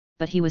blood,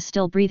 but he was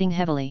still breathing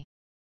heavily.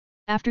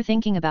 After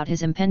thinking about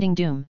his impending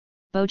doom,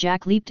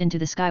 Bojack leaped into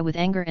the sky with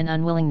anger and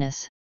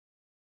unwillingness.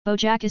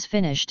 Bojack is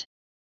finished.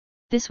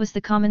 This was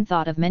the common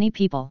thought of many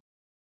people.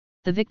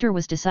 The victor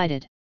was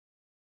decided.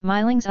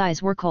 Myling's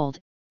eyes were cold,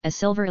 as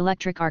silver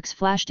electric arcs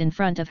flashed in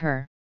front of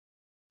her.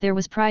 There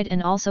was pride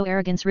and also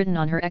arrogance written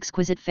on her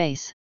exquisite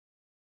face.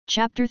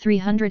 Chapter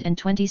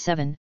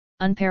 327,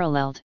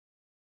 Unparalleled.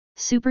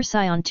 Super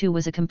Saiyan 2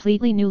 was a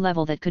completely new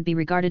level that could be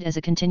regarded as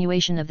a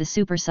continuation of the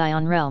Super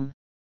Saiyan realm.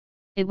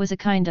 It was a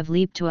kind of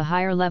leap to a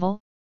higher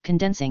level,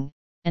 condensing,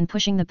 and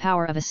pushing the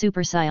power of a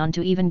Super Saiyan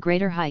to even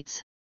greater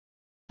heights.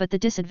 But the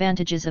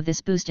disadvantages of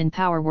this boost in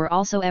power were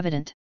also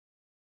evident.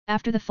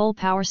 After the full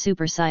power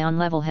Super Saiyan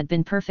level had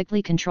been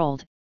perfectly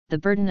controlled, the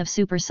burden of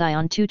Super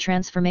Saiyan 2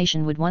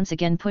 transformation would once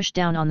again push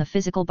down on the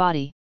physical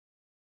body.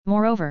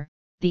 Moreover,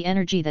 the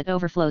energy that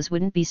overflows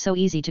wouldn't be so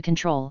easy to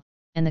control,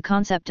 and the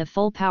concept of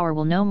full power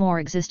will no more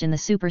exist in the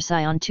Super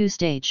Saiyan 2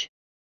 stage.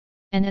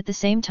 And at the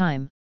same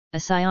time, a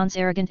Saiyan's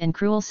arrogant and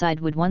cruel side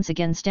would once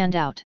again stand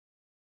out.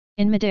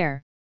 In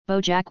midair,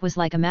 Bojack was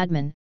like a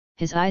madman,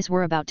 his eyes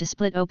were about to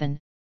split open,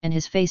 and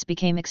his face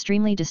became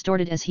extremely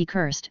distorted as he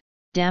cursed,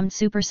 "Damned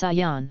Super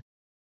Saiyan!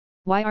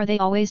 Why are they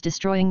always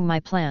destroying my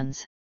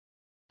plans?"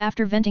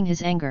 After venting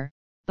his anger,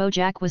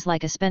 Bojack was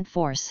like a spent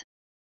force.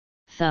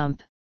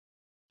 Thump!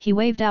 He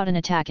waved out an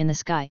attack in the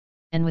sky,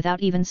 and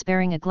without even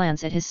sparing a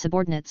glance at his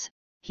subordinates,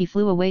 he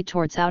flew away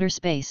towards outer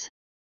space.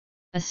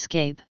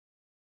 Escape!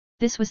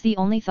 This was the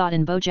only thought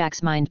in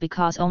Bojack's mind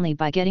because only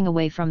by getting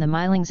away from the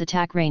Myling's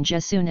attack range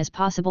as soon as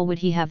possible would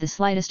he have the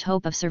slightest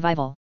hope of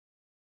survival.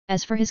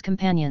 As for his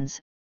companions,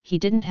 he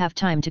didn't have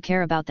time to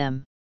care about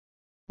them.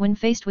 When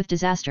faced with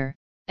disaster,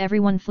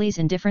 everyone flees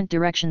in different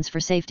directions for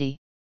safety.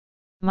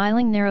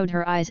 Myling narrowed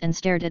her eyes and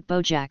stared at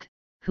Bojack,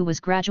 who was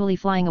gradually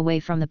flying away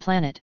from the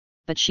planet,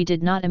 but she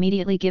did not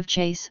immediately give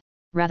chase,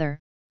 rather,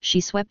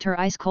 she swept her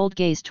ice-cold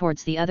gaze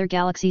towards the other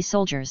galaxy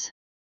soldiers.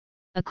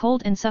 A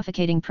cold and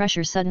suffocating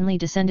pressure suddenly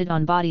descended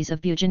on bodies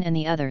of Bujin and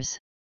the others.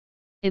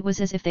 It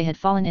was as if they had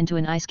fallen into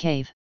an ice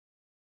cave.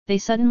 They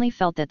suddenly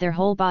felt that their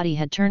whole body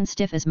had turned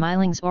stiff as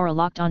Myling's aura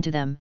locked onto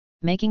them,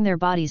 making their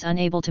bodies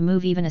unable to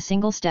move even a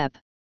single step.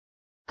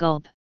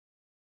 Gulp!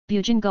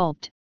 Bujin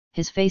gulped,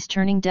 his face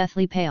turning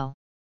deathly pale.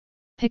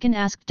 Picken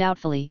asked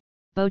doubtfully,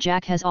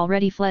 "Bojack has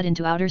already fled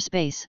into outer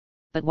space,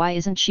 but why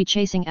isn't she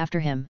chasing after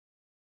him?"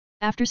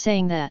 After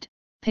saying that,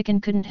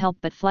 Picken couldn't help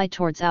but fly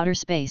towards outer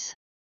space.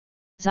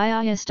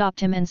 Xiaya stopped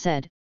him and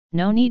said,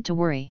 "No need to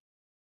worry.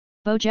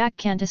 Bojack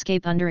can't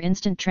escape under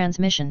instant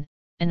transmission,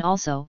 and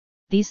also,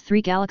 these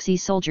 3 galaxy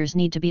soldiers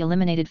need to be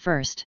eliminated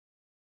first."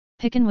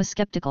 Picken was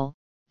skeptical,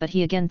 but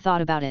he again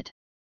thought about it.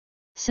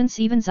 Since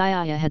even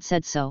Xiaya had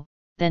said so,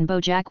 then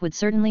Bojack would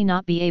certainly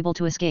not be able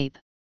to escape.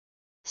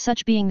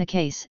 Such being the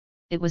case,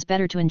 it was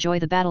better to enjoy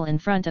the battle in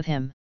front of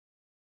him.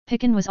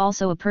 Picken was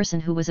also a person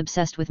who was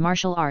obsessed with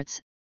martial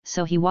arts,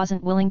 so he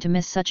wasn't willing to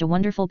miss such a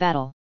wonderful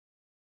battle.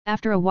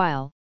 After a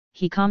while,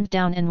 he calmed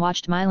down and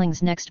watched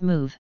Myling's next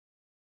move.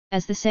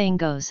 As the saying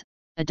goes,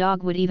 a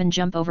dog would even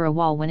jump over a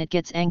wall when it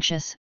gets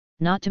anxious,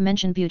 not to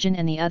mention Bujin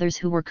and the others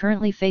who were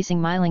currently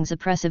facing Myling's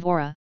oppressive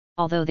aura.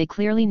 Although they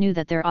clearly knew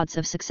that their odds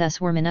of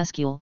success were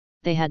minuscule,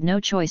 they had no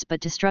choice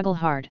but to struggle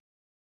hard.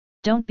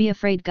 "Don't be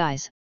afraid,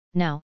 guys,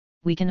 now,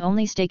 we can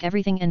only stake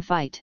everything and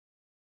fight."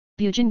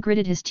 Bujin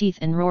gritted his teeth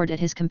and roared at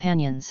his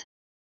companions.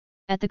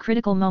 At the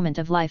critical moment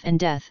of life and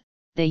death,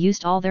 they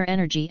used all their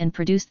energy and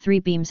produced 3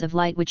 beams of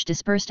light which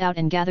dispersed out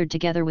and gathered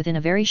together within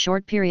a very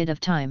short period of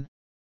time.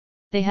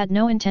 They had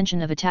no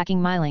intention of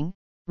attacking Myling,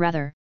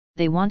 rather,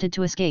 they wanted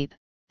to escape,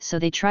 so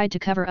they tried to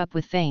cover up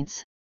with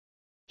feints.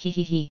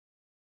 He.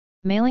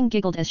 Myling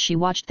giggled as she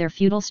watched their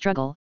futile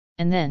struggle,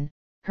 and then,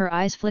 her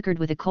eyes flickered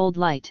with a cold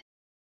light.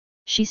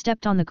 She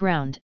stepped on the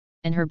ground,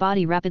 and her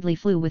body rapidly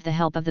flew with the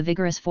help of the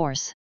vigorous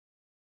force.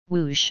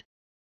 Whoosh!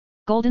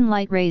 Golden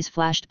light rays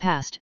flashed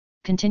past,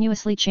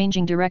 continuously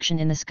changing direction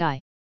in the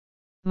sky.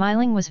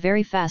 Myling was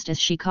very fast as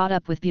she caught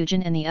up with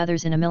Bujin and the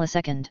others in a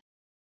millisecond.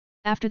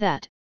 After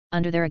that,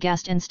 under their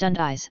aghast and stunned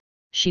eyes,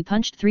 she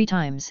punched 3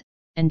 times,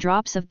 and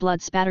drops of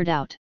blood spattered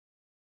out.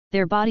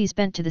 Their bodies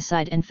bent to the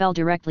side and fell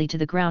directly to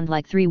the ground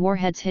like 3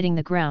 warheads hitting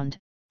the ground,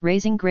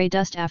 raising grey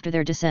dust after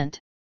their descent.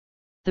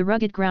 The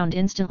rugged ground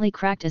instantly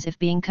cracked as if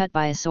being cut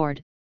by a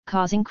sword,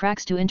 causing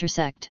cracks to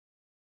intersect.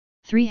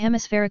 3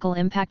 hemispherical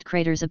impact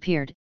craters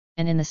appeared,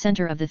 and in the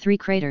center of the 3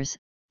 craters,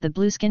 the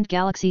blue-skinned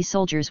galaxy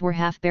soldiers were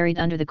half buried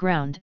under the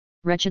ground,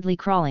 wretchedly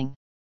crawling.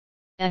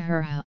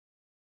 Aherha.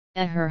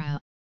 Aherha.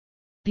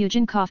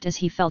 Bujin coughed as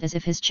he felt as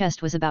if his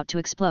chest was about to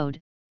explode,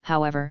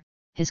 however,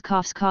 his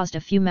coughs caused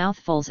a few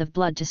mouthfuls of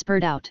blood to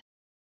spurt out.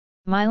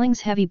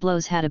 Miling's heavy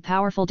blows had a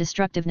powerful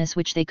destructiveness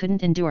which they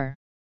couldn't endure.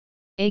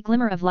 A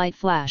glimmer of light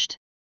flashed.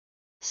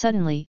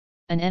 Suddenly,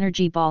 an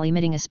energy ball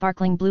emitting a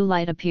sparkling blue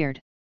light appeared.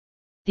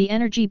 The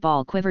energy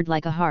ball quivered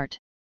like a heart.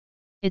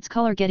 Its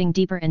color getting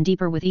deeper and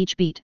deeper with each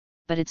beat,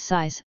 but its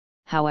size,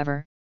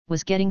 however,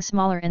 was getting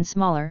smaller and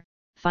smaller.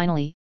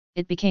 Finally,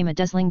 it became a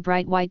dazzling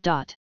bright white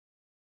dot.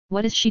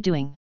 What is she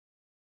doing?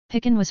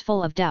 Picken was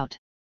full of doubt.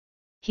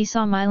 He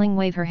saw Miling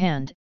wave her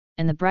hand,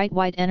 and the bright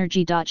white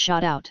energy dot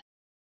shot out.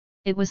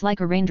 It was like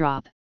a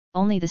raindrop,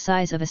 only the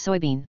size of a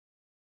soybean.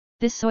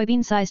 This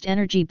soybean-sized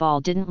energy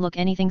ball didn't look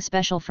anything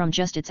special from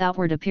just its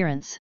outward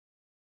appearance.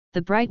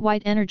 The bright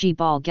white energy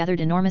ball gathered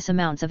enormous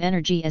amounts of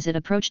energy as it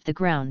approached the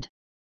ground.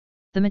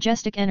 The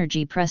majestic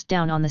energy pressed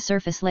down on the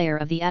surface layer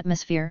of the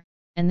atmosphere,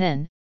 and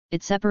then,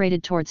 it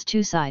separated towards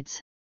 2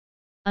 sides.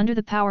 Under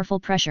the powerful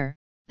pressure,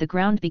 the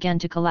ground began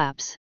to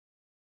collapse.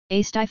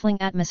 A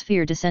stifling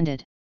atmosphere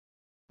descended.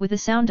 With the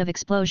sound of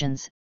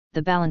explosions,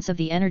 the balance of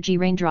the energy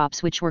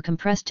raindrops which were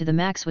compressed to the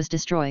max was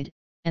destroyed,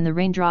 and the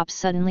raindrops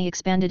suddenly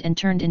expanded and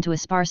turned into a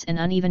sparse and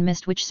uneven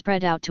mist which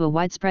spread out to a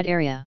widespread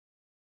area.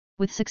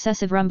 With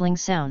successive rumbling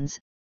sounds,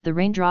 the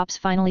raindrops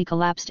finally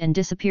collapsed and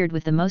disappeared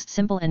with the most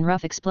simple and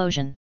rough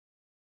explosion.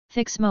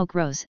 Thick smoke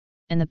rose,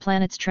 and the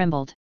planets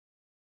trembled.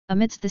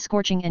 Amidst the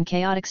scorching and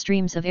chaotic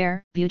streams of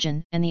air,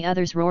 Bujin and the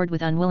others roared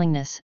with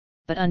unwillingness,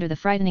 but under the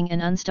frightening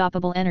and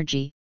unstoppable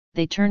energy,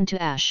 they turned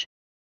to ash.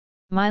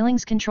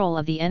 Miling's control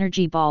of the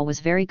energy ball was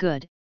very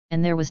good,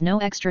 and there was no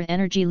extra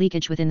energy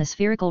leakage within the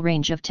spherical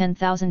range of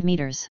 10,000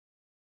 meters.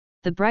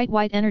 The bright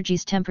white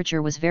energy's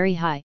temperature was very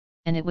high,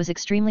 and it was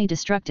extremely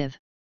destructive.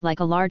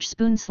 Like a large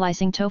spoon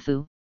slicing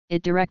tofu,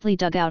 it directly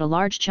dug out a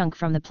large chunk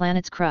from the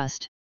planet's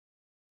crust.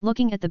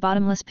 Looking at the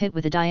bottomless pit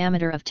with a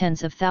diameter of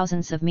tens of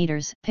thousands of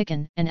meters,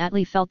 Picken and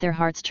Atli felt their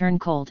hearts turn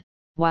cold,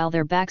 while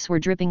their backs were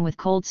dripping with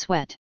cold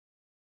sweat.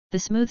 The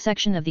smooth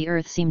section of the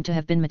earth seemed to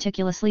have been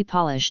meticulously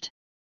polished.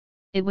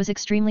 It was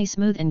extremely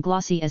smooth and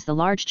glossy as the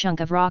large chunk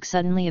of rock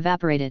suddenly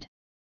evaporated.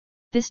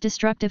 This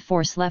destructive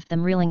force left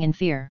them reeling in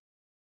fear.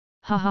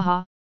 Ha ha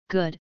ha,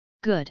 good,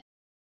 good.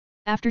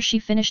 After she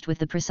finished with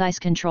the precise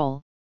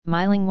control,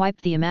 Miling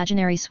wiped the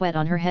imaginary sweat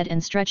on her head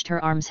and stretched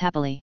her arms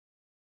happily.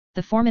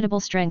 The formidable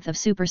strength of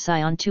Super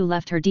Saiyan 2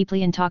 left her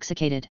deeply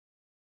intoxicated.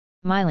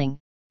 Miling,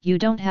 you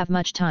don't have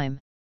much time.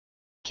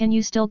 Can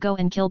you still go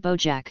and kill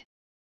Bojack?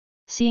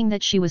 Seeing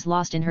that she was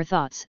lost in her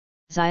thoughts,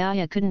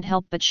 Xiaya couldn't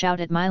help but shout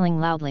at Miling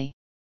loudly.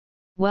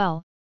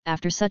 Well,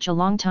 after such a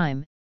long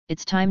time,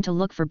 it's time to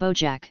look for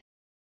Bojack.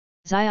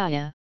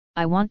 Xiaya,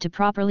 I want to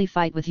properly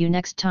fight with you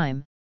next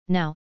time.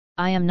 Now,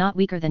 I am not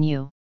weaker than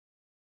you.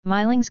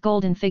 Miling's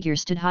golden figure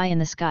stood high in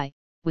the sky,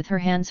 with her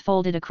hands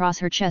folded across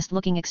her chest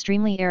looking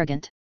extremely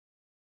arrogant.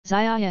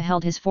 Xiaya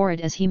held his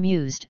forehead as he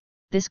mused,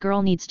 this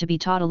girl needs to be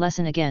taught a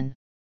lesson again.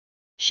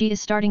 She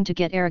is starting to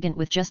get arrogant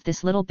with just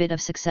this little bit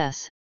of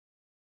success.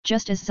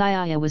 Just as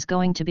Xiaya was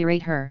going to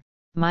berate her,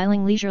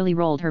 Miling leisurely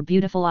rolled her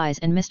beautiful eyes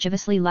and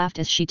mischievously laughed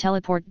as she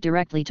teleported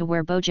directly to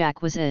where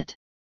Bojack was at.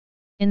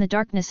 In the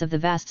darkness of the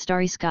vast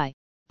starry sky,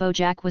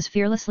 Bojack was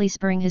fearlessly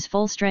spurring his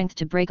full strength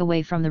to break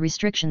away from the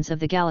restrictions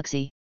of the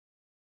galaxy.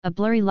 A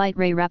blurry light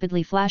ray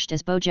rapidly flashed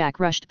as Bojack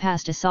rushed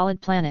past a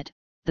solid planet.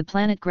 The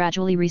planet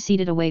gradually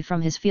receded away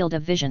from his field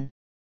of vision.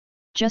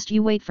 Just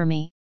you wait for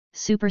me,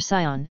 Super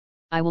Saiyan,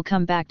 I will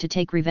come back to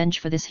take revenge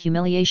for this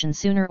humiliation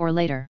sooner or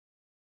later.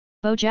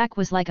 Bojack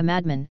was like a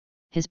madman,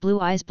 his blue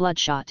eyes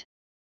bloodshot.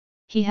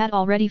 He had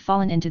already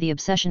fallen into the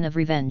obsession of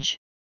revenge.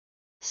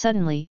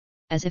 Suddenly,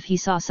 as if he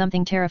saw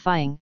something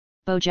terrifying,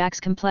 Bojack's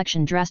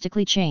complexion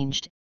drastically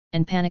changed,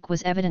 and panic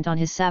was evident on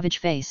his savage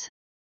face.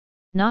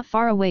 Not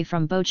far away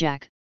from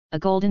Bojack, a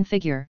golden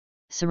figure,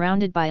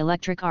 surrounded by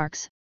electric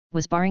arcs,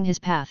 was barring his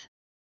path.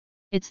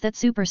 It's that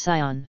Super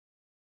Saiyan.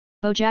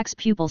 Bojack's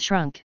pupils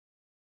shrunk.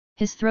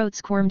 His throat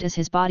squirmed as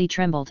his body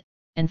trembled,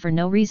 and for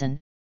no reason,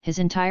 his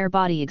entire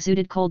body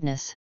exuded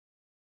coldness.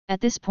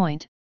 At this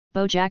point,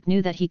 Bojack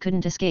knew that he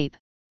couldn't escape,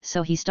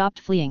 so he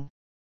stopped fleeing.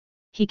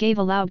 He gave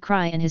a loud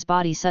cry and his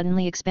body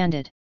suddenly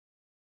expanded.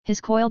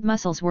 His coiled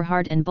muscles were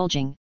hard and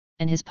bulging,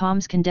 and his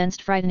palms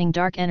condensed frightening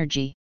dark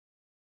energy.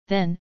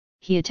 Then,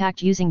 he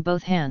attacked using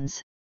both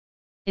hands.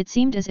 It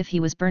seemed as if he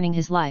was burning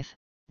his life,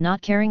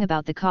 not caring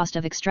about the cost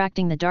of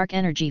extracting the dark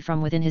energy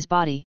from within his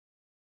body.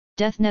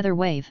 Death Nether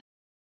Wave.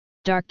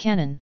 Dark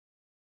Cannon.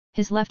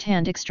 His left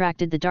hand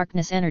extracted the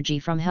darkness energy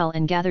from hell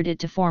and gathered it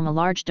to form a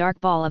large dark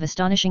ball of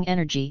astonishing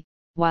energy,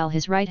 while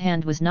his right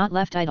hand was not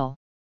left idle.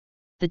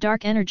 The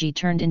dark energy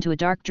turned into a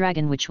dark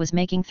dragon which was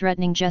making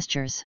threatening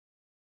gestures.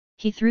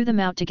 He threw them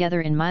out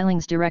together in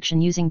Miling's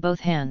direction using both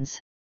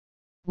hands.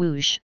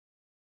 Whoosh!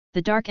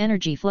 The dark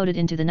energy floated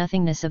into the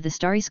nothingness of the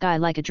starry sky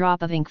like a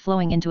drop of ink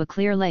flowing into a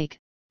clear lake,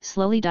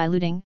 slowly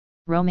diluting,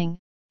 roaming,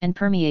 and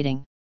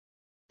permeating.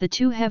 The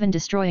two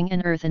heaven-destroying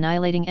and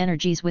earth-annihilating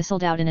energies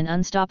whistled out in an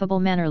unstoppable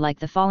manner like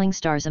the falling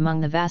stars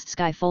among the vast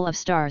sky full of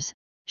stars,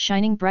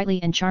 shining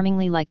brightly and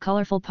charmingly like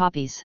colorful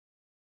poppies.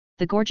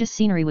 The gorgeous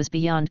scenery was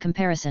beyond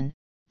comparison,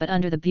 but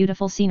under the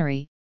beautiful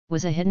scenery,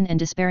 was a hidden and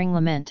despairing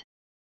lament.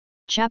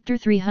 Chapter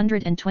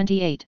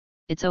 328,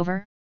 It's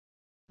over?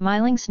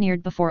 Myling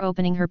sneered before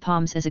opening her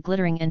palms as a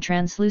glittering and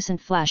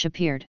translucent flash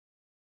appeared.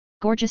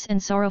 Gorgeous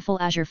and sorrowful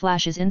azure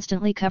flashes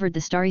instantly covered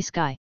the starry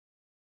sky.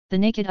 The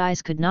naked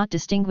eyes could not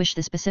distinguish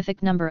the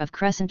specific number of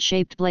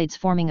crescent-shaped blades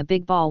forming a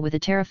big ball with a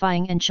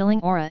terrifying and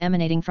chilling aura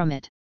emanating from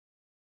it.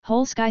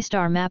 Whole Sky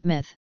Star Map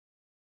Myth.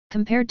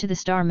 Compared to the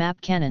Star Map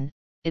Cannon,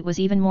 it was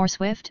even more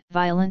swift,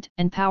 violent,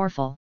 and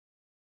powerful.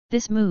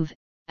 This move,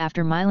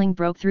 after Myling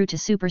broke through to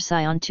Super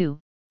Saiyan 2,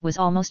 was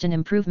almost an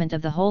improvement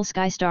of the Whole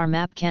Sky Star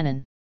Map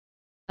Cannon.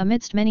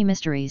 Amidst many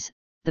mysteries,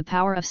 the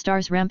power of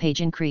Star's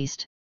rampage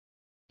increased.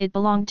 It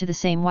belonged to the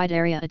same wide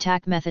area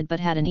attack method but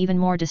had an even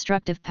more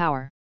destructive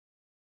power.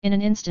 In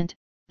an instant,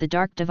 the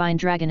Dark Divine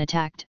Dragon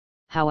attacked,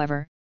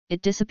 however,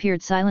 it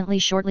disappeared silently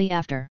shortly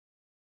after.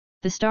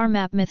 The Star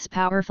Map Myths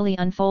powerfully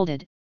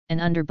unfolded,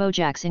 and under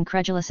Bojack's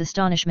incredulous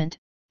astonishment,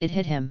 it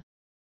hit him.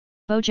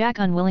 Bojack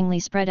unwillingly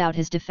spread out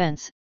his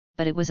defense,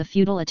 but it was a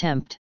futile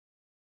attempt.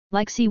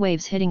 Like sea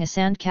waves hitting a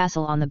sand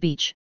castle on the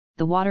beach,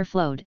 the water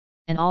flowed,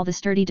 and all the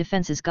sturdy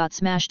defenses got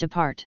smashed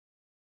apart.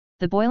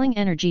 The boiling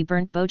energy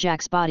burnt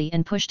Bojack's body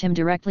and pushed him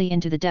directly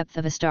into the depth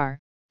of a star,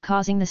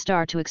 causing the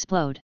star to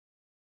explode.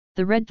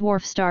 The red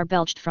dwarf star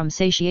belched from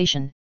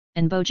satiation,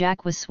 and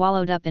Bojack was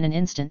swallowed up in an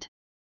instant.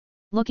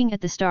 Looking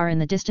at the star in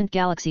the distant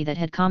galaxy that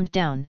had calmed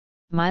down,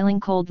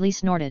 Myling coldly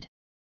snorted.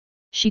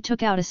 She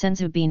took out a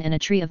senzu bean and a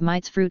tree of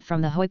might's fruit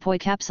from the hoi poi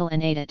capsule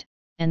and ate it,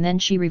 and then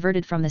she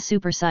reverted from the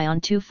Super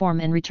Saiyan 2 form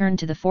and returned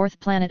to the fourth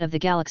planet of the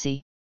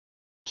galaxy.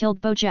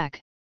 Killed Bojack?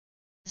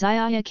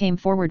 Xiaya came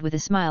forward with a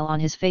smile on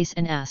his face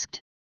and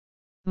asked.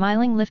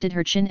 Myling lifted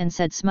her chin and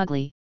said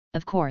smugly,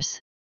 "Of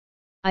course.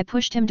 I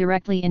pushed him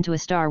directly into a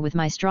star with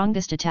my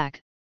strongest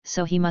attack,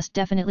 so he must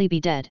definitely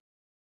be dead.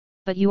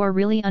 But you are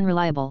really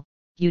unreliable,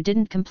 you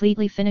didn't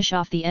completely finish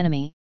off the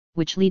enemy,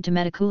 which led to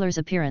Metacooler's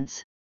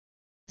appearance."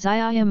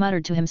 Xiaya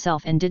muttered to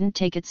himself and didn't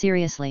take it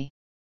seriously.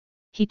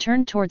 He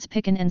turned towards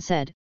Picken and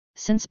said,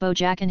 "Since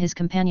Bojack and his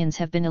companions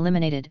have been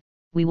eliminated,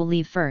 we will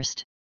leave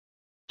first.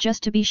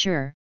 Just to be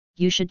sure,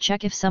 you should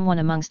check if someone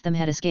amongst them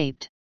had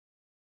escaped."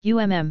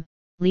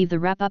 Leave the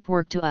wrap-up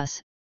work to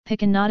us,"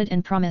 Picken nodded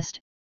and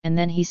promised, and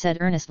then he said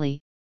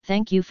earnestly,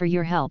 "Thank you for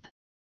your help."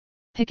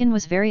 Picken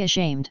was very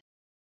ashamed.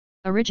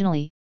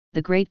 Originally,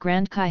 the Great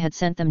Grand Kai had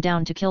sent them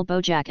down to kill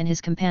Bojack and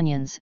his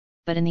companions,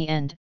 but in the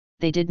end,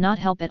 they did not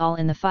help at all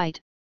in the fight.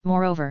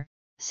 Moreover,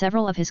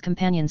 several of his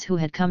companions who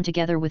had come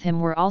together with him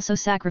were also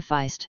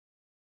sacrificed.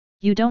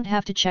 "You don't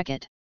have to check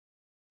it.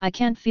 I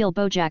can't feel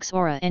Bojack's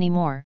aura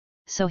anymore,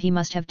 so he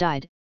must have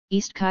died,"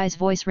 East Kai's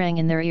voice rang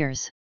in their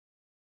ears.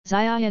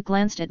 Xiaya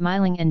glanced at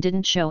Myling and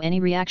didn't show any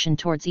reaction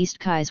towards East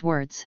Kai's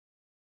words.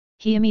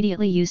 He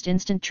immediately used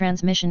instant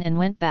transmission and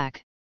went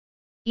back.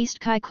 East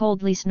Kai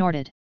coldly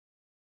snorted.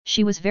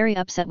 She was very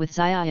upset with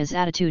Xiaya's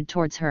attitude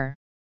towards her.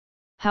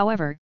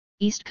 However,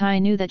 East Kai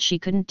knew that she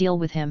couldn't deal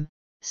with him,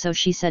 so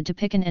she said to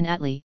Picken and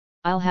Atli,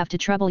 "I'll have to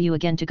trouble you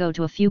again to go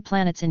to a few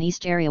planets in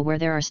East area where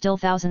there are still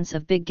thousands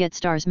of big Get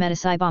Stars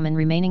Metasaibaman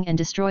remaining and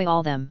destroy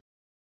all them."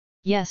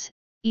 "Yes,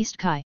 East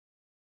Kai.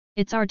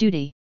 It's our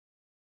duty."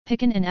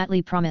 Picken and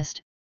Atli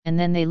promised, and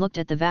then they looked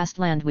at the vast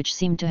land which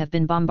seemed to have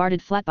been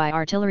bombarded flat by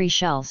artillery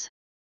shells.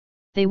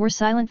 They were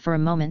silent for a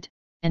moment,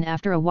 and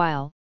after a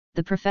while,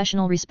 the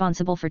professional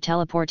responsible for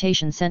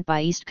teleportation sent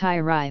by East Kai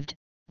arrived.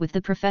 With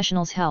the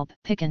professional's help,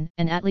 Picken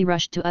and Atli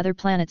rushed to other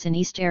planets in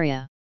East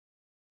area.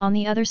 On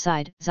the other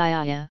side,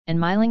 Xiaya and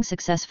Myling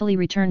successfully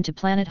returned to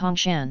planet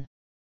Hongshan.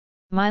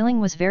 Myling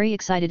was very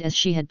excited as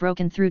she had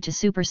broken through to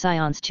Super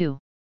Saiyans 2.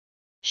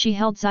 She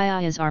held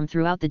Xiaya's arm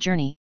throughout the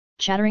journey,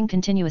 chattering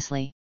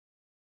continuously.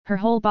 Her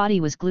whole body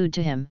was glued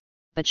to him,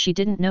 but she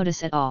didn't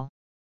notice at all.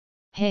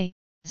 "Hey,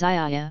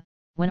 Xiaya,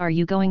 when are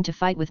you going to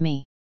fight with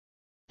me?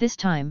 This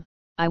time,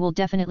 I will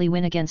definitely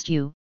win against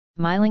you,"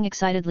 Myling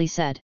excitedly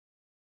said.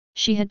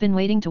 She had been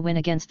waiting to win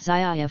against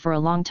Xiaya for a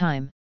long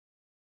time.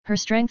 Her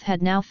strength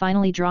had now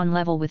finally drawn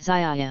level with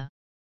Xiaya.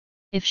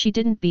 If she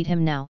didn't beat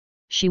him now,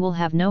 she will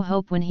have no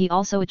hope when he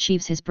also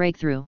achieves his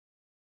breakthrough.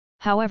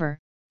 However,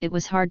 it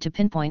was hard to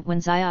pinpoint when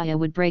Xiaya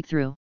would break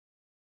through.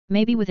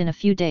 Maybe within a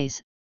few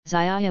days,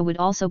 Xiaya would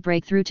also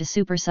break through to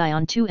Super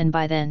Saiyan 2 and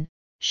by then,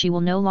 she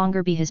will no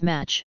longer be his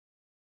match.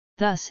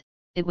 Thus,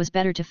 it was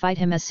better to fight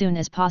him as soon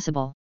as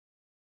possible.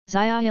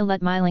 Xiaya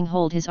let Myling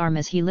hold his arm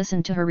as he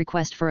listened to her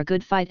request for a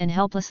good fight and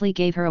helplessly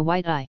gave her a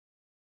white eye.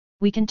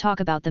 "We can talk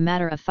about the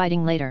matter of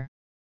fighting later.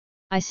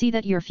 I see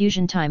that your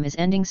fusion time is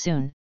ending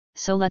soon,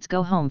 so let's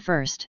go home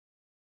first."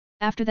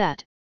 After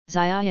that,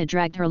 Xiaya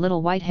dragged her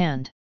little white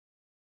hand.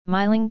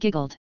 Myling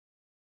giggled.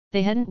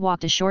 They hadn't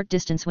walked a short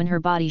distance when her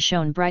body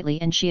shone brightly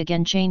and she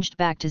again changed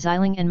back to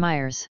Xiling and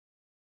Myers.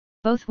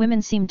 Both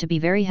women seemed to be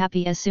very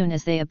happy as soon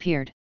as they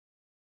appeared.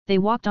 They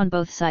walked on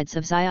both sides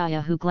of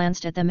Xiaya, who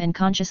glanced at them and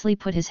consciously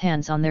put his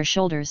hands on their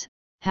shoulders,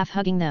 half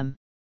hugging them.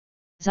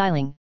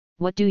 Xiling,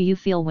 what do you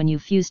feel when you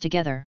fuse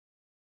together?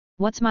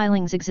 What's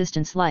Myling's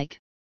existence like?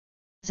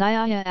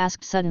 Xiaya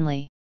asked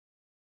suddenly.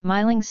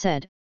 Myling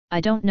said,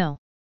 I don't know.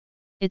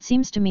 It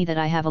seems to me that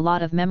I have a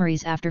lot of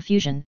memories after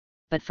fusion,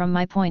 but from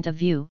my point of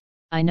view,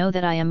 I know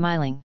that I am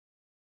Myling.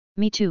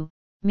 Me too,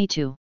 me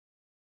too.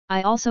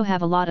 I also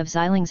have a lot of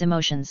Xiling's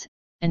emotions,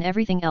 and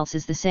everything else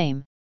is the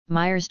same,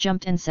 Myers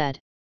jumped and said.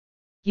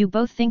 You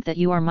both think that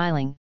you are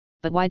Myling,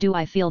 but why do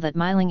I feel that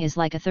Myling is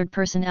like a third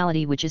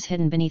personality which is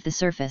hidden beneath the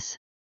surface?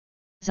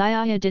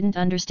 Xiaya didn't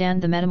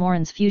understand the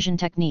Metamoran's fusion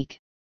technique.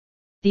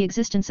 The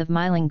existence of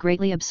Myling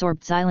greatly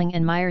absorbed Xiling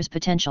and Myers'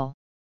 potential.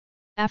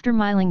 After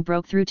Myling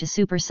broke through to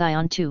Super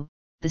Saiyan 2,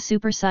 the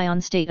Super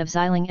Saiyan state of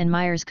Xiling and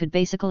Myers could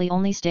basically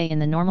only stay in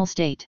the normal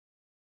state.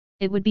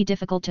 It would be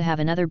difficult to have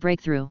another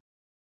breakthrough.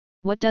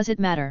 What does it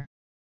matter?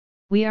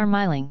 We are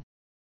Myling.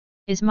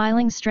 Is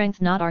Myling's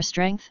strength not our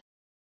strength?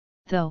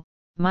 Though,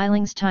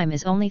 Myling's time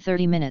is only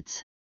 30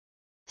 minutes.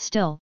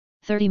 Still,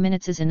 30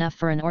 minutes is enough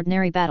for an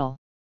ordinary battle.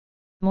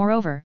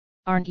 Moreover,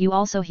 aren't you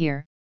also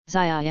here,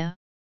 Xiaya?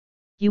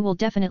 You will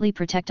definitely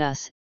protect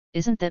us,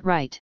 isn't that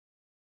right?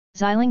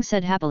 Xiling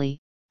said happily,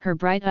 her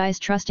bright eyes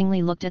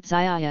trustingly looked at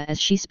Xiaya as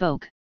she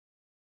spoke.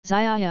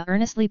 Xiaya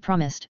earnestly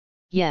promised,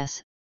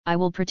 yes, I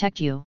will protect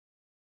you.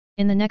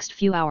 In the next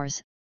few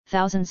hours,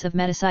 thousands of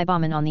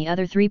Metasaibamen on the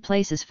other 3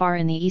 places far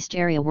in the east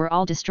area were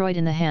all destroyed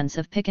in the hands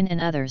of Picken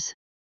and others.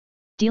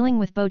 Dealing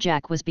with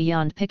Bojack was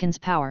beyond Picken's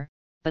power,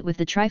 but with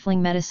the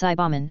trifling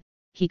Metasaibamen,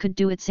 he could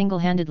do it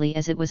single-handedly,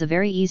 as it was a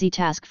very easy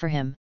task for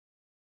him.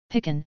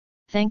 Picken,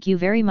 thank you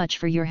very much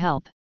for your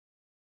help.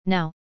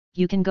 Now,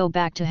 you can go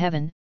back to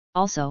heaven.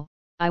 Also,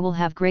 I will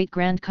have Great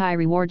Grand Kai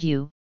reward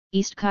you.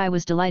 East Kai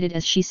was delighted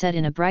as she said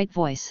in a bright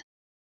voice.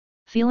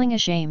 Feeling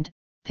ashamed,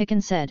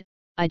 Picken said,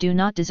 I do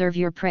not deserve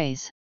your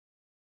praise.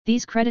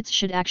 These credits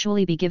should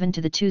actually be given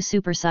to the 2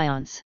 Super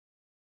Saiyans.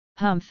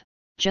 Humph,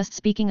 just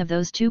speaking of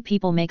those 2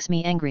 people makes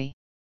me angry.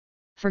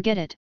 Forget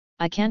it,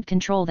 I can't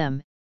control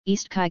them,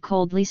 East Kai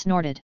coldly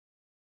snorted.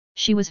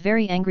 She was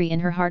very angry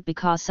in her heart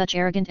because such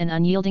arrogant and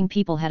unyielding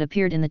people had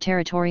appeared in the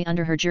territory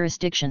under her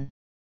jurisdiction.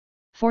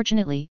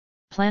 Fortunately,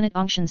 Planet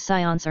Angshan's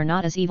Saiyans are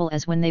not as evil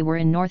as when they were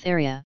in North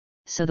area,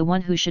 so the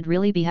one who should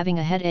really be having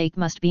a headache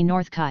must be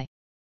North Kai.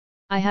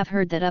 I have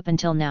heard that up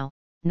until now,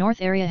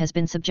 North area has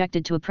been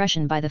subjected to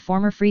oppression by the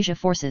former Frisia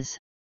forces.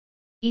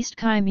 East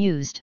Kai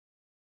mused.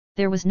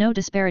 There was no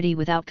disparity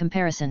without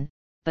comparison,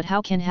 but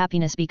how can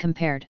happiness be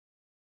compared?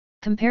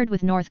 Compared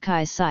with North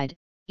Kai's side,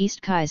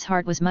 East Kai's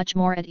heart was much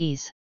more at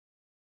ease.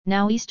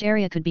 Now East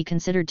area could be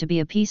considered to be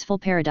a peaceful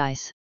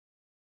paradise.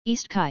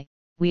 East Kai,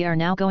 we are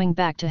now going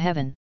back to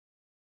heaven.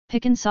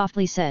 Picken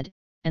softly said,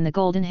 and the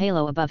golden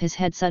halo above his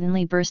head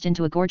suddenly burst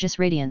into a gorgeous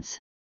radiance.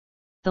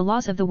 The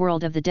laws of the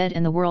world of the dead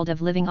and the world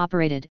of living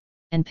operated,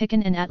 and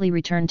Picken and Atli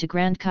returned to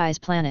Grand Kai's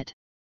planet.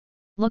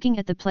 Looking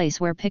at the place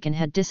where Picken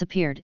had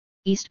disappeared,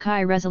 East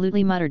Kai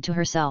resolutely muttered to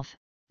herself,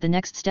 the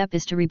next step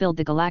is to rebuild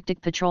the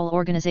Galactic Patrol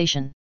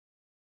Organization.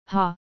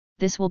 Ha,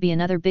 this will be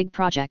another big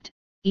project,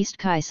 East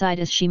Kai sighed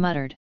as she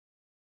muttered.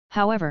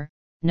 However,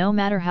 no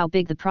matter how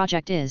big the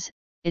project is,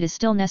 it is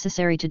still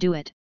necessary to do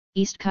it.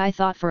 East Kai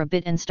thought for a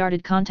bit and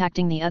started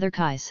contacting the other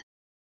Kais.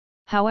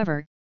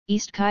 However,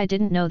 East Kai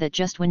didn't know that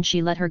just when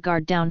she let her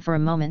guard down for a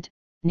moment,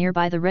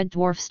 nearby the red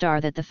dwarf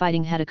star that the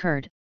fighting had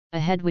occurred, a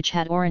head which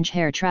had orange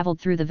hair traveled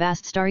through the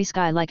vast starry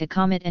sky like a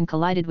comet and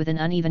collided with an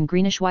uneven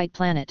greenish-white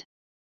planet.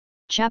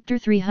 Chapter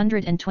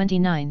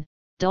 329,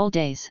 Dull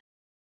Days.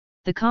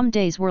 The calm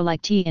days were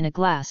like tea in a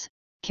glass,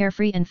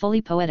 carefree and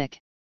fully poetic.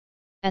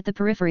 At the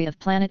periphery of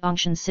Planet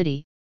Angshan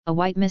City, a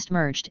white mist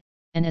merged,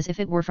 and as if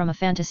it were from a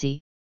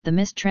fantasy, the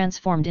mist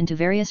transformed into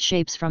various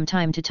shapes from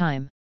time to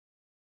time.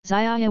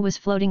 Xiaya was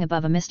floating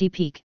above a misty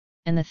peak,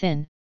 and the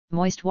thin,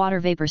 moist water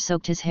vapor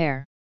soaked his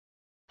hair.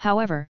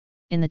 However,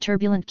 in the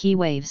turbulent key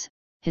waves,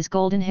 his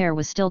golden hair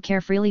was still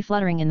carefreely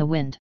fluttering in the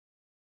wind.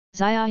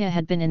 Xiaya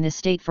had been in this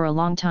state for a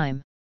long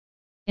time.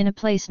 In a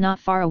place not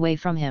far away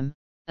from him,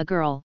 a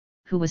girl,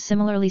 who was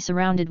similarly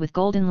surrounded with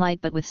golden light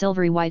but with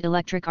silvery white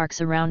electric arcs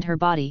around her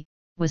body,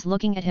 was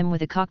looking at him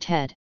with a cocked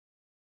head.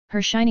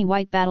 Her shiny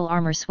white battle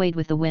armor swayed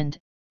with the wind,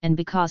 and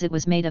because it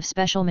was made of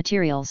special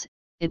materials,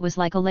 it was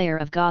like a layer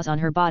of gauze on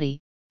her body,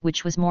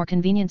 which was more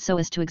convenient so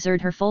as to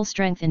exert her full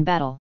strength in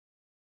battle.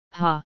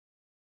 Ha!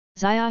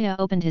 Xiaya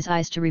opened his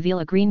eyes to reveal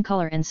a green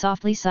color and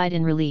softly sighed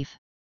in relief.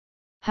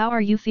 How are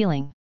you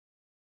feeling?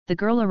 The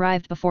girl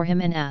arrived before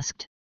him and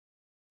asked.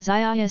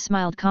 Xiaya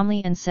smiled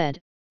calmly and said,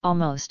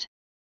 almost.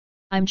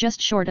 I'm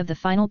just short of the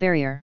final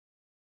barrier.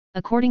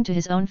 According to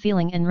his own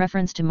feeling in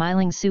reference to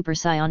Myling's Super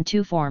Saiyan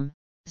 2 form,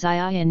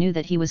 Xiaya knew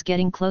that he was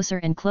getting closer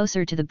and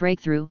closer to the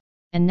breakthrough,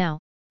 and now,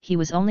 he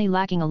was only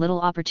lacking a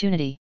little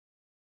opportunity.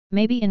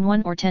 Maybe in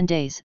 1 or 10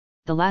 days,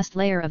 the last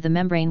layer of the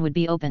membrane would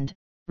be opened,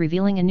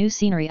 revealing a new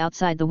scenery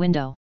outside the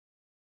window.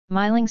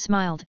 Myling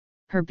smiled,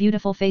 her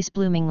beautiful face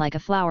blooming like a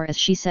flower as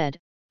she said,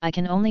 I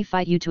can only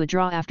fight you to a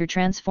draw after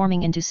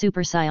transforming into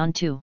Super Saiyan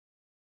 2.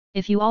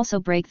 If you also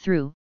break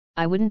through,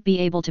 I wouldn't be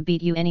able to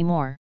beat you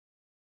anymore.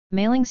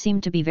 Mei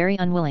seemed to be very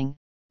unwilling,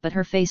 but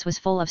her face was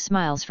full of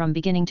smiles from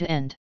beginning to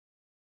end.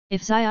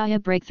 If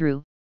Xiaya break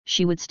through,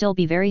 she would still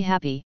be very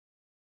happy.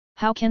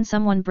 How can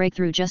someone break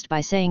through just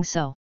by saying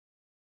so?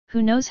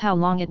 Who knows how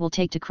long it will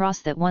take to cross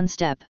that one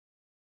step?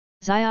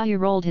 Xiaya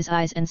rolled his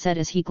eyes and said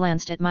as he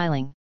glanced at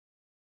Mei.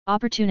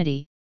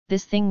 Opportunity,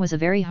 this thing was a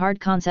very hard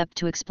concept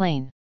to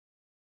explain.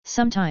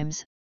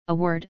 Sometimes, a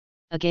word,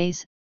 a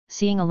gaze,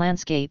 seeing a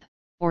landscape,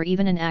 or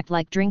even an act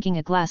like drinking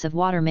a glass of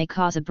water may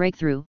cause a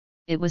breakthrough.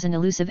 It was an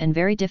elusive and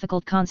very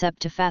difficult concept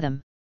to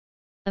fathom.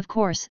 Of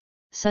course,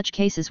 such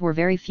cases were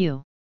very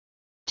few.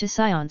 To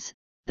Saiyans,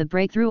 the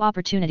breakthrough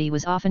opportunity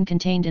was often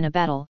contained in a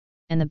battle,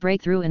 and the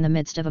breakthrough in the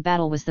midst of a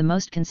battle was the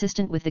most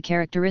consistent with the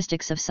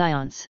characteristics of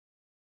Saiyans.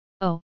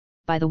 Oh,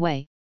 by the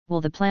way,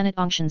 will the Planet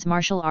Vegeta's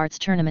martial arts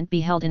tournament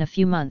be held in a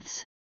few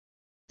months?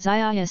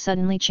 Xiaya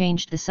suddenly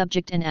changed the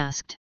subject and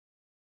asked.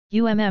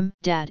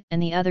 Dad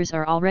and the others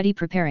are already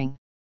preparing.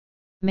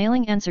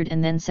 Mei answered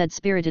and then said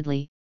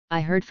spiritedly,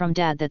 I heard from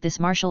Dad that this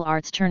martial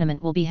arts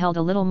tournament will be held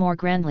a little more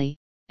grandly,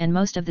 and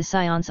most of the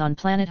Saiyans on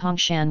planet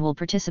Hongshan will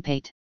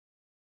participate.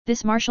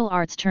 This martial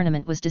arts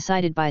tournament was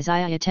decided by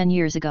Xiaya 10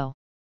 years ago.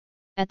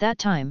 At that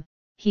time,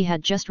 he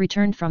had just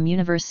returned from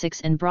Universe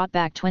 6 and brought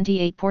back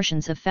 28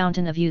 portions of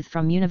Fountain of Youth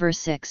from Universe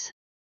 6.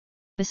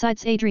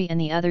 Besides Adri and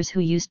the others who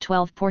used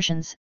 12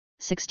 portions,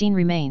 16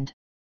 remained.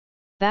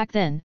 Back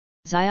then,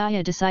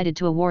 Xiaya decided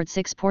to award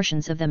 6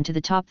 portions of them to the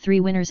top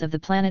 3 winners of the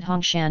Planet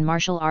Hongshan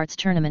martial arts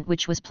tournament,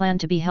 which was planned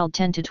to be held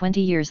 10 to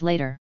 20 years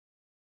later.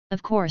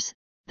 Of course,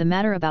 the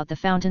matter about the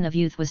Fountain of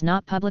Youth was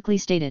not publicly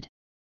stated.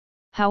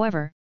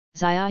 However,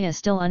 Xiaya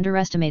still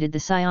underestimated the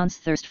Saiyans'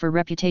 thirst for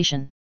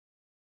reputation.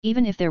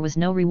 Even if there was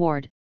no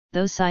reward,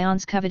 those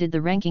Saiyans coveted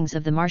the rankings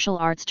of the martial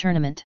arts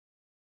tournament.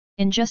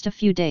 In just a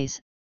few days,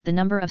 the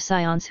number of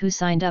Saiyans who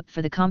signed up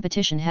for the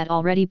competition had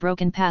already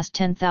broken past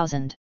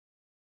 10,000.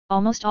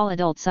 Almost all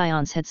adult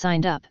Saiyans had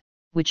signed up,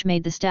 which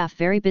made the staff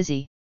very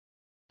busy.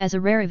 As a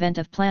rare event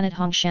of Planet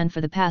Hongshan for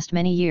the past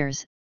many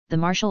years, the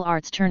martial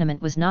arts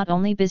tournament was not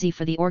only busy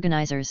for the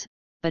organizers,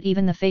 but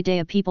even the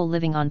Fedea people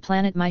living on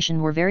planet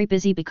Myshan were very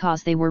busy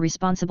because they were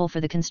responsible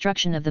for the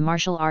construction of the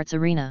martial arts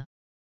arena.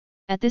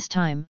 At this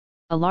time,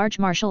 a large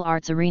martial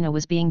arts arena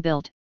was being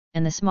built,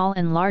 and the small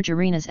and large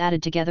arenas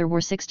added together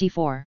were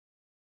 64.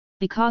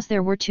 Because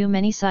there were too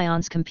many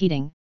Saiyans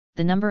competing,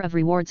 the number of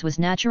rewards was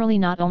naturally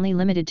not only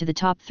limited to the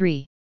top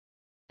 3.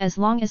 As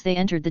long as they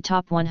entered the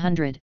top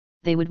 100,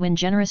 they would win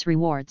generous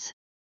rewards.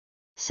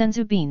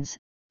 Senzu beans,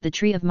 the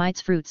tree of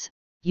mites fruits,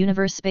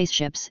 universe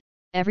spaceships,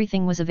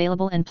 everything was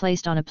available and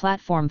placed on a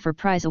platform for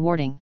prize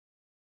awarding.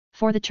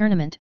 For the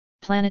tournament,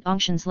 Planet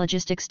Vegeta's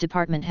logistics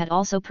department had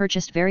also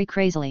purchased very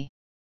crazily.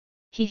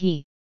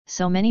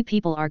 So many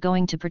people are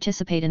going to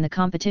participate in the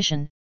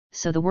competition,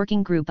 so the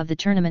working group of the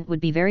tournament would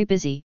be very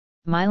busy,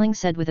 Mei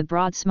said with a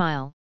broad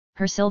smile.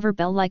 Her silver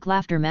bell-like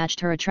laughter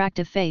matched her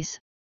attractive face,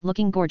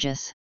 looking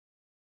gorgeous.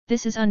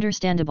 This is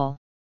understandable.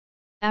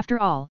 After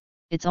all,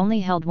 it's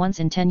only held once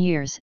in 10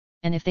 years,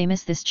 and if they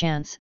miss this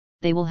chance,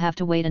 they will have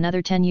to wait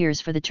another 10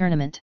 years for the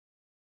tournament.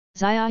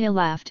 Xiaya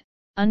laughed,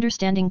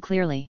 understanding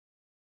clearly.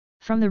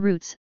 From the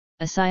roots,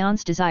 a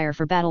Saiyan's desire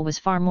for battle was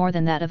far more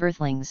than that of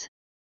Earthlings.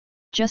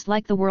 Just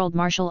like the World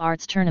Martial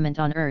Arts Tournament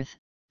on Earth,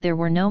 there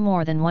were no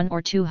more than 100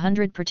 or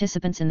 200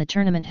 participants in the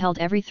tournament held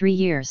every 3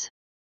 years.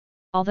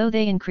 Although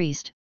they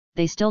increased,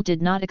 they still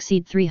did not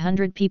exceed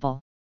 300 people.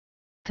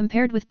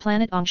 Compared with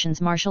Planet Vegeta's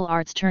martial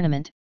arts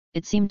tournament,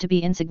 it seemed to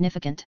be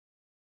insignificant.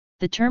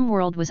 The term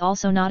world was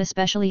also not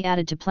especially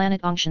added to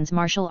Planet Vegeta's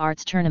martial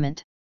arts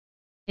tournament.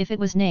 If it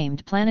was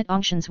named Planet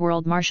Vegeta's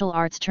World Martial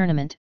Arts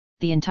Tournament,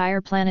 the entire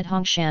Planet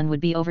Hongshan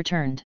would be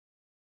overturned.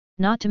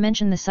 Not to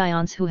mention the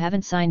Saiyans who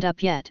haven't signed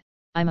up yet,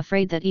 I'm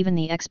afraid that even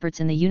the experts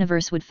in the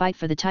universe would fight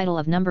for the title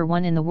of number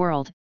 1 in the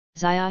world,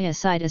 Xiaya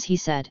sighed as he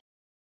said.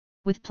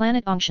 With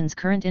Planet Vegeta's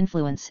current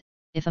influence,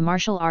 if a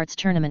martial arts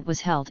tournament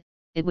was held,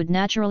 it would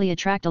naturally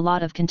attract a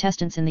lot of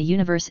contestants in the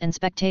universe and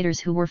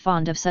spectators who were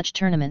fond of such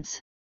tournaments.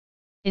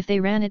 If they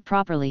ran it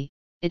properly,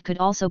 it could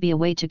also be a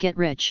way to get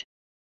rich.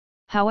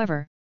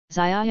 However,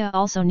 Xiaya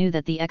also knew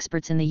that the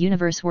experts in the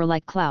universe were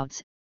like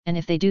clouds, and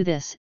if they do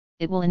this,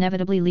 it will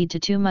inevitably lead to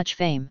too much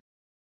fame.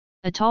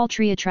 A tall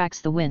tree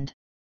attracts the wind.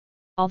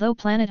 Although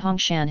Planet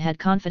Hongshan had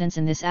confidence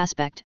in this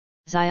aspect,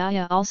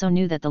 Xiaya also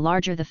knew that the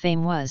larger the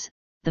fame was,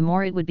 the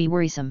more it would be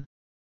worrisome.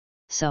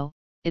 So,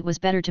 it was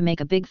better to make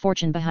a big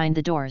fortune behind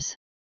the doors.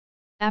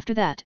 After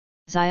that,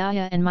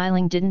 Xiaya and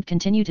Mei didn't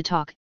continue to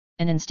talk,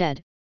 and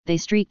instead, they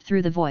streaked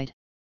through the void.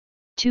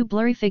 2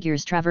 blurry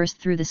figures traversed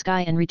through the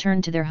sky and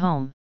returned to their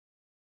home.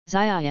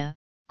 Xiaya,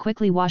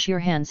 quickly wash your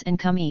hands and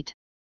come eat.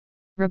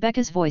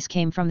 Rebecca's voice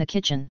came from the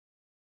kitchen.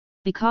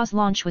 Because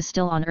Launch was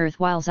still on Earth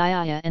while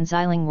Xiaya and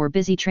Xiling were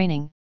busy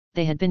training,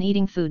 they had been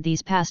eating food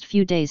these past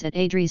few days at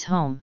Adri's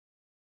home.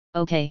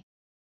 Okay.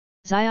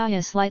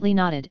 Xiaya slightly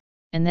nodded,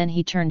 and then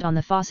he turned on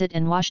the faucet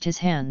and washed his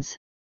hands.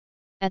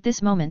 At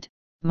this moment,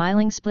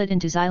 Mei split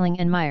into Xiling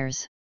and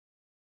Myers.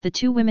 The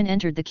 2 women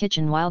entered the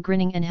kitchen while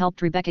grinning and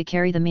helped Rebecca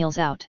carry the meals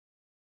out.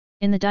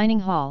 In the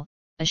dining hall,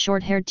 a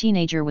short-haired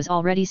teenager was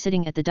already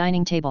sitting at the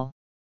dining table.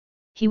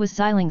 He was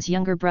Xialing's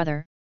younger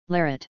brother,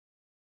 Larat.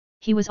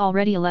 He was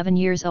already 11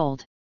 years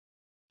old.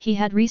 He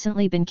had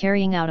recently been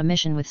carrying out a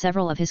mission with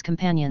several of his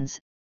companions,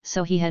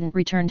 so he hadn't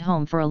returned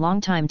home for a long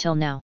time till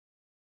now.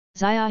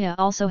 Xiaya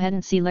also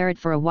hadn't seen Larat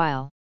for a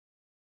while.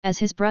 As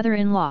his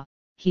brother-in-law,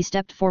 he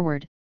stepped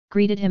forward,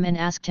 greeted him and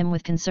asked him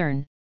with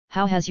concern,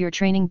 "How has your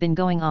training been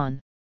going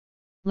on?"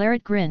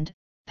 Larat grinned,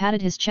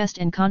 patted his chest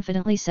and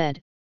confidently said,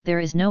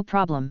 "There is no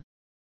problem.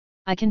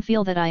 I can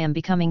feel that I am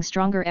becoming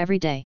stronger every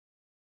day."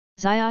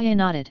 Xiaya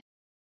nodded.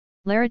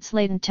 Larat's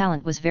latent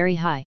talent was very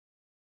high.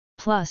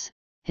 Plus,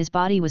 his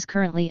body was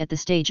currently at the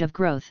stage of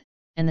growth,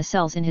 and the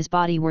cells in his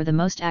body were the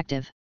most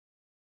active.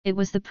 It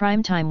was the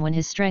prime time when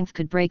his strength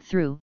could break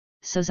through,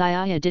 so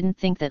Xiaya didn't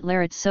think that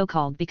Larat's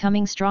so-called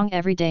becoming strong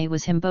every day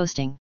was him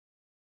boasting.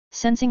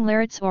 Sensing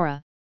Larat's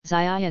aura,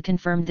 Xiaya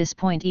confirmed this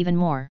point even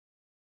more.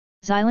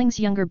 Xialing's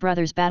younger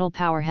brother's battle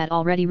power had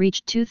already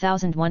reached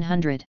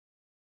 2,100.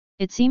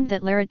 It seemed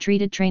that Larat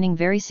treated training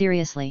very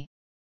seriously.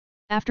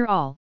 After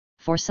all,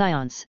 for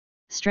Saiyans,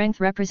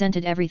 strength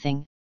represented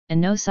everything, and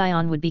no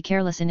Saiyan would be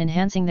careless in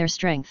enhancing their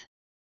strength.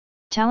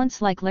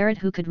 Talents like Larat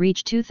who could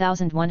reach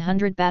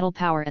 2,100 battle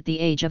power at the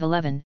age of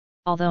 11,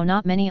 although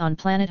not many on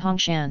planet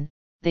Hongshan,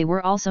 they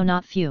were also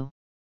not few.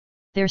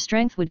 Their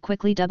strength would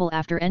quickly double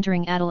after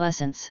entering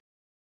adolescence.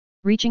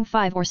 Reaching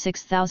 5 or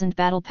 6,000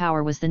 battle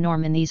power was the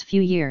norm in these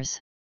few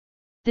years.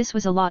 This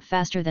was a lot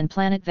faster than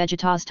Planet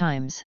Vegeta's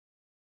times.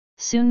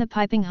 Soon the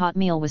piping hot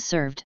meal was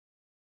served.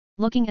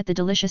 Looking at the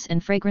delicious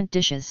and fragrant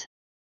dishes,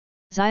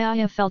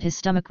 Xiaya felt his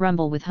stomach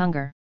rumble with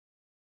hunger.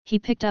 He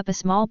picked up a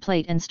small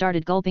plate and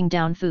started gulping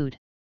down food.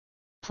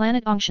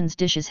 Planet Hongshan's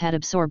dishes had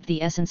absorbed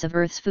the essence of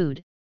Earth's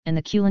food, and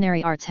the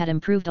culinary arts had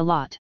improved a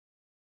lot.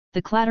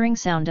 The clattering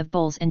sound of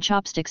bowls and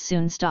chopsticks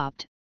soon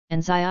stopped,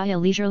 and Xiaya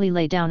leisurely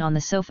lay down on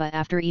the sofa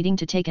after eating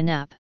to take a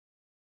nap.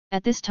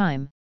 At this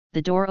time,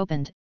 the door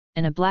opened,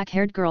 and a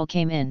black-haired girl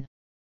came in.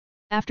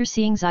 After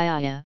seeing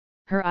Xiaya,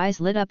 her eyes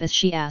lit up as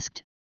she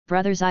asked,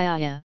 "Brother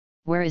Xiaya,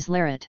 where is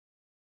Larat?"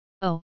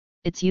 "Oh,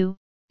 it's you,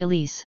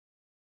 Elise.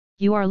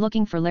 You are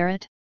looking for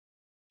Larat?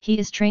 He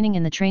is training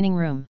in the training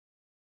room."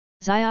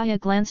 Xiaya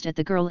glanced at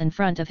the girl in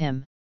front of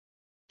him.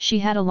 She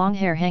had a long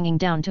hair hanging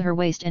down to her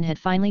waist and had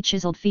finely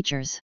chiseled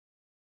features.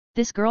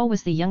 This girl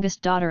was the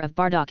youngest daughter of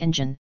Bardock and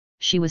Jin.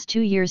 She was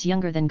 2 years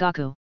younger than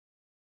Goku.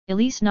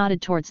 Elise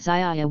nodded towards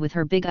Xiaya with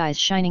her big eyes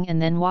shining and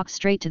then walked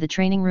straight to the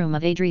training room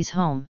of Adri's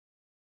home.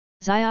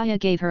 Xiaya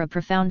gave her a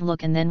profound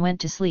look and then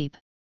went to sleep.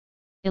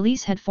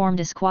 Elise had formed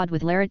a squad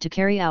with Larat to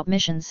carry out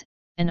missions,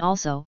 and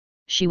also,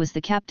 she was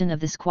the captain of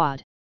the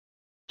squad.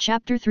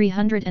 Chapter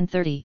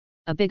 330,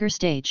 A Bigger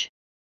Stage.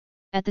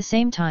 At the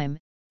same time,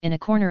 in a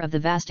corner of the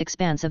vast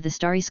expanse of the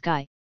starry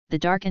sky, the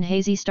dark and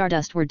hazy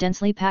stardust were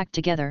densely packed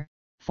together,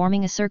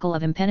 forming a circle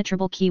of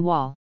impenetrable key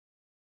wall.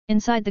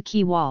 Inside the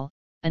key wall,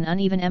 an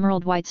uneven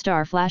emerald white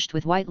star flashed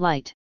with white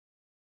light.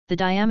 The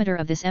diameter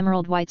of this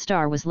emerald white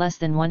star was less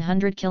than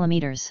 100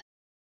 kilometers.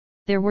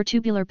 There were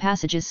tubular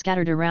passages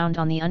scattered around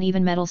on the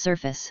uneven metal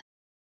surface.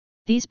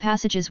 These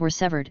passages were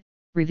severed,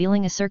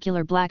 revealing a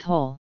circular black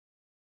hole.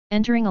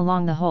 Entering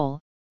along the hole,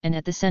 and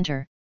at the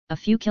center, a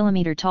few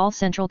kilometer-tall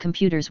central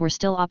computers were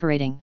still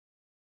operating.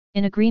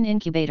 In a green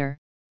incubator,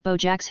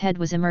 Bojack's head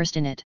was immersed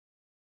in it.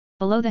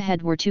 Below the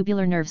head were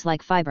tubular nerves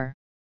like fiber.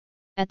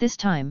 At this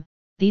time,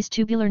 these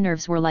tubular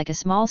nerves were like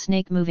a small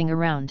snake moving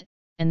around,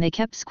 and they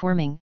kept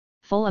squirming,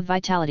 full of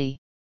vitality.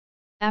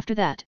 After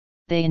that,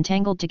 they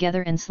entangled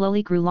together and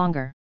slowly grew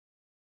longer.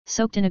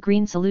 Soaked in a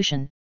green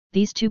solution,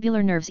 these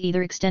tubular nerves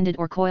either extended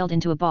or coiled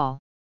into a ball.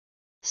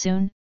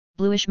 Soon,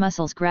 bluish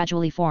muscles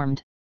gradually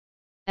formed.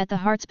 At the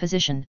heart's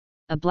position,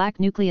 a black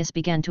nucleus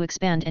began to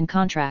expand and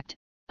contract,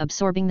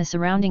 absorbing the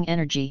surrounding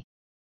energy.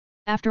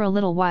 After a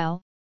little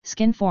while,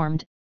 skin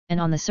formed, and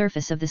on the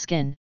surface of the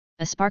skin,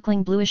 a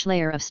sparkling bluish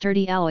layer of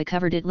sturdy alloy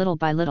covered it little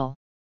by little.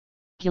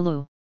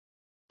 Gilu!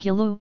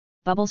 Gilu!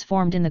 Bubbles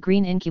formed in the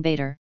green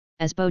incubator.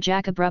 As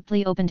Bojack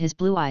abruptly opened his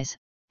blue eyes,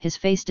 his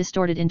face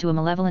distorted into a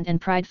malevolent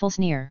and prideful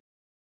sneer.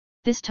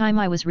 "This time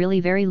I was really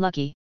very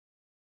lucky.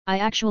 I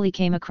actually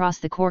came across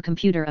the core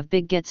computer of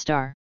Big Get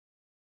Star.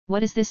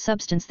 What is this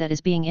substance that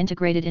is being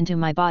integrated into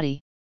my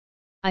body?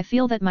 I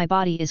feel that my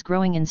body is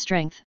growing in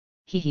strength,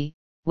 hehe,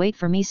 wait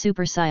for me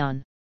Super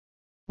Saiyan.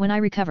 When I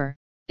recover,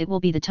 it will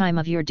be the time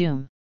of your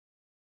doom."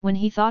 When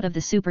he thought of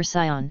the Super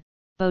Saiyan,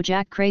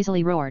 Bojack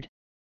crazily roared.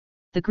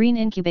 The green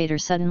incubator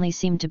suddenly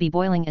seemed to be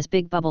boiling as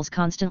big bubbles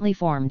constantly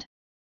formed.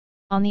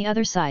 On the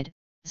other side,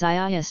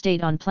 Xiaya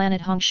stayed on planet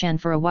Hongshan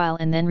for a while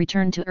and then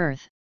returned to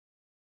Earth.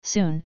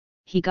 Soon,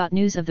 he got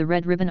news of the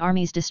Red Ribbon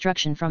Army's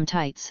destruction from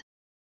Tights.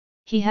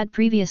 He had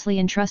previously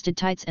entrusted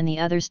Tights and the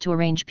others to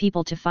arrange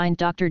people to find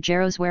Dr.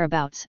 Gero's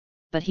whereabouts,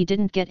 but he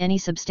didn't get any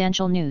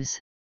substantial news.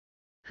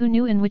 Who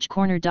knew in which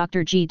corner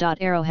Dr. G.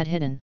 Arrow had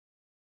hidden?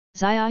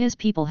 Xiaya's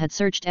people had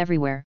searched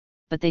everywhere,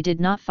 but they did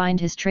not find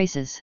his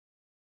traces.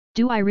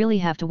 Do I really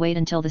have to wait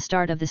until the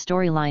start of the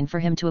storyline for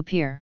him to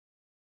appear?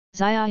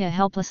 Xiaya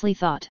helplessly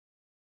thought.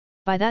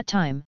 By that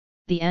time,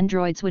 the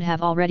androids would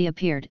have already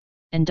appeared,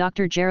 and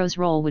Dr. Gero's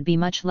role would be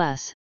much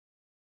less.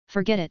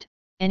 Forget it,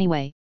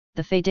 anyway,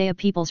 the Fedea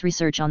people's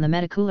research on the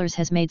metacoolers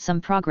has made some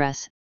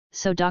progress,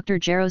 so Dr.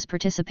 Gero's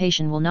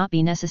participation will not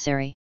be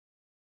necessary.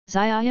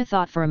 Xiaya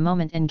thought for a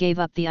moment and gave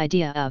up the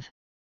idea of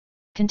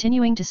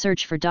continuing to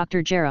search for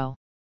Dr. Gero.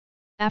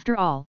 After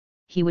all,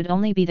 he would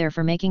only be there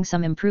for making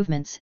some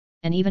improvements,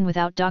 and even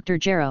without Dr.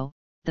 Gero,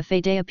 the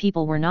Fedea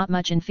people were not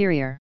much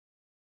inferior.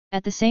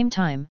 At the same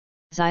time,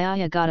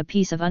 Xiaya got a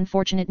piece of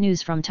unfortunate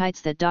news from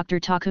Tights that Dr.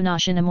 Takuna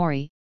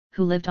Shinomori,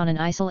 who lived on an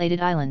isolated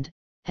island,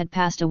 had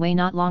passed away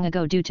not long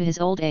ago due to his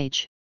old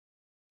age.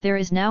 There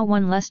is now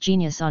one less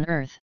genius on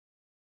Earth.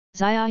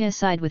 Xiaya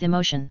sighed with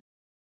emotion.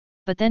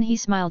 But then he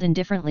smiled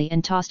indifferently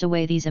and tossed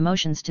away these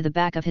emotions to the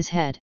back of his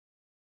head.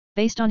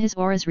 Based on his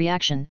aura's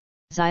reaction,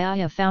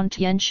 Xiaya found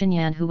Tian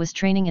Xinyan, who was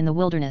training in the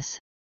wilderness.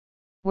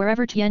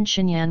 Wherever Tian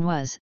Xinyan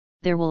was,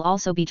 there will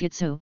also be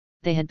Jitsu.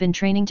 They had been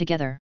training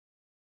together.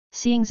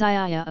 Seeing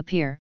Xiaya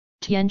appear,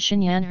 Tian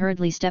Xinyan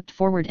hurriedly stepped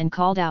forward and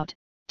called out,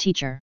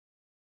 "Teacher."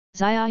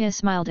 Xiaya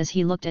smiled as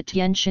he looked at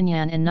Tian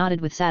Xinyan and nodded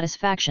with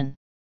satisfaction.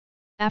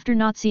 After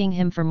not seeing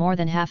him for more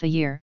than half a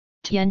year,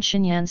 Tian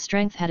Xinyan's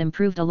strength had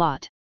improved a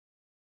lot.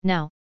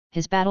 Now,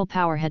 his battle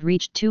power had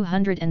reached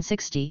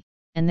 260,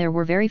 and there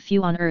were very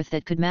few on Earth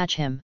that could match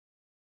him.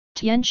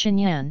 "Tian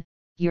Xinyan,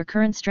 your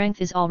current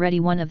strength is already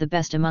one of the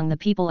best among the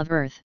people of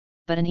Earth,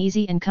 but an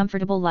easy and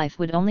comfortable life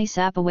would only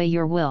sap away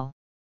your will.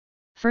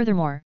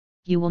 Furthermore,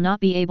 you will not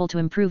be able to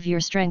improve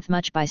your strength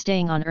much by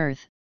staying on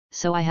Earth,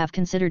 so I have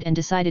considered and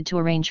decided to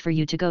arrange for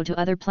you to go to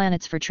other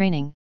planets for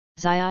training."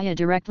 Xiaya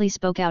directly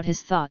spoke out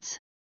his thoughts.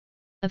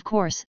 Of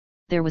course,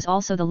 there was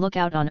also the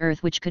lookout on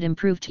Earth which could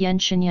improve Tian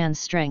Xinyan's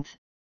strength,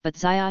 but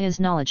Xiaya's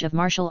knowledge of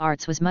martial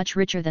arts was much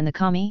richer than the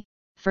kami.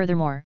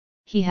 Furthermore,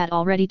 he had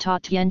already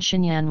taught Tian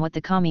Xinyan what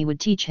the kami would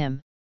teach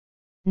him.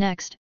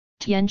 Next,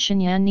 Tian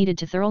Xinyan needed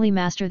to thoroughly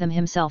master them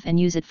himself and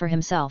use it for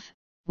himself,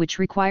 which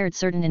required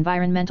certain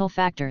environmental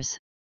factors.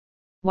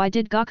 Why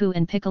did Goku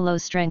and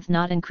Piccolo's strength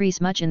not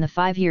increase much in the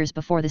 5 years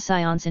before the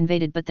Saiyans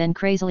invaded but then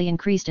crazily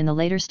increased in the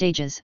later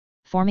stages,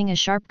 forming a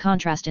sharp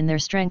contrast in their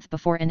strength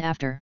before and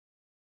after?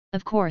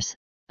 Of course,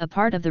 a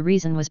part of the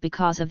reason was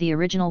because of the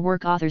original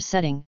work author's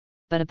setting,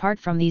 but apart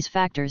from these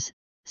factors,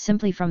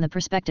 simply from the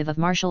perspective of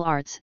martial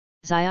arts,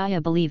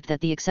 Xiaya believed that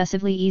the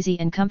excessively easy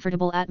and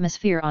comfortable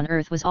atmosphere on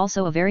Earth was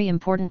also a very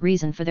important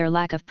reason for their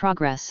lack of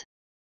progress.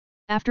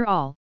 After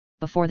all,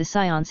 before the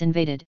Saiyans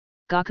invaded,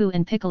 Goku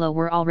and Piccolo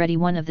were already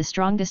one of the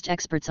strongest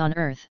experts on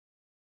Earth.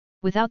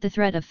 Without the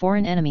threat of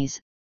foreign enemies,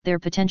 their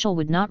potential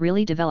would not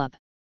really develop.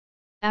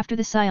 After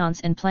the Saiyans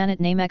and Planet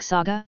Namek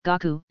saga,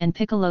 Goku and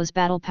Piccolo's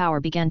battle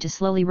power began to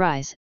slowly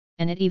rise,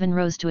 and it even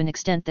rose to an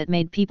extent that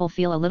made people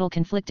feel a little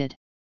conflicted.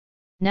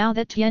 Now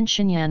that Tian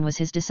Xinyan was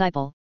his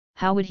disciple,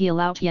 how would he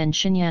allow Tian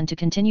Xinyan to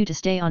continue to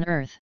stay on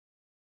Earth?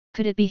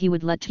 Could it be he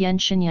would let Tian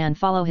Xinyan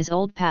follow his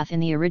old path in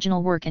the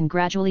original work and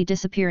gradually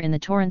disappear in the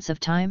torrents of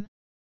time?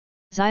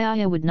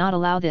 Xiaya would not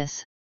allow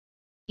this.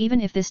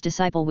 Even if this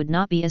disciple would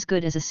not be as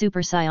good as a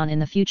Super Saiyan in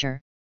the future,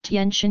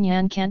 Tian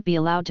Xinyan can't be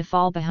allowed to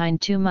fall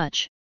behind too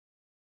much.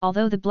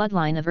 Although the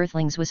bloodline of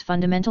Earthlings was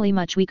fundamentally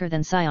much weaker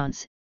than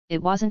Saiyans,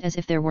 it wasn't as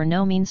if there were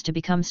no means to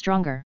become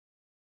stronger.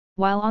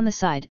 While on the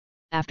side,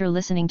 after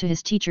listening to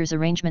his teacher's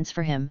arrangements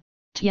for him,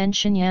 Tian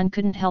Xinyan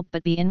couldn't help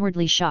but be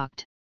inwardly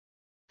shocked.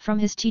 From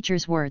his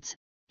teacher's words,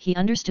 he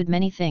understood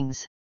many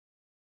things.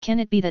 Can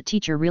it be that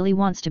teacher really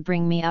wants to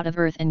bring me out of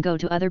Earth and go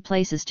to other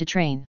places to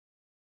train?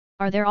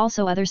 Are there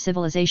also other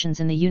civilizations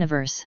in the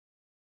universe?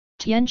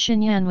 Tian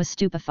Xinyan was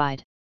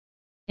stupefied.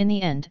 In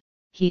the end,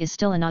 he is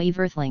still a naive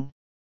Earthling.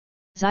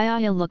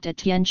 Xiaya looked at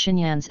Tian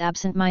Xinyan's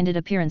absent-minded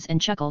appearance and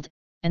chuckled,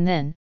 and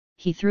then,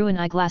 he threw an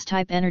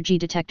eyeglass-type energy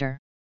detector.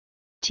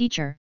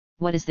 "Teacher,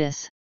 what is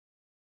this?"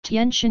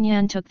 Tian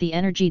Xinyan took the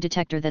energy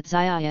detector that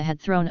Xiaya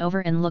had thrown over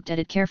and looked at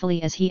it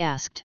carefully as he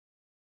asked.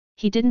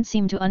 He didn't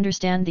seem to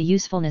understand the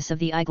usefulness of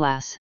the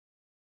eyeglass.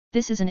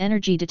 This is an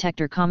energy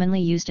detector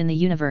commonly used in the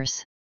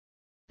universe.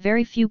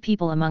 Very few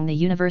people among the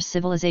universe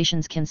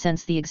civilizations can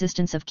sense the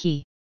existence of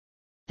ki.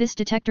 This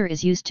detector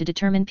is used to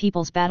determine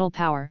people's battle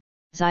power.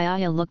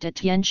 Xiaya looked at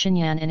Tian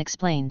Xinyan and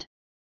explained.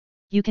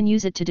 You can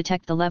use it to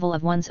detect the level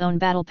of one's own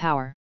battle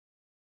power.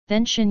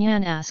 Then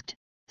Xinyan asked,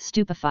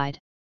 stupefied.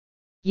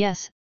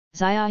 Yes,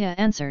 Xiaya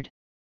answered.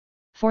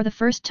 For the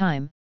first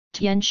time,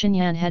 Tian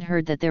Xinyan had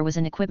heard that there was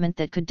an equipment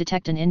that could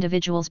detect an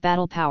individual's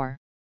battle power.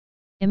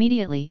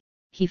 Immediately,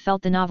 he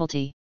felt the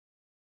novelty.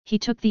 He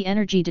took the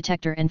energy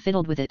detector and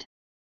fiddled with it.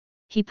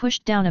 He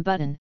pushed down a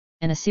button,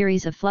 and a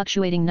series of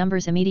fluctuating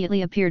numbers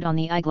immediately appeared on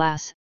the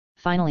eyeglass.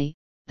 Finally,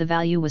 the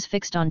value was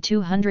fixed on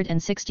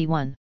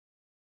 261.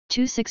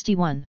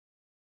 261.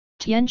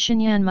 Tian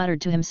Xinyan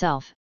muttered to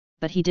himself,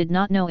 but he did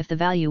not know if the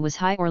value was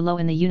high or low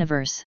in the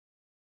universe.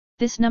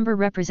 This number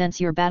represents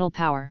your battle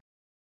power.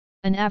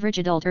 An average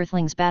adult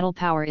Earthling's battle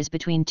power is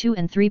between 2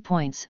 and 3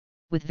 points,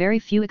 with very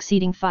few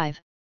exceeding 5,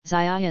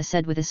 Xiaya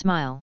said with a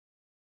smile.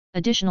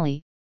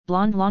 Additionally,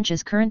 Blonde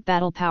Launch's current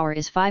battle power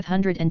is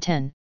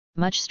 510,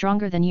 much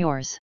stronger than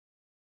yours.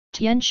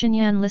 Tian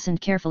Xinyan listened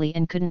carefully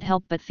and couldn't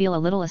help but feel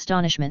a little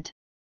astonishment.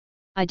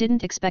 I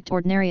didn't expect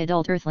ordinary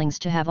adult Earthlings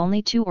to have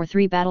only 2 or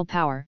 3 battle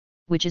power,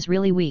 which is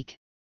really weak.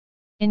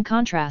 In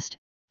contrast,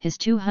 his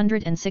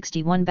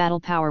 261 battle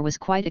power was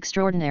quite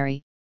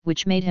extraordinary,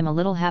 which made him a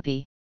little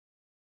happy.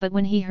 But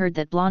when he heard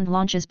that Blonde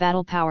Launch's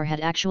battle power had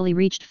actually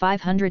reached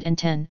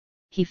 510,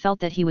 he felt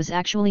that he was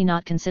actually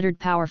not considered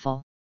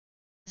powerful.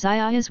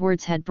 Xiaya's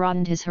words had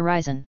broadened his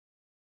horizon.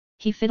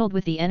 He fiddled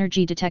with the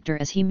energy detector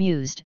as he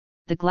mused.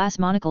 The glass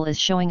monocle is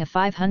showing a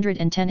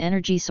 510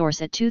 energy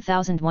source at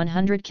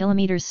 2,100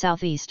 kilometers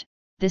southeast,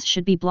 this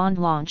should be Blonde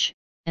Launch,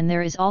 and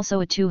there is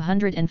also a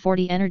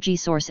 240 energy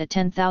source at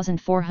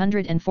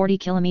 10,440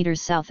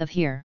 kilometers south of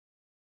here.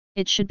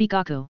 It should be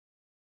Goku.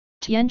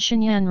 Tian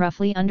Xinyan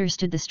roughly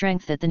understood the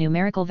strength that the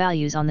numerical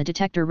values on the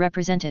detector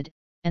represented,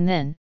 and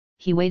then,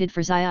 he waited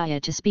for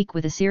Xiaya to speak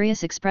with a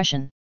serious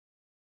expression.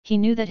 He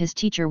knew that his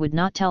teacher would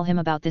not tell him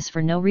about this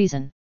for no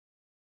reason.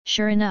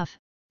 Sure enough,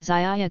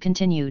 Xiaya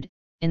continued,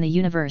 in the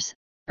universe,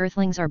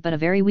 Earthlings are but a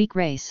very weak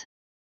race.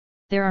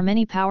 There are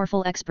many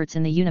powerful experts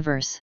in the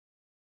universe.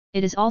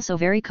 It is also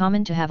very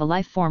common to have a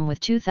life form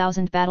with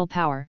 2000 battle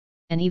power,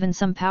 and even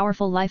some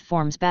powerful life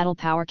forms' battle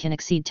power can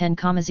exceed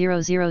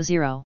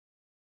 10,000.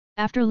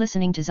 After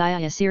listening to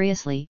Xiaya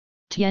seriously,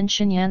 Tian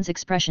Xinyan's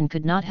expression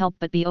could not help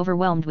but be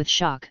overwhelmed with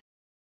shock.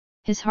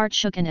 His heart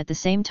shook and at the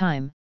same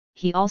time,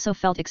 he also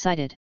felt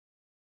excited.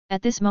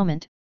 At this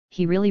moment,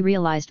 he really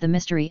realized the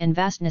mystery and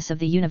vastness of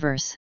the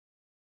universe.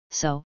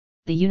 So,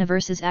 the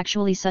universe is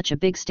actually such a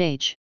big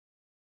stage.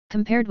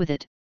 Compared with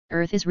it,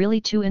 Earth is really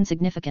too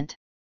insignificant.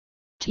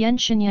 Tian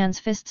Xinyan's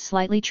fists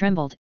slightly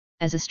trembled,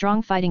 as a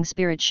strong fighting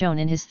spirit shone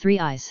in his 3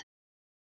 eyes.